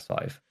anything class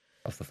 5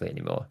 off the fleet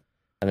anymore.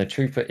 And the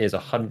Trooper is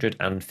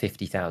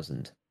 150,000.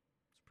 It's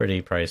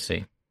pretty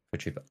pricey. For a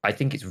Trooper. I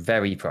think it's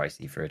very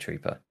pricey for a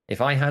Trooper.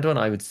 If I had one,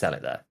 I would sell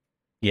it there.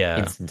 Yeah.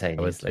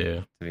 Instantaneously,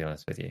 to be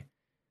honest with you.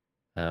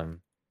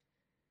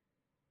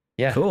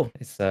 Yeah. Cool.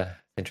 It's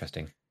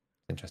interesting.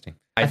 Interesting.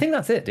 I think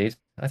that's it, dude.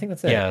 I think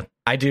that's it. Yeah.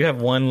 I do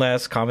have one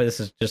last comment.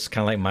 This is just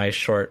kind of like my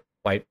short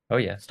white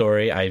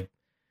story. I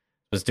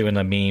was doing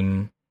a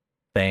meme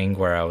thing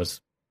where I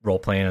was role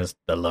playing as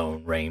the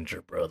Lone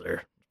Ranger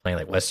brother, playing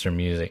like Western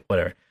music,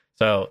 whatever.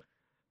 So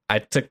I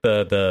took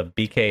the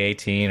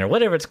BK-18 or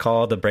whatever it's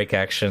called, the break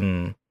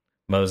action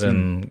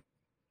Mosin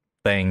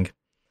thing,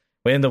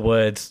 went in the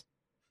woods,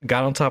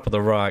 got on top of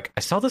the rock. I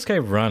saw this guy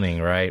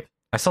running, right?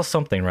 I saw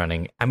something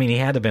running. I mean, he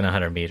had to have been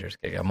 100 meters.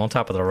 I'm on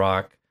top of the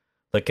rock,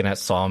 looking at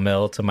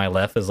Sawmill. To my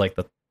left is like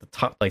the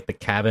top, like the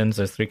cabins.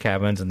 There's 3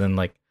 cabins, and then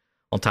like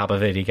on top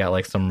of it, he got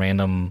like some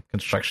random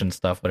construction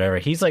stuff, whatever.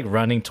 He's like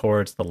running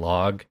towards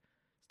the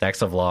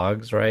stacks of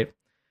logs, right?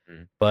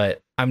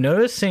 But I'm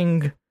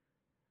noticing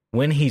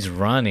when he's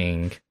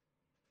running,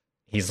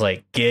 he's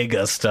like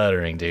giga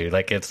stuttering, dude.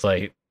 Like it's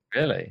like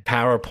really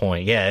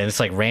PowerPoint. Yeah, it's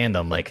like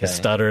random. Like his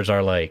stutters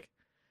are like,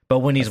 but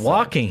when he's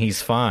walking,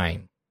 he's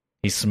fine.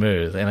 He's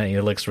smooth, and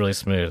it looks really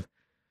smooth.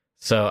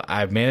 So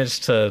I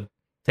managed to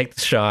take the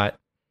shot,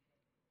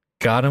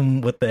 got him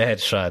with the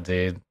headshot,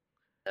 dude.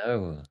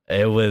 No,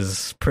 I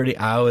was pretty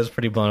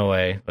blown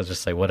away. I was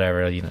just like,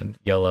 whatever,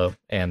 YOLO.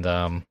 And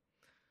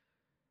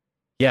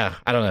yeah,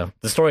 I don't know.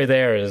 The story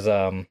there is,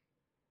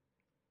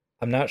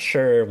 I'm not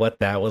sure what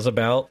that was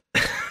about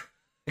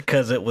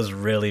because it was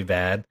really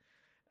bad.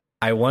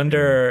 I Mm,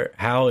 wonder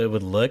how it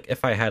would look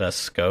if I had a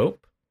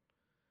scope.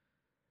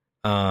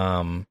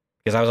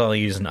 Because I was only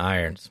using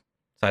irons.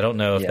 So I don't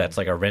know if yeah. that's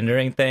like a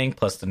rendering thing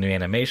plus the new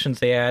animations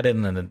they added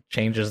and then the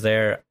changes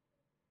there.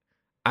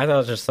 I thought it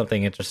was just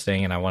something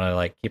interesting and I want to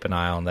like keep an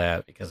eye on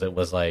that because it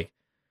was like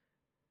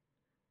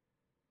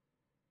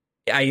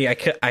I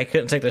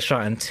couldn't take the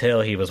shot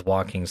until he was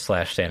walking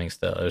slash standing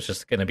still. It was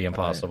just going to be Right.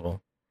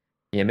 impossible.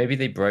 Yeah, maybe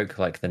they broke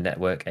like the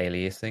network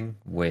aliasing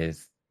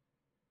with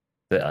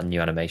the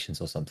new animations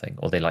or something,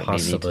 or they like need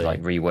to like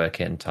Possibly. rework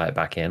it and tie it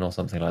back in or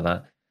something like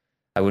that.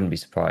 I wouldn't be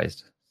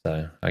surprised.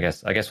 So I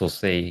guess we'll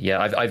see. Yeah,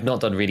 I've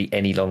not done really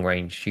any long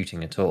range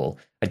shooting at all.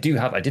 I did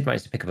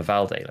manage to pick up a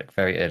Valde like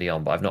very early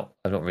on, but I've not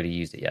really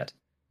used it yet.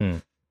 Hmm.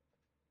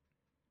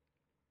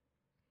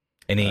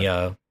 Any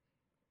But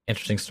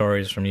interesting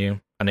stories from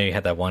you? I know you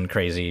had that one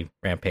crazy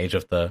rampage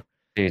of the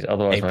dude,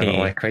 otherwise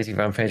my AP. crazy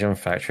rampage on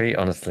Factory,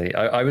 honestly,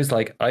 I was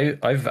like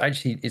I've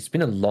actually it's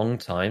been a long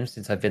time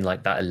since I've been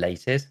like that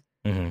elated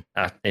Hmm.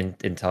 in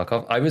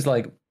Tarkov. I was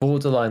like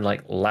borderline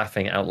like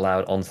laughing out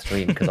loud on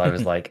stream because I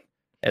was like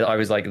it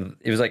was like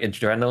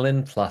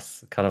adrenaline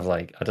plus kind of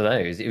like I don't know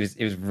it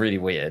was really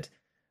weird.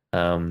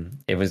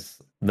 It was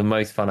the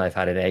most fun I've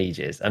had in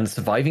ages, and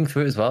surviving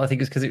through it as well. I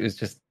think it's because it was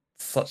just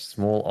such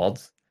small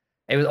odds.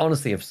 It was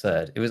honestly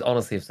absurd. It was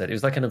honestly absurd. It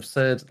was like an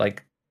absurd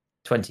like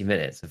 20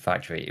 minutes of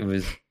Factory. It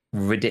was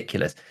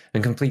ridiculous.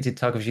 And completed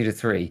Tarkov Shooter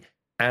 3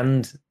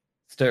 and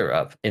Stir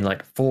Up in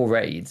like 4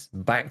 raids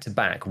back to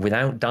back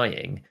without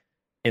dying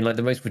in like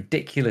the most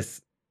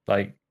ridiculous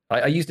like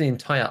I used an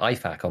entire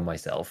IFAK on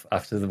myself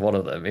after one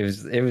of them. It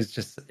was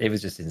just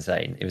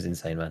insane. It was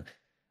insane, man.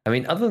 I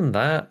mean, other than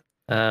that,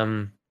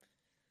 I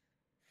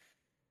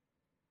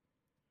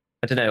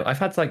don't know. I've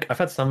had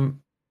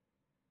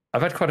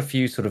quite a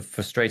few sort of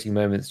frustrating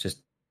moments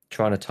just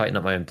trying to tighten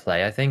up my own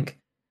play, I think.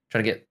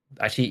 Trying to get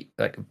actually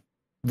like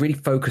really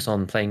focus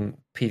on playing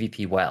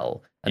PvP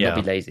well and not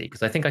be Yeah. lazy.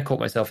 Because I think I caught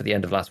myself at the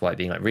end of last wipe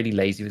being like really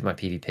lazy with my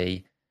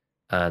PvP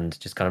and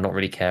just kind of not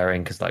really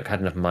caring because like I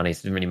had enough money, so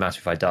it didn't really matter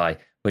if I die,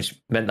 which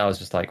meant that I was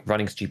just like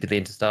running stupidly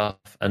into stuff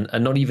and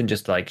not even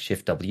just like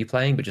shift W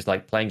playing, but just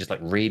like playing just like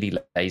really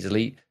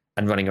lazily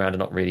and running around and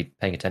not really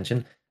paying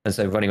attention. And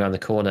so running around the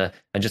corner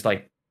and just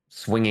like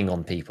swinging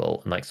on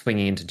people and like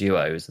swinging into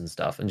duos and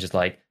stuff and just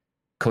like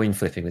coin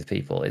flipping with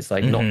people. It's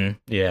like not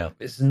Yeah.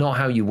 it's not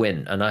how you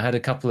win. And I had a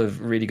couple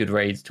of really good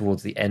raids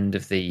towards the end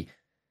of the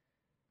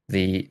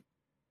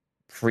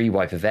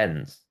pre-wipe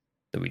events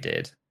that we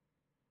did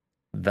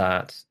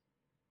that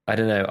I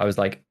don't know, I was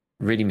like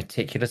really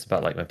meticulous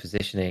about like my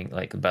positioning,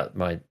 like about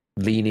my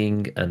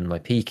leaning and my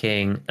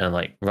peeking and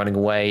like running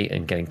away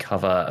and getting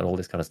cover and all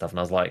this kind of stuff. And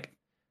I was like,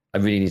 I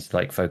really need to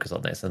like focus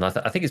on this. And I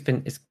think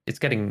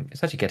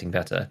it's actually getting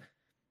better.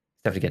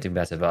 It's definitely getting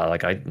better, but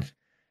like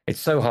it's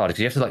so hard because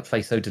you have to like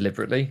play so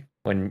deliberately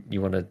when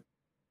you want to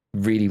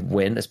really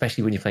win,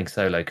 especially when you're playing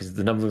solo, because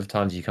the number of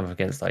times you come up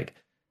against like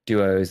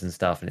duos and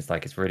stuff, and it's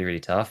like it's really, really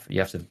tough. You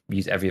have to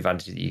use every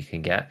advantage that you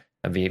can get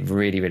and be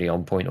really, really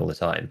on point all the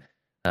time.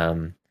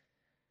 Um,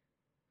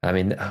 I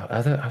mean,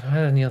 have I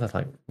had any other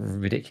like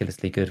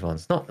ridiculously good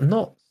ones?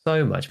 Not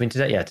so much. I mean,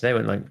 today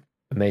went like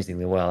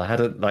amazingly well. I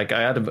had a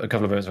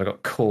couple of moments where I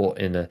got caught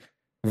in a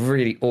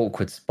really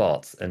awkward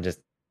spot and just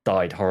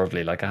died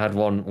horribly. Like I had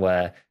one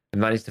where I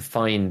managed to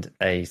find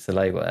a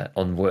Salewa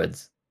on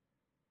woods,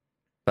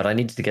 but I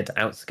needed to get to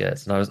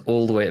outskirts, and I was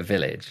all the way at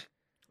village,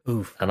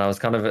 Oof. and I was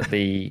kind of at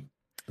the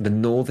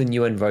northern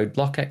UN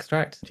roadblock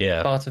extract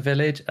Yeah. part of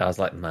village. I was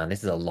like, man,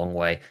 this is a long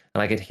way,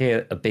 and I could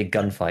hear a big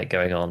gunfight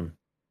going on,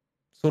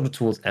 sort of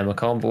towards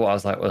Emacom. But I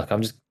was like, well, look,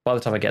 I'm just by the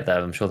time I get there,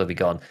 I'm sure they'll be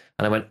gone.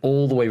 And I went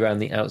all the way around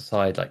the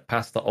outside, like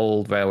past the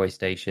old railway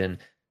station,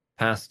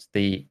 past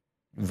the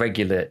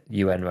regular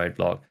UN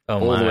roadblock, Oh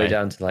all the way my.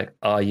 down to like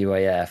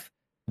RUAF,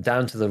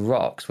 down to the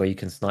rocks where you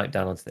can snipe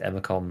down onto the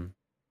Emacom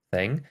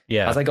thing. As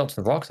Yeah. I got to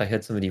the rocks, I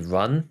heard somebody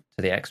run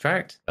to the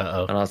extract,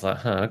 Uh-oh. and I was like,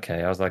 huh,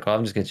 okay. I was like, well,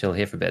 I'm just going to chill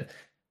here for a bit.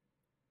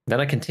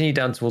 Then I continued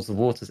down towards the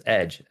water's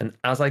edge, and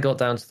as I got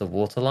down to the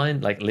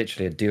waterline, like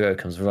literally a duo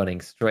comes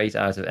running straight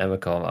out of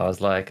Emacom. I was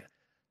like,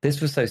 this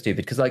was so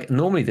stupid because like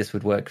normally this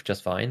would work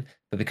just fine,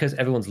 but because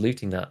everyone's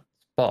looting that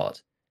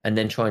spot and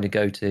then trying to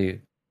go to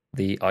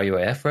the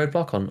RUAF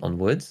roadblock on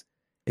Woods,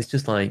 it's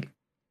just like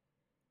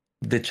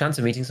the chance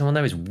of meeting someone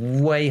there is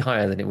way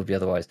higher than it would be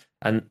otherwise.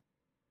 And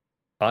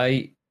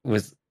I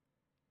was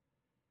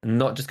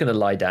not just going to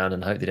lie down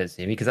and hope they don't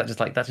see me because that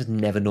just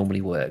never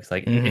normally works.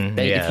 Like if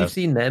Yeah. you've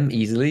seen them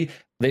easily,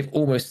 they've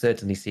almost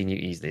certainly seen you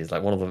easily. It's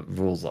like one of the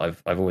rules that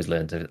I've always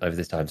learned over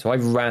this time. So I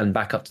ran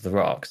back up to the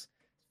rocks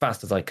as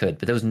fast as I could,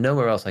 but there was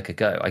nowhere else I could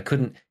go. I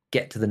couldn't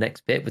get to the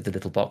next bit with the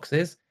little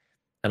boxes,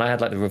 and I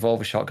had like the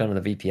revolver shotgun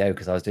and the VPO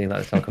because I was doing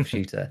like the Tarkov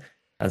shooter.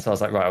 And so I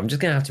was like, right, I'm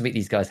just gonna have to meet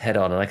these guys head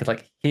on, and I could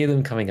like hear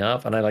them coming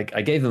up, and I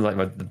gave them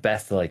like the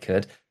best that I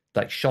could,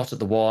 like shot at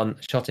the one,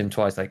 shot him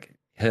twice, like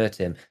hurt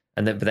him,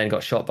 and then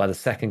got shot by the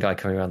second guy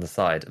coming around the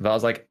side. But I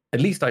was like,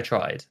 at least I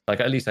tried. Like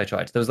at least I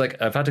tried. There was like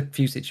I've had a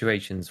few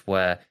situations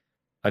where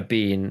I'd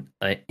been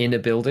in a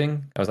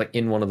building. I was like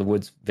in one of the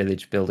Woods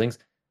Village buildings,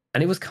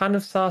 and it was kind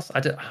of sus. I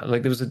don't,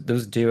 like there was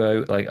a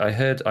duo. Like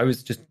I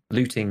was just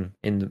looting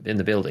in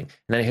the building, and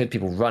then I heard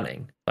people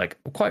running like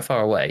quite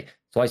far away.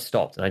 So I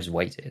stopped and I just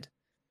waited,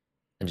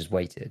 and just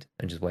waited,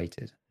 and just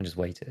waited, and just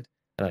waited.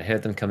 And I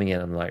heard them coming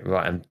in. I'm like,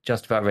 right, I'm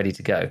just about ready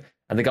to go.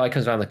 And the guy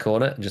comes around the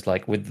corner and just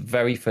like with the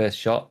very first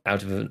shot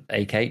out of an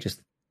AK,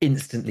 just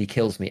instantly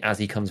kills me as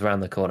he comes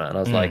around the corner. And I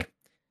was like,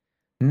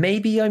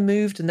 maybe I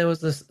moved and there was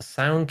this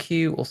sound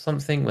cue or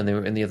something when they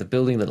were in the other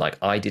building that like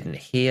I didn't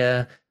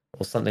hear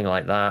or something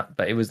like that.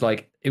 But it was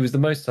the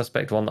most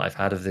suspect one that I've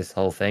had of this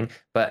whole thing.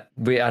 But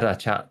we had a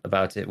chat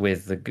about it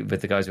with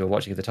the guys who were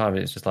watching at the time,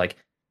 and it's just like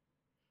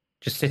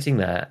just sitting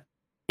there.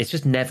 It's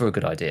just never a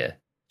good idea.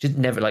 Just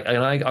never like, and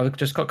I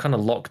just got kind of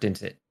locked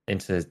into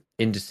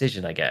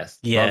indecision, I guess.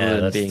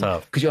 Yeah, that's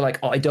tough. Because you're like,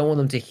 oh, I don't want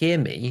them to hear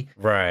me,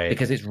 right?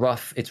 Because it's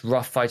rough. It's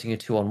rough fighting a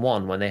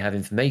 2-on-1 when they have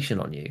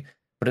information on you.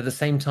 But at the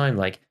same time,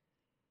 like,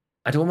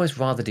 I'd almost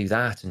rather do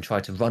that and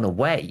try to run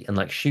away and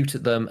like shoot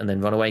at them and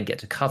then run away and get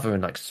to cover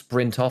and like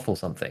sprint off or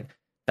something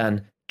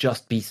than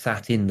just be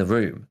sat in the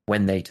room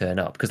when they turn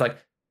up. Because like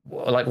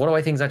what do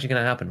I think is actually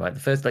going to happen? Right, the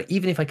first, like,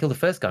 even if I kill the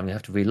first guy, I'm going to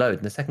have to reload,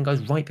 and the second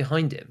guy's right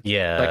behind him.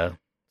 Yeah, like,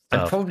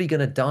 I'm probably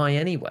going to die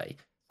anyway.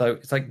 So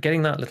it's like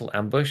getting that little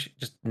ambush it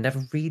just never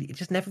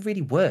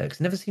really works.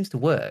 It never seems to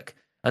work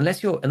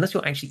unless you're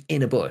actually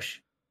in a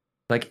bush.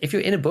 Like if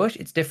you're in a bush,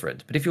 it's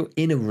different. But if you're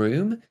in a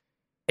room,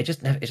 it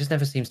just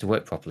never semes to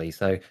work properly.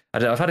 So I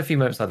don't know. I've had a few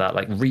moments like that,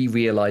 like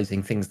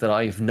realizing things that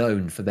I've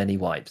known for many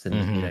wipes, and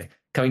you know,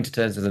 coming to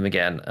terms with them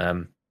again.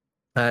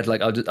 I had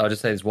like I'll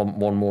just say there's one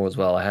more as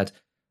well. I had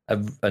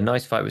a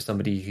nice fight with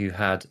somebody who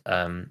had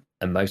a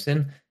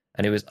Mosin,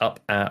 and it was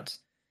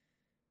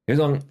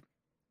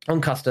on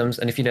customs,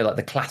 and if you know like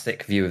the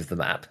classic view of the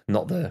map,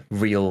 not the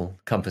real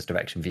compass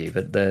direction view,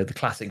 but the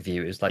classic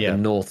view is like the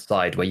north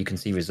side where you can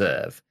see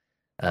reserve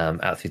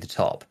out through the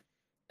top,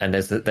 and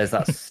there's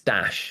that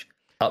stash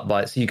up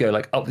by. So you go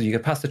like up, you go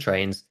past the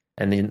trains,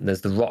 and then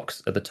there's the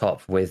rocks at the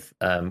top with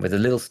a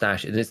little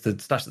stash. And it's the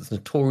stash that's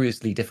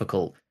notoriously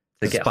difficult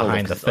to get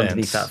behind the fence.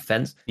 Underneath that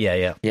fence.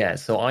 Yeah.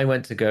 So I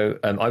went to go.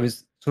 I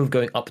was sort of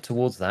going up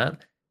towards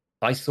that.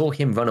 I saw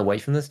him run away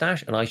from the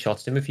stash, and I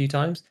shot him a few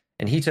times.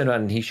 And he turned around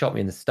and he shot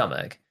me in the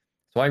stomach.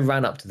 So I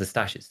ran up to the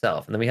stash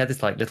itself. And then we had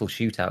this like little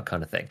shootout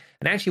kind of thing.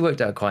 And it actually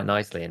worked out quite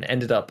nicely and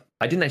ended up,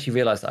 I didn't actually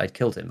realize that I'd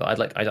killed him, but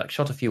I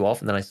shot a few off,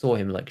 and then I saw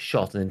him like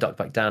shot and then ducked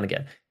back down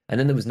again. And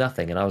then there was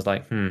nothing. And I was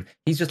like,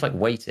 he's just like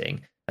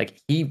waiting.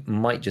 Like he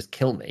might just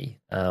kill me.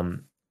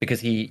 Because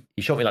he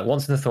shot me like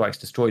once in the thorax,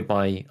 destroyed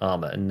my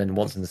armor, and then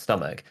once in the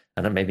stomach,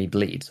 and it made me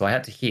bleed. So I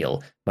had to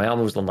heal. My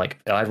armor was on like,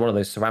 I had one of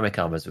those ceramic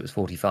armors that was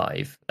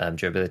 45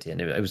 durability,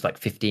 and it was like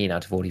 15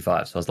 out of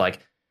 45. So I was like,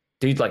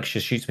 dude, like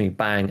just shoots me,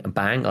 bang,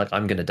 bang, like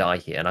I'm gonna die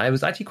here. And I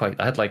was actually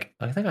I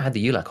think I had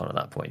the ULAC on at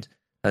that point.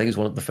 I think it was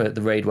one of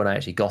the raid when I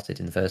actually got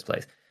it in the first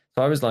place.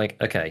 So I was like,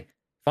 okay,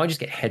 if I just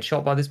get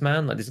headshot by this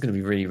man, like this is gonna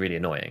be really, really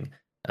annoying.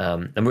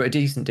 And we're at a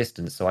decent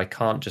distance, so I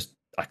can't just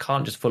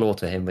full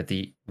auto him with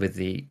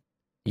the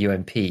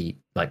UMP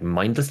like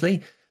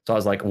mindlessly. So I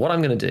was like, what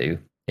I'm gonna do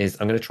is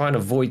I'm going to try and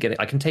avoid getting.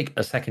 I can take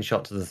a second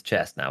shot to the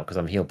chest now because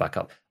I'm healed back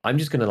up. I'm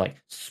just going to like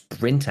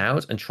sprint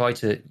out and try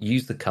to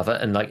use the cover.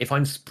 And like if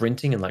I'm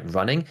sprinting and like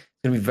running, it's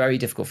going to be very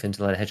difficult for him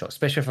to land a headshot,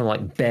 especially if I'm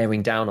like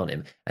bearing down on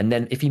him. And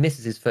then if he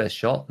misses his first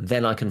shot,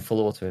 then I can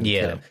full auto him.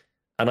 Yeah. Kill him.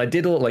 And I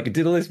did all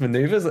these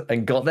maneuvers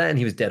and got there, and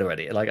he was dead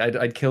already. Like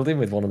I'd killed him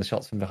with one of the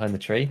shots from behind the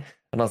tree,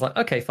 and I was like,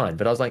 okay, fine.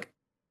 But I was like,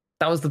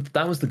 that was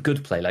the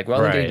good play. Like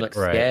rather than getting like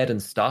scared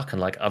and stuck,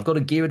 and like I've got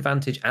a gear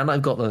advantage and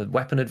I've got the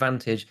weapon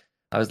advantage.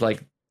 I was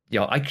like,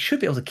 I should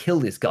be able to kill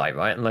this guy,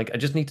 right? And like, I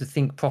just need to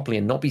think properly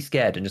and not be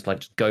scared and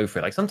just go for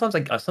it. Like sometimes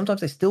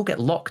I still get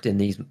locked in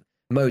these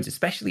modes,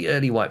 especially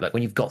early wipe, like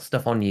when you've got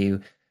stuff on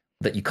you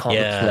that you can't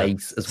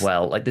replace as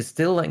well. Like there's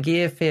still like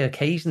gear fear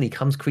occasionally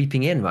comes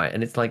creeping in, right?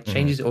 And it's like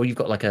changes, or you've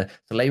got like a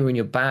Solaire in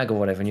your bag or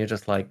whatever, and you're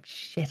just like,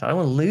 shit, I don't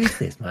want to lose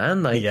this,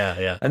 man. Like,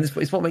 yeah. And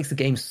it's what makes the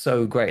game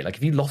so great. Like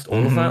if you lost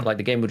all of that, like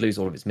the game would lose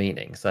all of its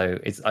meaning. So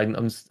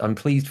I'm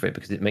pleased for it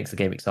because it makes the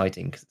game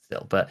exciting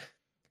still, but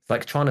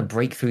like trying to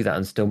break through that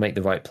and still make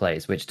the right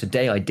plays, which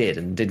today I did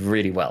and did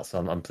really well. So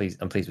I'm pleased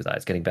with that.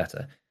 It's getting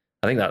better.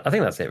 I think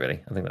that's it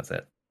really. I think that's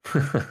it.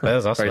 That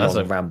was awesome. Very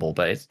long ramble,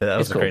 but it's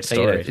a cool. great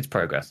story. You know, it's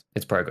progress.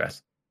 It's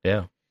progress.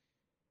 Yeah.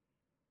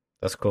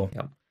 That's cool.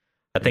 Yep.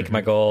 I think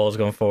my goals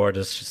going forward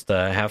is just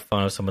to have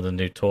fun with some of the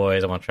new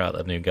toys. I want to try out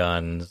the new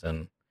guns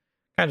and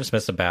kind of just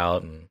mess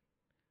about and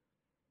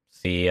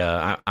see.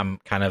 I'm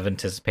kind of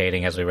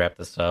anticipating as we wrap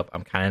this up.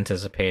 I'm kind of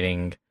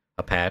anticipating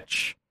a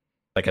patch,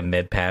 like a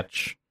mid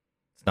patch.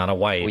 It's not a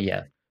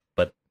wipe,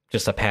 but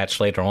just a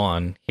patch later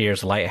on.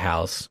 Here's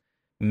Lighthouse.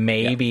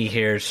 Maybe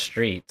here's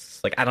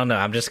Streets. Like I don't know.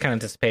 I'm just kind of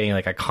anticipating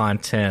like a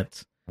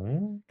content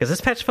because this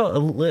patch felt a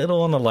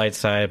little on the light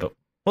side, but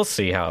we'll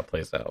see how it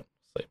plays out.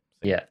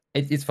 Yeah,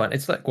 it's fun.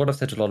 It's like what I've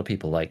said to a lot of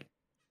people. Like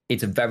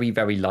it's a very,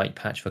 very light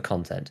patch for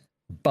content,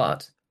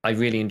 but I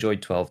really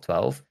enjoyed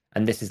 12.12,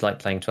 and this is like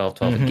playing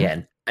 12.12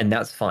 again. And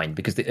that's fine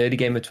because the early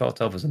game of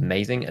 12.12 was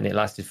amazing and it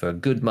lasted for a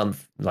good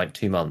month, like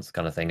 2 months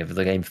kind of thing, of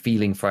the game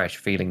feeling fresh,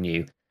 feeling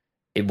new.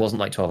 It wasn't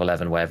like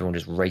 12.11 where everyone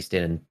just raced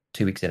in and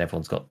 2 weeks in,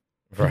 everyone's got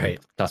Right.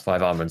 class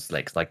 5 armor and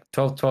slicks. Like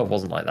 12.12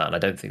 wasn't like that, and I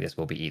don't think this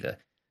will be either.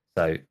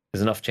 So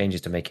there's enough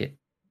changes to make it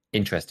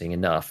interesting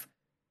enough,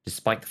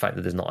 despite the fact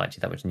that there's not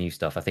actually that much new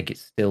stuff. I think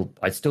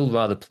I'd still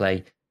rather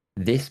play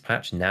this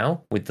patch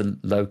now with the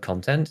low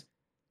content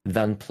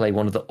than play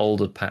one of the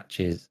older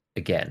patches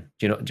again.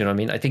 Do you know what I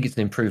mean? I think it's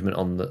an improvement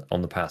on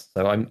the past.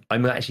 So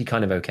I'm actually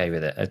kind of okay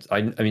with it.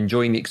 I'm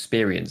enjoying the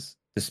experience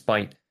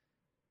despite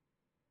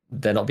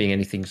there not being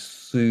anything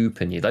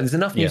super new. Like, there's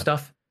enough new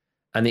stuff,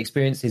 and the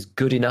experience is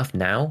good enough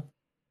now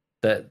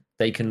that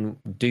they can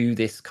do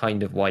this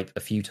kind of wipe a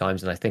few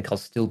times, and I think I'll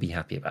still be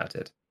happy about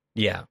it.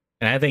 Yeah.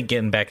 And I think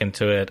getting back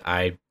into it,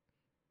 as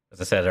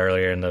I said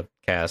earlier in the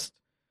cast,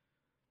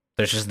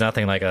 there's just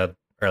nothing like a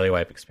early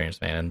wipe experience,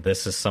 man. And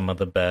this is some of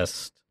the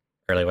best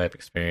early wipe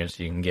experience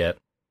you can get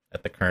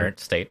at the current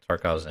state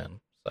Tarkov's in.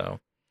 So,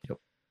 yep,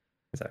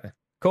 exactly.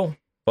 Cool.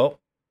 Well,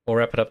 we'll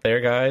wrap it up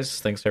there, guys.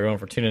 Thanks everyone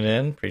for tuning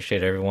in.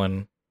 Appreciate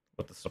everyone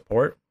with the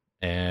support,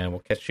 and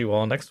we'll catch you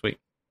all next week.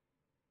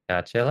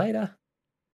 Catch you later.